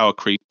power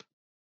creep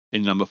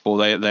in number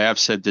 4. They have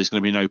said there's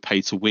going to be no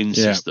pay to win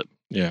system.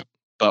 Yeah.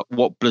 But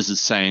what Blizzard's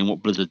saying,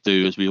 what Blizzard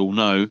do, as we all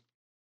know,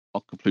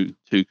 are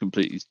two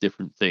completely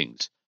different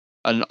things.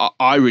 And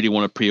I really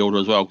want to pre-order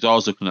as well, because I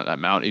was looking at that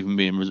mount. Even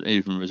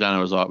Rosanna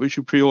was like, "We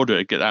should pre-order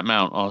it, get that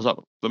mount." I was like,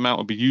 "The mount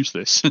would be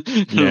useless."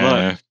 Yeah.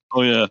 Like,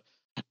 oh yeah.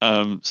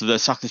 So they're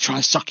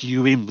trying to suck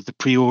you in with the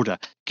pre-order.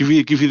 Give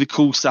you the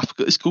cool stuff.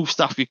 Got this cool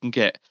stuff you can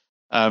get.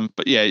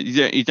 But yeah,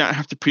 you don't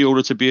have to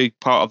pre-order to be a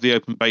part of the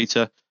open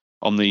beta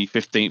on the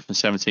 15th and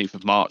 17th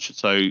of March.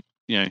 So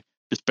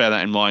just bear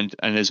that in mind.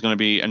 And there's going to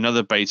be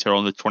another beta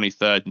on the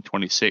 23rd and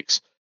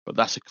 26th, but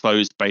that's a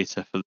closed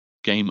beta for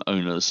game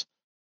owners.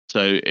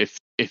 So if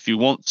you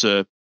want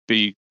to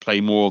play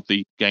more of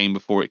the game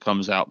before it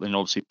comes out, then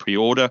obviously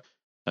pre-order.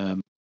 But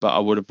I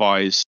would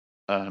advise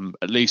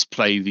at least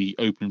play the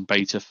open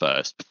beta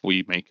first before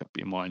you make up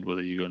your mind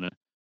whether you're gonna.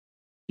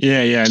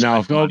 Yeah. No,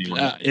 I've got.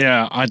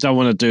 I don't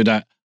want to do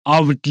that. I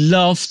would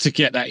love to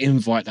get that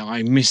invite that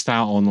I missed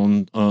out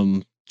on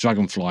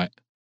Dragonflight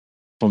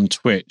from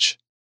Twitch.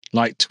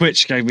 Like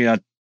Twitch gave me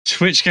an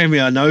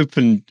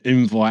open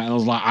invite, and I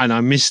was like, and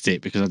I missed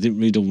it because I didn't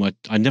read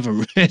I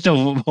never read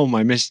all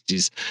my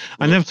messages.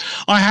 I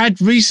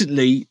had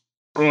recently,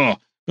 got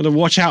to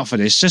watch out for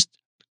this. Just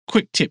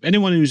quick tip.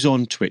 Anyone who's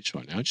on Twitch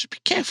right now, just be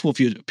careful of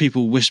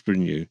people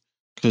whispering you.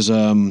 Because,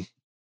 I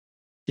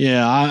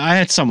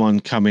had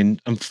someone come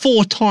in and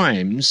 4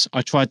 times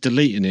I tried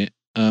deleting it.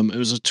 It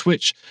was a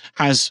Twitch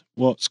has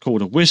what's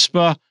called a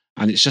whisper,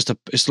 and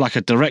it's like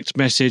a direct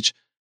message.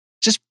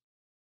 Just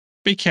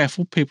be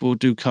careful. People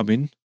do come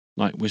in,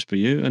 like whisper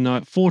you,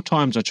 and 4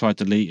 times I tried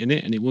deleting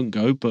it and it wouldn't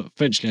go, but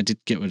eventually I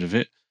did get rid of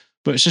it.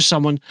 But it's just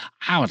someone,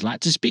 I would like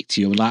to speak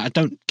to you. Like, I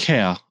don't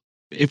care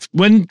if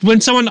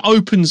when someone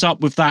opens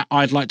up with that,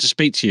 I'd like to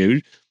speak to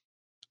you.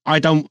 I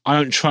don't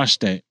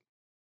trust it.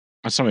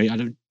 I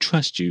don't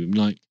trust you.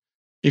 Like,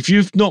 if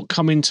you've not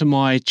come into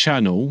my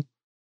channel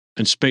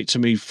and speak to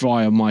me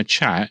via my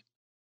chat,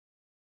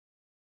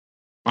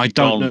 I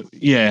don't know.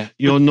 Yeah,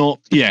 you're not.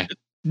 Yeah,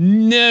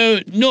 no,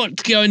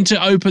 not going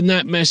to open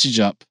that message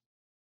up.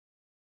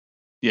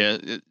 Yeah,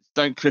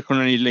 don't click on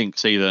any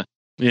links either.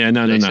 Yeah,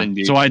 no.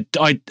 So I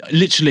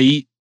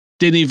literally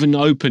didn't even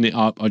open it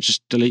up. I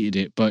just deleted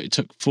it, but it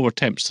took 4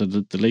 attempts to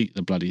delete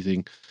the bloody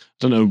thing.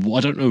 I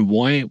don't know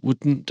why it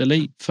wouldn't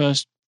delete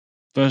first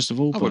of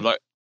all.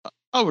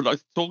 I would like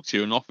to talk to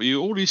you and offer you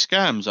all these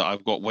scams that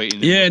I've got waiting.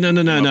 Yeah,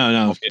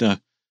 no.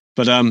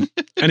 But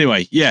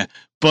anyway, yeah.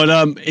 But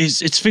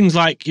it's things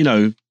like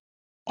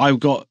I've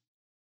got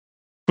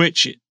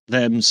Twitch.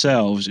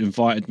 themselves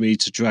invited me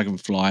to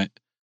Dragonflight,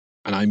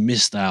 and I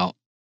missed out.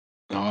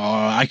 Oh,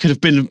 I could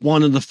have been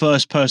one of the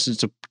first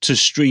persons to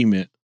stream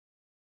it.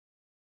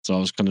 So I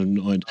was kind of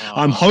annoyed.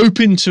 I'm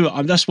hoping to.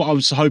 That's what I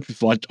was hoping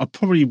for. I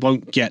probably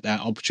won't get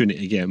that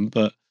opportunity again.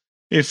 But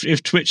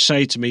if Twitch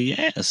say to me,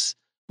 yes,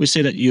 we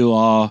see that you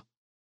are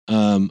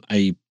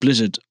a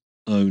Blizzard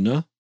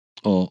owner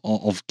or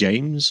of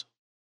games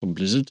from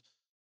Blizzard,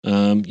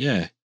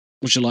 yeah,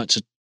 would you like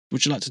to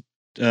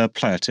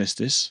player test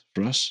this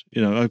for us?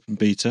 Open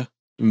beta,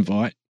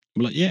 invite.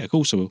 I'm like, yeah, of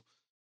course I will.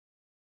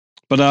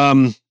 But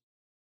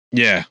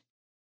yeah.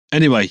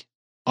 Anyway,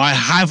 I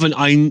haven't.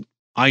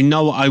 I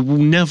know I will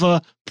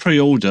never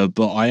pre-order,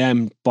 but I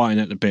am chewing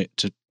at the bit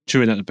to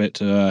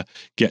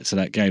get to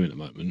that game at the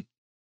moment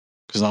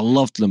because I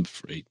loved number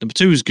 3. Number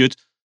 2 is good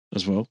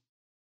as well.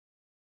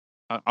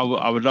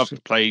 I would love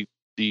to play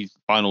the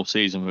final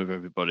season with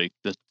everybody.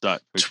 The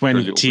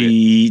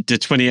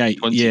 28.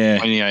 Yeah.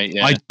 28.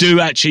 Yeah. I do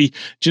actually.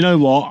 Do you know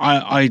what?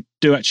 I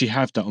do actually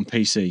have that on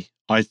PC.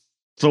 I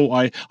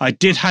thought I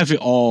did have it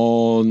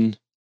on.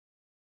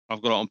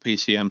 I've got it on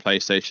PC and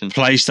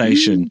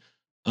PlayStation.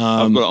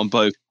 I've got it on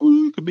both.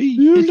 Ooh,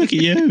 look at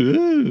you.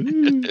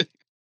 Ooh.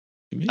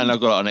 And I've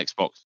got it on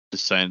Xbox.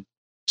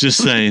 Just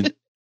saying.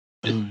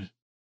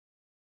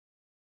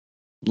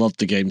 Love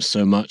the game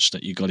so much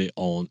that you got it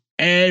on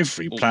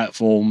every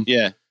platform.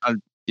 Yeah, I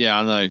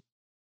know.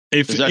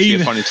 There's actually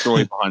a funny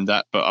story behind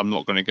that, but I'm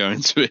not going to go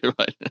into it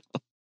right now.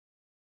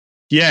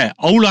 Yeah,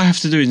 all I have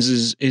to do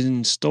is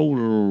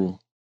install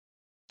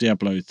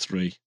Diablo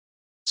 3.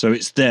 So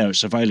it's there,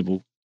 it's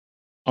available.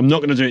 I'm not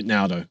going to do it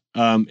now, though.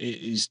 It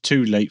is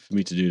too late for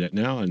me to do that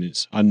now, and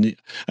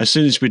as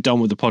soon as we're done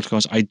with the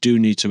podcast, I do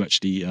need to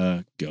actually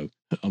go,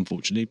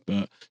 unfortunately.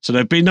 But so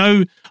there'll be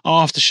no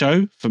after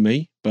show for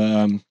me,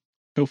 but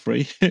feel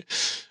free.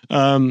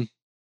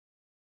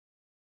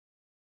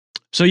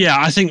 So yeah,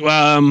 I think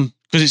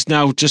because it's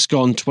now just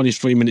gone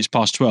 23 minutes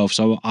past 12,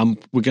 so I'm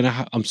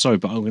sorry,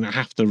 but I'm gonna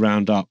have to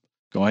round up,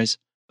 guys,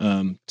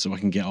 so I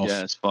can get off.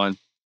 Yeah, it's fine.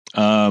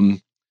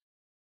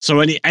 So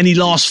any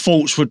last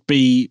thoughts would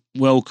be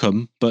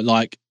welcome, but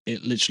like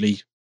it literally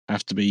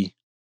have to be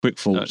quick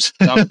thoughts.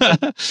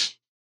 The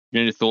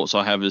only thoughts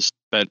I have is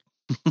bed.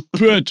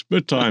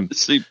 Bedtime.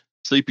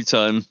 Sleepy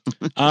time.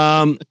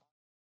 I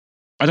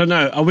don't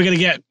know. We're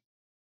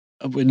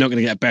not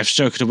gonna get Beth's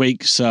joke of the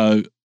week,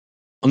 so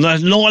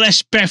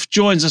unless Beth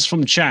joins us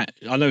from chat.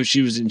 I know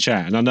she was in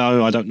chat, and I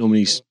know I don't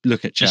normally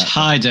look at chat. She's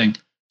hiding.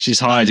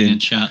 She's hiding in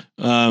chat.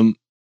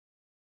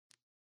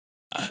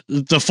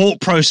 The thought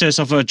process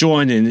of her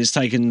joining is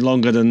taking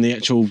longer than the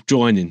actual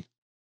joining.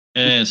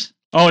 It is.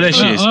 Oh, there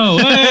she is. Oh,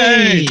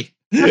 hey!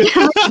 do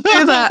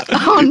that.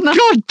 Oh no!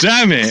 God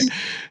damn it!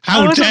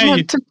 How dare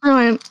you? To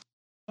join.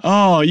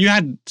 Oh, you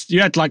had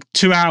like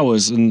 2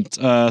 hours and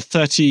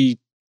 52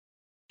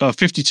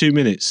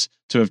 minutes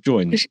to have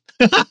joined,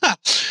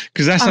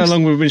 because that's how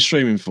long we've been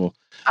streaming for.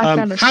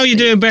 How are you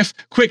doing, Beth?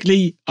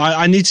 Quickly,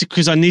 I need to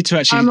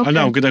actually. Okay. I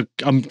know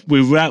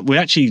we're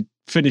actually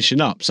finishing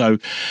up. So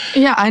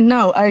yeah, I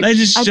know.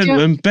 Ladies and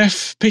gentlemen,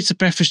 Pizza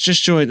Beth has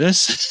just joined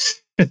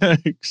us.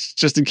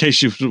 Just in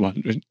case you were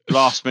wondering.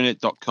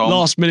 Lastminute.com.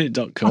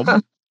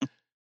 Lastminute.com.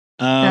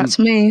 That's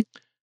me.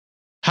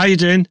 How you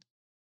doing?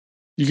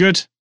 You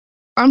good?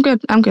 I'm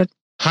good.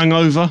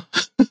 Hangover?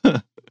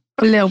 A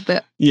little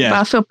bit. Yeah. But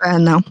I feel better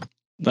now.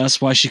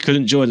 That's why she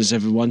couldn't join us,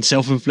 everyone.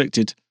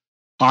 Self-inflicted.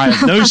 I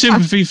have no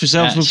sympathy for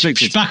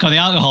self-inflicted. She's back on the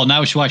alcohol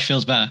now, which is why she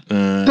feels better.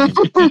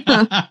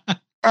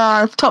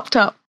 Topped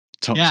up.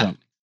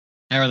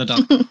 Hair of the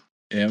dog.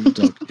 Hair of the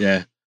dog,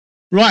 yeah.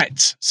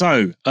 Right,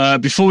 so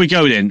before we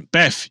go then,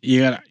 Beth,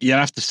 you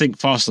have to think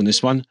fast on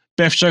this one.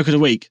 Beth, joke of the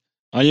week.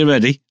 Are you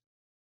ready?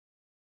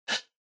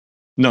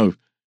 No.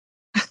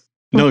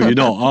 No, you're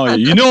not, are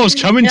you? You know what's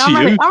coming to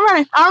you. I'm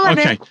ready.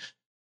 Okay.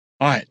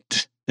 All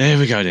right, there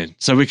we go then.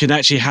 So we can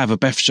actually have a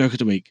Beth joke of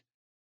the week.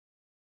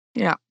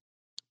 Yeah.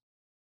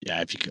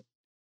 Yeah, if you could.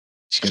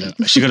 She's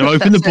got to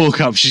open the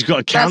book up. She's got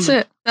to count.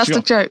 That's it. That's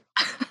the joke.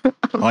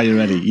 Are you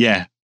ready?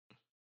 Yeah.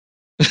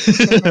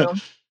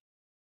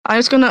 I'm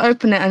just going to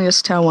open it and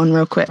just tell one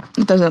real quick.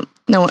 It doesn't.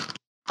 No,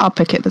 I'll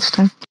pick it this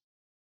time.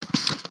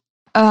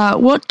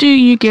 What do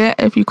you get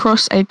if you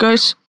cross a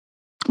ghost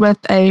with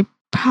a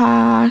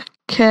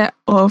packet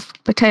of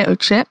potato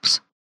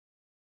chips?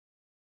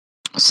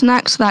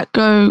 Snacks that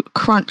go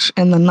crunch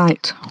in the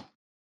night.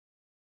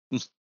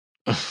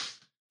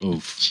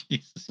 Oof.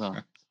 Jesus.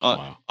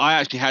 Wow. I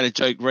actually had a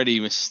joke ready,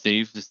 Mr.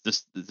 Steve,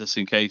 just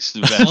in case.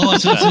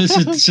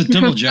 It's a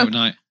double joke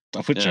night.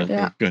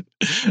 Yeah. Good.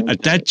 A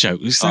dad joke.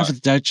 Let's start with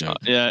a dad joke.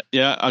 Yeah.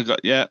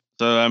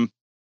 So,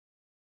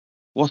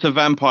 what's a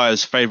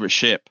vampire's favorite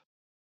ship?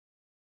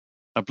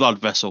 A blood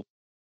vessel.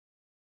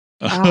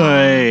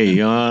 Hey,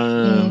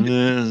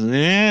 Drones.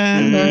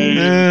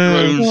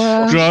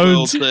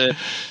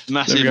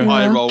 Massive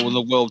high roll and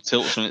the world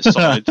tilts on its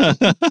side.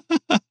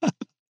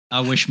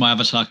 I wish my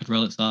avatar could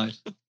roll its eyes.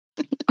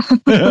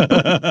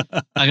 I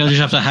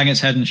just have to hang its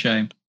head in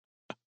shame.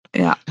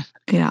 Yeah.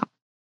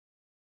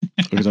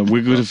 Look at that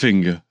wiggle the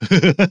finger.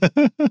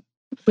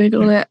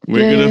 Wiggle it.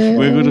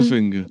 Wiggle the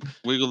finger.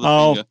 Wiggle the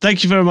Oh, finger.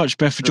 thank you very much,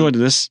 Beth, for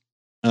joining us.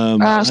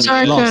 Sorry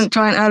I couldn't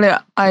join earlier.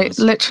 I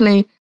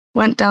literally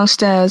went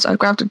downstairs, I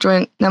grabbed a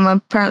drink, and my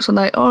parents were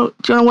like, "Oh,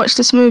 do you want to watch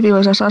this movie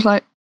with us?" I was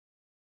like,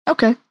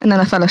 "Okay." And then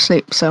I fell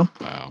asleep, so.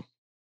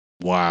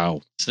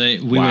 Wow. So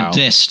we were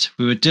dissed.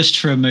 We were dissed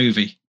for a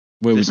movie.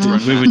 We were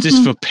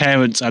dissed for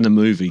parents and a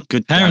movie.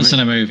 Good parents and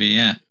a movie,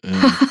 yeah.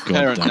 Oh, God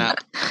Parent damn it. nap.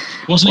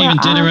 Wasn't even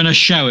dinner and a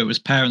show, it was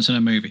parents and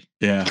a movie.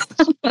 Yeah.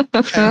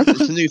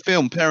 It's a new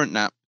film, Parent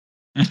Nap.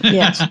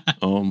 Yes.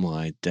 Oh,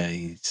 my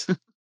days.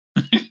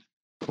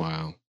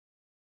 Wow.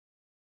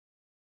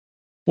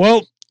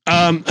 Well,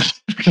 on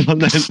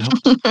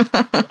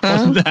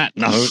that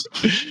note,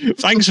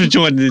 thanks for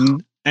joining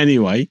in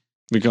anyway,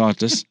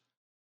 regardless.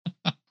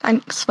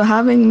 Thanks for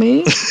having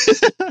me.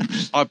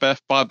 Hi,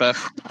 Beth. Bye, Beth.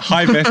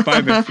 Hi, Beth.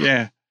 Bye, Beth.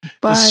 Yeah.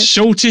 Bye. The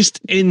shortest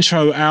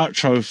intro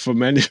outro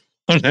from anyone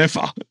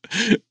ever.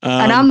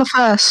 And I'm the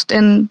first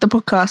in the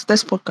podcast,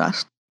 this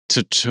podcast.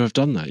 To have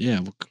done that, yeah.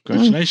 Well,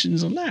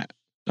 congratulations on that.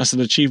 That's an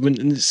achievement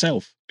in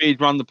itself. Speed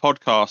run the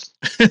podcast.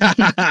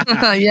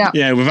 Yeah.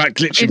 Yeah, without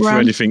glitching through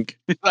anything.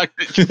 Without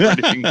glitching through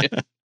anything,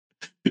 yeah.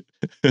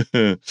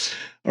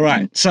 All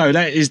right, so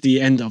that is the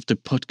end of the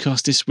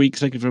podcast this week.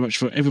 Thank you very much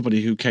for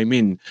everybody who came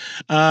in,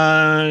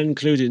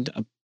 including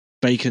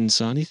Bacon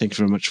Sarnie. Thank you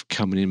very much for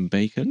coming in,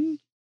 Bacon.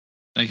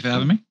 Thank you for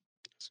having me.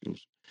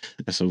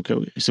 That's all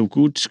good. It's all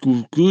good. It's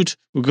all good.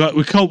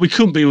 We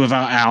couldn't be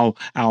without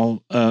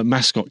our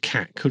mascot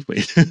cat, could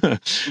we?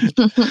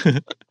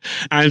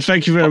 And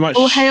thank you very much.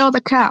 All hail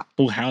the cat.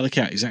 All hail the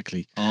cat,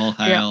 exactly. All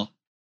hail.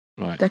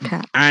 Right. The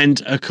cat.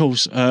 And of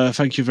course,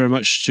 thank you very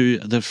much to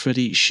the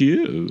Freddie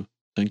Shoe.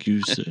 Thank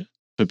you, sir,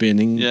 for being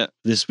in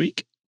this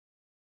week.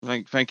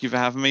 Thank you for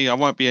having me. I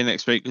won't be here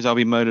next week because I'll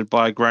be murdered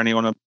by a granny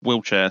on a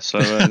wheelchair. So.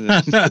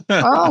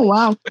 Oh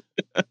wow.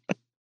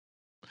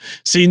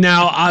 See,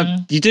 now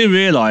you do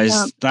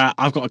realise that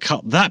I've got to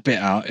cut that bit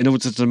out in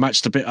order to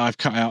match the bit I've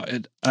cut out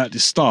at the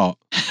start.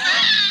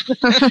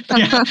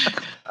 Yeah.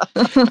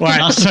 Right,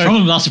 that's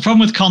the problem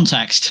with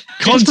context.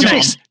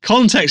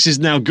 Context is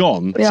now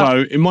gone,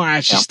 so it might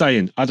actually stay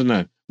in. I don't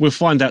know. We'll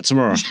find out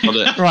tomorrow.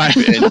 Right.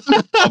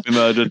 I'll be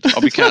murdered.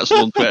 I'll be cancelled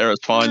on Twitter.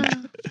 It's fine.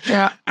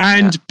 Yeah.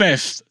 And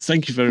Beth,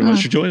 thank you very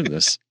much for joining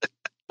us.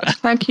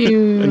 Thank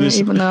you,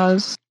 even though I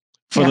was...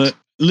 For the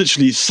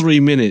literally 3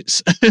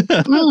 minutes.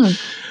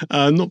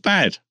 Not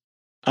bad.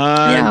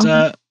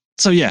 And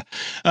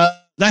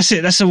that's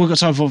it. That's all we've got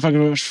time for. Thank you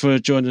very much for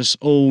joining us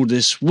all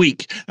this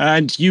week.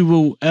 And you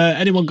will,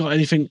 anyone got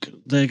anything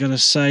they're going to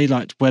say,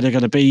 like where they're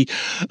going to be?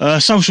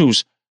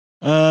 Socials.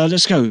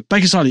 Let's go.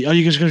 Baker Sally, are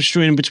you going to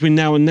stream between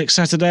now and next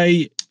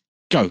Saturday?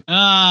 Go.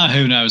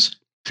 Who knows?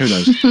 Who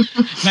knows?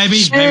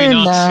 maybe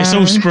not. It's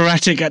all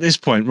sporadic at this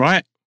point,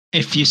 right?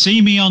 If you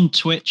see me on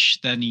Twitch,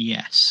 then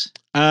yes.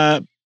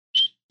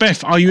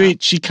 Beth, are you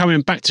actually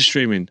coming back to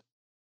streaming?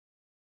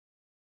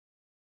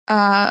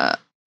 I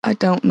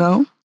don't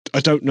know. I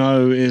don't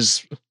know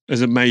is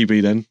a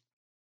maybe then.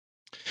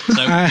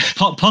 So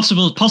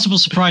possible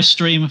surprise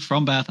stream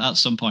from Beth at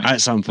some point.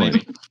 At some point.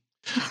 Maybe.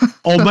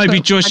 Or maybe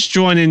just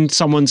joining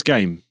someone's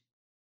game.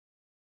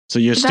 So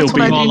you're still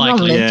being more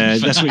likely. Yeah,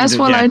 that's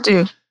what I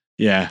do.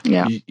 Yeah.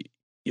 Yeah.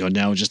 You're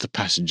now just a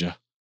passenger.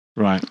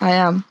 Right. I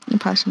am a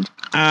passenger.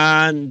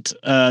 And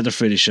the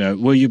Freddie Show.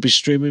 Will you be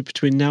streaming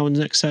between now and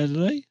next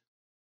Saturday?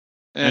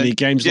 Any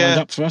games lined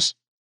up for us?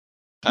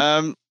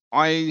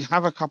 I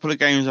have a couple of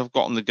games I've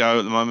got on the go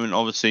at the moment.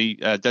 Obviously,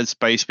 Dead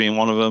Space being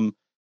one of them.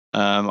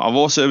 I've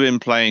also been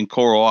playing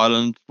Coral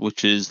Island,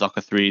 which is like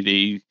a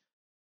 3D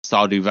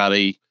Stardew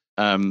Valley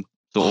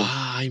sort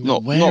of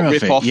not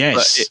rip off.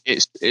 Yes. But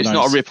it's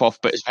not a rip off,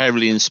 but it's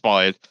heavily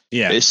inspired.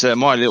 Yeah, it's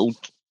my little.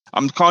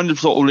 I'm kind of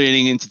sort of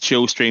leaning into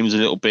chill streams a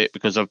little bit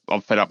because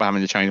I'm fed up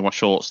having to change my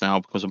shorts now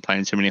because I'm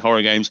playing too many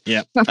horror games.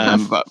 Yeah.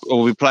 But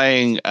we'll be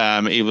playing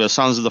either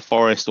Sons of the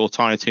Forest or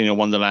Tiny Tina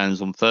Wonderlands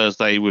on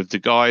Thursday with the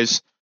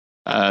guys,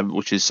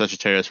 which is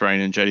Sagittarius Rain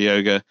and Jedi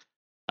Yoga,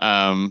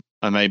 and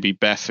maybe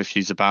Beth if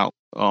she's about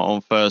on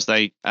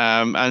Thursday.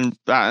 And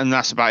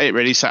that's about it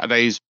really.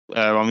 Saturdays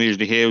I'm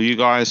usually here with you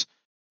guys.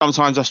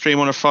 Sometimes I stream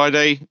on a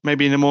Friday,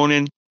 maybe in the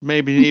morning,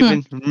 maybe in the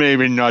evening,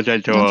 maybe not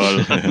at all.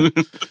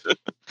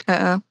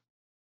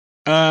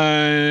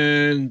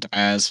 And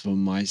as for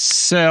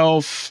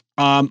myself,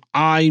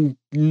 I'm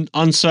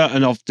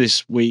uncertain of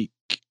this week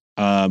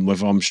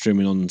whether I'm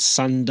streaming on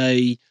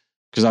Sunday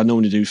because I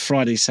normally do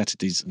Fridays,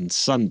 Saturdays, and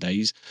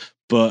Sundays.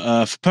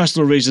 But for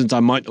personal reasons, I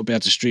might not be able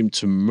to stream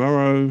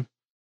tomorrow.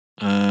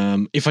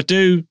 If I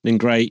do, then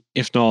great.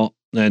 If not,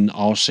 then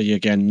I'll see you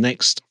again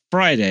next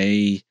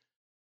Friday.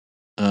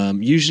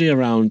 Usually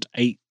around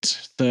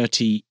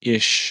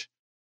 8:30-ish.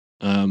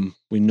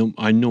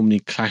 I normally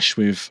clash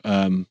with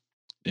the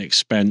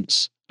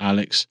Expense,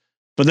 Alex,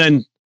 but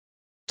then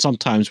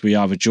sometimes we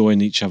either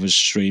join each other's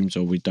streams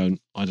or we don't.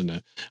 I don't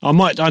know. I'm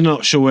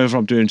not sure whether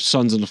I'm doing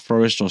Sons of the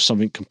Forest or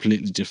something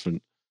completely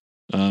different.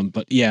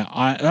 But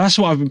yeah, that's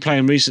what I've been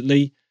playing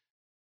recently.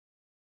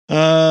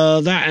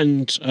 That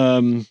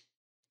and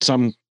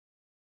some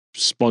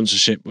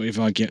sponsorship if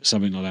I get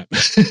something like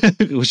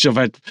that. Which I've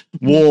had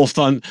War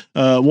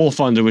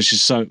Thunder, which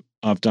is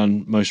I've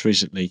done most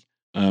recently.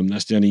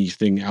 That's the only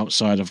thing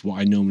outside of what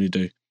I normally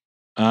do,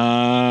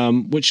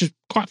 which is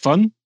quite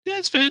fun. Yeah,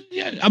 it's fair.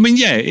 Yeah, I mean,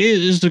 yeah, it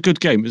is a good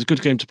game. It's a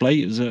good game to play.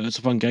 It's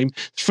a fun game.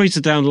 It's free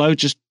to download.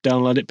 Just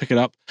download it, pick it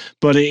up.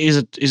 But it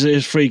is a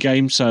free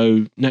game,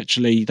 so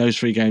naturally those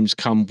free games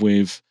come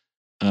with,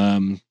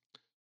 things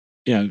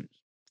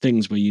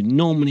where you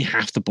normally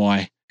have to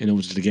buy in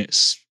order to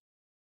get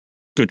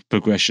good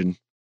progression.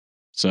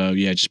 So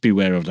yeah, just be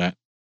aware of that.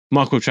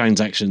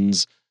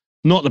 Microtransactions,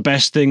 not the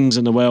best things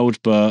in the world,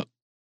 but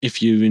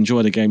if you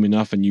enjoy the game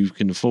enough and you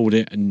can afford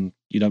it and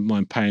you don't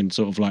mind paying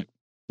sort of like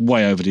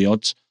way over the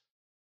odds,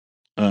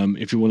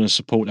 if you want to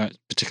support that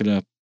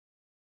particular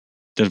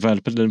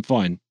developer, then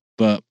fine.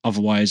 But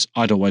otherwise,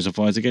 I'd always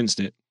advise against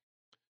it.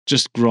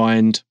 Just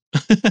grind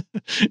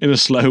in a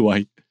slow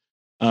way.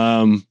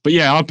 But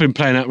yeah, I've been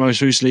playing that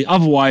most recently.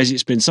 Otherwise,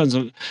 it's been Sons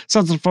of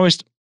the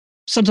Forest,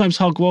 sometimes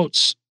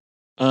Hogwarts.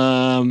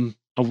 I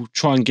will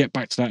try and get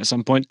back to that at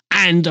some point.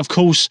 And of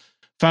course,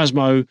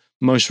 Phasmo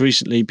most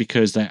recently,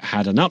 because they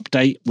had an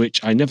update,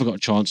 which I never got a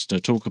chance to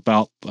talk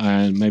about.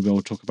 And maybe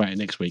I'll talk about it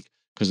next week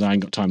because I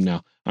ain't got time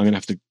now. I'm going to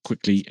have to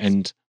quickly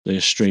end the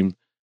stream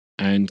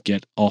and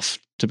get off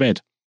to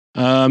bed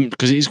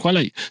because it is quite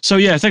late. So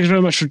yeah, thanks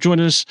very much for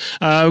joining us.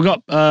 We've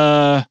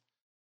got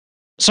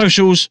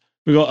socials.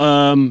 We've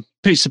got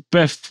Pizza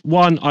Beth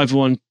 1 over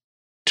on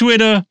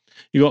Twitter.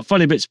 You got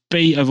Funny Bits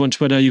B over on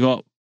Twitter. You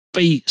got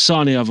B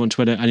Sarni over on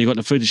Twitter, and you got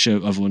the Foodie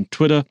Show over on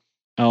Twitter.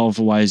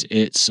 Otherwise,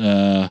 it's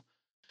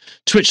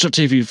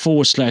twitch.tv/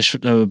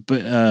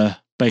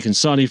 Bacon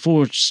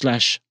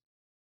Sarni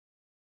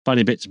 /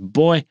 Funny Bits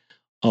Boy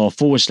or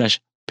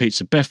 /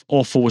 Pizza Beth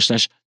or /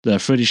 The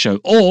Foodie Show.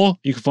 Or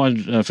you can find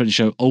the Foodie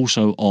Show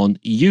also on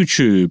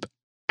YouTube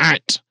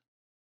at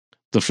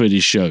The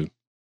Foodie Show.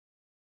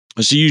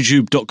 It's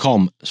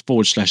youtube.com /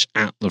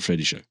 at The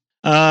Foodie Show.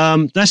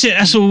 That's it.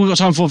 That's all we've got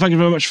time for. Thank you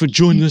very much for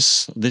joining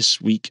us this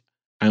week.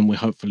 And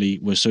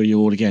we'll see you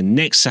all again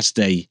next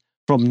Saturday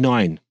from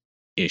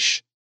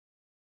 9-ish.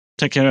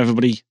 Take care,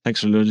 everybody.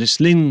 Thanks for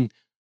listening.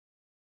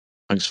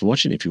 Thanks for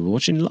watching if you were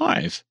watching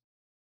live.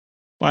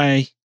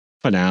 Bye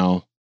for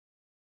now.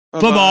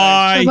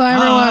 Bye-bye. Bye-bye. Bye,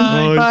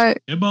 everyone. Bye.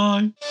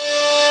 Bye.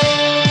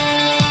 Goodbye.